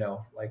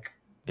 like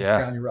Yeah.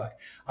 ground your ruck.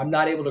 I'm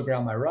not able to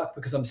ground my ruck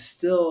because I'm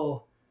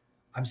still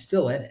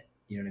in it.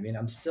 You know what I mean?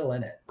 I'm still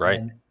in it.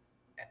 Right.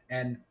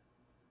 And,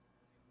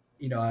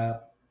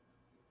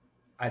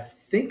 I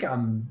think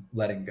I'm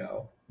letting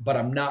go, but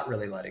I'm not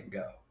really letting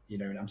go.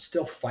 And I'm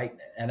still fighting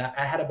it. And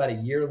I had about a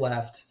year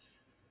left,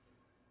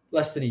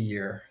 less than a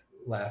year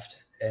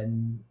left.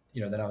 And,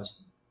 then I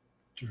was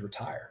to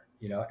retire,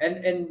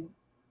 and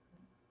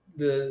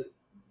the,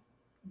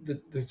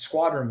 the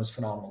squadron was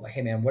phenomenal. Like,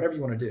 hey man, whatever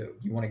you want to do,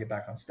 you want to get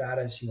back on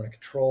status, you want to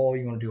control,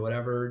 you want to do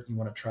whatever, you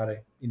want to try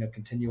to,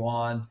 continue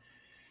on.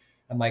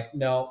 I'm like,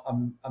 no,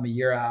 I'm a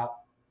year out,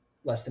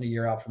 less than a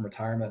year out from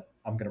retirement.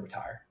 I'm going to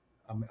retire.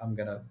 I'm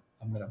going to,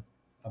 I'm going to,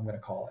 I'm going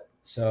to call it.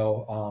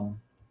 So,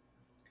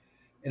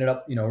 ended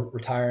up,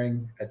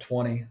 retiring at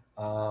 20.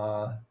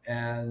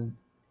 And,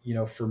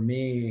 for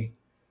me,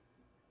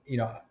 you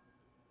know,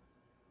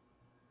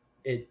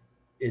 it,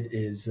 it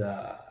is,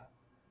 I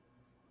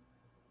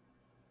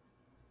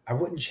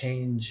wouldn't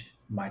change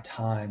my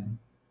time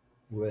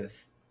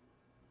with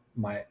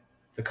my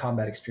the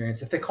combat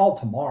experience. If they called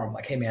tomorrow, I'm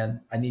like, hey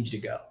man, I need you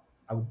to go.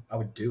 I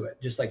would do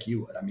it just like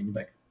you would. I mean,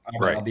 like, all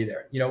right, I'll Right. be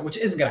there. Which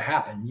isn't going to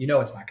happen. It's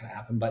not going to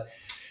happen. But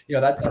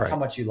that's how Right.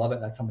 much you love it.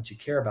 That's how much you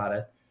care about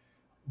it.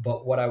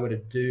 But what I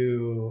would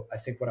do, I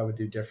think what I would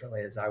do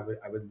differently is I would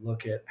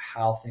look at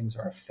how things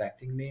are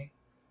affecting me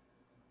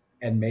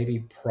and maybe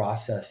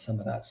process some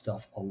of that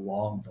stuff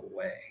along the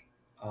way.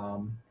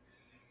 Um,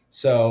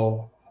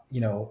 so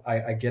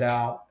I get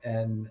out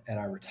and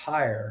I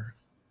retire,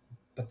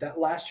 but that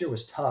last year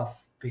was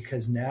tough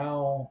because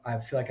now I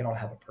feel like I don't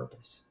have a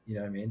purpose. You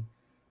know what I mean?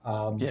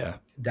 Um, Yeah.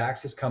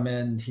 Dax has come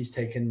in; he's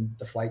taken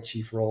the flight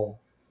chief role,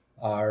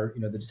 or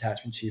the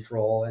detachment chief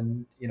role,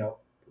 and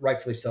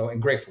rightfully so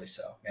and gratefully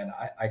so. And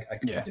I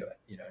couldn't Yeah. do it.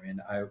 You know what I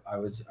mean? I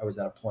was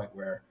at a point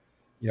where,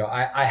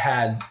 I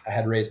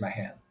had raised my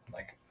hand,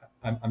 like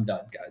I'm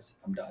done, guys.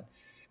 I'm done.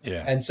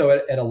 Yeah. And so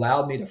it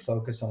allowed me to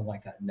focus on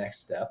like that next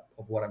step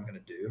of what I'm going to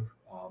do,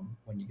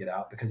 when you get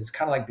out, because it's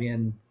kind of like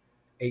being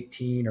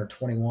 18 or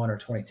 21 or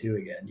 22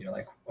 again.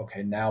 Like,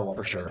 okay, now what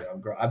For am I going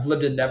to sure. do? I've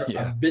lived in never,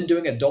 Yeah. I've been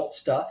doing adult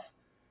stuff,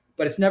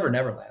 but it's never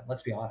Neverland.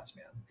 Let's be honest,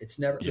 man. It's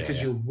never, Yeah. because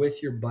Yeah. you're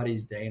with your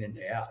buddies day in and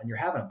day out, and you're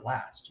having a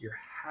blast. You're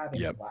having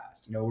a Yep.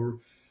 blast. You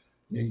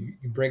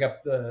bring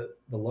up the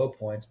low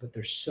points, but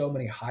there's so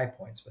many high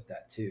points with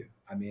that too.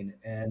 I mean,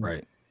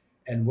 Right.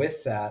 and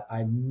with that,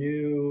 I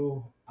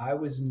knew that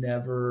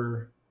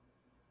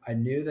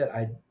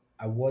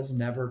I was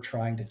never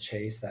trying to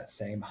chase that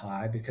same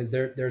high, because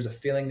there's a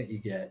feeling that you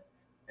get,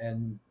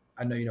 and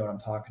I know you know what I'm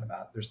talking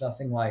about. There's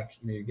nothing like,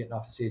 you're getting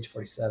off a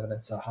CH-47,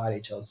 it's a hot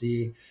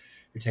HLZ,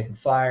 you're taking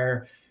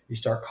fire, you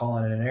start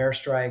calling it an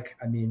airstrike.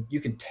 I mean, you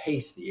can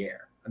taste the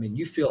air. I mean,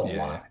 you feel Yeah.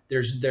 Yeah. alive.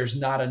 There's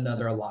not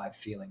another alive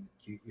feeling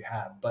that you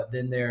have. But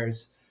then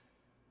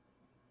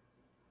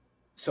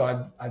so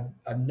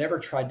I've never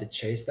tried to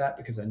chase that,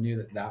 because I knew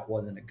that that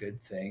wasn't a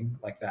good thing,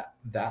 like that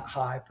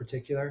high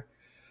particular.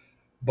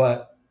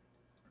 But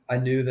I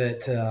knew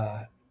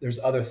that there's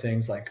other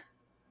things, like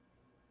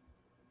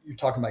you're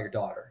talking about your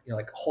daughter,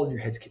 like holding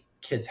your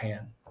kid's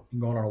hand and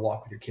going on a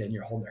walk with your kid and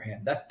you're holding their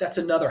hand. That's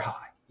another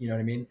high. You know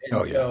what I mean? And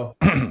Oh yeah. so,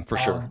 For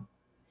sure. um,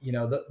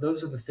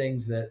 those are the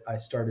things that I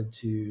started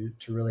to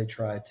really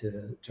try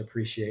to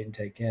appreciate and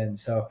take in.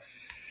 So,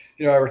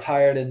 I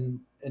retired in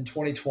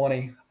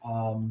 2020.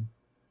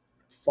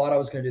 Thought I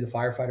was going to do the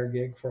firefighter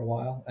gig for a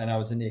while, and I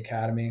was in the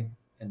academy,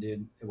 and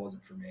dude, it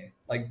wasn't for me.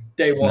 Like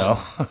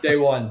No. day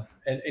one,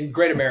 and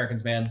great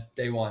Americans, man,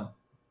 day one,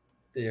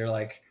 they're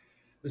like,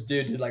 this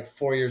dude did like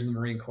 4 years in the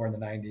Marine Corps in the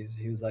 '90s.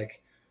 He was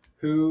like,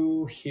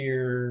 "Who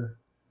here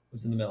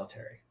was in the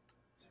military?"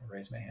 So I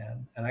raised my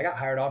hand, and I got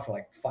hired on for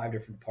like 5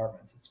 different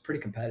departments. It's pretty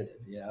competitive.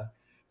 Yeah.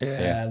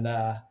 Yeah.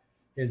 And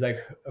he's like,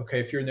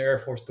 "Okay, if you're in the Air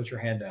Force, put your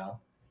hand down."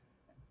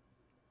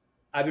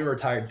 I've been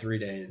retired 3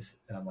 days,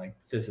 and I'm like,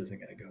 "This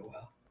isn't going to go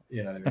well."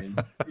 You know what I mean?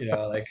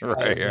 Like I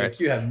Right. was Right. like,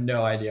 "You have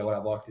no idea what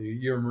I've walked through.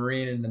 You're a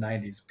Marine in the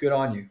 '90s. Good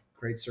on you.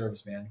 Great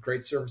service, man.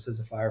 Great service as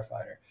a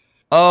firefighter."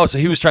 Oh, so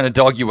he was trying to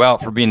dog you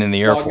out for being in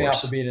the Air Dog me out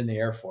for Force. being in the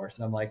Air Force,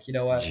 and I'm like, you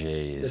know what? This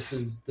Jeez.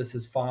 is this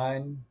is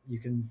fine. You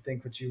can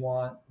think what you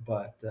want,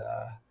 but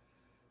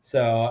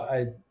so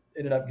I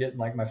ended up getting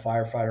like my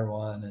firefighter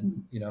one,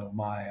 and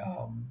my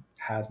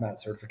hazmat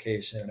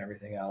certification and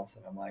everything else,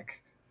 and I'm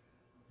like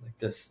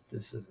this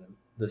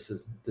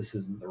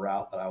isn't the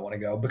route that I want to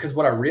go, because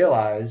what I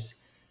realized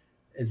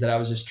is that I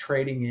was just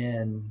trading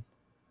in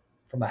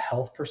from a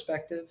health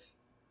perspective.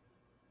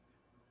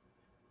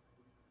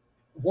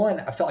 One,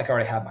 I felt like I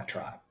already had my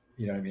tribe.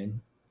 You know what I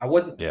mean? I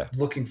wasn't Yeah.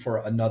 looking for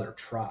another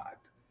tribe.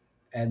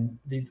 And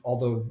these,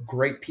 although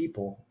great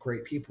people,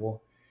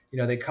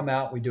 they come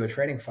out, we do a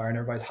training fire, and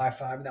everybody's high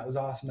fiving. That was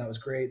awesome. That was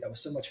great. That was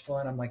so much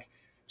fun. I'm like,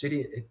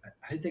 JD,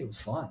 I didn't think it was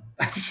fun.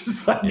 It's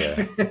just like,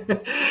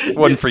 Yeah.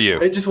 Wasn't for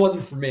you. it just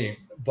wasn't for me.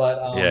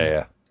 But Yeah.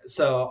 Yeah.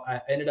 so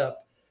I ended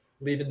up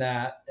leaving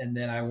that, and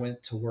then I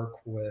went to work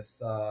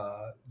with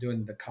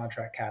doing the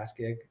contract cast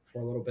gig for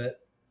a little bit,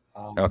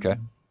 Okay.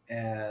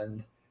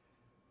 and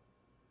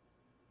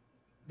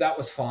that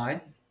was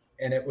fine.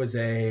 And it was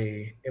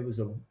a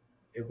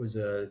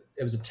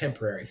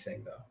temporary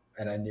thing though,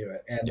 and I knew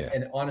it. and Yeah.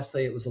 and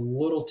honestly, it was a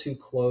little too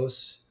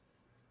close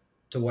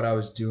to what I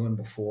was doing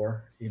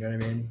before. You know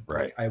what I mean? Like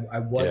Right. I Yeah.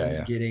 wasn't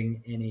Yeah.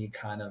 getting any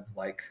kind of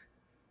like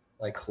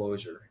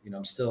closure.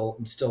 I'm still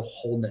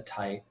holding it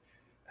tight.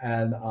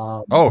 And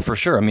Oh, for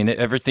sure. I mean,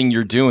 everything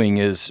you're doing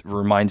is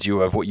reminds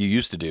you of what you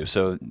used to do.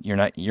 So you're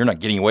not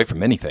getting away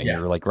from anything. yeah,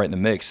 You're like right in the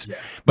mix, yeah,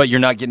 but you're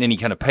not getting any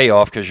kind of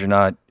payoff because you're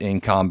not in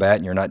combat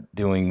and you're not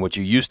doing what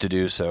you used to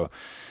do. So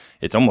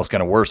it's almost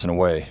kind of worse in a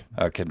way.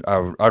 I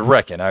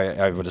reckon.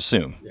 I would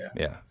assume. yeah.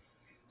 Yeah.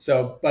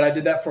 So, but I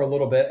did that for a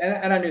little bit,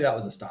 and I knew that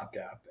was a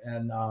stopgap.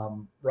 And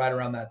right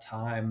around that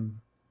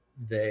time,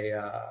 they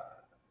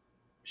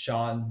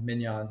Sean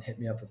Mignon hit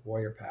me up with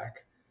Warrior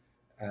Pack,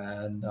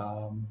 and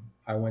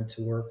I went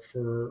to work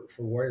for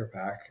Warrior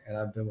Pack, and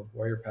I've been with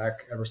Warrior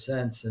Pack ever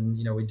since. And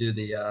we do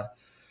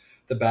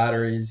the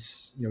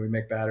batteries. We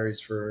make batteries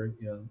for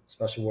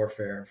special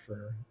warfare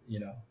for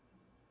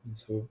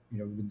so we've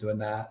been doing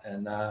that.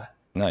 And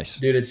Nice.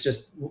 dude, it's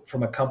just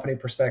from a company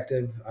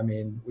perspective. I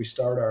mean, we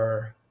start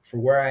our for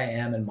where I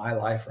am in my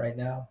life right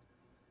now.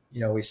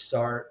 We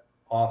start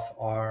off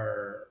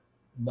our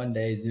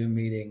Monday Zoom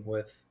meeting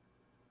with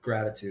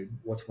gratitude.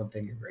 What's one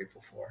thing you're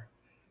grateful for?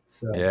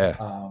 So Yeah.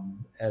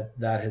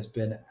 that has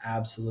been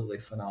absolutely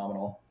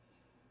phenomenal.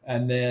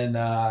 And then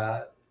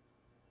I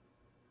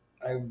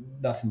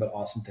nothing but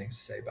awesome things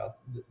to say about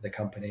the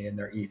company and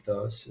their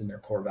ethos and their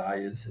core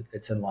values.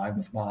 It's in line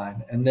with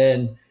mine. And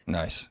then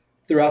Nice.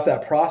 throughout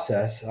that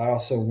process, I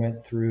also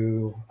went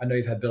through. I know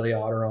you've had Billy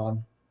Otter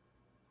on,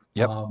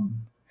 Yep.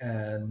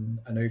 and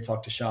I know you've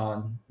talked to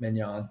Sean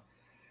Mignon, Yep.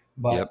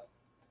 but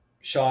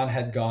Sean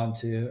had gone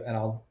to, and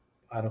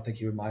I don't think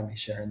he would mind me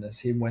sharing this.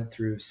 He went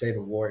through Save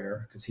a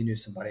Warrior because he knew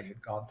somebody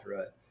who'd gone through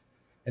it,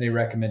 and he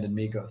recommended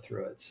me go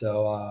through it.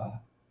 So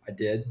I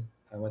did.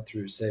 I went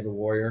through Save a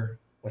Warrior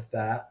with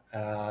that,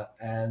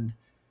 and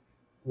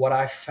what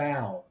I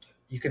found,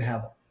 you can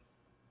have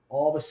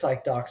all the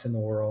psych docs in the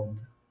world.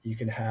 You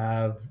can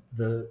have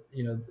the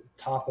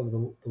top of the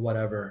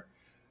whatever,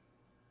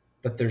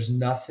 but there's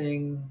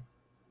nothing.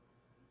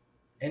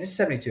 And it's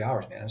 72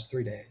 hours, man. It was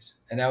 3 days,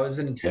 and that was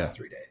an intense Yeah.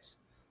 3 days.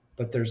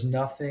 But there's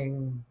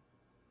nothing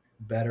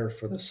better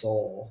for the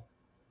soul,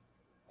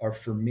 or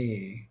for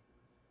me,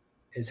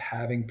 is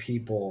having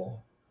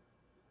people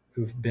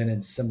who've been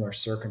in similar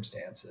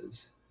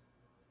circumstances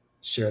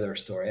share their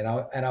story. And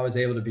I was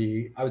able to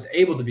be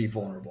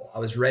vulnerable. I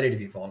was ready to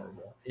be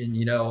vulnerable. And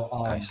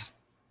Nice.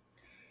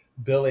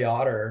 Billy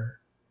Otter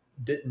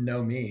didn't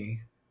know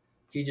me.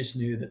 He just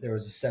knew that there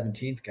was a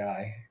 17th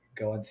guy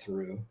going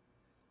through,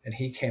 and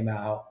he came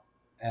out,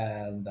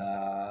 and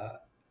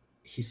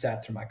he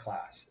sat through my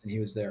class, and he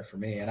was there for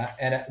me.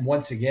 And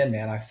once again,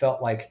 man, I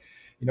felt like,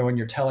 when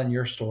you're telling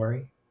your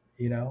story,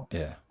 you know,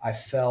 Yeah. I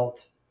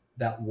felt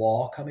that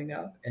wall coming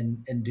up,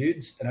 and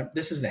dudes, and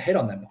this isn't a hit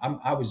on them.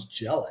 I was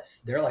jealous.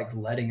 They're like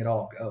letting it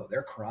all go.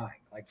 They're crying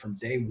like from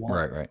day one.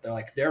 Right.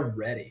 Right. They're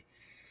ready,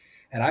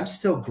 and I'm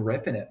still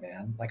gripping it,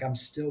 man. Like I'm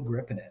still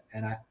gripping it,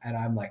 and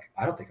I'm like,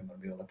 I don't think I'm going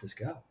to be able to let this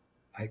go.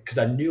 Because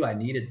I knew I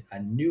needed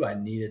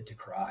to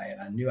cry,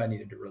 and I knew I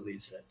needed to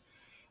release it.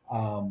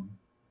 Um,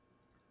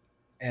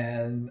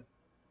 and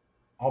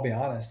I'll be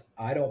honest,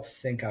 I don't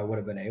think I would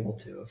have been able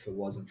to if it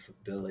wasn't for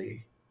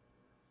Billy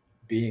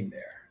being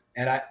there.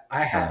 And I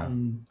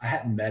Wow.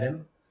 hadn't met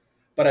him,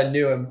 but I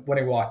knew him when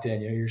he walked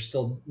in. You're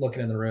still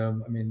looking in the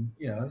room. I mean,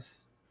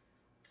 this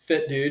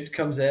fit dude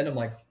comes in. I'm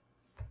like,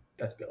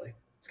 that's Billy.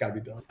 It's got to be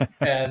Billy.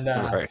 And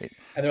Right.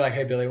 and they're like,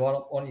 hey Billy, why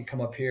don't you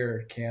come up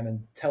here, Cam,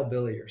 and tell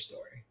Billy your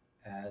story?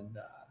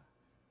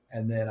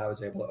 And then I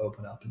was able to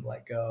open up and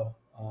let go,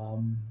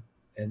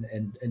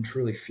 and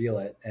truly feel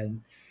it.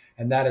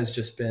 And that has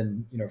just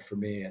been, for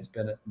me, has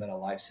been a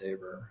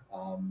lifesaver.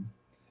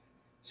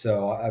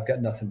 So I've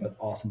got nothing but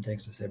awesome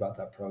things to say about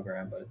that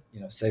program. But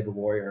Save a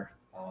Warrior,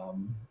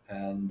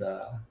 and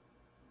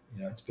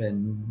it's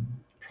been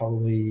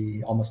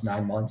probably almost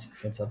 9 months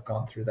since I've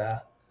gone through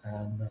that,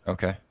 and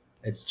Okay.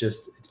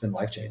 it's been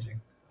life changing.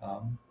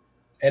 Um,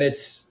 and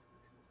it's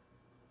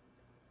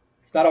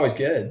not always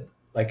good.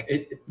 Like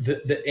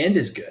the end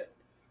is good,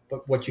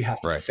 but what you have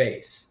to Right.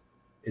 face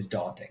is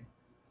daunting,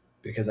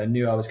 because I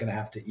knew I was going to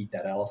have to eat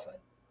that elephant.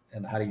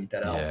 And how do you eat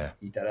that elephant?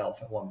 Yeah. Eat that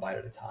elephant one bite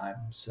at a time.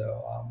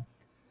 So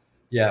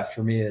yeah,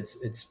 for me,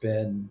 it's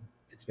been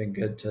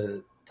good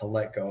to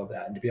let go of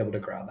that and to be able to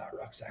ground that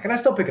rucksack. And I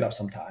still pick it up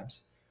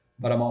sometimes,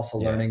 but I'm also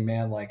Yeah. learning,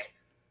 man. Like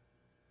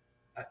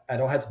I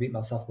don't have to beat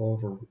myself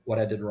over what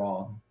I did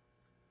wrong.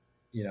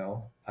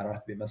 I don't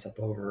have to beat myself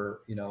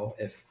over,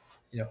 if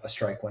a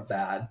strike went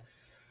bad.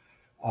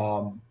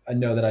 I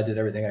know that I did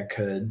everything I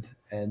could.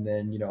 And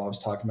then, I was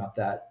talking about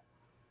that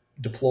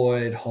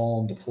deployed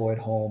home,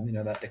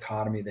 that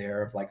dichotomy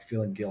there of like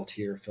feeling guilt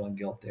here, feeling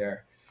guilt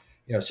there.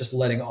 It's just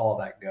letting all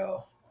that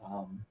go.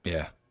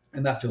 Yeah.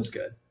 And that feels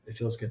good. It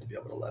feels good to be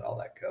able to let all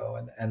that go.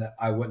 And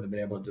I wouldn't have been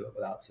able to do it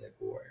without Save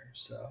Warrior.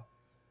 So,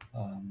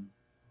 um,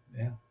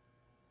 yeah.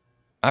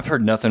 I've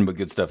heard nothing but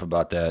good stuff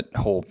about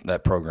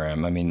that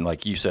program. I mean,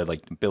 like you said,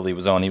 like Billy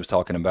was on, he was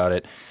talking about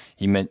it.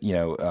 He meant,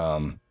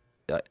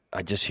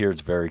 I just hear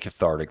it's very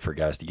cathartic for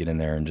guys to get in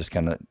there and just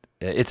kind of,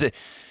 it's a,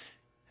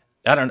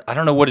 I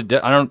don't know what it,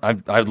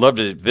 I'd love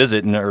to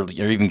visit or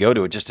even go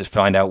to it just to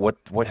find out what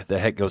the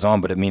heck goes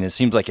on. But I mean, it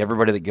seems like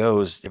everybody that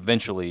goes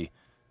eventually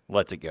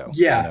lets it go,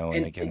 Yeah. and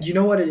And they kind of, you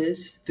know what it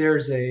is?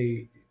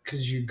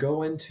 Because you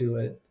go into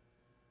it,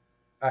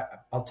 I,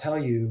 I'll tell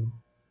you,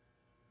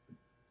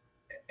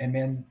 and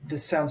man,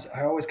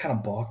 I always kind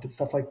of balked at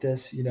stuff like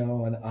this,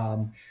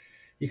 and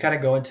you kind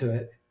of go into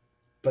it,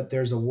 but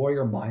there's a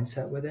warrior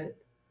mindset with it.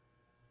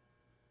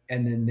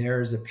 And then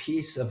there's a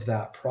piece of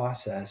that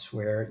process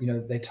where,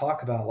 they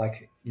talk about,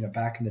 like,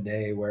 back in the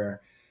day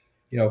where,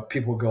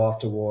 people would go off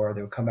to war,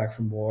 they would come back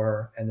from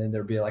war, and then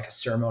there'd be like a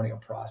ceremonial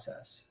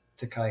process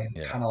to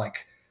yeah, kind of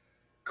like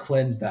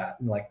cleanse that,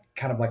 and like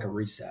kind of like a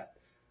reset.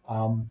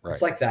 It's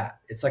right, like that.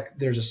 It's like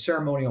there's a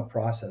ceremonial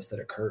process that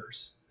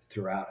occurs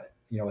throughout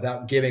it,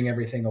 without giving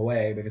everything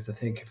away, because I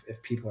think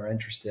if people are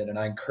interested, and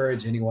I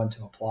encourage anyone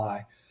to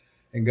apply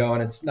and go,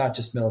 and it's not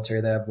just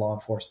military, they have law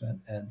enforcement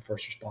and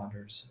first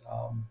responders,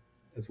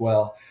 as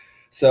well.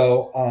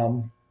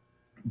 So,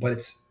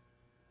 but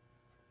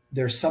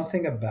there's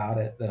something about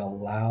it that it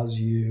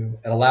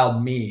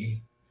allowed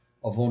me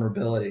a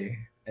vulnerability,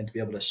 and to be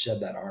able to shed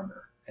that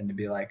armor, and to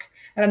be like,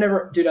 and I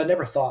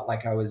never thought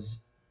like I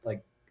was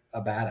like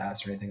a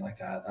badass or anything like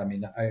that. I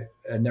mean,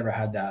 I never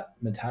had that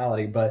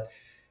mentality, but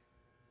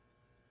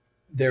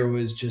there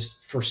was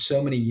just for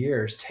so many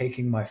years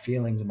taking my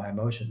feelings and my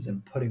emotions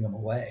and putting them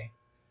away.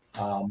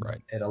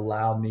 Right. It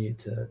allowed me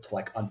to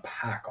like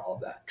unpack all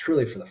of that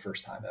truly for the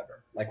first time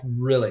ever, like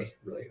really,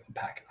 really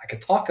unpack it. I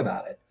could talk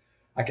about it.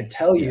 I could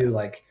tell Yeah. you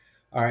like,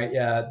 all right,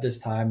 yeah, this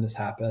time this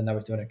happened. I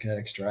was doing a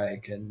kinetic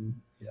strike and,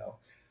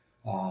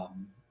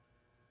 um,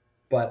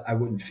 but I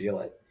wouldn't feel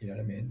it. You know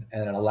what I mean?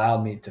 And it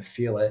allowed me to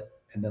feel it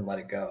and then let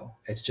it go.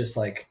 It's just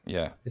like,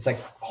 Yeah. it's like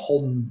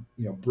holding,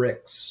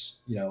 bricks,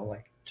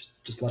 like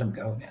just let them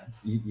go, man.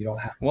 You don't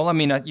have, Well, I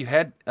mean, you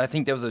had, I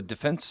think that was a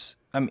defense.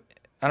 I mean,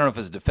 I don't know if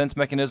it's a defense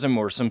mechanism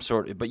or some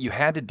sort, but you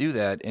had to do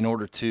that in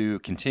order to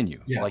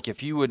continue. yeah, Like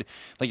if you would,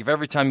 like if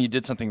every time you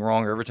did something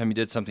wrong or every time you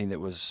did something that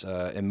was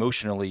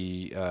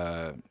emotionally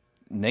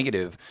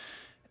negative,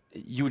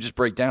 you would just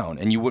break down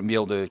and you wouldn't be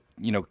able to,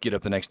 get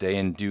up the next day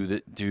and do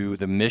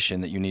the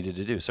mission that you needed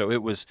to do. So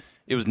it was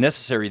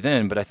necessary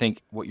then, but I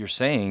think what you're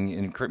saying,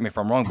 and correct me if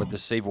I'm wrong, but the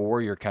Save a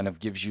Warrior kind of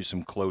gives you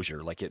some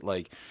closure. Like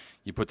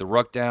you put the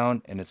ruck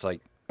down and it's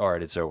like, all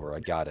right, it's over. I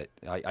got it.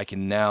 I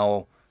can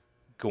now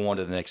go on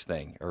to the next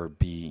thing or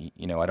be,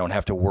 I don't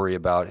have to worry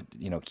about,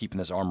 keeping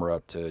this armor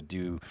up to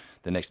do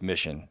the next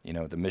mission.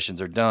 The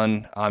missions are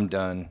done. I'm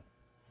done.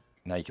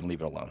 Now you can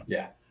leave it alone.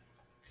 yeah,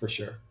 for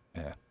sure.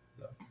 Yeah.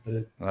 So, but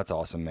it, Well, that's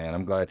awesome, man.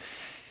 I'm glad.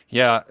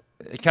 Yeah,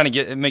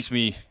 it makes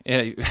me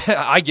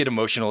I get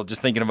emotional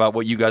just thinking about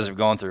what you guys have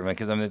gone through, man,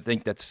 because I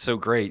think that's so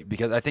great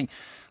because I think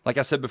like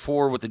I said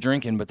before with the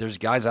drinking, but there's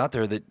guys out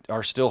there that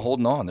are still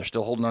holding on. They're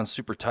still holding on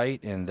super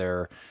tight and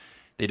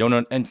they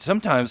don't and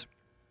sometimes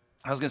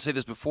I was gonna say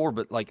this before,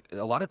 but like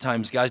a lot of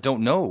times guys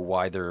don't know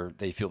why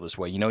they feel this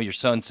way. Your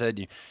son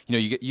said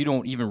you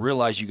don't even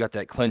realize you got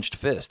that clenched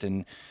fist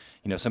and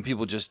some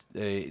people just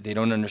they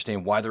don't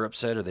understand why they're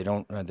upset or they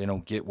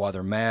don't get why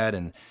they're mad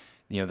and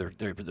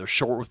they're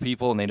short with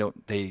people and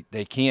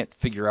they can't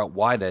figure out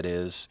why that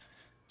is.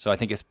 So I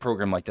think a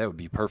program like that would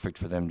be perfect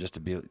for them just to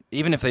be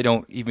even if they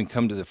don't even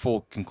come to the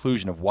full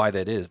conclusion of why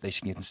that is, they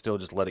can still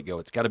just let it go.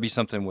 It's got to be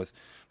something with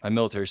my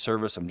military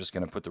service. I'm just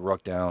going to put the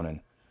ruck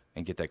down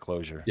and get that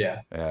closure.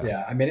 yeah, Yeah.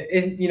 yeah. I mean,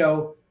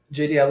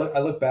 JD, I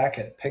look back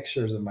at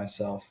pictures of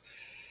myself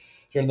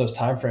during those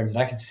time frames,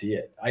 and I can see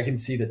it. I can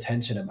see the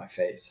tension in my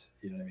face.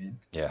 You know what I mean?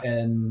 Yeah.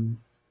 And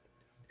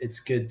it's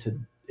good to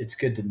it's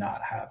good to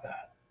not have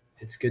that.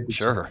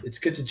 Sure. It's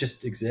good to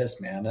just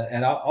exist, man.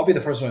 And I'll be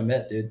the first one to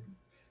admit, dude.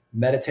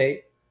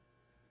 Meditate.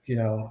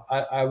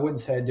 I wouldn't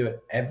say I do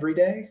it every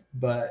day,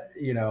 but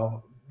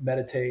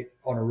meditate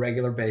on a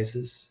regular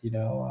basis.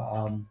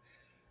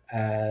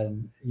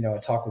 And I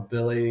talk with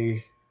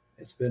Billy.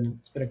 It's been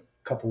a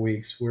couple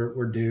weeks.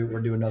 We're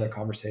due another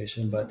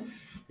conversation, but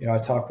I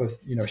talk with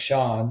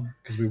Sean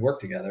because we work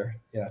together.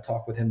 I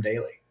talk with him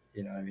daily.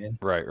 You know what I mean?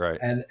 Right. Right.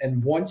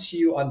 And once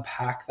you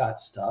unpack that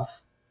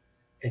stuff,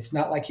 it's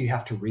not like you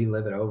have to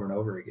relive it over and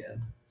over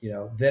again.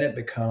 Then it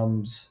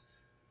becomes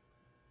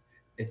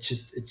it's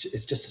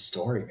just a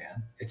story,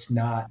 man.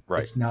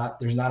 Right. It's not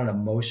there's not an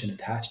emotion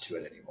attached to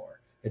it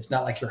anymore. It's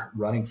not like you're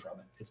running from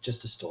it. It's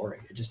just a story.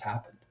 It just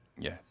happened.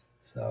 Yeah.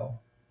 So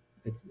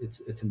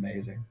it's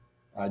amazing.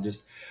 I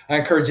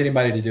encourage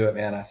anybody to do it,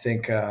 man. I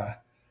think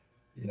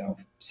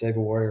Save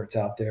a Warrior, it's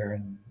out there,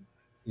 and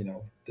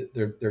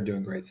they're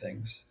doing great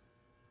things.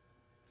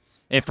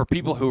 And for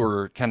people who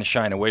are kind of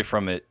shying away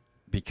from it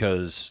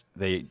because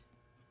they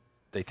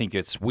think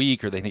it's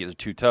weak or they think it's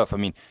too tough. I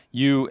mean,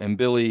 you and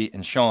Billy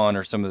and Sean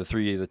are some of the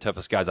three of the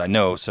toughest guys I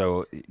know.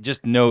 So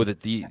just know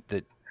that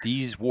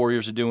these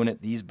warriors are doing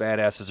it, these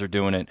badasses are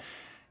doing it.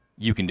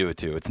 You can do it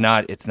too. It's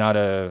not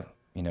a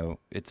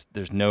it's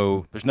there's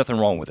nothing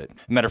wrong with it.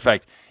 Matter of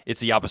fact, it's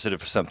the opposite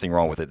of something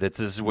wrong with it. This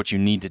is what you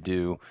need to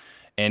do,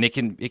 and it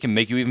can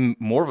make you even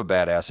more of a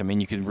badass. I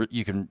mean, you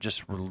can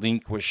just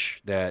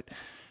relinquish that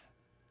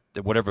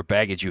whatever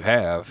baggage you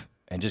have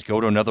and just go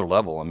to another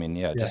level. I mean,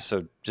 yeah, Yeah.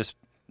 just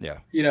yeah,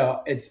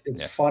 It's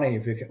yeah, funny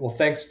because, well,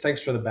 thanks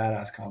for the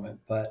badass comment,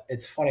 but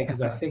it's funny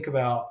because I think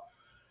about,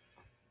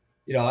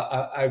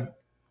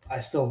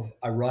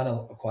 I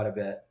run quite a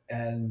bit,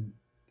 and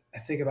I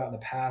think about in the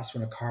past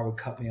when a car would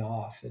cut me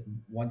off, and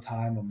one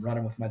time I'm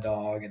running with my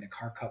dog, and the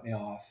car cut me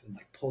off and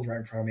like pulls right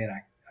in front of me, and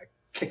I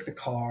kick the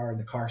car, and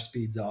the car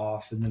speeds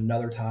off, and then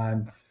another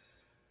time,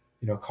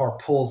 a car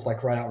pulls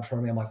like right out in front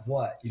of me. I'm like,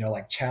 what?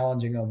 Like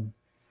challenging them.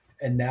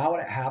 And now when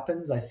it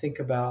happens, I think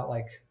about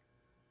like,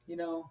 you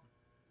know,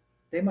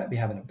 they might be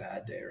having a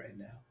bad day right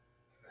now.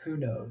 Who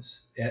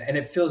knows? And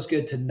it feels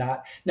good to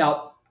not.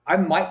 Now, I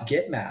might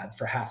get mad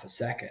for half a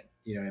second.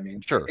 You know what I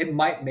mean? sure, It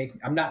might make.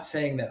 I'm not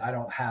saying that I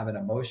don't have an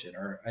emotion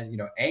or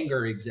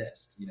anger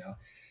exists. But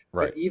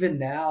right, even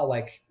now,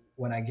 like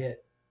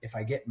if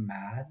I get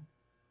mad,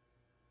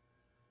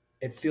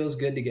 it feels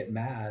good to get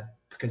mad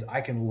because I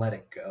can let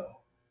it go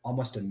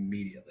almost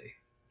immediately.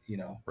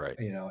 right,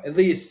 At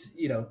least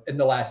in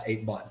the last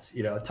 8 months.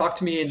 Talk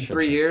to me in sure,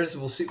 3 years.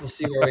 We'll see. We'll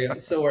see where we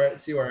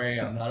see where I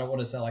am. I don't want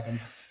to sound like I'm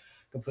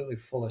completely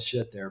full of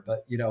shit there.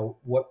 But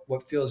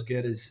what feels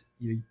good is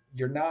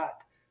you're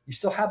not, you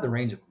still have the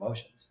range of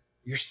emotions.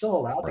 You're still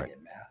allowed to Right.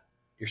 get mad.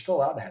 You're still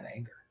allowed to have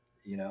anger.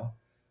 You know,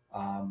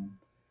 um,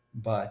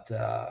 but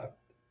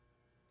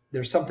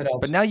there's something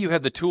But else. now you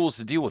have the tools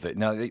to deal with it.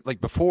 Now, like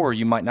before,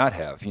 you might not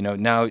have.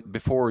 Now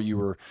before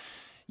you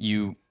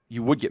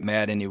would get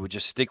mad and it would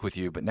just stick with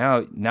you. But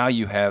now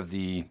you have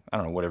the, I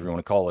don't know, whatever you want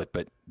to call it,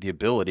 but the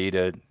ability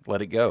to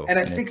let it go, And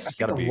I and think I it's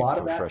got think to a be lot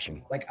of that,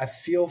 refreshing. like I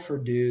feel for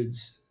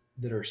dudes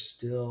that are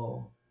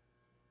still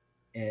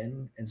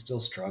in and still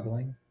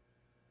struggling,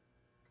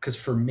 because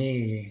for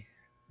me,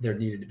 there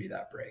needed to be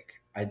that break.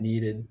 I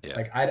needed, Yeah.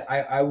 like,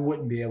 I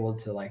wouldn't be able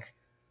to like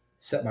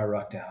set my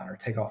ruck down or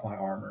take off my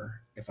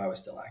armor if I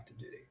was still active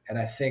duty. And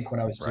I think when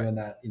I was Right. doing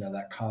that,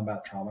 that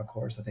combat trauma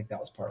course, I think that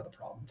was part of the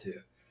problem too,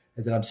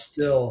 is that I'm Yeah.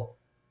 still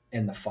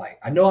in the fight.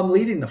 I know I'm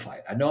leaving the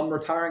fight. I know I'm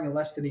retiring in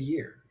less than a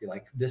year. You're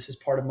like, this is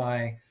part of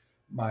my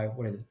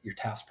what is it, your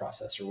TAPS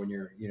process, or when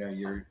you're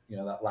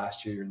that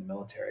last year you're in the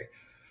military.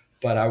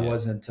 But I Yeah.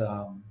 wasn't.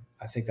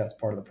 I think that's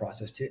part of the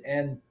process too.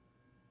 And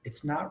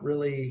it's not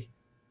really,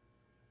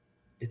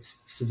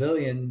 it's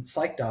civilian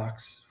psych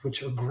docs,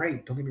 which are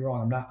great. Don't get me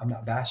wrong. I'm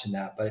not bashing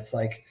that, but it's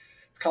like,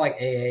 it's kind of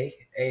like AA.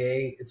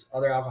 AA, it's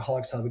other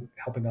alcoholics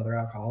helping other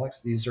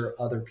alcoholics. These are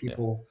other Yeah.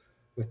 people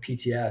with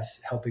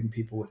PTS helping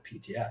people with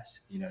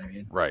PTS. You know what I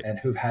mean? Right. And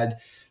who've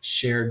had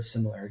shared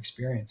similar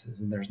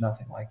experiences. And there's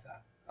nothing like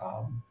that,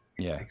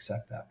 Yeah.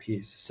 except that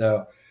piece.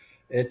 So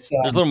it's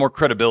There's a little more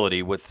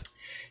credibility with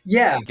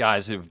yeah,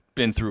 guys who've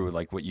been through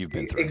like what you've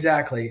been through.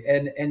 exactly.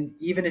 And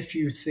even if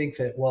you think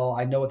that, well,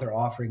 I know what they're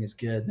offering is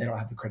good, and they don't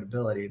have the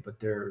credibility, but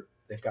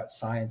they've got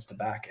science to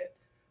back it.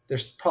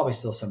 There's probably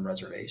still some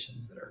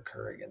reservations that are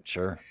occurring.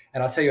 Sure.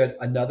 And I'll tell you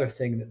another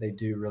thing that they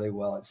do really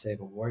well at Save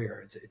a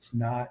Warrior. It's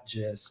not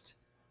just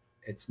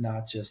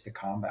the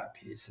combat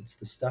piece. It's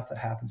the stuff that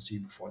happens to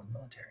you before the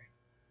military.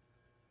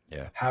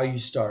 Yeah. How you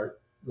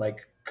start,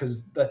 like,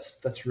 because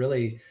that's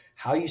really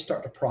how you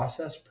start to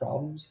process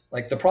problems.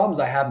 Like the problems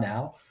I have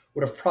now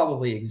would have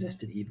probably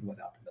existed even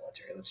without the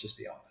military. Let's just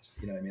be honest.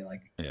 You know what I mean?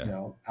 Like,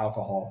 Yeah.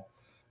 alcohol.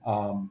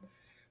 um,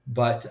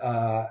 but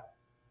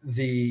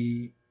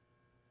the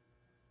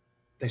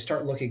they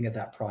start looking at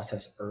that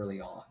process early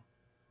on,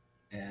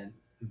 and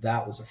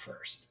that was a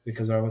first,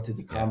 because when I went through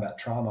the Yeah. combat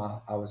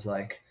trauma, I was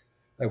like,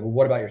 well,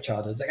 what about your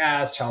childhood? It's like,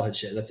 it's childhood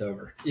shit. That's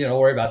over. Don't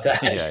worry about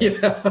that. Yeah.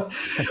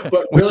 Yeah.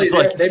 But Which really, is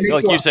like they make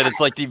like you you said,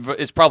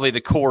 it's probably the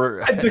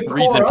core at the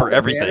reason core for of it, man.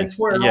 everything. It's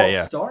where it Yeah. all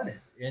Yeah.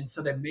 started. And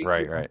so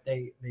Right. Right.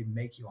 they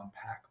make you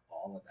unpack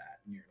all of that,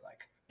 and you're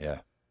like,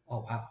 Yeah.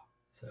 oh wow.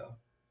 So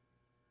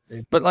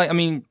they But like, I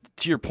mean,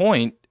 to your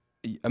point,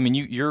 I mean,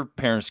 your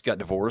parents got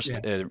divorced.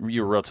 yeah,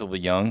 You were relatively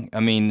young.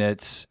 I mean,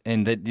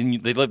 and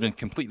they lived in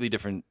completely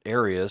different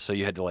areas, so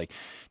you had to like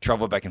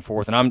travel back and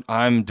forth. And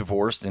I'm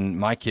divorced, and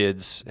my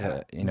kids,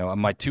 yeah,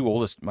 my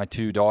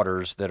two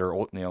daughters that are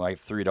old, I have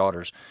three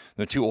daughters.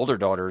 The two older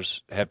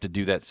daughters have to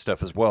do that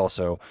stuff as well.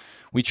 So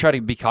we try to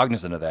be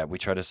cognizant of that. We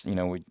try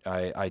to,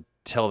 I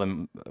tell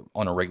them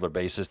on a regular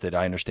basis that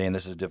I understand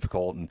this is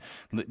difficult, and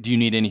do you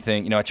need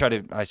anything? I try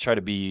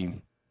to be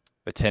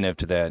attentive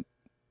to that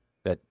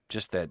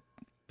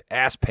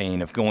ass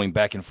pain of going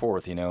back and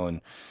forth, and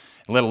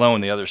let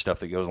alone the other stuff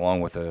that goes along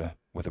with a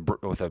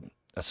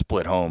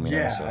split home.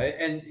 yeah. So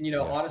And yeah,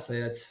 honestly,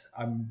 that's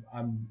I'm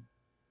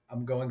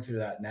going through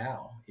that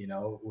now.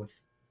 With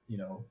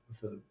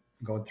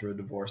going through a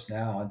divorce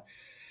now.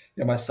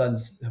 And my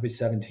son's, he'll be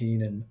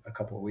 17 in a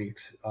couple of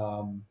weeks,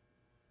 and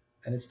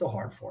it's still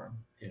hard for him.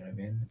 You know what I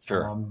mean?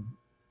 sure.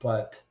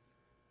 But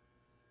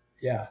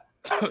yeah,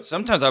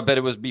 Sometimes I bet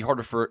it would be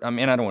harder for. I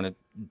mean, I don't want to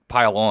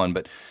pile on,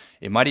 but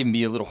it might even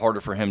be a little harder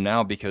for him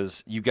now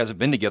because you guys have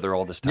been together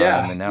all this time,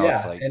 yeah, and now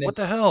it's yeah. like, And what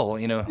the hell,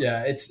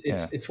 yeah, it's Yeah,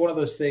 it's it's one of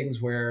those things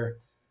where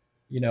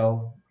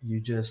you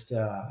just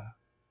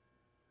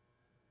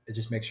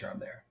just make sure I'm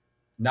there.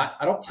 Not,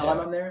 I don't tell him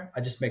yeah, I'm there.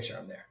 I just make sure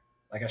I'm there.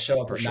 Like I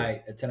show up for at sure.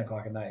 night at 10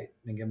 o'clock at night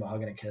and give him a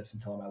hug and a kiss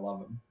and tell him I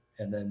love him,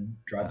 and then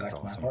drive That's back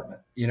to my awesome.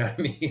 apartment. You know what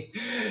I mean?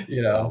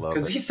 I love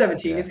Because it. he's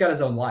 17, Yeah, he's got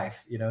his own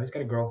life. He's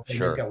got a girlfriend, he's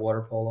sure. got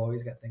water polo,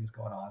 he's got things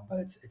going on. But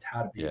it's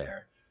how to be Yeah,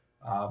 there,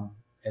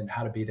 and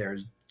how to be there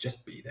is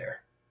just be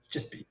there,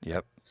 just be.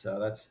 yep. So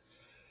that's,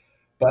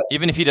 but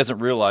Even if he doesn't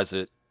realize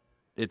it,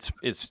 it's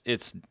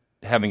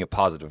having a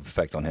positive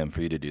effect on him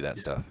for you to do that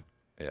yeah, stuff.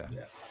 Yeah.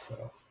 yeah.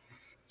 So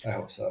I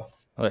hope so.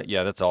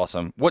 Yeah, that's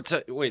awesome. Wait,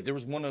 there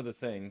was one other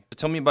thing.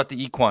 Tell me about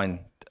the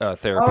equine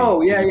therapy Oh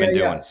that yeah, you've yeah, been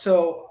yeah. doing.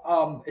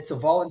 So it's a I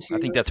volunteer.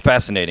 think that's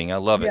fascinating. I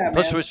love it. Yeah, And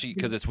plus, man. especially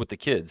because it's with the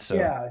kids. So,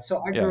 Yeah. So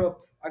I yeah, grew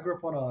up. I grew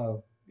up on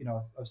a. I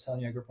was telling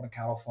you, I grew up on a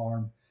cattle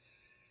farm.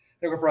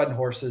 I grew up riding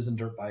horses and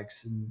dirt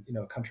bikes, and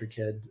country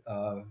kid.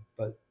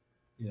 But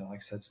like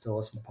I said, still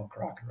listen to punk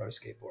rock and rode a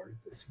skateboard.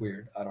 It's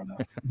weird. I don't know,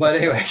 but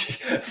anyway.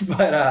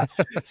 But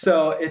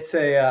so it's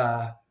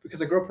a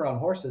because I grew up around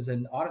horses,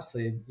 and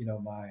honestly,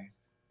 my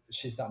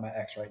she's not my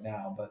ex right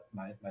now, but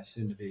my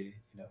soon to be.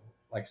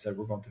 Like I said,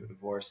 we're going through a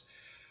divorce.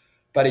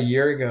 About a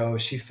year ago,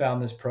 she found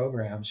this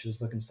program. She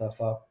was looking stuff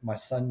up. My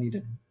son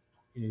needed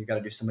you got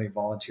to do so many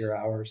volunteer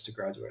hours to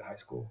graduate high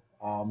school.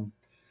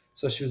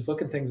 So she was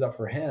looking things up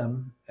for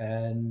him,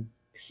 and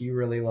he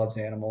really loves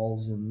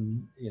animals,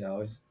 and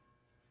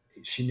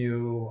she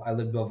knew I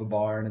lived above a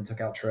barn and took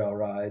out trail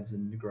rides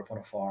and grew up on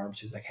a farm.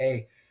 She's like,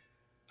 "Hey,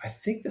 I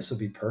think this would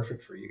be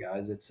perfect for you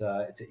guys. It's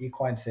an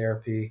equine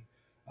therapy.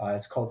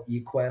 It's called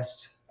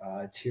eQuest.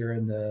 It's here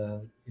in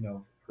the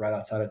right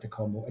outside of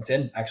Tacoma. It's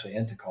actually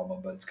in Tacoma,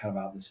 but it's kind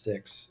of out in the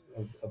sticks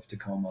of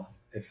Tacoma.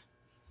 If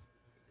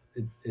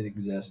it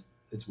exists,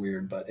 it's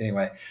weird, but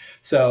anyway.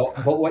 So,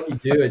 but what you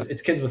do,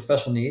 it's kids with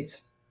special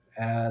needs,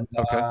 and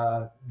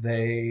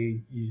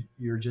Okay.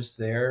 you're just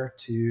there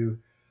to,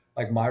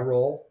 like my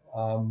role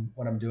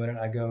when I'm doing it.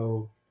 I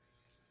go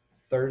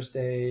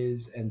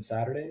Thursdays and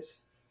Saturdays.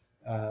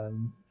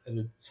 And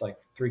it's like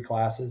three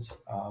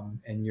classes,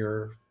 and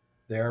you're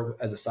there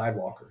as a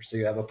sidewalker. So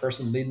you have a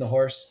person leading the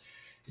horse,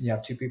 and you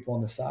have two people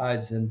on the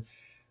sides. And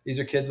these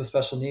are kids with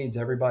special needs.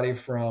 Everybody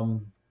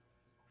from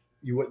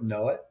you wouldn't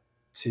know it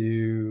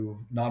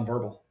to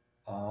nonverbal,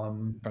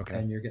 Okay.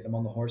 and you're getting them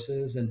on the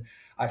horses. And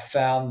I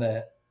found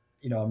that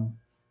I'm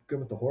good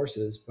with the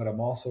horses, but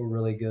I'm also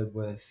really good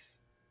with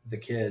the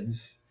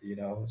kids.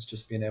 It's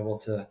just being able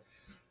to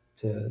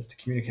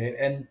communicate,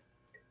 and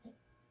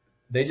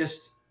they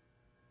just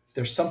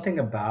there's something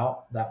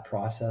about that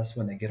process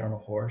when they get on a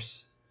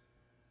horse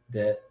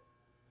that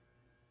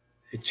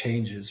it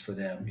changes for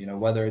them.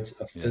 Whether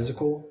it's a Yeah.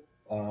 physical,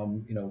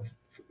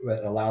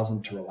 that allows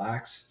them to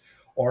relax,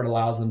 or it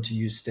allows them to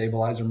use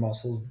stabilizer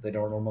muscles that they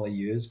don't normally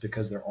use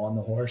because they're on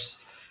the horse,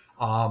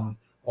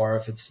 or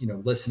if it's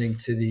listening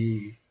to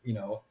the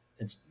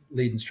it's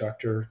lead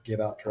instructor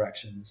give out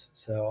directions.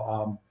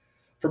 So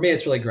for me,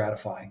 it's really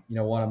gratifying.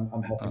 One,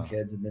 I'm helping Uh,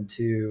 kids, and then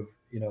two,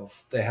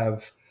 they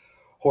have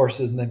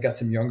horses, and they've got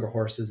some younger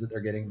horses that they're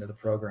getting into the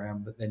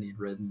program that they need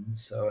ridden.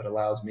 So it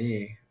allows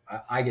me,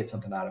 I get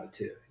something out of it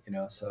too,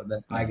 so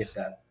then I get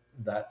nice.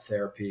 that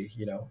therapy.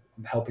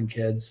 I'm helping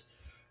kids.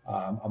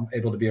 I'm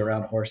able to be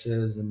around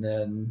horses, and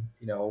then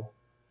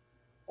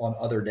on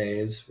other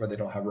days where they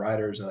don't have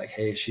riders, they're like,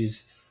 "Hey,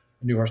 she's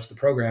a new horse to the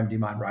program. Do you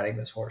mind riding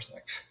this horse?" I'm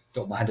like,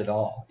 don't mind at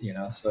all.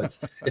 So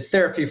it's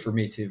therapy for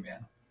me too,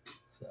 man.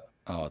 So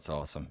Oh, that's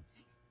awesome.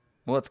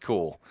 Well, that's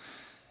cool.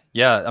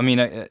 Yeah, I mean,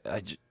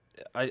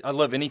 I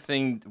love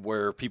anything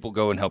where people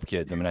go and help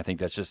kids. I mean, I think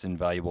that's just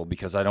invaluable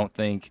because I don't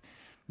think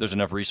there's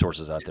enough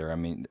resources out there. I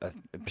mean, a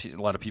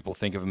lot of people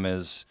think of them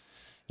as,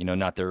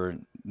 not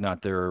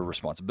their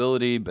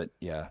responsibility, but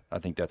yeah, I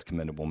think that's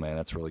commendable, man.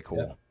 That's really yeah,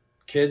 cool.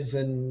 kids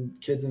and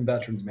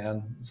veterans,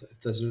 man. So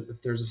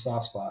if there's a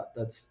soft spot,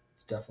 that's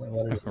definitely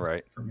what it is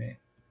Right, for me.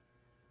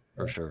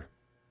 for So, sure.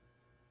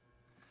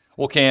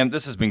 Well, Cam,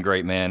 this has been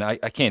great, man. I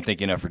can't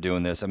thank you enough for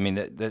doing this. I mean,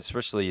 that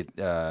especially,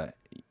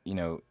 you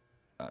know,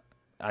 uh,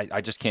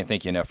 I just can't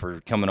thank you enough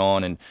for coming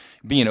on and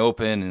being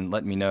open and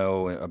letting me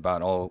know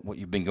about all what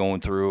you've been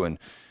going through. And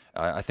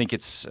I think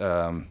it's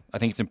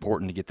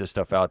important to get this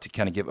stuff out to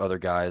kind of give other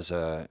guys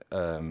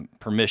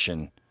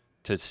permission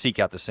to seek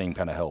out the same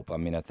kind of help. I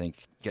mean, I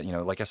think,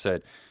 like I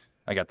said,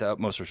 I got the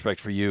utmost respect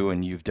for you,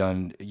 and you've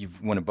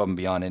went above and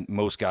beyond in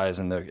most guys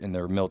in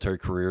their military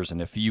careers.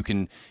 And if you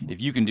can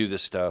do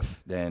this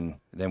stuff, then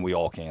we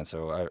all can.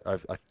 So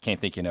I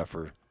can't thank you enough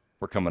for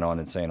coming on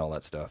and saying all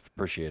that stuff.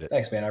 Appreciate it.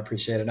 thanks, man. I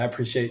appreciate it, and I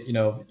appreciate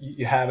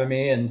you having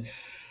me. And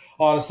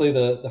honestly,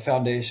 the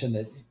foundation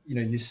that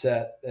you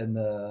set, and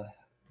the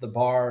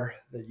bar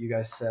that you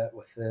guys set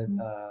within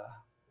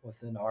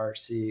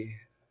RC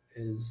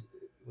is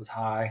was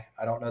high.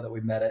 I don't know that we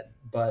met it,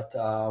 but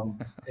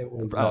it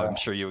was. I'm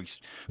sure you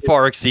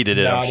far exceeded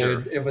it. I'm No, sure.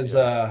 dude, it was.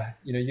 Yeah.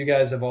 You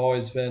guys have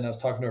always been. I was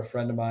talking to a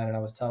friend of mine, and I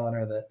was telling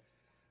her that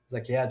I was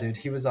like, yeah, dude,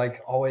 he was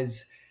like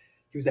always.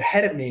 He was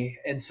ahead of me,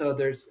 and so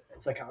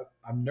it's like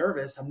I'm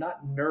nervous. I'm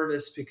not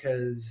nervous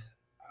because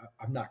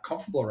I'm not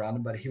comfortable around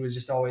him, but he was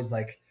just always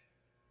like,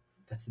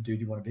 that's the dude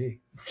you want to be.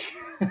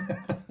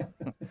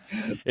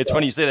 It's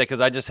funny you So say that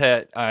because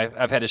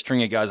I've had a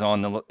string of guys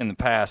on in the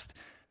past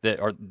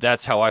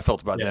that's how I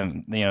felt about yeah,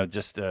 them.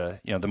 Just the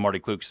Marty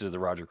Kluxes, the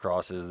Roger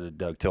Crosses, the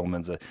Doug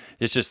Tillmans.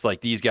 It's just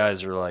like these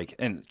guys are like,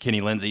 and Kenny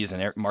Lindsay's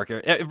and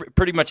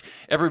pretty much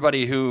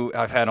everybody who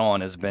I've had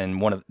on has been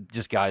one of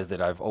just guys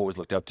that I've always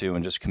looked up to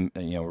and just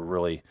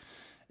really.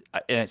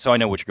 And so I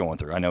know what you're going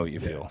through. I know what you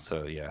yeah. feel.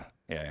 So yeah,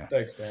 yeah, yeah,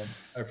 Thanks, man.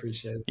 I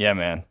appreciate it. yeah,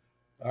 man.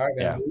 All right,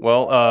 man. Yeah.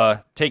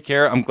 Well, take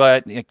care. I'm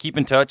glad. Keep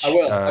in I touch.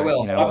 will. I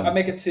will. I And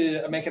make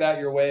it out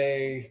your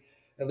way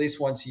at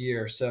least once a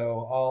year,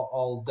 so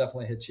I'll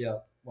definitely hit you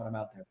up when I'm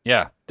out there.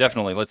 yeah,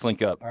 definitely. Let's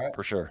link up All right.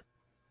 for sure.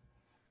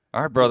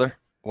 All right, brother.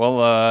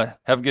 Well,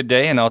 have a good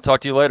day, and I'll talk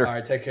to you later. All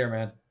right. Take care,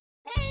 man.